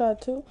your jump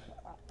shot too?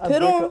 I Pit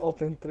broke on, it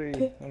open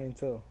three. I mean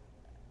two.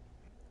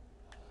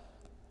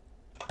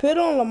 pit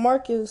on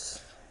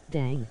Lamarcus.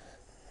 Dang.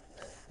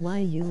 Why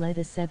you let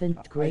a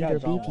 7th grader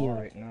beat you?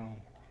 Right now.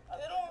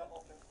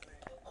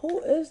 Who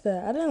is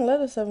that? I didn't let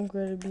a 7th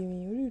grader beat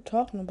me. What are you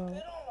talking about?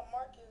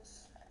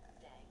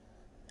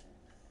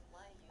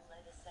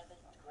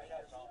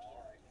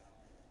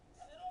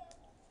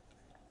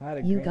 I had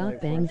a You green got light for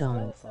a banged second,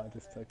 on. so I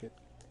just took it.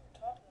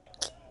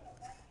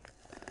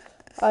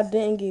 I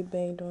didn't get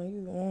banged on.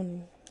 You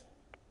on it.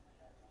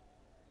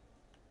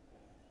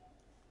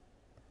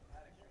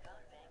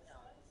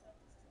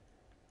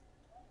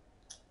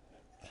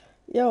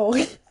 Yo.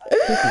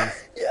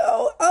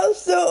 Yo,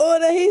 so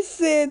on that. He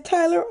said,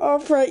 Tyler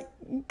Albright,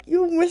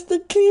 you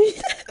Mr. Clean.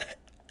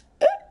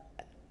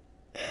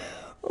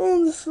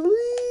 On the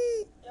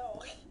sleep.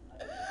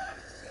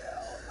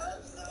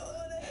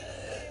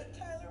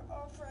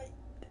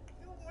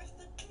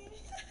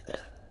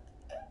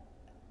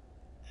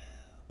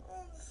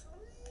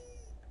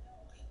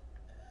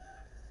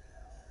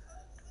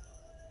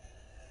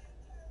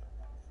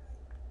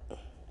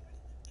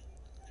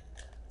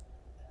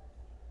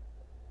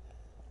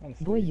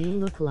 Boy, you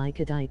look like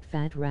a diet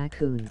fat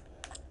raccoon.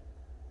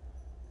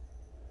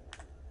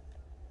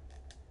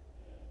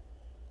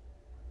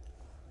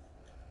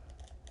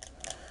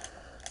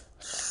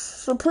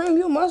 Supreme,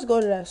 you must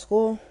go to that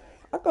school.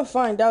 I can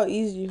find out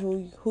easy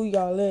who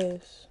y'all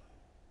is.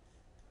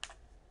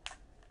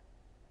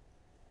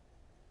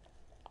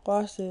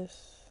 Watch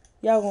this.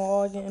 Y'all gonna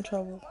all get in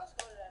trouble.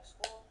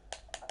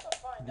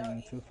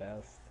 Getting too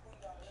fast.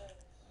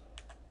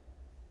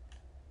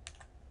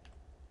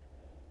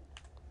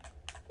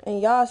 And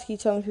y'all keep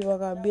telling people I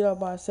got beat up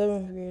by a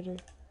 7th grader.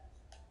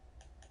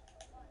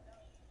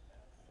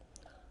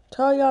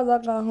 Tell y'all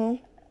I got home.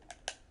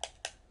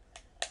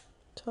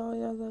 Tell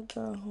y'all I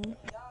got home.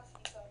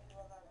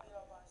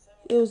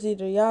 It was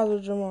either Yaz or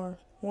Jamar.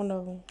 One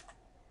of them.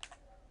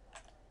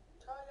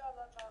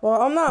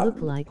 Well, I'm not.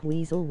 Look like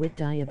Weasel with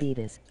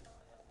diabetes.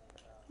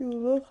 You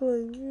look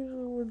like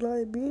Weasel with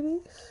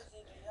diabetes?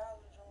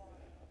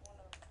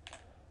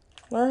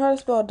 Learn how to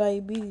spell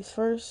diabetes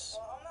first.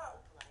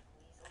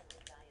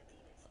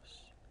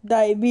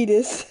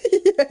 Diabetes.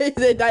 He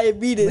said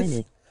diabetes.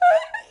 Rennet.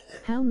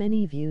 How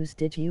many views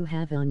did you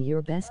have on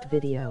your best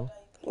video?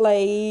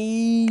 Like,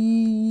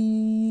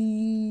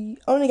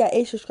 I only got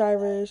 8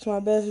 subscribers. My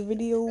best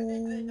video.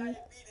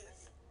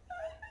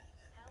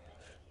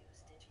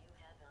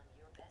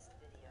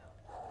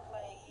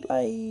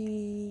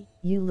 Like,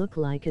 you look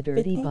like a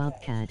dirty 50?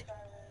 bobcat.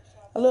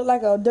 I look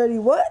like a dirty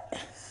what?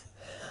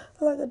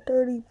 I look like a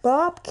dirty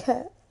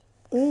bobcat.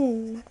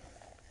 Okay.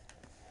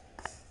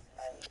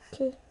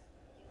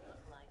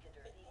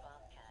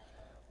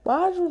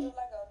 Why would you?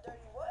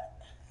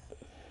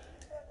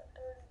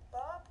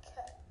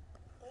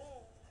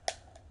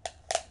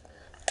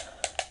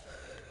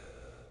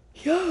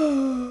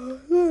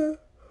 Yeah.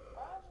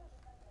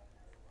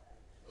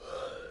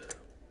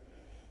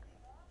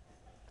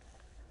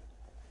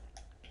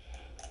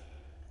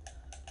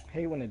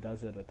 Hate when it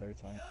does it a third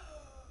time.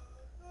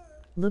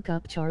 Look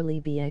up Charlie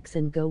BX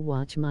and go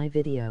watch my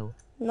video.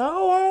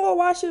 No, I'm gonna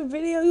watch your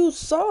video. You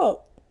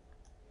suck.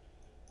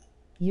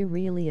 You're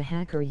really a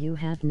hacker. You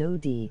have no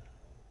D.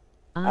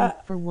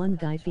 For one,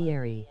 Guy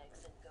Fieri.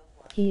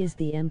 He is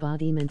the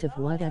embodiment of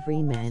what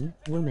every man,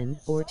 woman,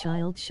 or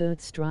child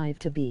should strive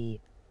to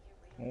be.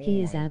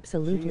 He is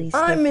absolutely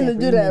stoked I mean to every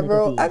do that, minute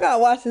bro. of I gotta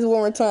watch this one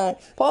more time.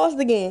 Pause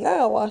the game. I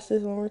gotta watch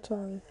this one more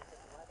time.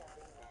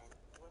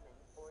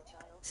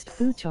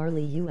 Stu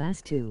Charlie, you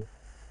asked to.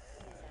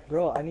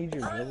 Bro, I need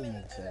your drill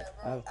move set.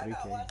 I have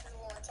 3K.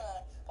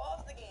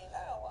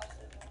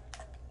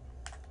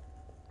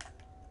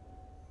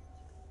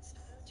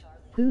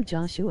 Who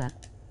Joshua?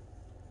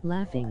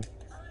 Laughing.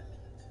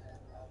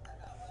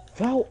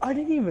 Val, I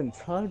didn't even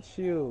touch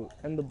you,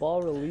 and the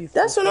ball released.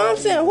 That's what I'm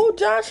saying. Who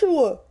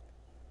Joshua?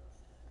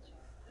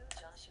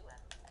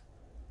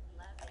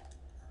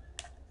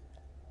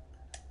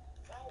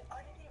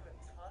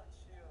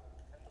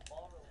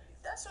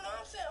 That's what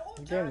I'm saying. Who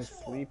I'm getting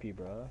sleepy,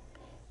 bro.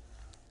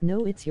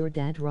 No, it's your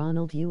dad,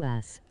 Ronald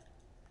US.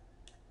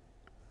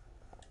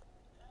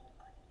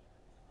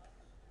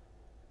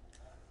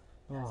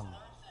 Oh.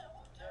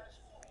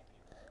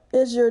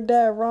 It's your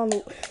dad,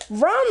 Ronald.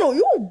 Ronald,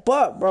 you a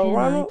butt, bro. Can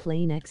Ronald. I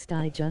play next?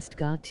 I just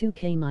got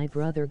 2K. My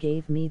brother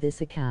gave me this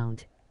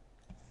account.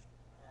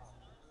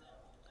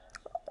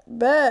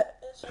 Bet.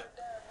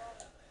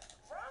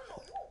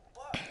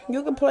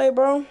 You can play,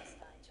 bro.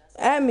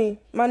 Add me.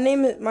 My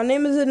name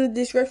is in the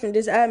description.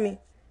 Just add me.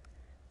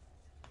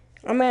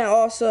 I'm at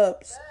all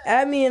subs.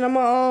 Add me and I'm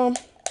gonna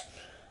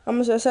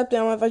accept it.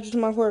 I'm gonna invite you to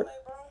my court.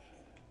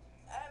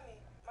 Add me.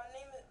 My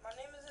name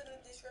is in the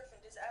description.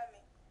 Just add me.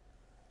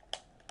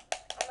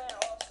 I'm at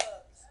all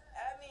subs.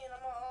 Add me and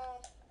I'm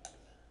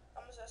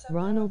gonna accept it.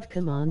 Ronald,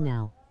 come on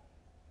now.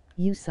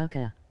 You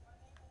sucka.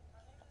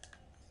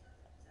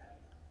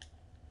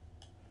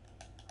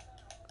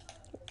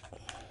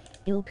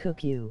 I'll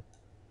cook you.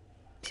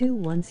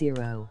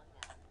 210.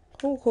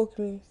 Who cooked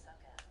me?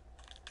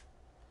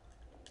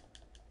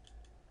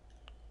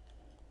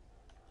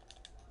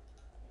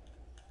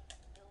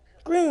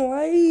 Green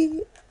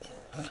light.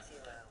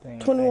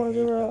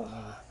 21-0.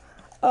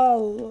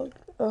 Oh look.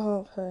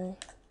 Oh, okay.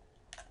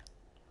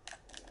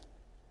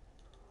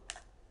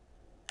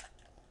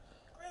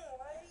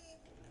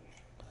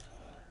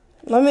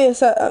 Let me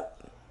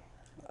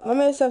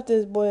accept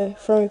this boy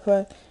friend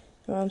request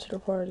and I'm to the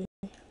party.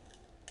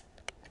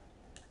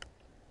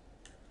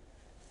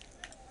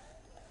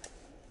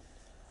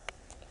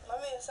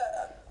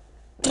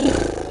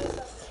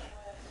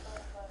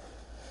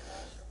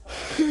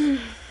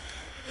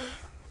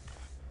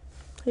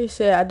 He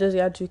said, I just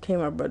got 2K,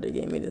 my brother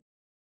gave me this.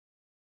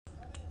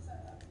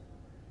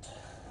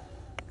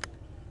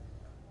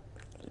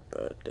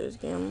 this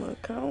game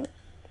account.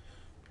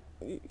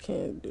 You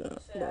can't do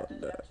nothing about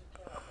that.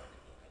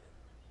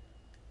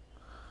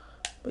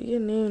 But your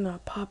name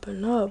not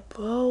popping up,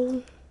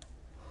 bro.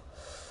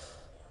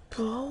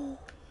 Bro.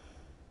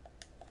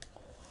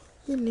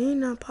 Your name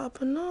not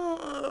popping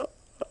up.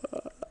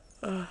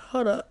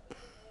 Hold up.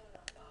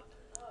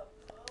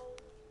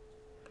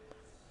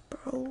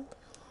 Bro.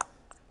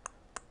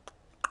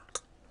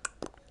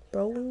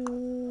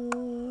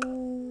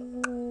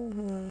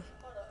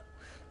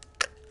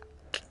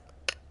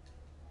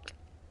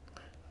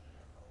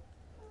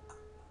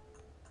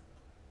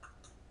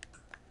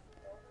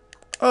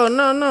 Oh,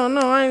 no,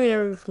 I ain't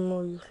even from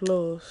all you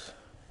floors.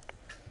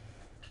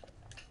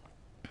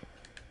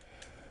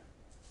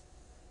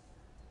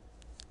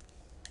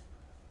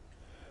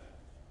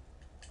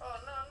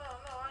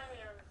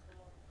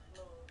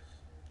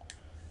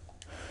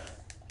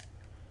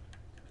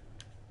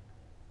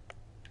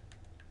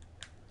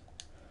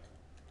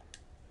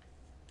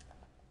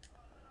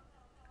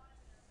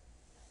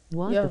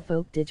 What the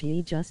folk did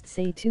ye just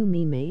say to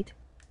me, mate?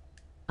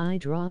 I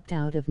dropped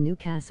out of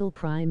Newcastle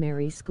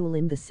Primary School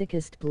in the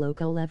sickest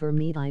bloke I'll ever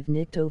meet. I've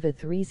nicked over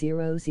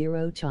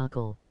 300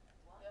 chockle.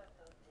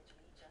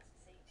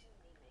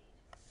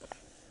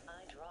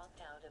 I dropped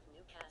out of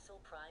Newcastle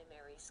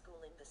Primary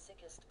School in the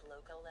sickest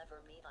bloke I'll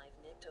ever meet. I've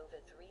nicked over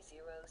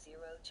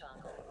 300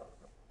 chockle.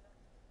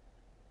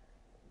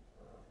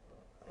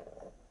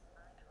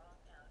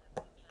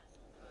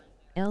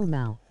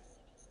 Elmo.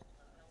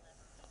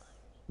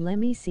 Let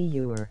me see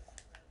your.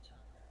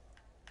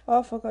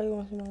 Oh, fuck, you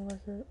want to see my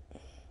record?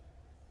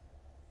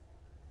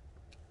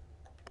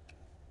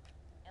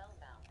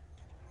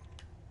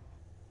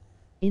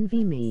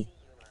 Envy me.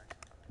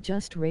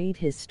 Just raid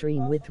his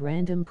stream with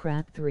random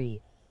crap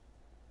 3.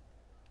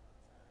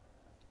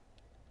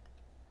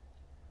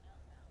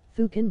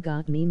 Fucking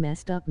got me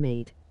messed up,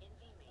 mate.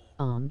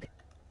 Ong.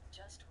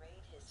 Just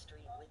raid his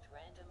stream with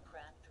random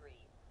crap 3.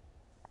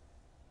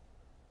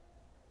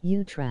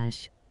 You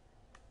trash.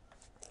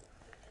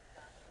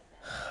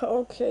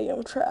 Okay,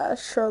 I'm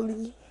trash,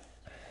 Shirley.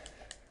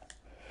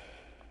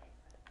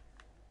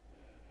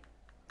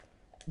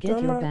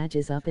 Get your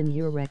badges up in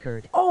your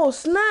record. Oh,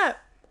 snap!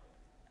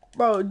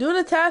 Bro, do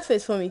the task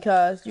face for me,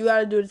 cuz. You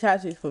gotta do the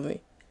task face for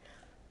me.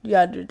 You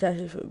gotta do the task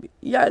face for me.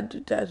 You gotta do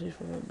the task face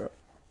for me, bro.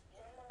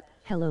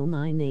 Hello,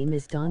 my name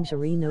is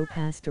Dongerino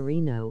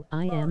Pastorino.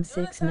 I am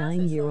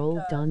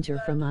 6'9"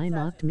 Donger from I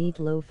Mocked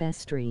Meatloaf S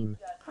stream.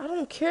 I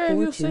don't care if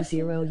you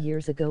 420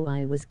 years ago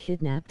I was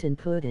kidnapped and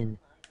put in.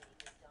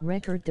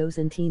 Record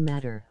doesn't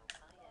matter.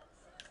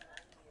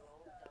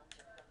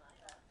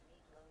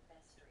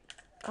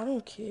 I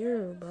don't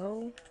care,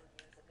 bro.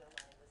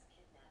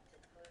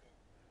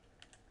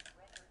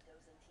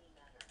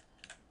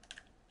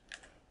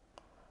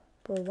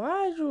 Bro, why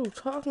are you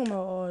talking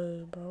about all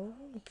this, bro?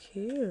 I don't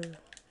care.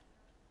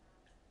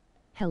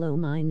 Hello,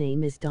 my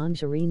name is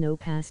Dongerino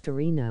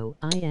Pastorino.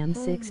 I am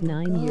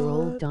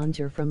 6'9"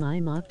 Donger from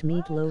I Mocked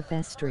Meatloaf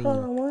S stream.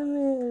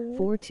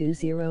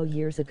 420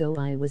 years ago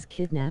I was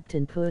kidnapped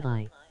and put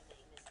I.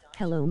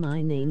 Hello,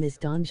 my name is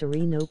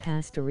Dongerino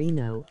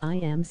Pastorino. I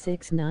am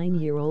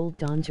 6'9"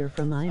 Donger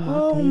from I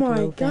Mocked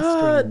Meatloaf S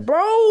stream.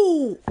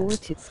 Bro!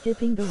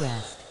 Skipping the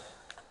rest.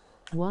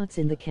 What's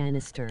in the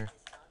canister?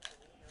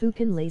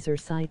 Fucking laser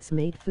sights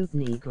made food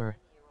nigger.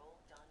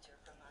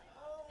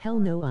 Hell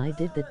no, I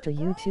did that to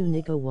you too,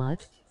 nigga.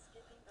 What?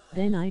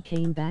 Then I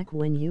came back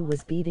when you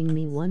was beating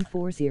me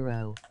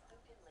 140.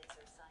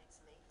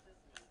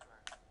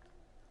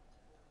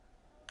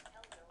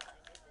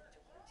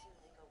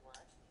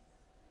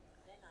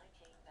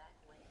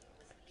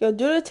 Yo,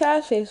 do the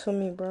task face for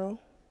me, bro.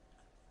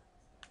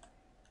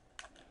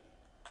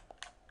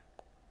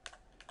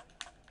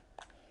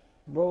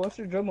 Bro, what's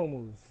your drummer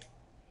moves?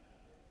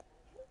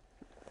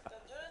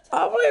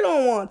 I really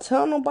don't want to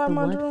tell nobody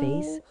my what drum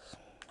face? moves.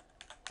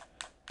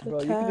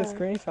 Bro, you can just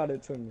screenshot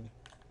it to me.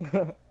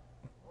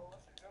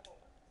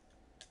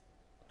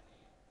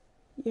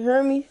 You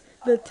heard me?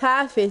 The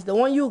task face, the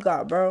one you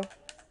got, bro.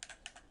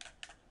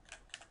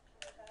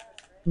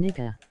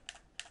 Nigga.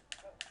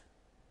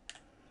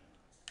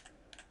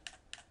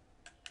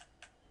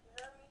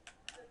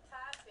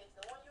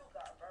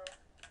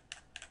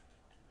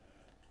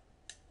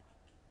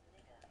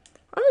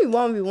 I need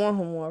 1v1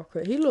 him more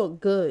quick. He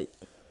look good.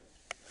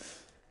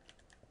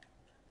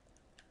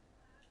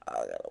 I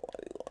gotta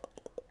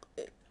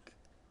 1v1.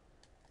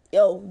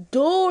 Yo,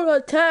 do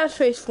the task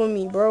face for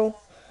me, bro.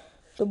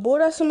 The boy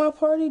that's in my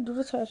party, do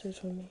the task face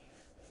for me.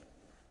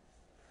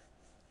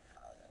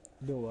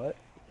 Do what?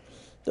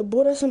 The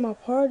boy that's in my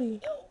party.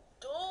 Yo,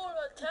 do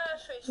the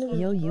task face for me.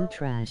 Yo, you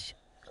trash.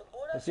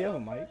 Does he have a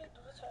mic?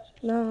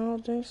 No, I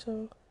don't think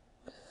so.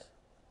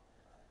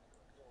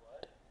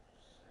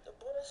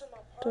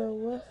 The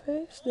what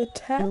face? The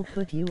tap? He'll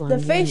put you on The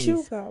your face you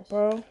knees. got,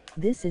 bro.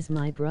 This is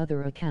my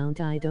brother account.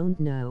 I don't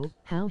know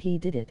how he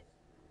did it.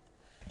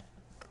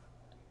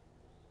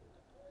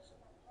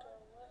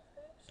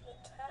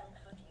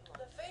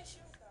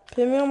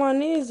 Put me on my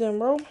knees then,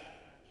 bro.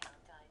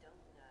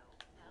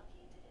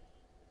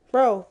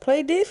 Bro,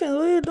 play defense.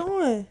 What are you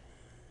doing?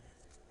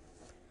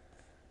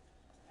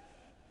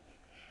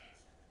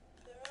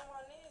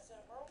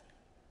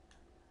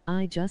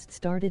 I just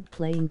started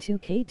playing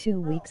 2K 2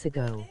 weeks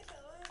ago.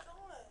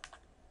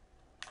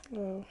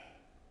 Oh.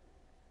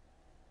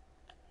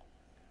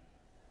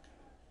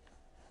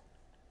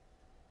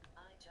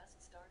 I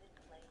just started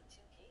playing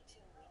 2K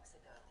 2 weeks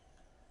ago.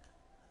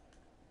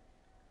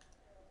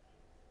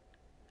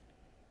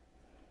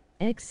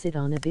 X sit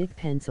on a big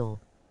pencil.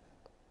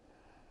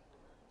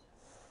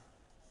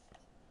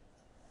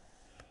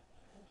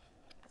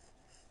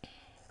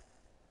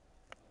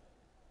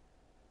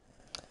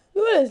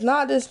 You did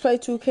not just play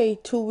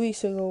 2K 2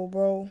 weeks ago,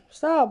 bro.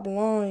 Stop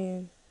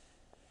lying.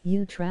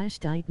 You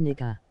trash-eyed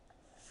nigga.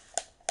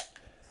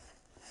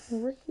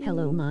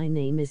 Hello, my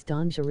name is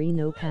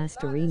Dongerino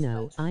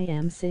Pastorino. I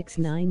am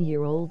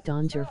 6'9"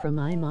 Donger from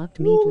I Mocked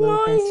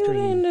Meatloaf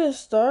Stream. You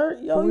start.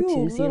 Yo,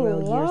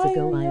 420 years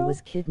ago, I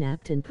was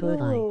kidnapped and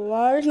put I.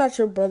 Liar. It's not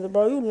your brother,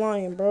 bro. You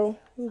lying, bro.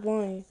 You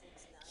lying.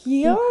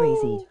 Yo. You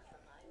crazy.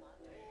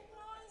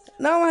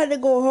 Now I had to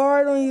go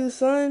hard on you,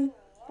 son.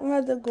 I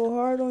had to go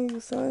hard on you,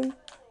 son.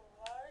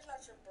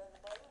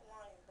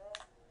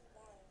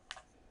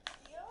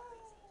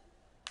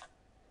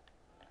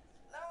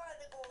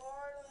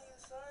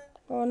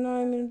 Oh,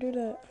 no, I didn't do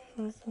that.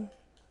 Okay.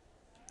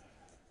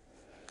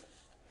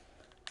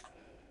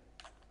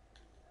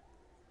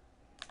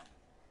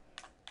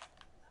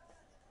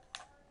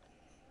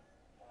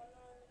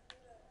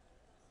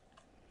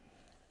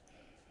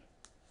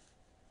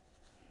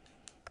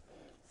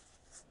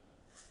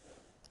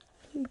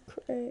 You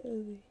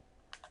crazy.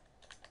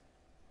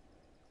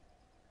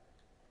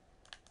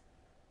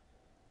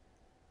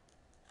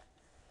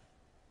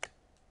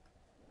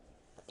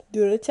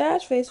 Do the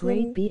attach face.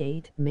 Grade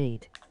B8,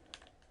 mate.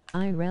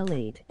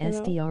 IRL8,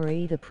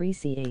 SDR8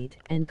 appreciate,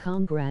 and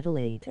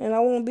congratulate. And I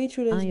won't beat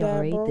you this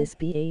bad, IR8 bro. this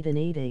B8 and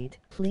 8-8,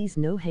 please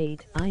no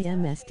hate, I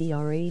am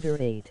SDR8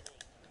 or 8.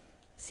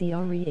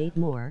 CRE8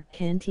 more,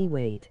 can't he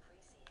wait?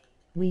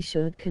 We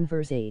should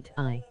conversate,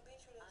 I.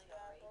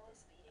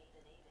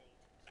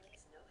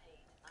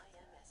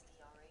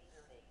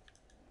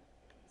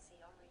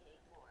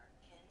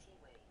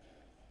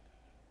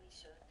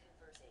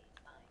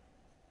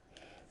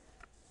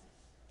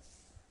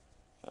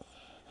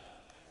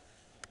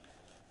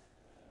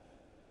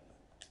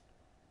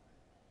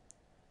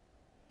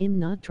 I'm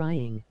not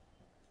trying.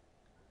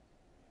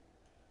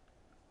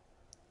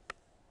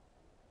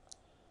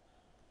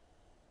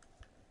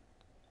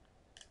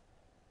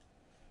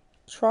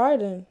 Try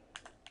then.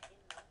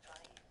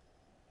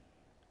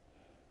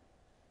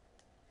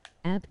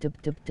 Ab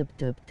dub dub dub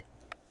dub.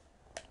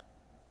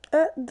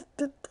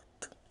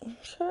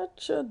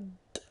 Shut your.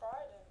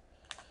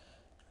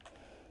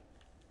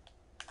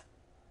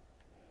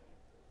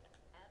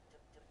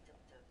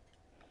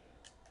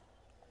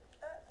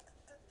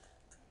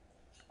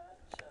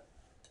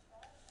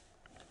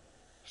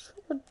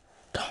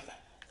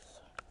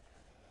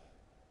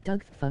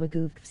 Doug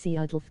Fawagoof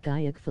Siadlf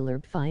Gayak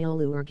Philip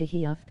Fiolu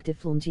Urgahiaf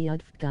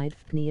Diflungiad Guide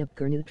Fniab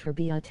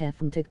Gernutrbia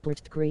Tefmtik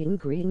Greu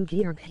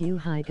Gearg Hu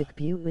Higak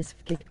Buis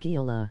Fkik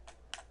Gila.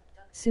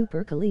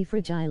 Super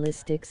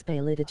Califragilistic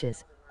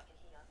Spalitiges.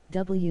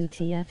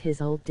 WTF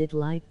his ult did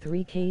like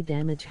 3k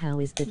damage. How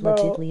is that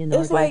legit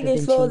Leonardo it's like da they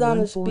Vinci slow down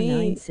the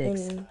 1496,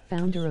 speed.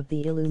 founder of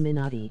the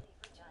Illuminati?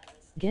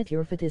 Get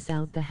your fetus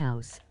out the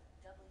house.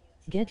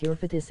 Get your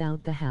fetus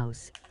out the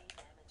house.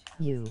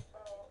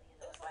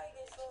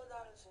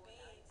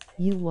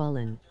 You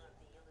Wallen.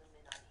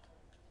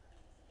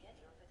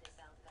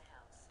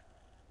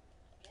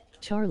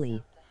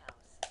 Charlie.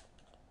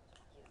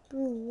 You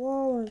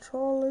Wallen,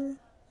 Charlie.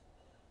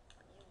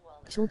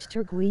 Bro,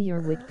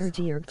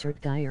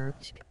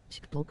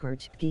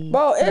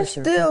 it's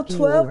still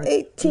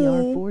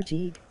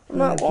 12:18. I'm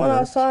not going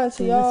outside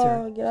until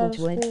y'all get out of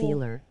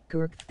school.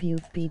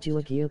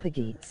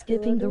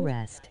 Skipping the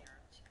rest.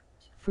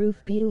 Froof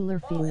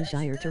Bueller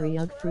Fushire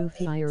Tariug Froof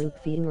Hieruk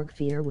Fiorg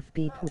Fear with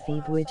Beep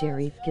Hufi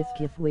Buijerif Gif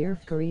Gif Weir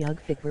Fkuriug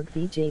Fikwerg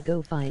VJ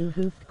Go File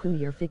Hoof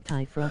Kuyer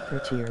Fiktai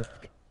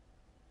Frukkerchirk.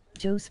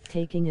 Joseph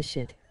taking a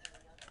shit.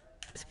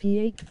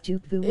 Ew,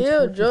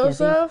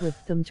 Joseph. How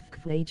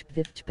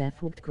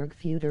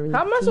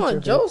much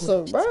on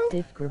Joseph, bro?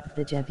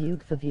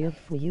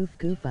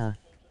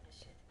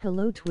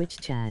 Hello Twitch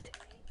chat.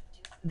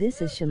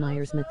 This is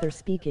Shemires Mather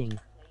speaking.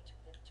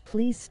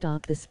 Please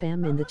stop the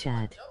spam in the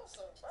chat.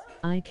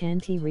 I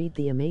can't read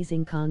the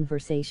amazing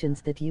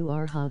conversations that you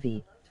are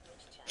having.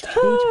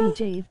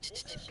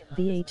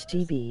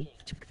 VHGB,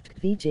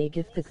 VJ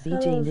Giftik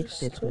VJ Nick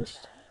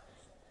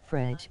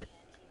Frej.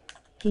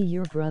 He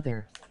your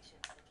brother.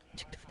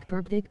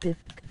 Verbdig Bif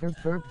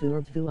Verb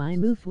Vu I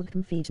move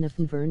Wukm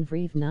Fijnafn Vern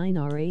Vrev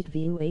 9R8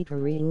 VU8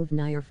 Reuv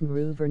Nyer from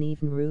Ruver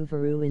Neven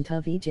Ruveru and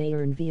Ta VJ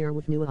Ern Vier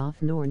with Nu off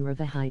Norn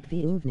Revahite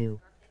VUvnu.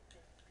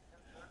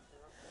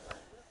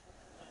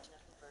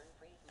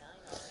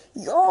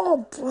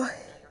 Yo, boy.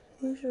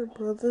 He's your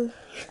brother.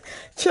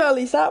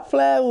 Charlie, stop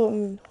playing with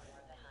me.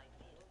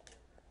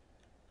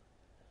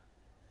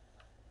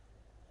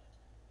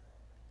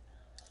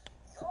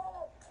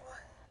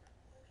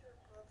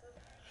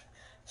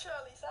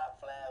 Charlie, stop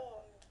playing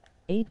with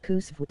me. 8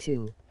 Kusv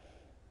 2.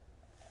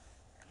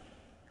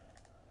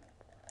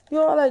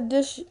 You all like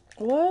this.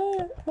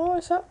 What? Boy,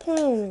 stop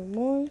playing with me,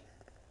 boy.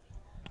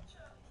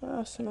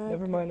 I smack.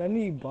 Never mind, I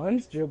need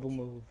Bun's dribble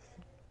moves.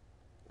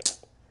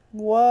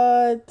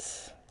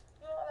 What?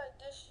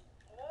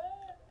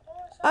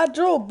 I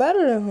drove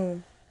better than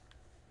him.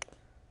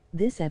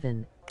 This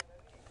Evan.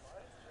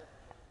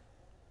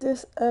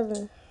 This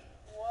Evan.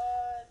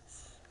 What?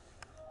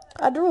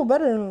 I drove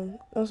better than him.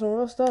 On some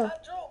real stuff.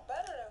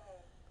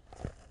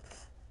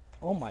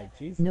 Oh my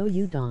Jesus. No,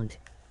 you don't.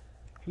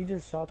 He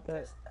just shot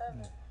that.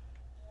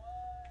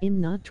 I'm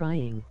not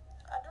trying.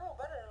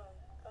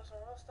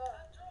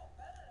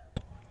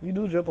 You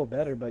do dribble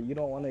better, but you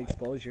don't want to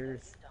expose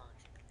yours.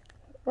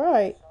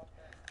 Right.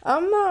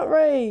 I'm not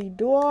ready to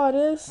do all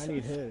this. I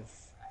need his.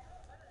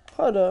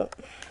 Hold up.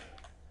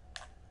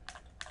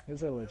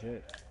 His are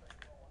legit.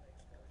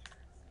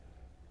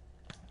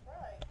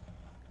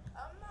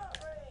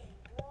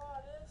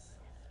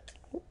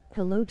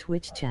 Hello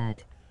Twitch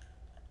chat.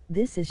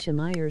 This is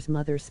Shamayer's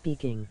mother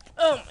speaking.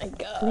 Oh my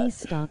god. Please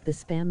stop the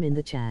spam in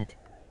the chat.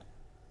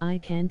 I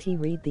can't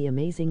read the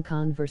amazing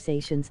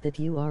conversations that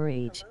you are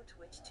age. Hello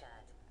Twitch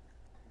chat.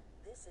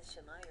 This is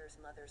Shamayer's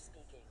mother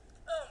speaking.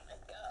 Oh my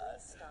god.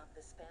 Please stop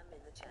the spam in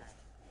the chat.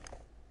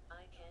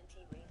 I can't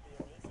read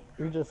the amazing.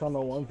 You're just on a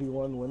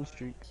 1v1 win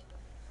streak.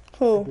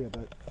 Who?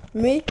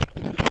 Me?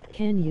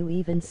 Can you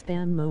even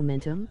spam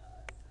momentum?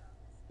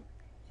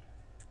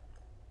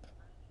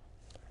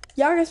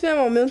 Y'all can spam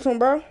momentum,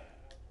 bro.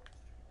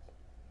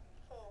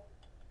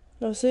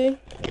 No, see?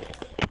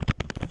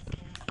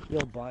 Yo,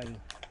 Bun.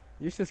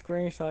 You should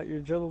screenshot your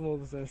dribble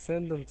moves and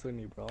send them to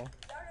me, bro.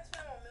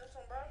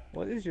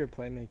 What is your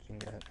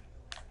playmaking at?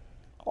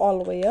 All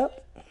the way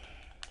up.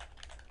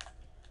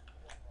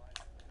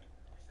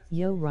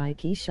 Yo,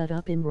 Rikey, shut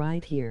up. I'm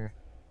right here.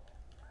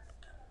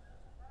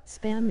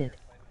 Spam it.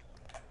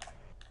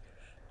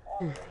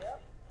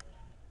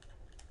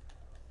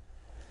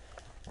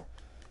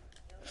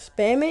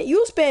 Spam it?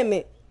 You spam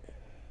it.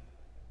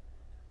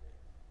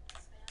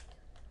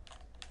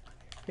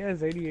 He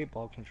has 88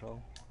 ball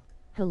control.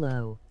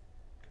 Hello.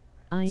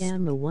 I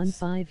am a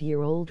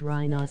 15-year-old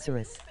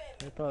rhinoceros.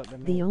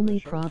 The only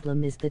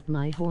problem is that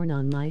my horn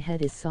on my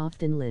head is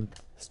soft and limp.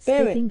 Spam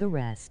Skipping it. the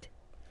rest.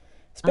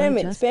 Spam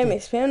it. Spam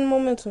it. Spam the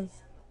momentum.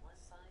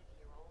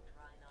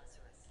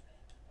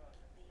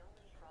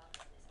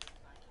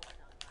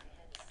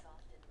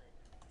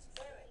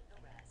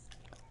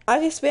 I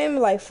just spam it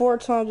like 4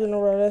 times in a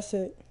row. That's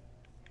it.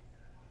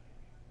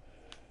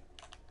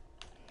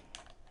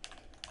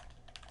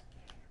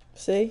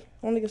 See?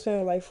 I only can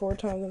spam it like 4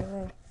 times in a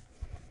row.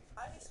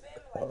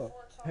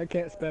 I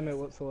can't spam it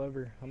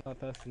whatsoever. I'm not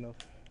fast enough.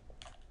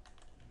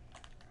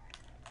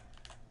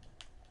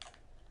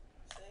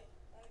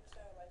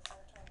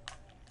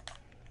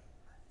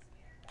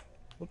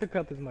 What the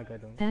crap is my guy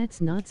doing?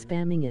 That's not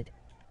spamming it.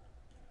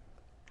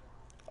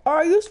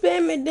 Are you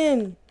spam it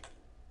then?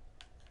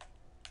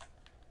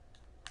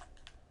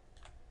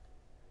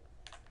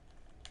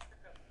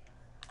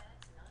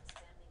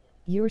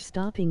 You're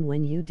stopping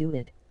when you do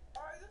it.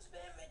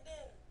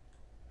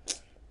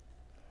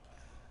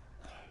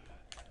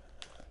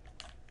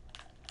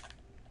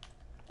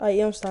 I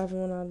am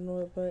stopping when I know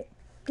it, but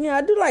yeah,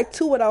 I do like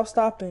 2 without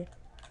stopping.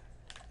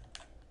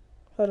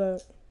 Hold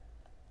up.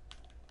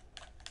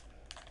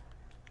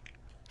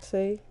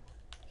 See?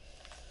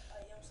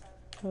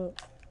 Hold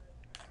up.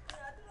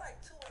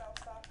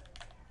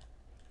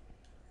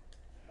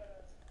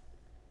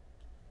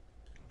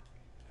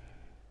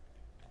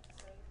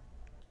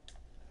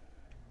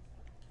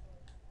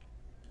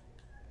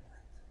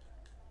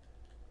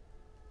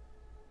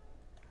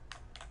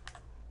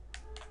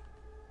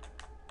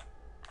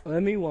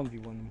 Let me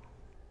 1v1 him.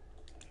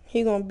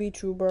 He gonna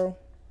beat you, bro.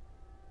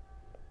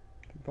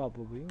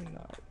 Probably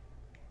not.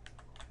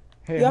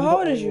 Hey, Yo, I'm how the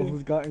old is only one you?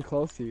 who's gotten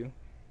close to you.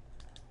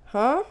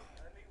 Huh?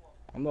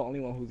 I'm the only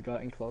one who's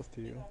gotten close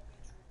to you.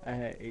 I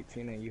had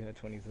 18 and you had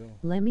 22.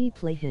 Let me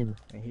play him.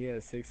 And he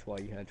had 6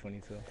 while you had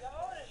 22.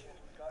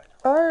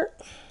 Alright.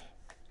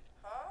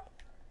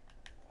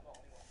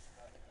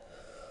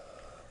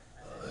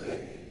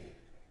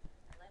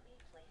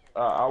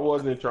 I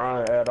wasn't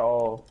trying at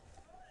all.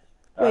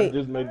 Wait. I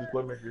just made this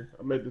playmaker.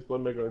 I made this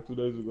playmaker like 2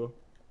 days ago.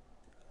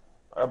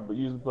 I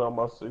usually put on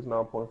my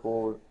 6'9" point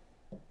forward.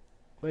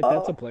 Wait,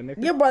 that's a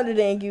playmaker? Your brother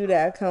didn't give you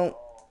that account.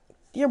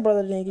 Your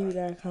brother didn't give you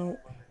that account.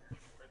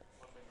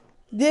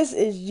 This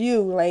is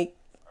you. Like,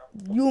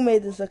 you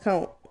made this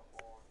account.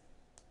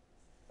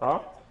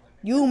 Huh?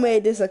 You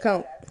made this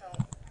account.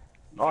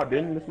 No, I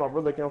didn't. It's my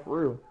brother account for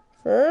real.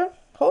 For real?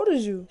 How old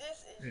is you?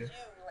 Yeah.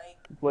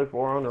 He played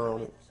 400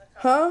 on it.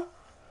 Huh?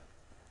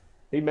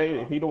 He made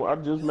it. He don't. I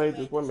just made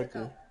this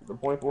playmaker. The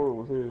point forward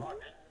was his.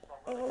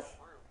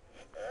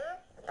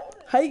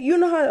 How you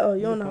know how? Oh,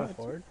 you don't know how.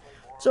 To.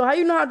 So how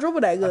you know how to dribble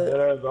that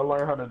good? I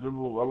learned how to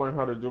dribble. I learned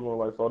how to dribble in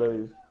like 4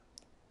 days.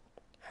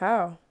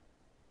 How?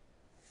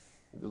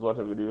 Just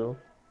watching videos.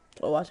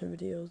 Oh, watching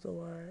videos. Oh,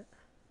 alright.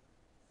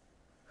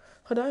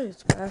 Hold on,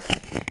 it's fast.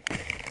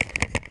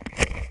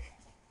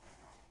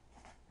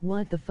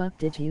 What the fuck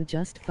did you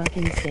just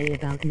fucking say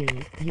about me,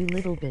 you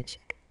little bitch?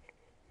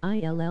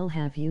 ILL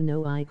have you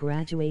know I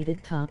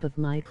graduated top of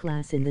my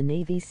class in the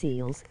Navy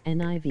SEALs,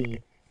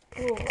 NIV.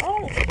 Oh, you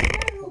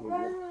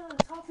graduated on the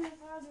top of your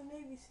class in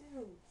Navy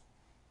SEALs.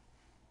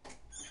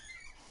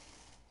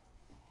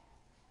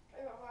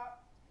 Hey,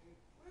 Pop.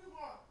 Where you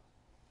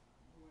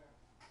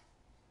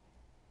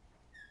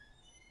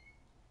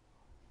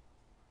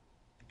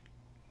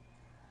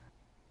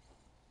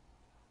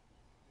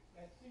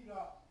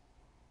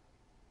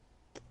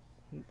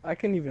going? I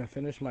couldn't even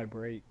finish my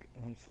break.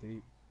 I'm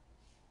asleep.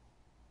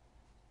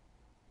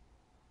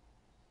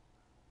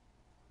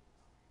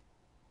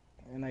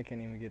 And I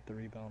can't even get the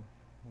rebound.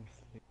 I'm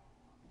asleep.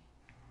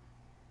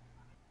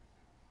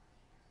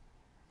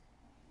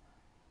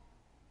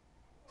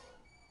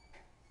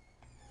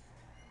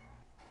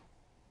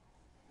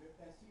 Lift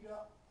that seat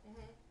up.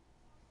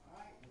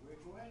 Alright,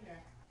 we're going in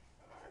there.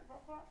 Alright,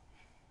 Papa.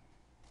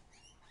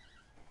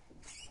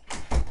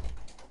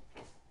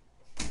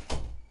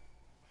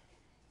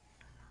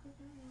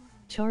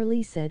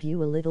 Charlie said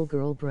you a little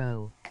girl,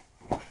 bro.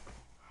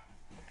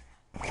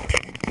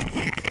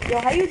 Yo,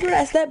 how you do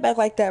that step back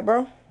like that,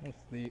 bro? I'm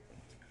asleep.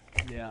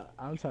 Yeah,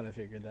 I'm trying to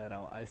figure that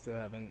out. I still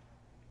haven't.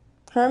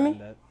 Heard me?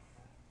 That.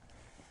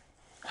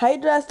 How you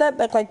do that step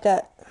back like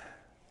that?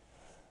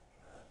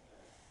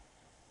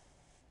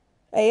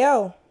 Hey,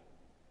 yo.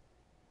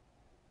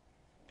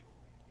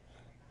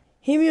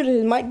 He muted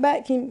his mic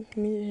back. He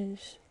muted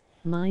his.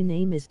 My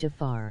name is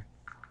Jafar.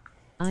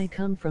 I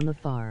come from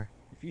afar.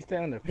 If you stay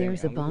on the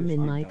There's a bomb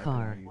in my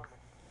car.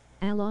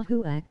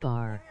 Allahu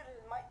Akbar.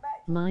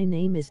 My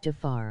name is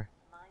Jafar.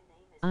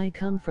 I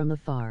come from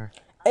afar.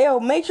 Hey, yo,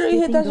 make sure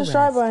you hit that Skipping the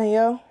subscribe rest. button,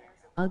 yo.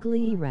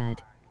 Ugly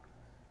red.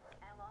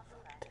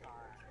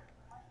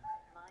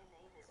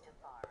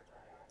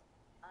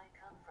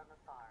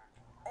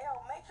 Hey,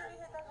 yo, make sure you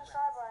hit that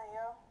subscribe button,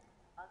 yo.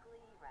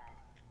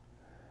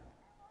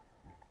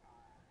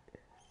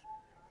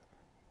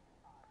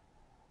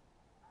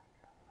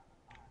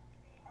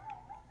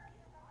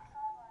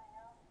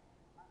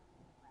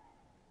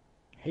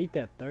 Hate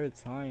that third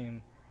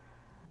time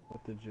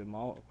with the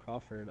Jamal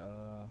Crawford.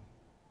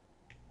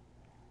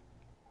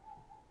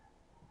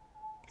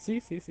 See.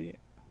 I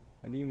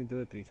didn't even do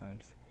it 3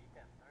 times.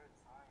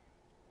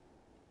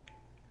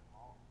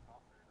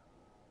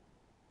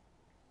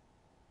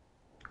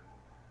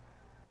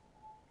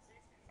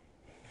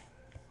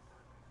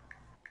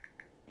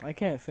 I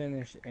can't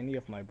finish any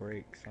of my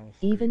breaks.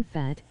 Even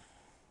fat.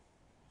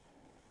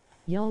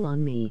 Y'all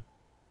on me.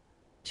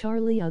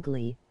 Charlie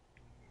ugly.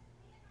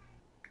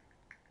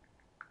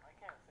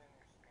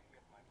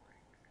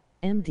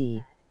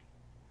 MD.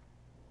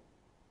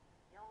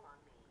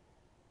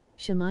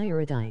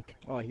 Shamira Dyke.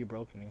 Oh, he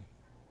broke me.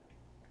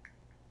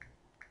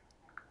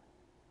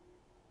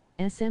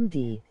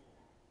 SMD.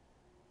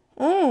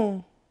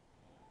 Hey,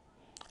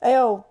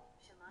 yo.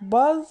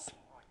 Bugs.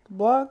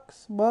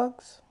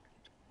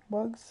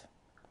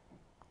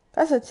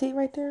 That's a T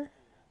right there.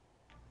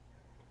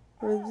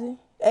 What is he?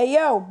 Hey,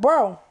 yo,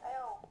 bro.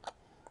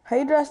 How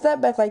you dress that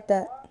back like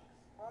that?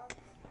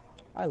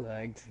 I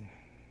lagged.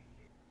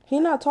 He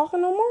not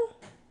talking no more?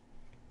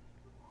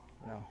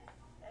 No.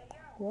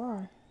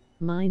 Why?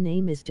 My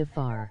name is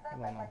Jafar. I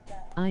don't know.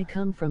 I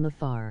come from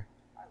afar.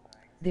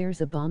 There's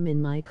a bomb in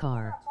my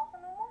car.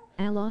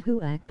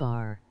 Allahu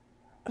Akbar.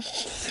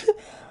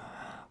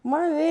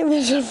 My name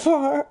is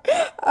Jafar.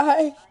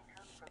 I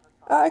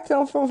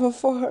come from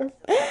afar.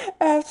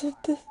 After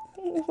this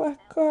in my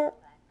car.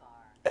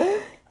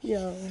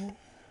 Yo.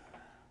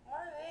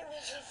 My name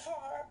is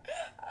Jafar.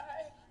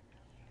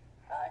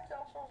 I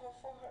come from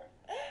afar.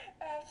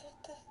 After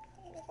this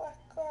in my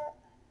car.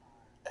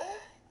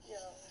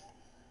 Yo.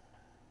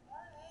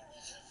 My name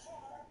is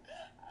Jafar.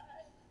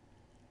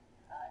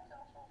 I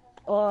come from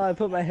afar. Oh, I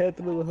put my head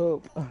through the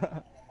hoop.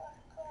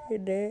 You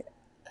did?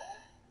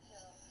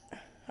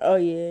 Oh,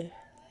 yeah.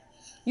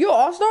 You an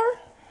all-star?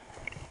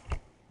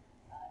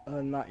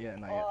 Not yet.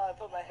 Oh, I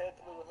put my head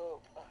through the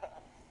hoop.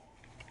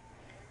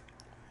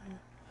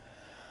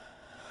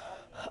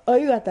 Oh,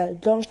 you got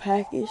that dunk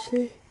package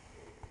shit.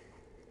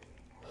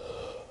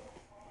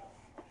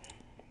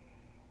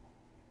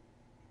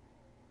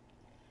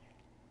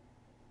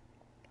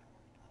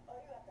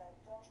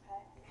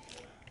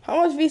 How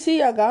much VC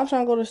y'all got? I'm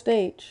trying to go to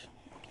stage.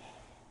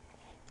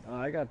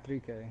 I got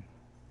 3K.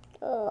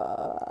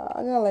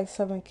 I got like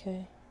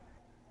 7K.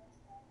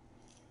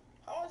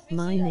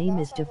 My name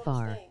is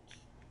Jafar.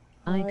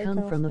 I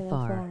come from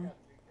afar.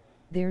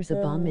 There's a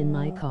bomb in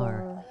my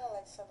car.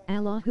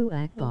 Allahu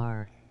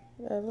Akbar.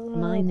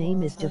 My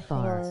name is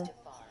Jafar.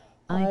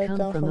 I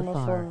come from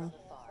afar.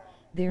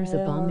 There's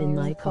a bomb in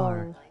my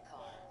car.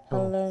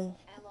 Oh.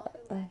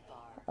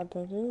 I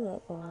don't do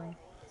that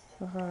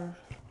for her.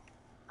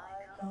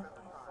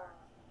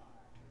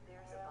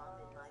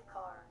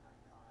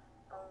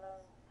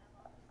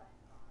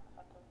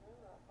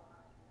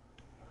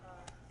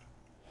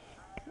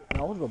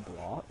 That was a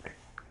block.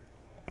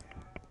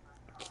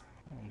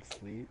 I'm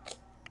asleep.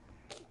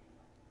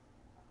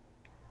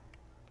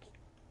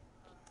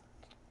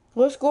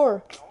 What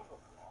score?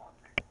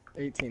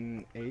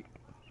 18-8.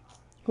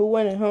 Who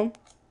won it, huh?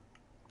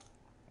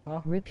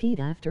 Repeat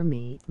after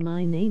me.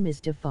 My name is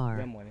Jafar.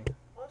 Yeah, money.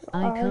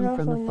 I come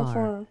from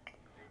afar.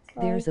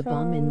 There's a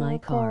bomb in my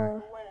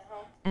car.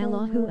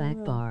 Allahu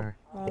Akbar.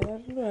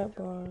 Allahu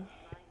Akbar.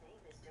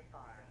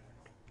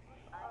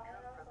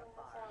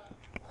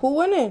 Who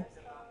winning?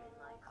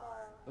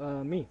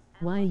 Me.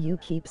 Why you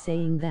keep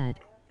saying that?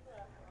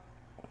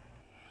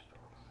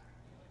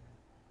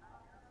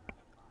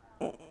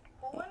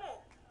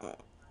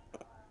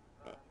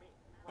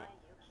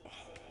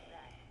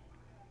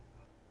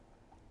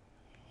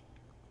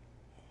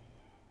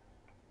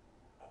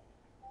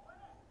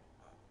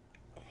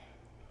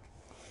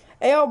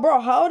 Hey, yo, bro,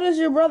 how old is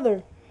your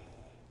brother?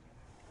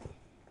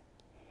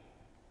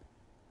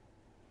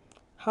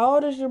 How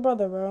old is your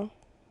brother, bro?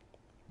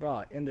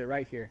 Bro, end it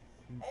right here.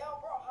 Hey,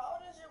 yo, bro, how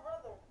old is your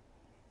brother?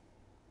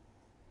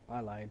 I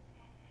lied.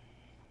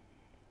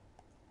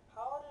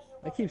 How old is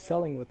your I keep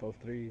selling with those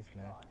threes,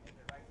 man.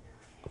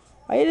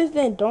 Why you just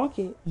didn't donk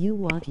it? You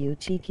want you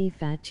cheeky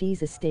fat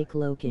cheese steak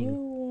looking. You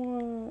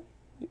want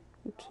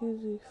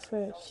cheesy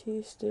fat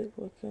cheese steak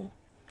looking.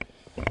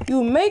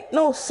 You make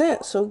no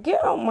sense, so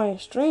get out my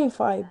stream if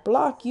I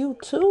block you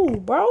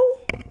too, bro.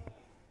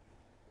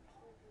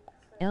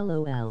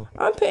 LOL.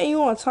 I'm putting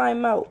you on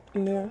timeout,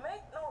 Amir. Make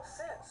no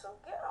sense, so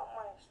get out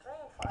my stream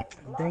if I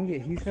block Dang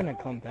it, he's gonna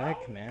come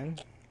back, man.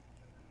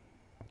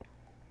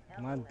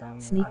 My dumb.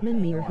 Sneakman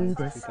Mir who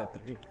this? Shoot that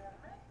three.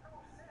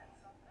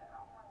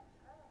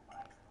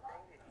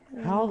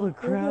 How the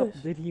crap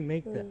did he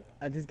make that?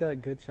 I just got a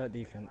good shot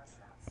defense.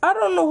 I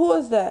don't know who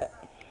is that.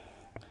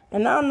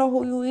 And I don't know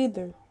who you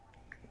either.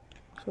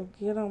 So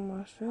get on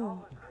my stream.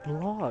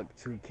 Block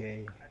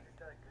 2K.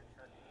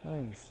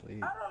 I'm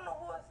asleep. I don't know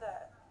who is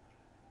that.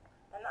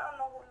 And I don't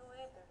know who you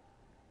either.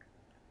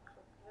 So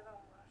get on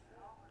my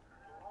stream.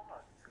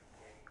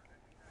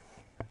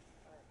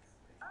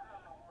 I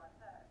don't know who is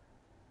that.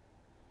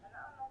 And I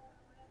don't know who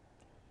you either.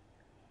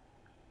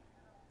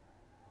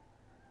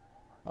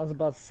 I was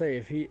about to say,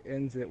 if he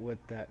ends it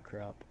with that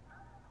crap.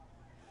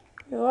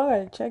 Yo, I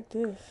gotta check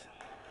this.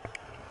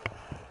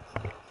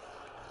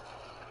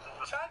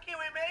 Chunky,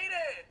 we made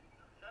it!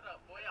 Shut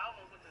up, boy. I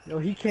almost went to Yo,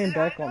 he came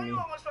back on me.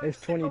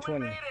 It's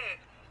 2020. Alright,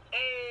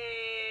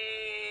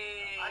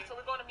 so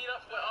we're going to meet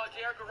up with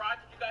JR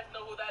Garage, if you guys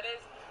know who that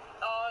is.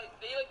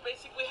 They like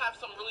basically have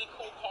some really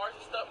cool cars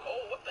and stuff.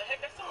 Oh, what the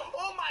heck? That's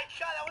oh my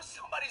god, that was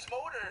somebody's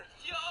motor.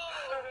 Yo!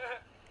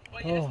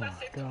 But yeah, it's not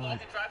safe to vlog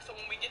and drive, so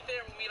when we get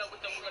there, we'll meet up with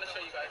them. We're going to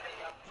show you guys.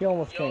 He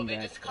almost came they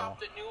back, just bro.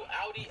 copped the new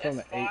Audi From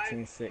the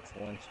S5. 18.6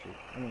 1 Street.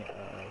 I mean,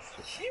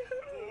 Street.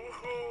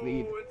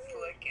 Lead. It's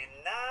looking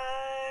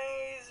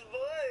nice,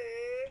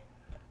 boy.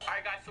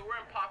 Alright, guys, so we're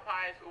in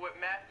Popeyes. We're with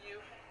Matthew,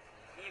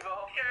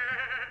 Evo,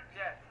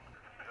 Jeff,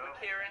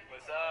 Kieran.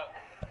 What's up?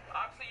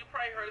 Obviously, you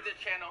probably heard of the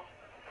channel.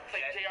 It's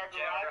like JR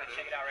Garage.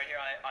 Check it out right here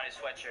on his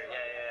sweatshirt.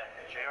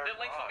 Yeah. The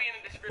links will be in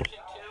the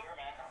description, too.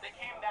 They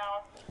came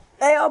down.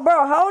 Hey, yo,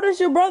 bro, how old is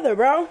your brother,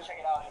 bro?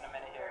 Check it out in a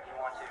minute here if you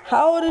want to.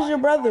 How old is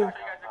your brother?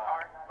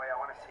 Wait, I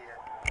want to see it.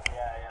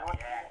 Yeah, I want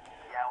to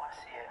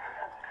see it.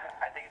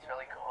 I think it's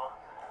really cool.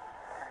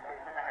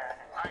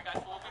 Alright,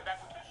 guys, we'll be back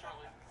with you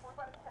shortly. We're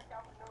about to check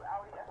out the new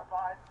Audi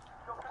S5.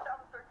 So,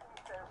 2013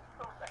 says,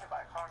 so excited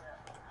by a car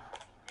now.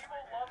 People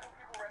love when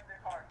people rent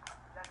their cars.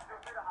 That's good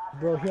for the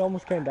hobby. Bro, he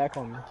almost came back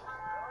on me.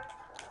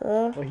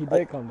 Well, he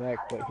did come back,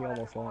 but he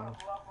almost won.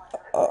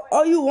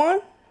 Oh, you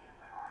won?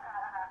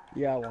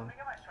 Yeah, I won.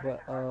 But,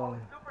 I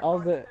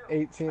was at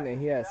 18 and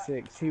he had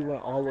 6. He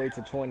went all the way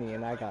to 20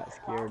 and I got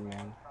scared,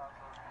 man.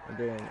 And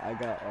then I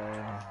got,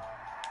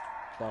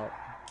 stopped.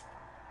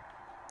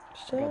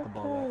 I got the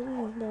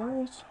ball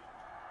back.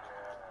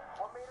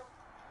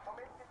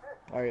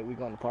 Alright, we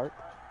going to park?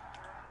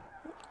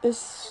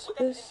 It's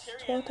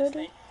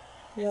 12:30?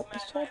 Yep,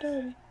 it's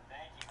 12:30.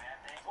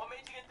 What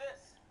made you get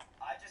this?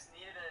 I just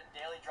needed a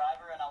daily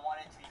driver and I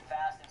wanted to be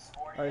fast and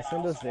sporty. Alright,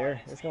 send us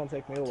there. It's gonna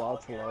take me a while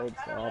to load,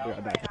 so I'll be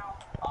right back.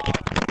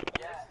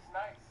 Yeah, this is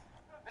nice.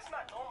 This is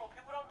not normal.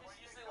 People don't just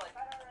usually like.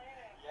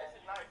 Yeah,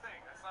 this is nice.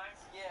 That's nice.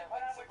 Yeah,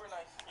 like super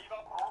nice.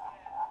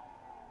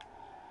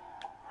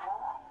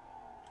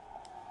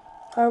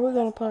 How are we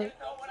gonna park? You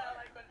know what I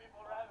like when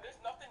people rap? There's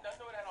nothing to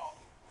do it at all.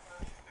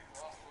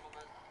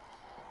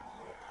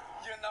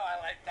 You know I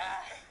like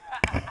that.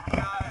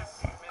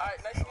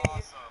 Alright, nice meeting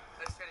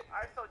you.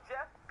 Alright, so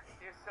Jeff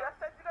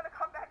said you're gonna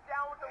come back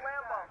down with the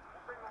Lambo.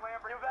 We'll bring the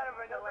Lambo. You better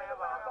bring the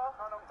Lambo.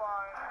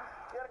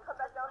 You're gonna come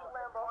back down with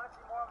the Lambo. Want to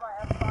see more of my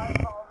S5?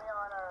 Follow me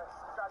on,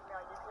 subscribe to me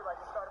on YouTube. I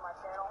just started my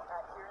channel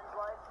at Kieran's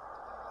Life.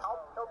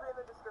 It'll be in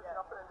the description.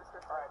 I'll put it in the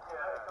description. Alright,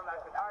 come back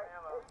with the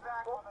Lambo.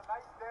 Back on a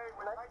nice day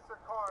with nicer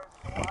cars.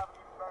 We'll have an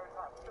even better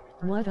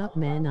time. What up,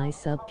 man? I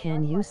sub.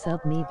 Can you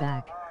sub me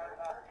back?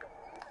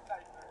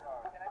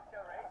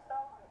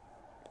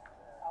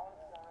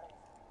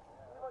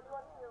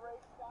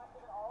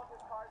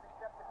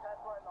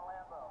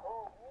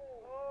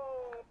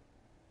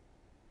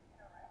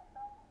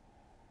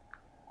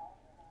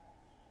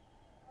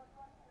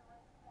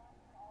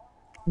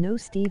 No,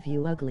 Steve,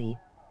 you ugly.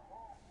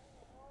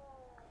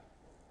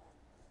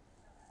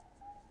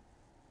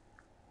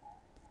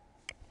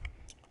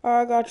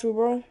 Alright, I got you,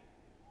 bro. No,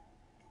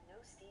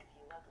 Steve,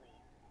 you ugly.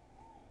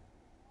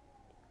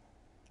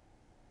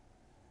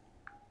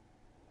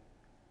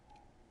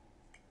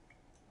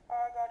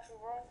 Alright, I got you,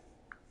 bro.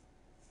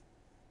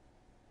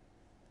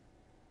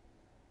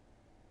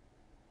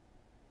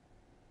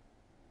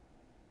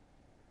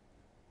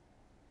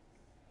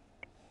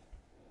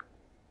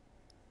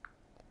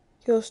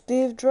 Yo,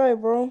 Steve Dre,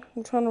 bro.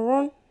 You trying to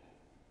run?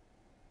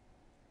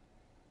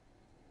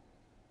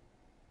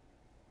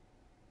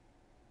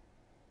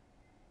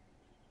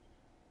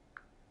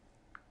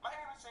 My name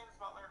is James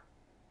Butler.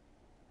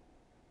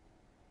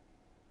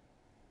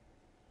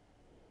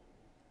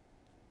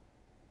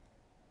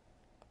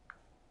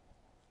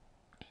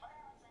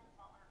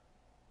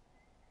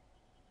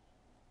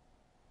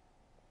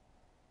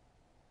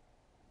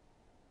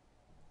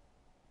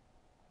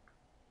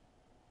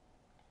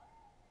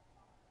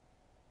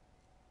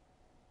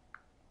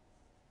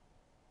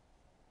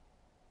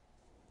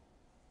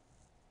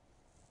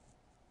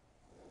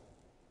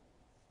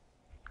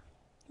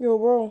 Yo,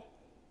 bro.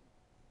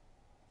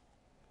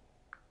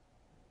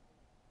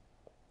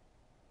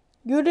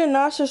 You did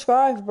not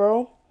subscribe,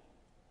 bro.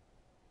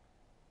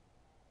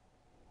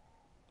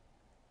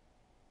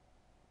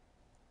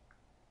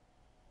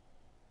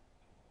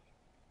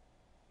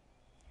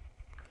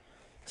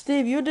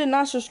 Steve, you did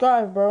not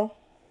subscribe, bro.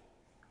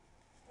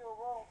 Yo,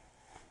 bro.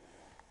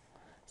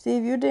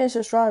 Steve, you didn't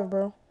subscribe,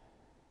 bro.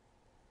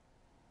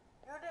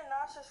 You did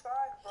not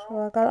subscribe, bro.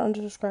 So I gotta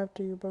unsubscribe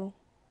to you, bro.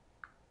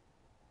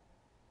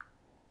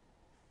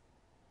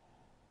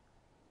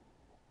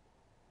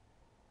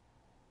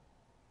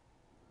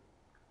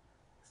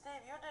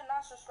 Steve, you did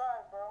not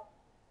subscribe, bro.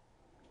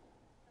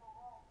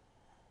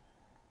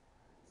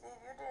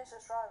 Steve, you didn't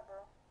subscribe,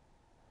 bro.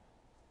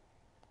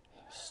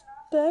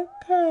 Steph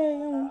Curry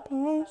on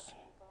pause.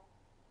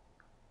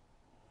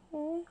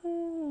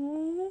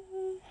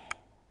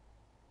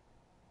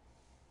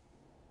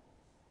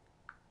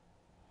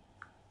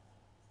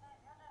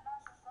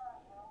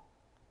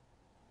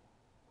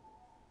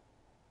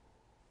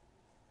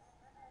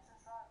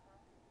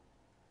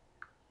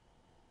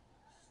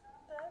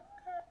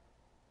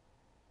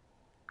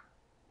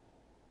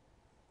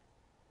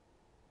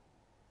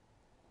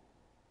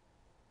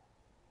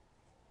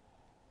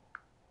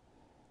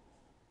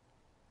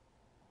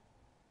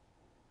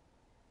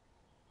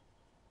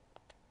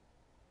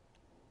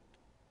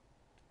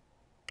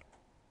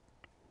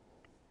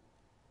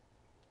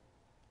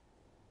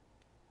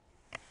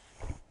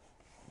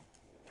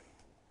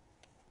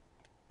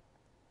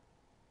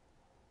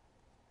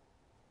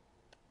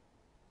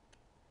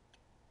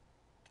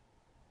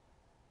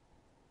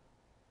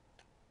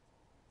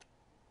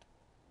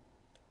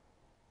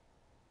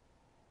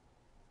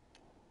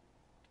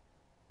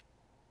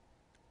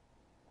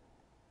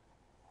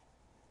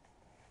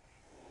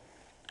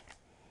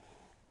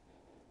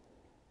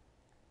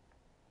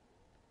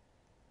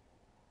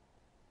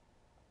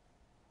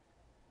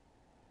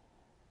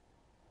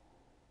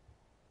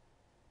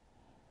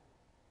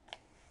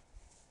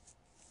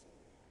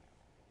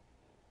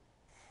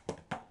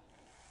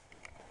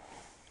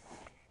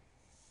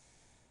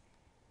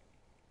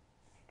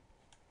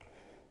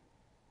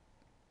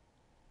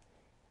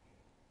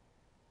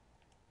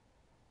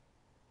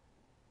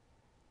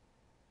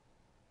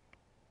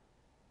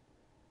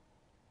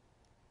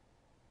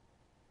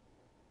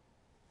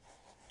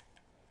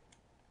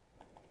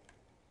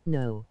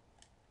 No.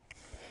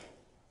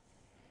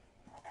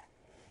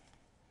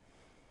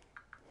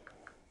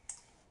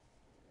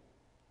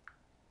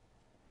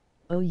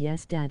 Oh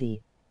yes,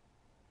 Daddy.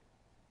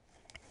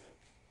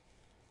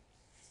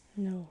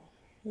 No.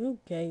 You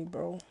gay,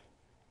 bro.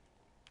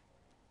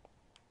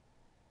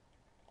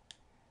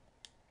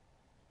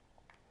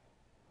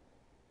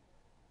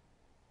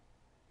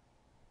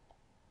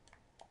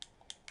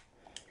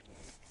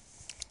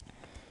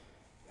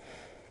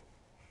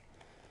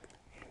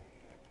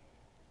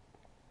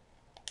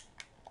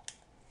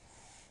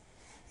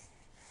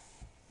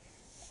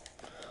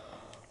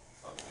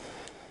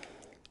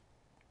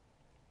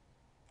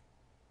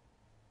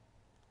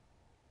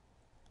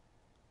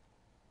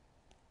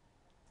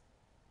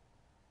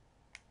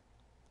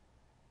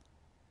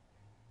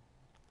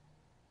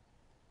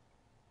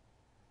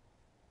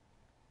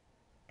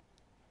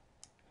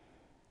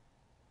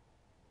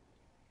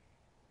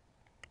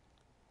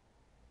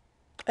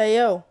 Hey,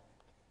 yo.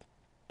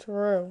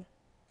 Terrell.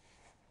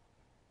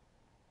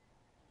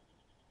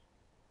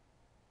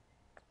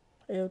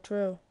 Hey, yo,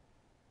 Terrell.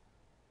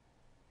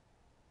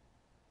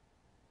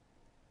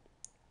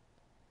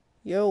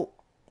 Yo,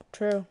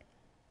 Terrell.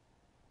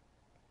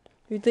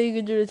 You think you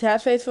could do the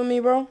task face for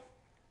me, bro?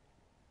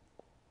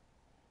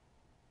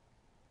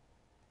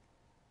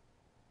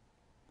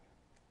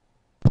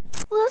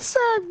 What's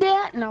up,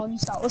 Dad? No, you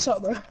stop. What's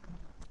up, bro?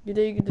 You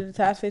think you could do the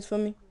task face for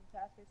me?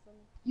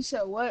 You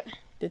said what?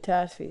 The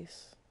task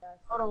face.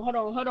 Hold on.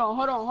 Don't talk.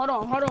 Hold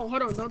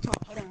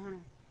on.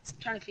 I'm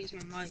trying to fix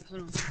my mic.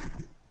 Hold on.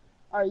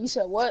 Alright, you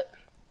said what?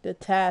 The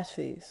task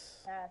face.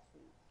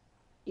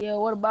 Yeah,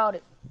 what about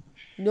it?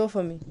 Do it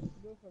for me.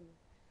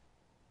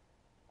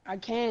 I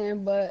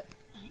can, but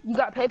You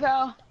got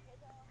PayPal?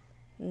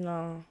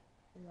 No.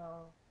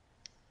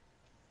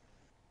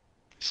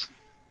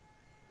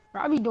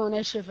 Bro, I be doing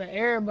that shit for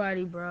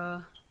everybody,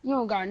 bro. You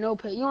don't got no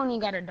pay. You don't even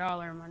got $1,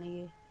 my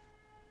nigga.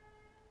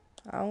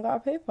 I don't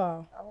got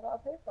PayPal.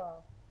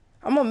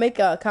 I'm gonna make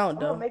an account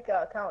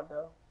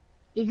though.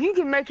 If you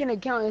can make an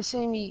account and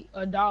send me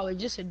 $1,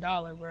 just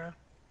 $1, bro.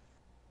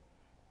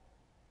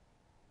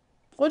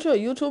 What, you a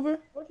YouTuber?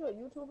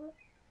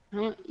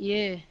 Huh?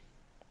 Yeah.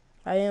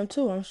 I am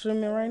too. I'm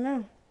streaming right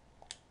now.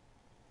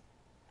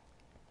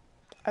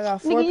 I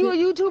got 4 Nigga, you a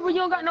people. YouTuber? You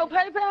don't got no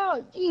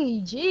PayPal?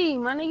 GG,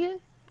 my nigga.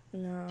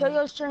 No. Tell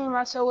your stream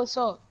I said what's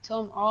up.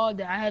 Tell them all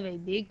that I have a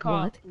big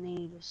cock What? and they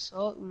need to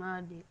suck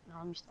my dick. No,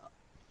 let me stop.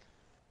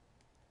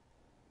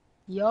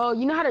 Yo,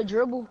 you know how to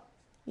dribble?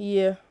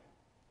 Yeah.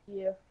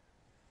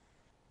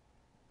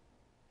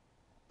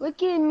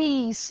 Look at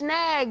me,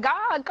 snag.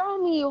 God, call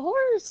me a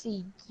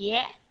horsey.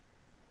 Yeah.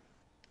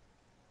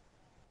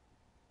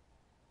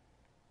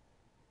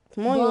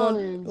 Come on,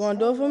 you want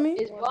to do it for me?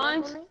 Is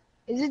Buns?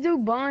 Is this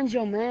dude Buns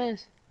your man?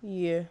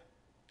 Yeah.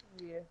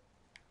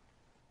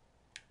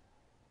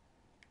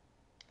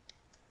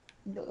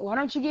 Why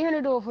don't you get him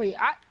to do it for you?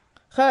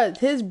 Cause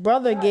his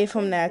brother gave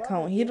him that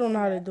account. He don't know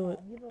how to do it.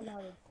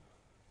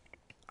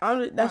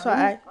 That's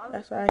why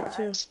I asked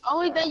you.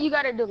 Only thing you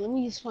gotta do, let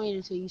me explain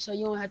it to you so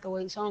you don't have to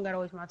wait. So I don't gotta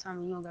waste my time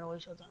and you don't gotta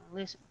waste your time.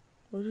 Listen.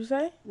 What'd you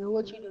say? This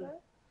what you do.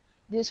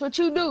 This what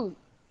you do.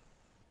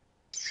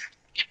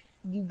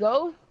 You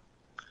go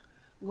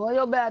in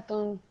your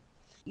bathroom.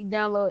 You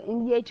download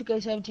NBA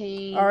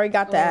 2K17. Already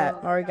got the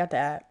app.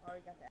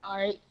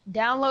 Alright,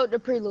 download the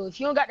prelude. If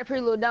you don't got the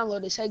prelude,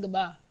 download it. Say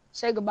goodbye.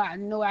 Say goodbye. I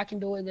know I can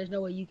do it. There's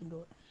no way you can do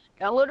it.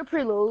 Download the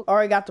prelude.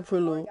 Already got the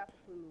prelude.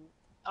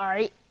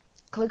 Alright,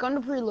 click on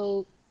the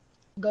prelude.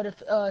 Go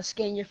to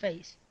scan your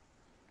face.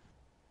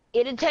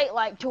 It'll take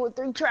like 2 or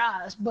 3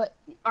 tries, but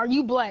are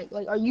you black?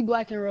 Like, are you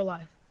black in real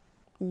life?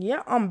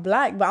 Yeah, I'm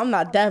black, but I'm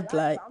not that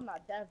black.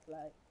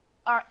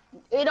 Alright,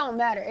 it don't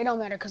matter. It don't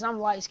matter because I'm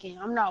light skinned.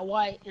 I'm not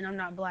white and I'm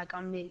not black.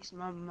 I'm mixed.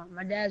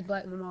 My dad's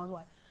black, my mom's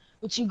white.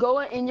 But you go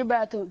in your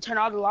bathroom, turn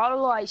off a lot of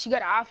lights. You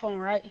got an iPhone,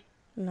 right?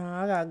 No,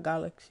 I got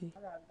Galaxy.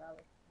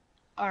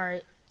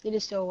 Alright, it'll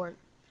still work.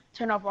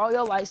 Turn off all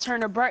your lights.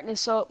 Turn the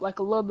brightness up like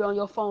a little bit on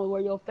your phone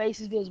where your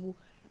face is visible.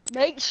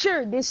 Make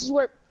sure this is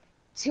where,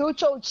 tilt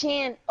your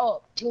chin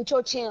up. Tilt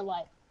your chin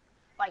like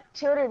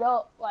tilt it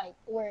up like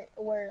where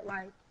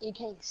like you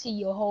can't see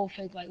your whole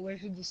face, like where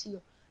you just see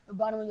the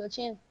bottom of your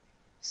chin.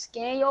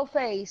 Scan your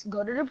face.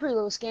 Go to the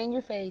preload. Scan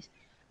your face.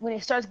 When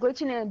it starts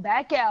glitching in,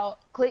 back out.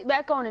 Click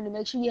back on it to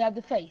make sure you have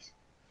the face.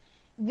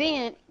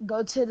 Then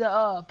go to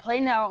the play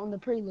now on the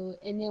prelude,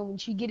 and then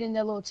once you get in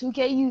that little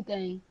 2KU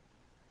thing,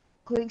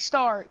 click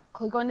start.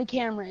 Click on the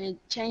camera and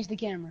change the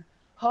camera.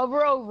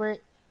 Hover over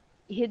it.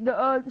 Hit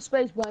the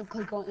space button.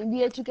 Click on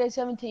NBA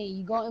 2K17.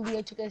 You go on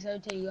NBA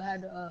 2K17. You'll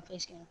have the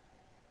face scan.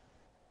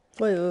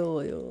 Wait.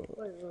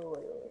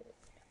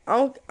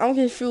 I'm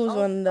confused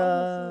on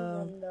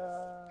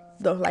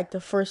the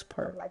first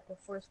part.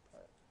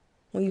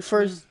 When you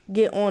first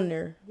get on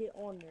there.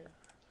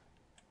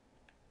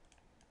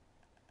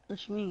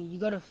 What you mean? You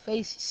gotta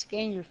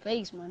scan your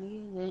face, my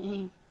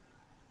nigga.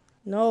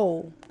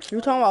 No,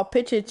 you're talking about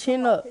pitch your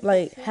chin up.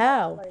 Like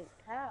how?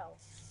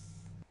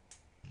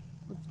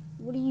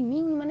 What do you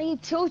mean, my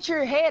nigga? Tilt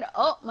your head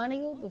up, my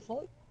nigga. What the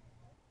fuck?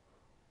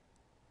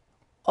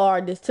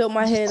 Or just tilt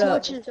my head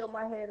up.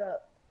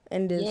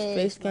 And just Yes,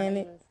 face scan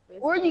it.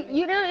 Or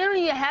you don't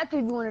even have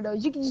to do one of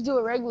those. You can just do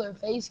a regular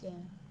face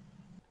scan.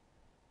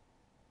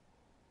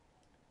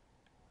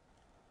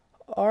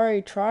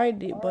 Already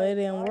tried it, but it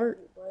didn't work.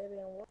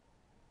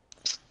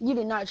 You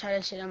did not try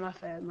that shit on my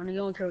fat, my nigga.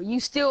 Don't care. You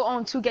still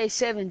on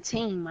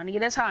 2K17, my nigga.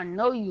 That's how I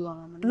know you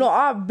are, my nigga. No,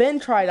 I've been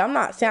tried. I'm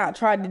not saying I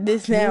tried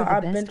this now. You're the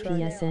I've been best tried.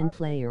 PSN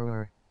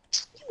player.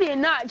 You did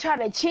not try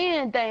the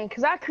chin thing,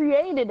 cause I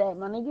created that,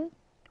 my nigga.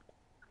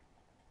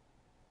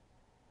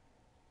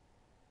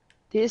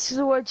 This is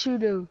what you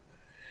do.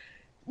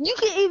 You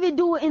can even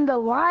do it in the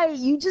light.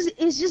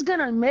 It's just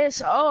gonna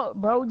mess up,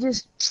 bro.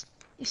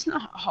 It's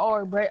not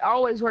hard, bro. It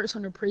always works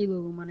on the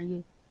prelude, my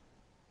nigga.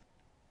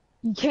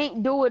 You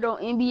can't do it on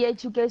NBA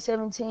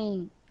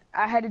 2K17.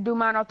 I had to do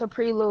mine off the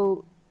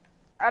prelude.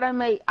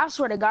 I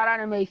swear to God, I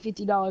done made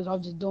 $50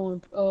 off just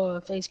doing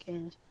face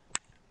scans.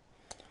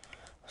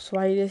 So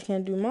why you just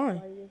can't do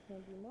mine?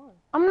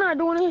 I'm not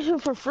doing this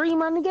shit for free,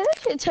 my nigga. That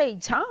shit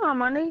take time,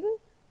 my nigga.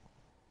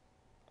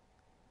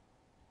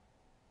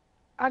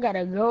 I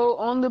gotta go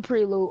on the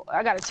prelude.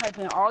 I gotta type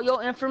in all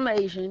your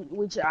information,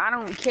 which I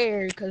don't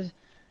care, cause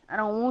I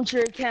don't want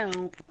your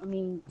account. I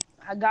mean,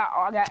 I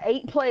got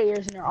 8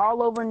 players and they're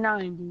all over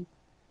 90.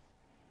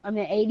 I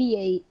mean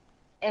 88,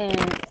 and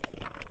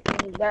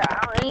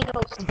I ain't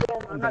no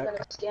scam. I'm not gonna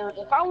scam.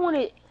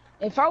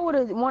 If I would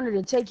have wanted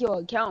to take your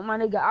account, my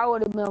nigga, I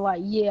would have been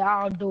like, yeah,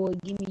 I'll do it.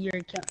 Give me your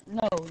account.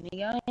 No,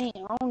 nigga, I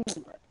don't.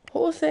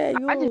 Who said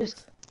you?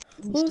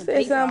 Who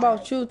said something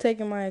about you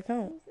taking my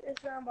account?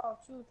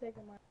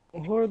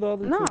 Who are the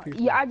other two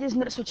people? Yeah, I just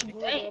know that's what you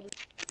think.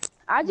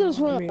 I just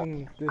I want.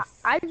 mean, this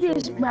I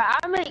just, children. bro,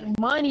 I make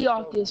money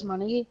off this, my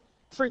nigga.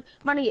 Free,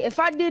 my nigga. If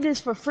I did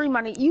this for free,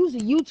 my nigga, you was a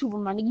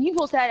YouTuber, my nigga. You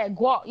supposed to have that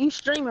guap. You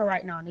streaming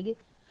right now, nigga.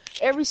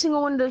 Every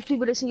single one of those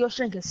people that's in your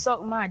stream can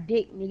suck my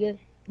dick, nigga.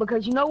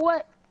 Because you know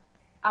what?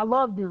 I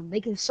love them.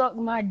 They can suck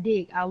my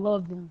dick. I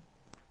love them.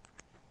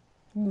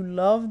 You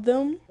love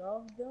them?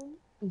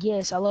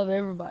 Yes, I love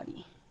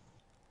everybody.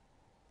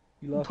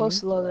 You I'm love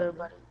supposed me? to love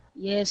everybody.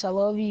 Yes, I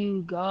love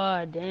you.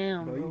 God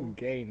damn, Bro, bro. you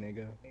gay,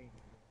 nigga.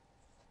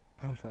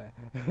 I'm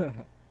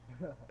playing.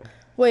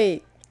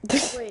 Wait.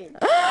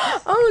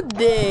 I'm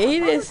dead. He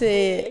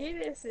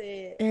didn't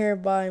say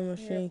everybody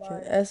machine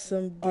can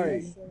SMD.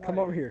 Alright, come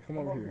over here. Come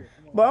over here.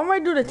 But I'm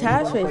ready to do the We're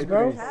task gonna face, play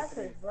bro.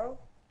 threes.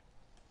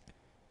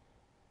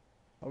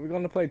 Are we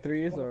gonna play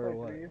threes or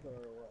what?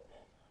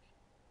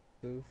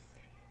 Twos?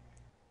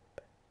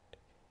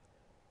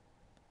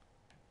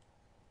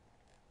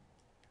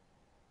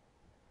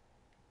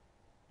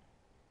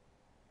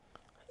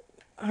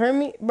 Heard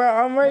me? Bro,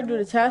 I'm ready to do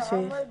the task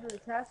face.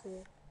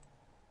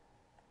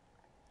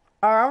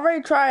 Alright, I'm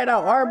ready to try it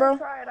out. Alright,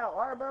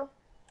 bro?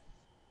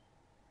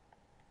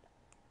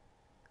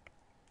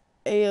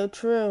 Ayo,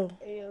 Trill.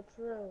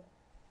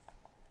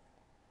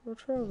 Where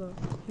Trill go?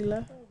 He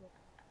left?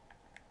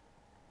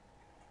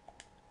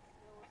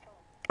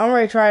 I'm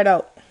ready to try it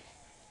out.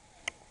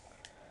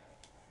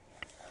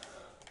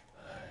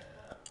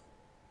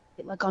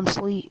 Like I'm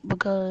asleep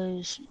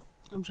because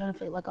I'm trying to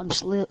feel like I'm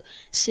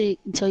sick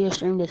until your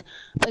stream this.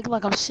 Fake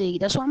like I'm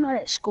sick. That's why I'm not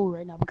at school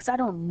right now because I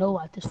don't know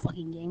about this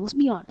fucking game. Let's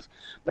be honest.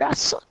 But I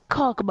suck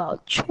cock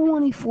about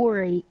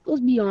 24-8.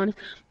 Let's be honest.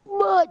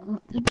 But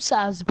it's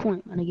besides the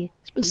point, my nigga.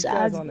 It's These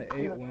besides guys on the the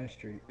point. 8-win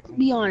streak. Let's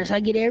be honest.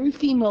 I get every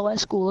female at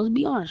school. Let's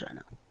be honest right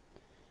now.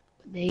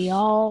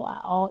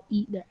 I all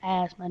eat their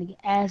ass, my nigga.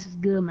 Ass is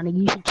good, my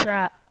nigga. You should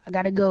try. I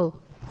gotta go.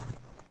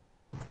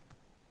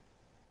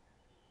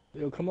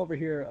 Yo, come over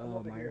here,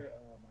 Meyer.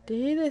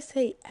 Did he just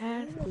say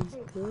ass is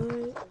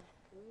good?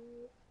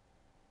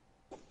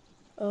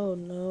 Oh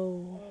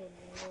no.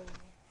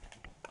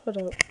 Hold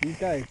up. These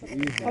guys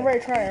easy. I'm ready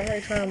to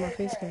try on my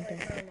face cam thing.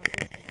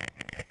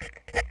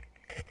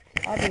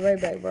 I'll be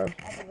right back, bro.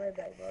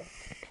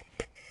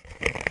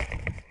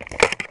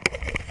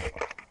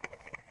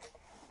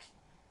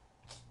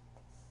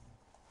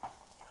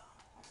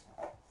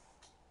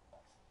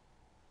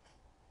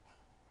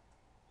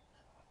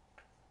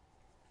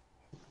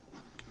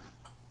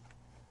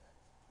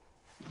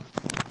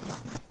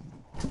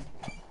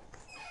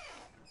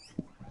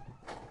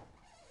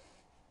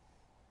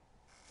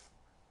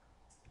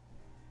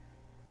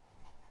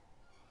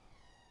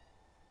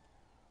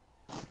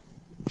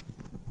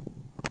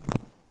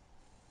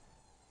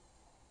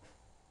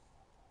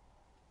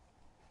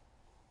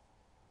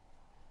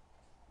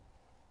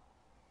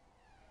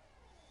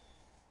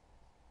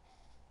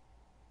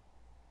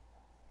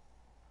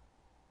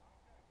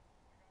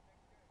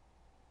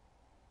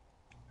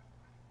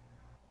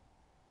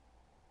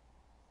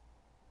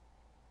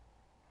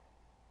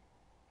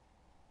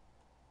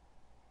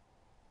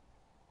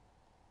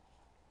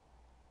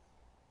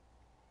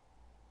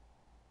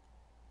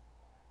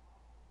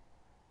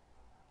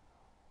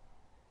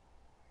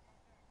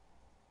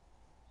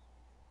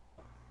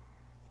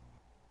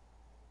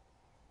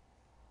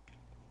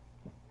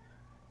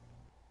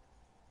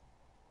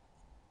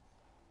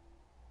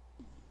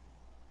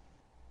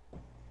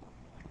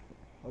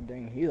 Oh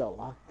dang, he's a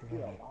locked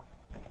in.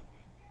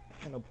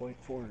 And a point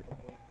forward.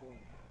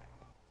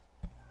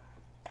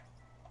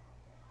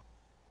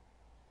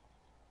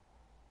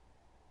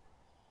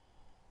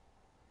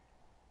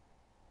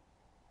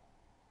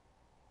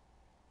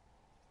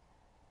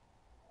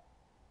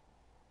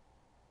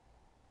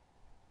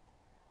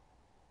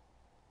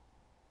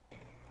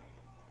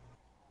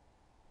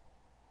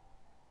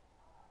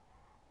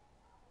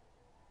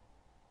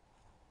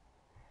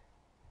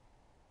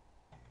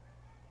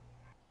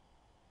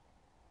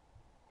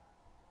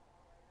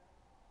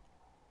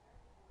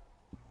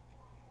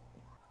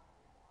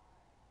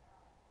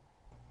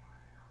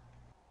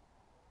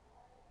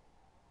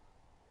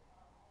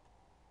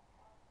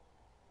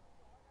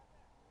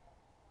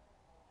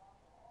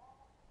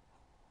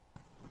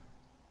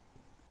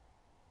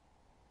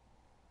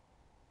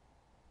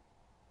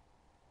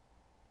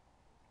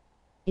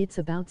 It's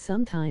about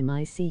some time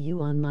I see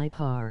you on my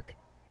park.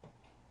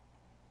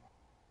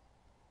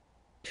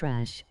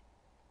 Trash.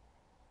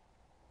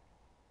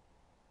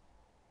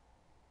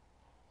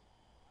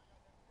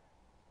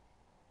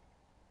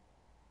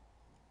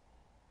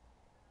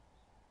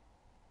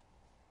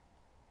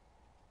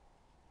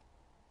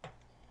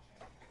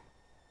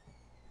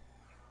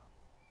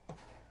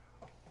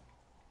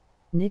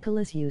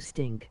 Nicholas, you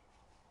stink.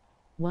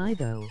 Why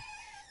though?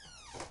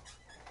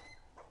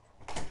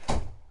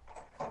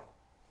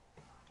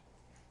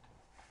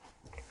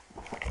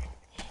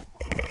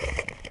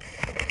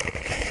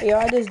 Yo,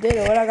 I just did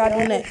it. What I gotta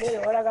do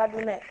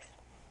next?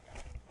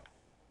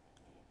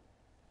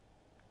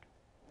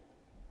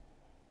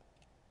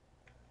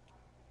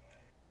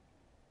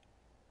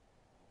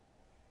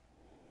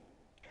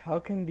 How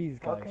can these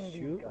guys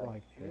shoot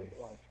like this?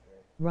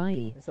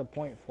 Righty. It's a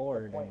point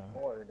forward and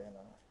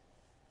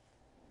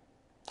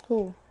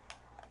Who?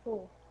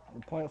 a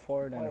point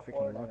forward and a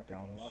freaking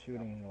lockdown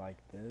shooting like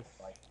this.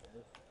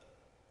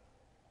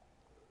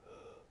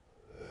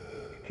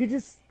 He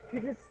just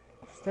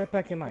step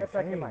back in my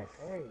face.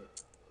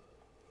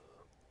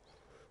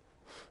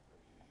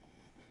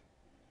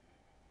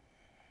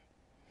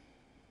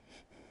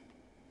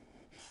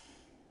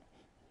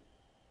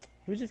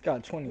 We just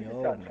got 20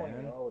 old,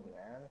 man.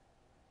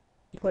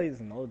 He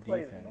plays no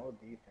defense.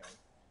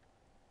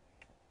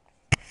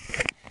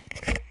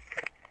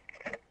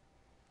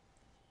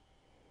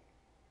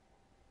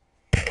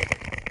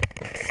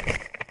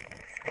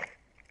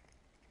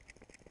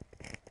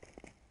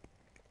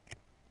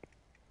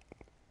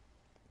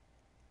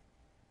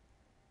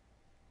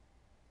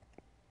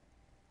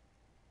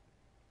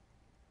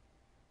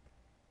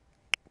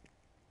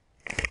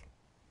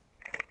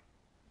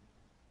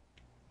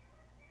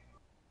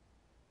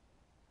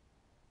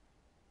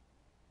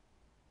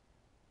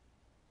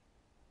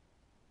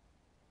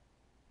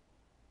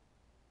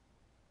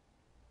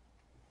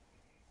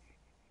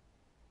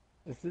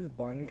 Is this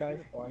bun guy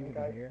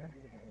even here?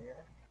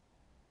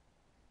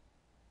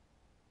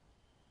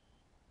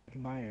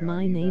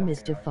 My name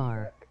is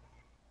Jafar.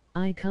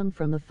 I come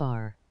from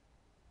afar.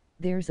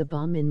 There's a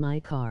bomb in my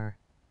car.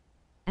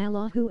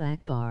 Allahu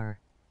Akbar.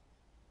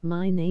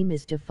 My name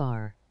is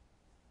Jafar.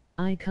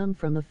 I come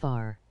from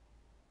afar.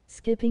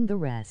 Skipping the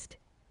rest.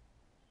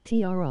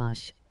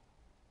 Tiarash.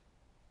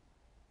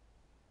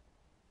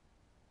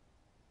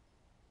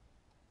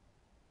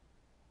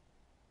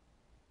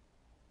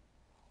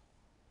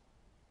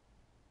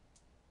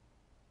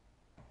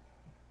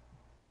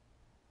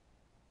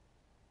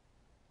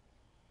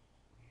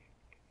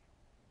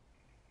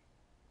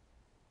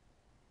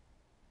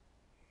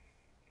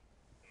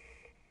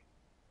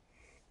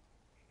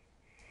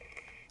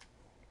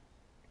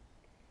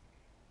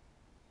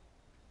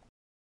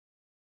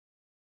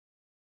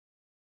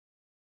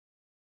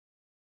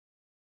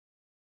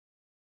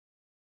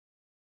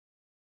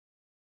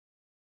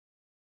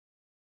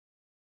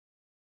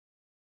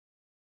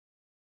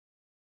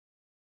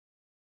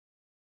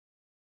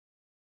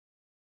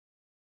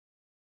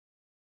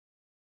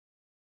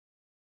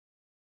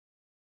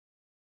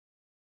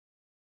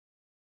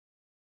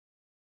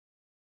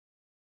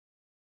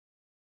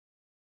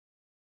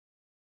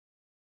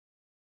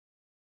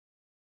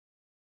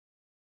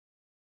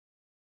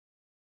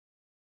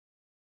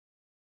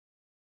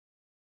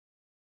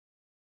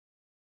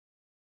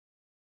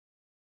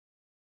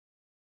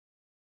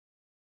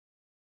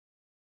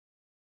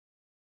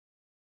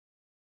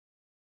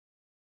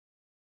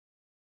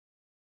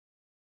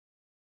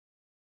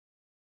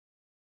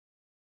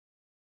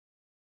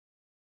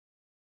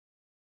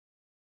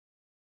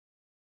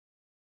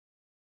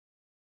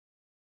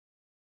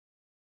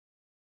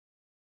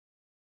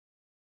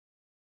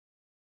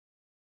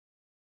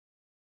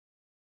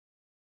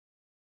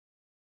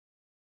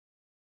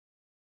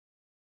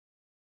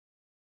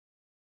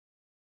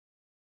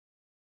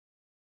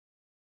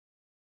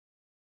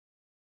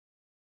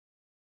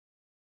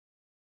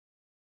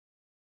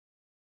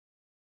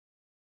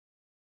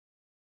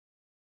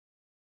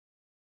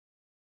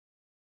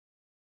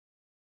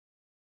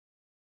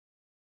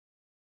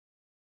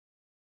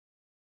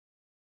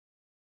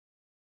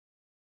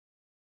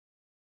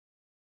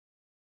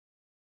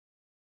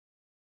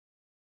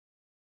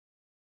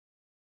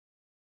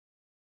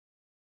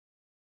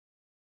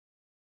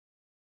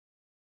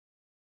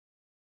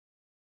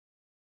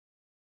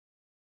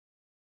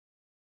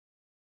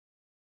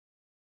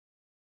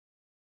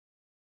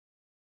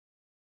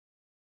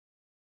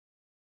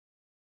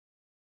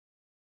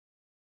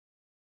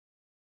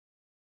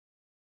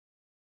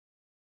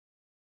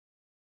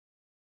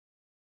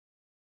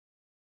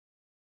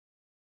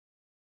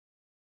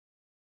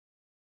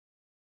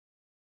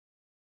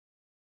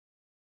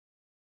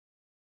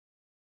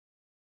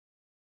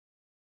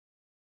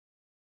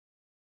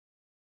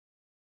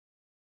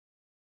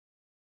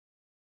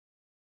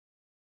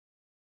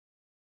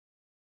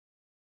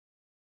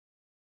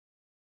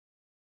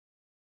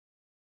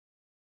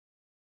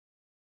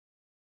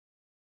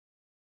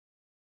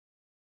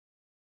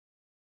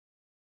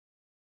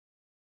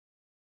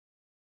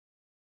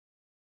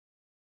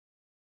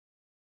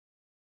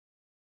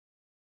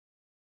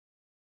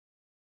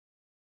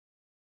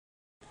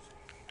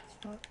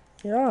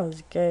 Y'all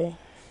is gay.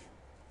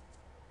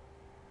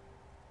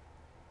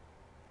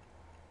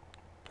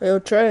 Yo,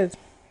 Trez.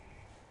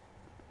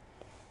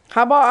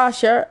 How about I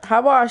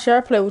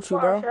share play with you,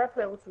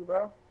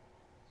 bro?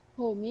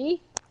 Who,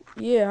 me?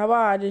 Yeah, how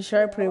about I just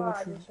share play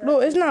with you?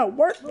 Look, it's not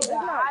working.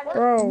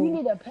 Bro. You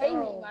need to pay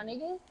me, my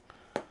nigga.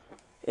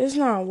 It's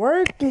not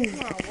working.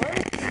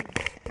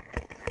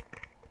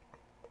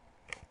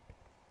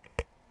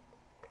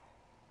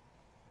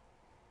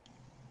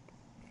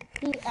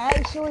 He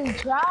actually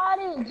tried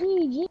it,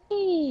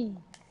 GG.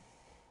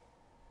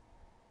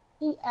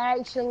 He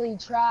actually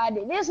tried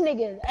it. This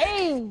nigga is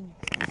aim.